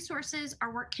 Without resources,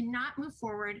 our work cannot move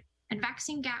forward, and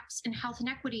vaccine gaps and health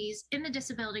inequities in the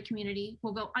disability community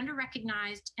will go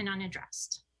under-recognized and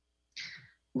unaddressed.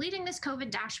 Leading this COVID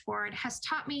dashboard has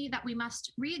taught me that we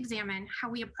must re-examine how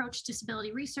we approach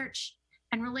disability research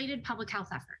and related public health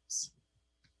efforts.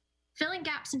 Filling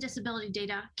gaps in disability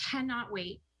data cannot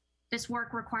wait. This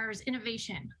work requires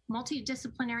innovation,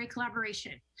 multidisciplinary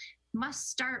collaboration, must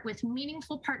start with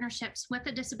meaningful partnerships with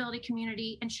the disability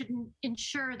community, and should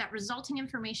ensure that resulting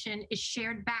information is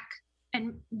shared back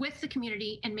and with the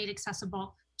community and made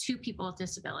accessible to people with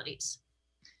disabilities.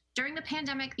 During the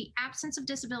pandemic, the absence of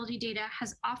disability data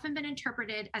has often been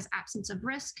interpreted as absence of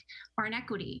risk or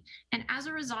inequity, and as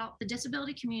a result, the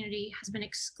disability community has been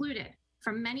excluded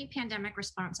from many pandemic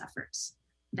response efforts.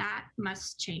 That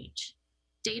must change.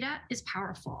 Data is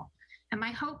powerful, and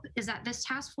my hope is that this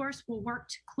task force will work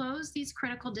to close these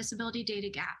critical disability data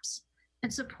gaps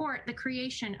and support the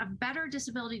creation of better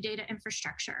disability data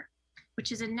infrastructure,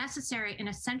 which is a necessary and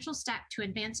essential step to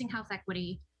advancing health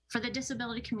equity for the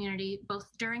disability community, both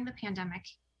during the pandemic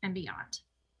and beyond.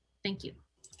 Thank you.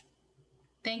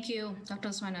 Thank you, Dr.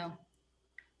 Swano.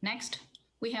 Next,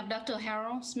 we have Dr.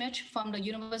 Harold Smith from the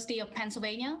University of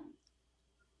Pennsylvania.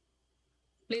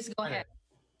 Please go ahead.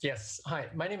 Yes, hi,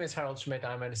 my name is Harold Schmidt.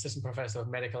 I'm an assistant professor of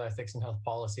medical ethics and health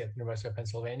policy at the University of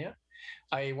Pennsylvania.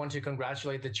 I want to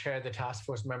congratulate the chair, the task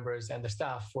force members, and the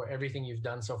staff for everything you've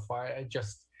done so far. I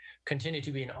just continue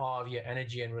to be in awe of your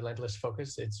energy and relentless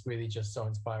focus. It's really just so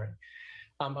inspiring.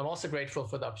 I'm also grateful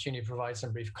for the opportunity to provide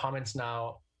some brief comments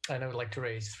now, and I would like to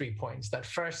raise 3 points. That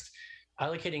first,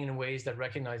 allocating in ways that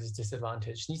recognizes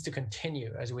disadvantage needs to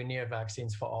continue as we near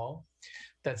vaccines for all.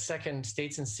 That second,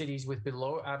 states and cities with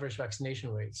below average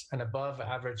vaccination rates and above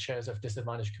average shares of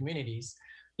disadvantaged communities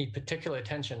need particular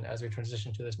attention as we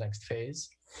transition to this next phase.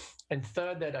 And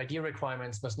third, that ID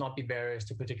requirements must not be barriers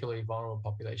to particularly vulnerable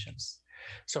populations.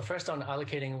 So first, on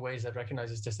allocating in ways that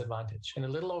recognizes disadvantage. In a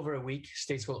little over a week,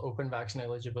 states will open vaccine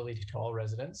eligibility to all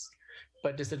residents,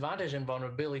 but disadvantage and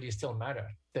vulnerability still matter.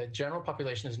 The general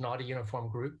population is not a uniform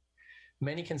group.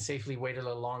 Many can safely wait a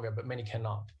little longer, but many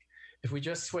cannot. If we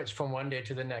just switch from one day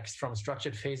to the next, from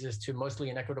structured phases to mostly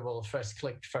inequitable first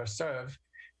click, first serve,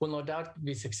 we'll no doubt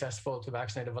be successful to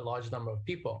vaccinate a large number of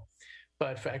people.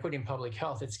 But for equity in public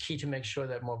health, it's key to make sure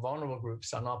that more vulnerable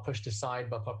groups are not pushed aside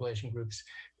by population groups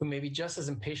who may be just as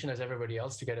impatient as everybody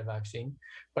else to get a vaccine,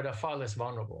 but are far less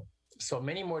vulnerable. So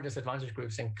many more disadvantaged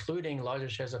groups, including larger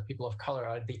shares of people of color,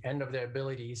 are at the end of their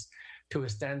abilities to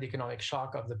withstand the economic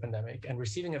shock of the pandemic, and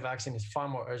receiving a vaccine is far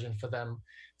more urgent for them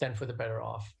than for the better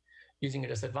off. Using a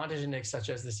disadvantage index such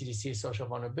as the CDC Social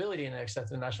Vulnerability Index that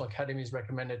the National Academies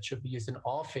recommended should be used in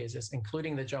all phases,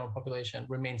 including the general population,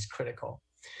 remains critical.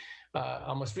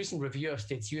 Our most recent review of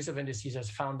states' use of indices has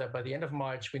found that by the end of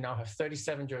March, we now have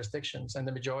 37 jurisdictions, and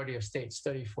the majority of states,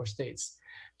 34 states,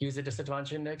 use the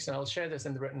disadvantage index, and I'll share this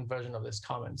in the written version of this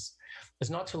comments. It's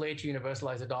not too late to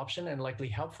universalize adoption, and likely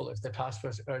helpful if the task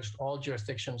force urged all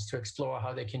jurisdictions to explore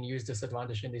how they can use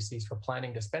disadvantage indices for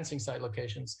planning dispensing site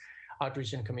locations,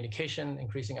 outreach and communication,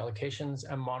 increasing allocations,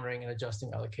 and monitoring and adjusting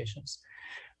allocations.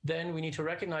 Then we need to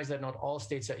recognize that not all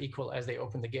states are equal as they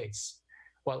open the gates.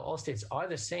 While all states are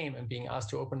the same in being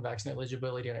asked to open vaccine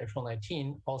eligibility on April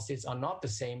 19, all states are not the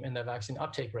same in their vaccine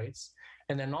uptake rates,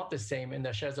 and they're not the same in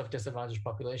their shares of disadvantaged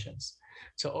populations.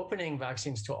 So opening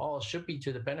vaccines to all should be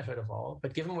to the benefit of all,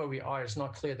 but given where we are, it's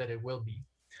not clear that it will be.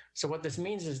 So what this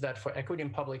means is that for equity in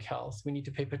public health, we need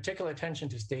to pay particular attention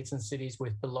to states and cities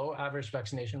with below average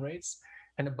vaccination rates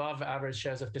and above average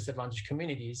shares of disadvantaged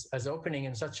communities, as opening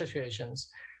in such situations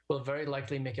will very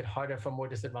likely make it harder for more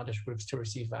disadvantaged groups to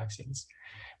receive vaccines.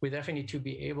 We therefore need to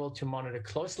be able to monitor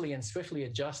closely and swiftly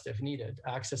adjust, if needed,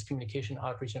 access, communication,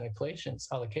 outreach, and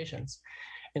allocations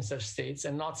in such states,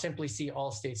 and not simply see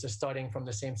all states as starting from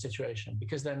the same situation,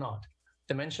 because they're not.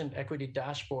 The mentioned equity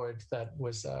dashboard that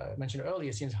was mentioned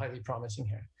earlier seems highly promising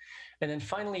here. And then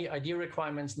finally, ID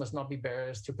requirements must not be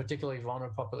barriers to particularly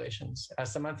vulnerable populations.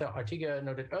 As Samantha Artiga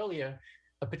noted earlier,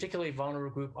 a particularly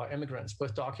vulnerable group are immigrants,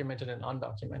 both documented and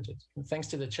undocumented. And thanks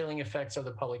to the chilling effects of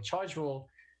the public charge rule,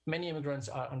 many immigrants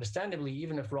are understandably,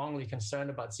 even if wrongly, concerned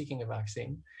about seeking a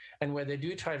vaccine. And where they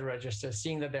do try to register,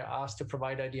 seeing that they're asked to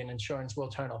provide ID and insurance will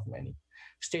turn off many.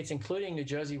 States including New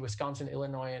Jersey, Wisconsin,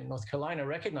 Illinois, and North Carolina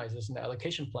recognize this in their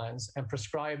allocation plans and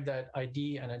prescribe that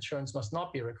ID and insurance must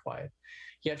not be required.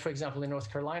 Yet, for example, in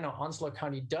North Carolina, Onslow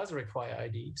County does require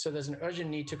ID, so there's an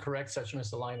urgent need to correct such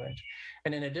misalignment.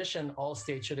 And in addition, all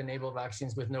states should enable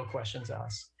vaccines with no questions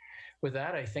asked. With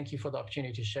that, I thank you for the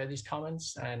opportunity to share these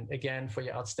comments, and again, for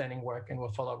your outstanding work, and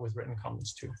we'll follow up with written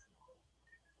comments too.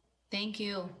 Thank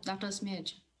you, Dr.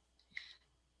 Smith.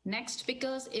 Next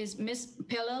speaker is Ms.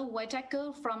 Pilar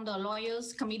Whitaker from the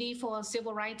Lawyers Committee for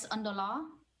Civil Rights Under Law.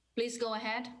 Please go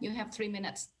ahead. You have 3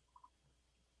 minutes.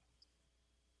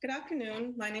 Good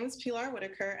afternoon. My name is Pilar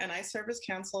Whitaker, and I serve as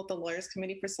counsel at the Lawyers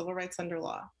Committee for Civil Rights Under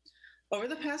Law. Over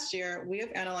the past year, we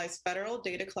have analyzed federal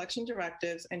data collection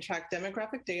directives and tracked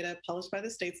demographic data published by the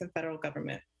states and federal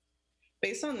government.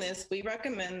 Based on this, we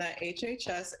recommend that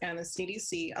HHS and the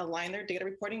CDC align their data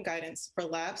reporting guidance for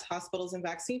labs, hospitals, and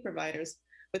vaccine providers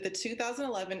with the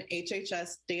 2011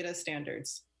 HHS data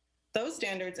standards. Those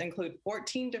standards include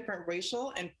 14 different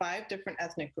racial and 5 different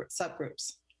ethnic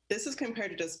subgroups. This is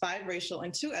compared to just 5 racial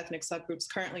and 2 ethnic subgroups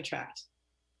currently tracked.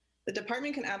 The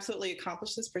department can absolutely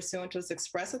accomplish this pursuant to its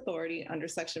express authority under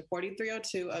Section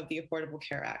 4302 of the Affordable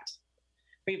Care Act.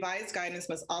 Revised guidance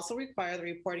must also require the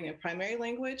reporting of primary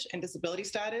language and disability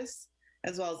status,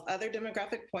 as well as other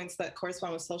demographic points that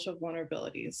correspond with social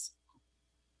vulnerabilities.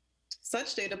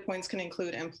 Such data points can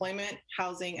include employment,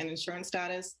 housing, and insurance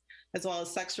status, as well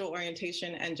as sexual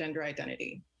orientation and gender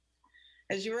identity.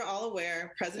 As you are all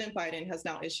aware, President Biden has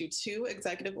now issued 2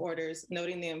 executive orders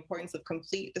noting the importance of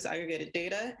complete disaggregated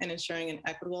data and ensuring an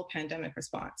equitable pandemic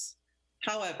response.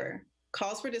 However,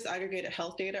 calls for disaggregated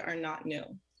health data are not new.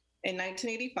 In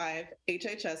 1985,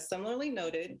 HHS similarly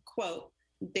noted, quote,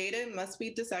 data must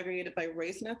be disaggregated by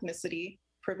race and ethnicity,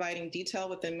 providing detail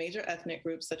within major ethnic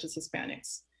groups such as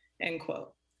Hispanics, end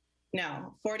quote.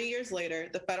 Now, 40 years later,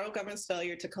 the federal government's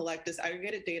failure to collect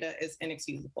disaggregated data is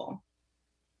inexcusable.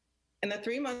 In the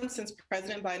 3 months since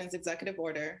President Biden's executive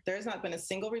order, there has not been a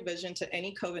single revision to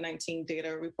any COVID-19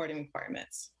 data reporting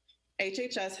requirements.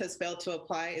 HHS has failed to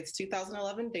apply its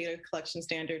 2011 data collection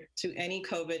standard to any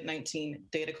COVID-19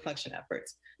 data collection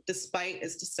efforts, despite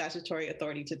its statutory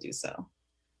authority to do so.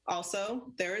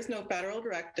 Also, there is no federal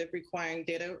directive requiring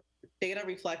data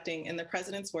reflecting, in the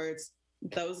president's words,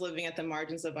 those living at the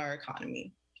margins of our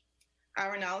economy.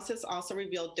 Our analysis also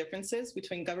revealed differences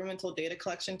between governmental data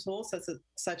collection tools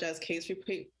such as case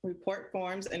report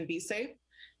forms and BSafe,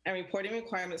 and reporting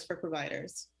requirements for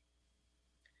providers.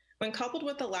 When coupled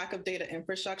with the lack of data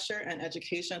infrastructure and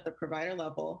education at the provider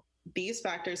level, these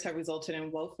factors have resulted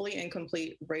in woefully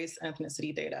incomplete race and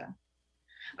ethnicity data.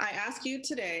 I ask you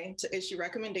today to issue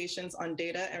recommendations on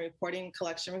data and reporting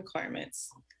collection requirements.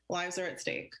 Lives are at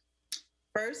stake.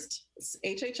 First,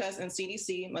 HHS and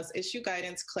CDC must issue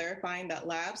guidance clarifying that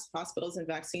labs, hospitals, and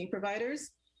vaccine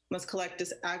providers must collect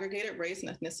disaggregated race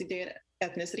and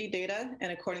ethnicity data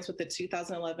in accordance with the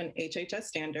 2011 HHS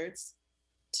standards.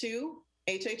 2,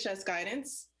 HHS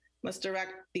guidance must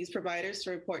direct these providers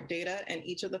to report data in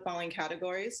each of the following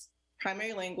categories: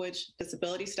 primary language,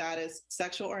 disability status,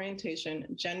 sexual orientation,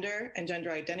 gender and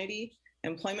gender identity,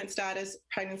 employment status,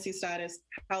 pregnancy status,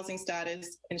 housing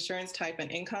status, insurance type,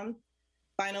 and income.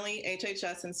 Finally,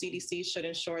 HHS and CDC should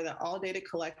ensure that all data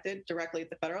collected directly at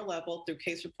the federal level through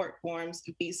case report forms,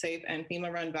 BSafe, and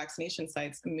FEMA-run vaccination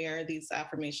sites mirror these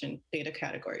affirmation data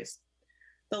categories.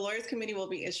 The Lawyers Committee will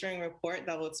be issuing a report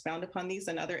that will expound upon these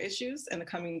and other issues in the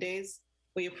coming days.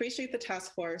 We appreciate the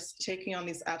task force taking on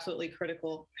these absolutely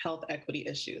critical health equity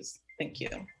issues. Thank you.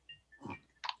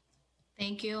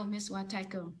 Thank you, Ms.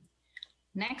 Whitaker.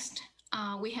 Next,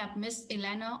 we have Ms.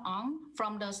 Elena Ong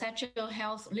from the Sexual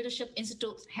Health Leadership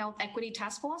Institute Health Equity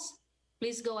Task Force.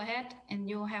 Please go ahead, and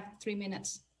you'll have 3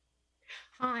 minutes.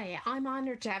 Hi, I'm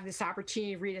honored to have this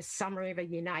opportunity to read a summary of a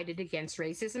United Against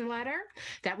Racism letter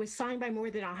that was signed by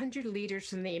more than 100 leaders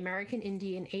from the American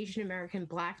Indian, Asian American,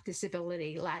 Black,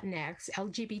 Disability, Latinx,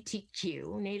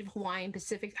 LGBTQ, Native Hawaiian,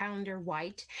 Pacific Islander,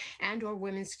 White, and/or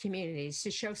women's communities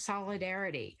to show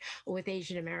solidarity with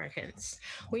Asian Americans.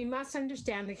 We must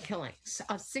understand the killings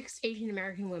of 6 Asian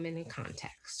American women in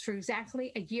context. For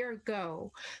exactly a year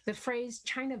ago, the phrase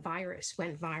China virus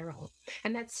went viral,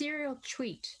 and that serial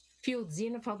tweet fueled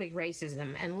xenophobic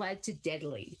racism and led to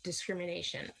deadly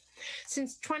discrimination.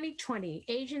 Since 2020,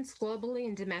 Asians globally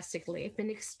and domestically have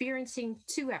been experiencing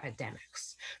 2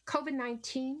 epidemics,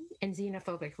 COVID-19 and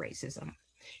xenophobic racism.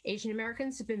 Asian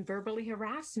Americans have been verbally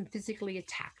harassed and physically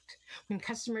attacked. When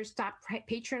customers stopped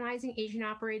patronizing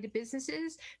Asian-operated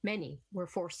businesses, many were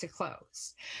forced to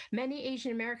close. Many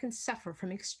Asian Americans suffer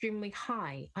from extremely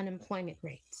high unemployment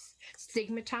rates.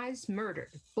 Stigmatized,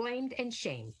 murdered, blamed, and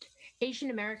shamed,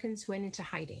 Asian Americans went into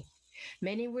hiding.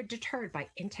 Many were deterred by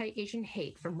anti-Asian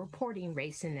hate from reporting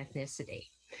race and ethnicity.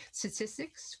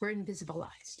 Statistics were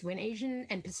invisibilized when Asian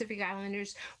and Pacific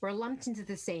Islanders were lumped into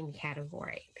the same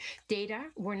category. Data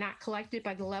were not collected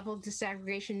by the level of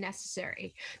disaggregation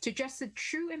necessary to address the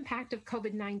true impact of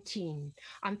COVID-19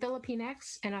 on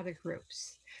Filipinx and other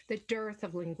groups. The dearth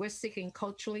of linguistic and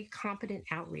culturally competent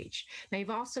outreach may have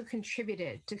also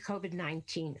contributed to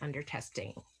COVID-19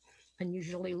 undertesting.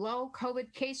 Unusually low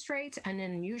COVID case rates and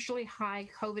unusually high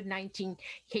COVID-19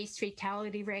 case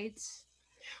fatality rates.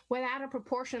 Without a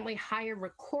proportionately higher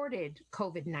recorded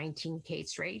COVID-19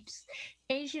 case rates,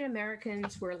 Asian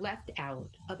Americans were left out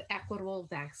of equitable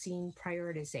vaccine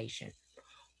prioritization.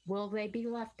 Will they be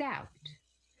left out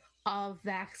of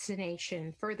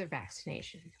vaccination, further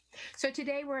vaccination? So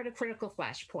today we're at a critical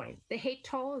flashpoint. The hate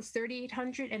toll is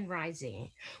 3,800 and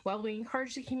rising. While we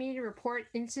encourage the community to report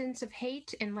incidents of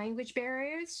hate and language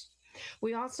barriers,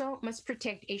 we also must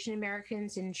protect Asian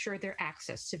Americans and ensure their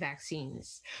access to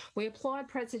vaccines. We applaud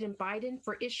President Biden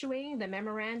for issuing the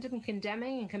memorandum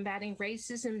condemning and combating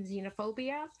racism and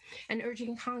xenophobia and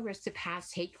urging Congress to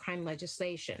pass hate crime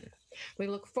legislation. We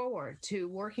look forward to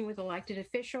working with elected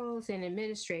officials and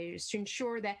administrators to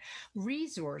ensure that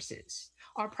resources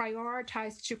are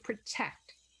prioritized to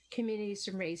protect communities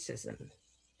from racism.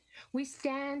 We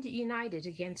stand united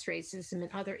against racism and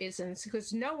other isms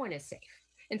because no one is safe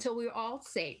until we're all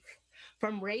safe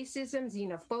from racism,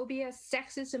 xenophobia,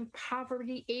 sexism,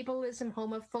 poverty, ableism,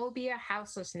 homophobia,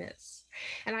 houselessness.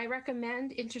 And I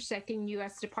recommend intersecting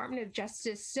U.S. Department of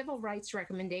Justice civil rights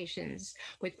recommendations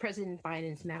with President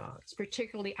Biden's memos,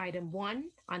 particularly Item 1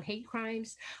 on hate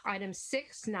crimes, Item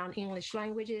 6, non-English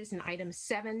languages, and Item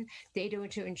 7, data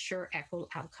to ensure equitable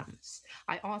outcomes.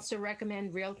 I also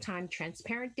recommend real-time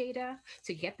transparent data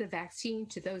to get the vaccine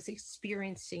to those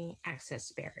experiencing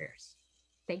access barriers.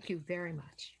 Thank you very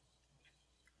much.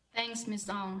 Thanks, Ms.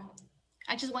 Ong.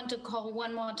 I just want to call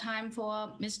one more time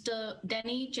for Mr.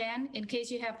 Danny Jan in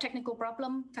case you have technical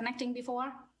problem connecting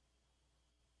before.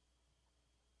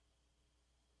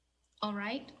 All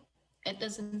right, it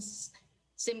doesn't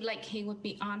seem like he would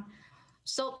be on.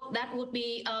 So that would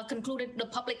be concluded the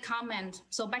public comment.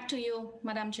 So back to you,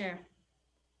 Madam Chair.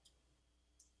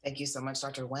 Thank you so much,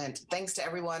 Dr. Wendt. Thanks to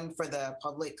everyone for the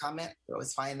public comment. We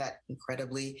always find that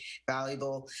incredibly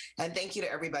valuable. And thank you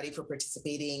to everybody for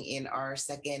participating in our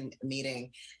second meeting.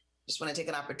 Just want to take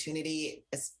an opportunity,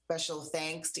 a special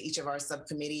thanks to each of our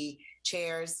subcommittee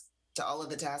chairs, to all of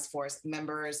the task force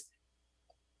members.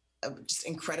 Just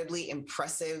incredibly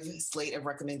impressive slate of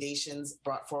recommendations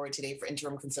brought forward today for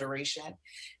interim consideration.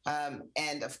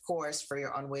 And of course, for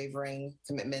your unwavering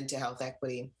commitment to health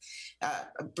equity.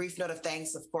 A brief note of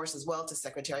thanks, of course, as well to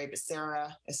Secretary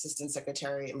Becerra, Assistant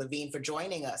Secretary Levine for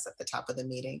joining us at the top of the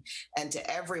meeting, and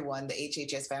to everyone, the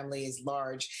HHS family is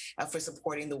large, for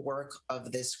supporting the work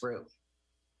of this group.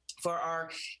 For our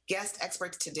guest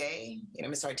experts today,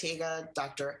 Ms. Ortega,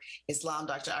 Dr. Islam,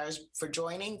 Dr. Ayers, for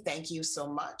joining, thank you so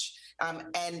much.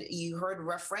 And you heard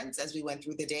reference as we went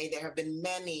through the day, there have been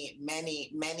many,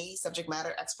 many, many subject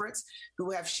matter experts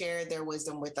who have shared their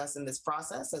wisdom with us in this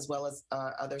process, as well as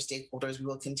other stakeholders. We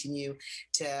will continue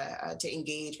to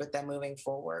engage with them moving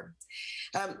forward.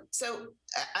 So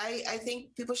I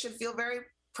think people should feel very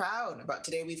proud about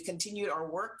today. We've continued our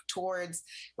work towards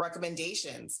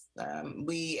recommendations.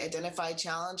 We identify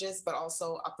challenges, but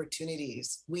also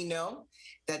opportunities. We know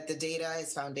that the data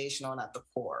is foundational and at the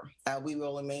core. We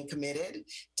will remain committed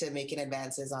to making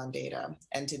advances on data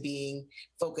and to being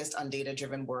focused on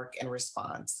data-driven work and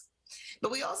response.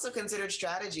 But we also considered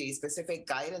strategies, specific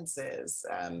guidances.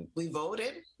 We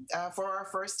voted for our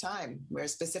first time. We're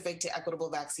specific to equitable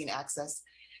vaccine access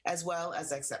as well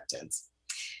as acceptance.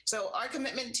 So our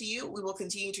commitment to you, we will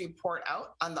continue to report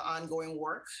out on the ongoing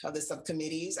work of the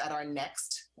subcommittees at our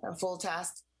next full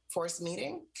task force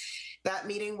meeting. That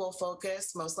meeting will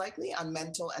focus most likely on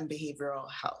mental and behavioral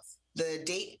health. The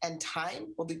date and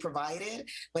time will be provided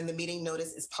when the meeting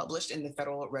notice is published in the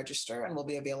Federal Register and will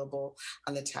be available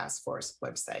on the task force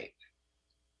website.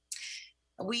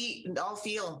 We all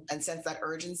feel and sense that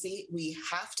urgency. We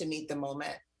have to meet the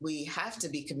moment. We have to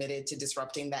be committed to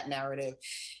disrupting that narrative,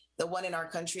 the one in our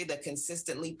country that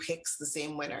consistently picks the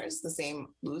same winners, the same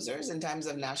losers in times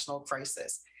of national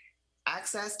crisis.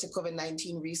 Access to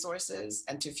COVID-19 resources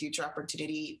and to future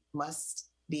opportunity must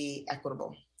be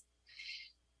equitable.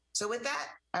 So with that,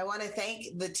 I want to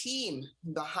thank the team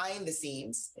behind the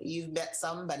scenes. You've met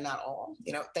some, but not all.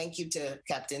 Thank you to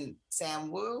Captain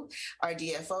Sam Wu, our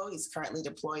DFO. He's currently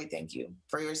deployed. Thank you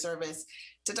for your service.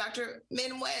 To Dr.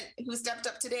 Min Went, who stepped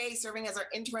up today, serving as our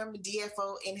interim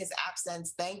DFO in his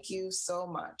absence. Thank you so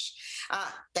much.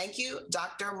 Thank you,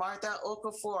 Dr. Martha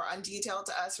Okafor, undetailed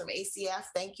to us from ACF.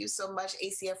 Thank you so much,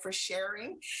 ACF, for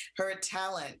sharing her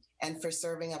talent and for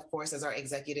serving, of course, as our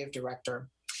executive director.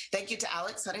 Thank you to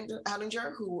Alex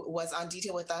Huttinger, who was on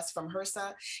detail with us from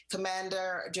HRSA,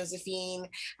 Commander Josephine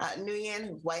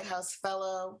Nguyen, White House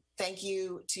Fellow. Thank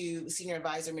you to Senior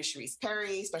Advisor Ms. Sharice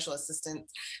Perry, Special Assistant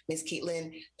Ms.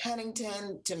 Caitlin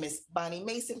Pennington, to Ms. Bonnie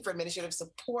Mason for administrative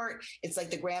support. It's like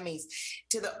the Grammys.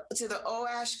 To the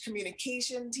OASH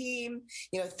communication team,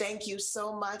 thank you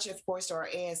so much, of course, to our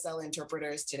ASL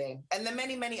interpreters today. And the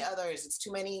many, many others, it's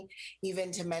too many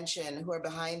even to mention, who are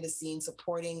behind the scenes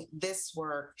supporting this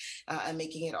work and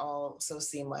making it all so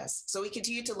seamless. So we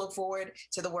continue to look forward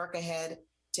to the work ahead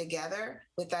together.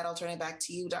 With that, I'll turn it back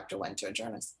to you, Dr. Wen, to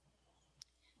adjourn us.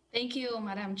 Thank you,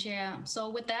 Madam Chair. So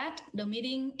with that, the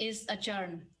meeting is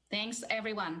adjourned. Thanks,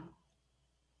 everyone.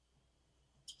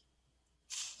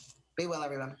 Be well,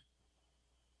 everyone.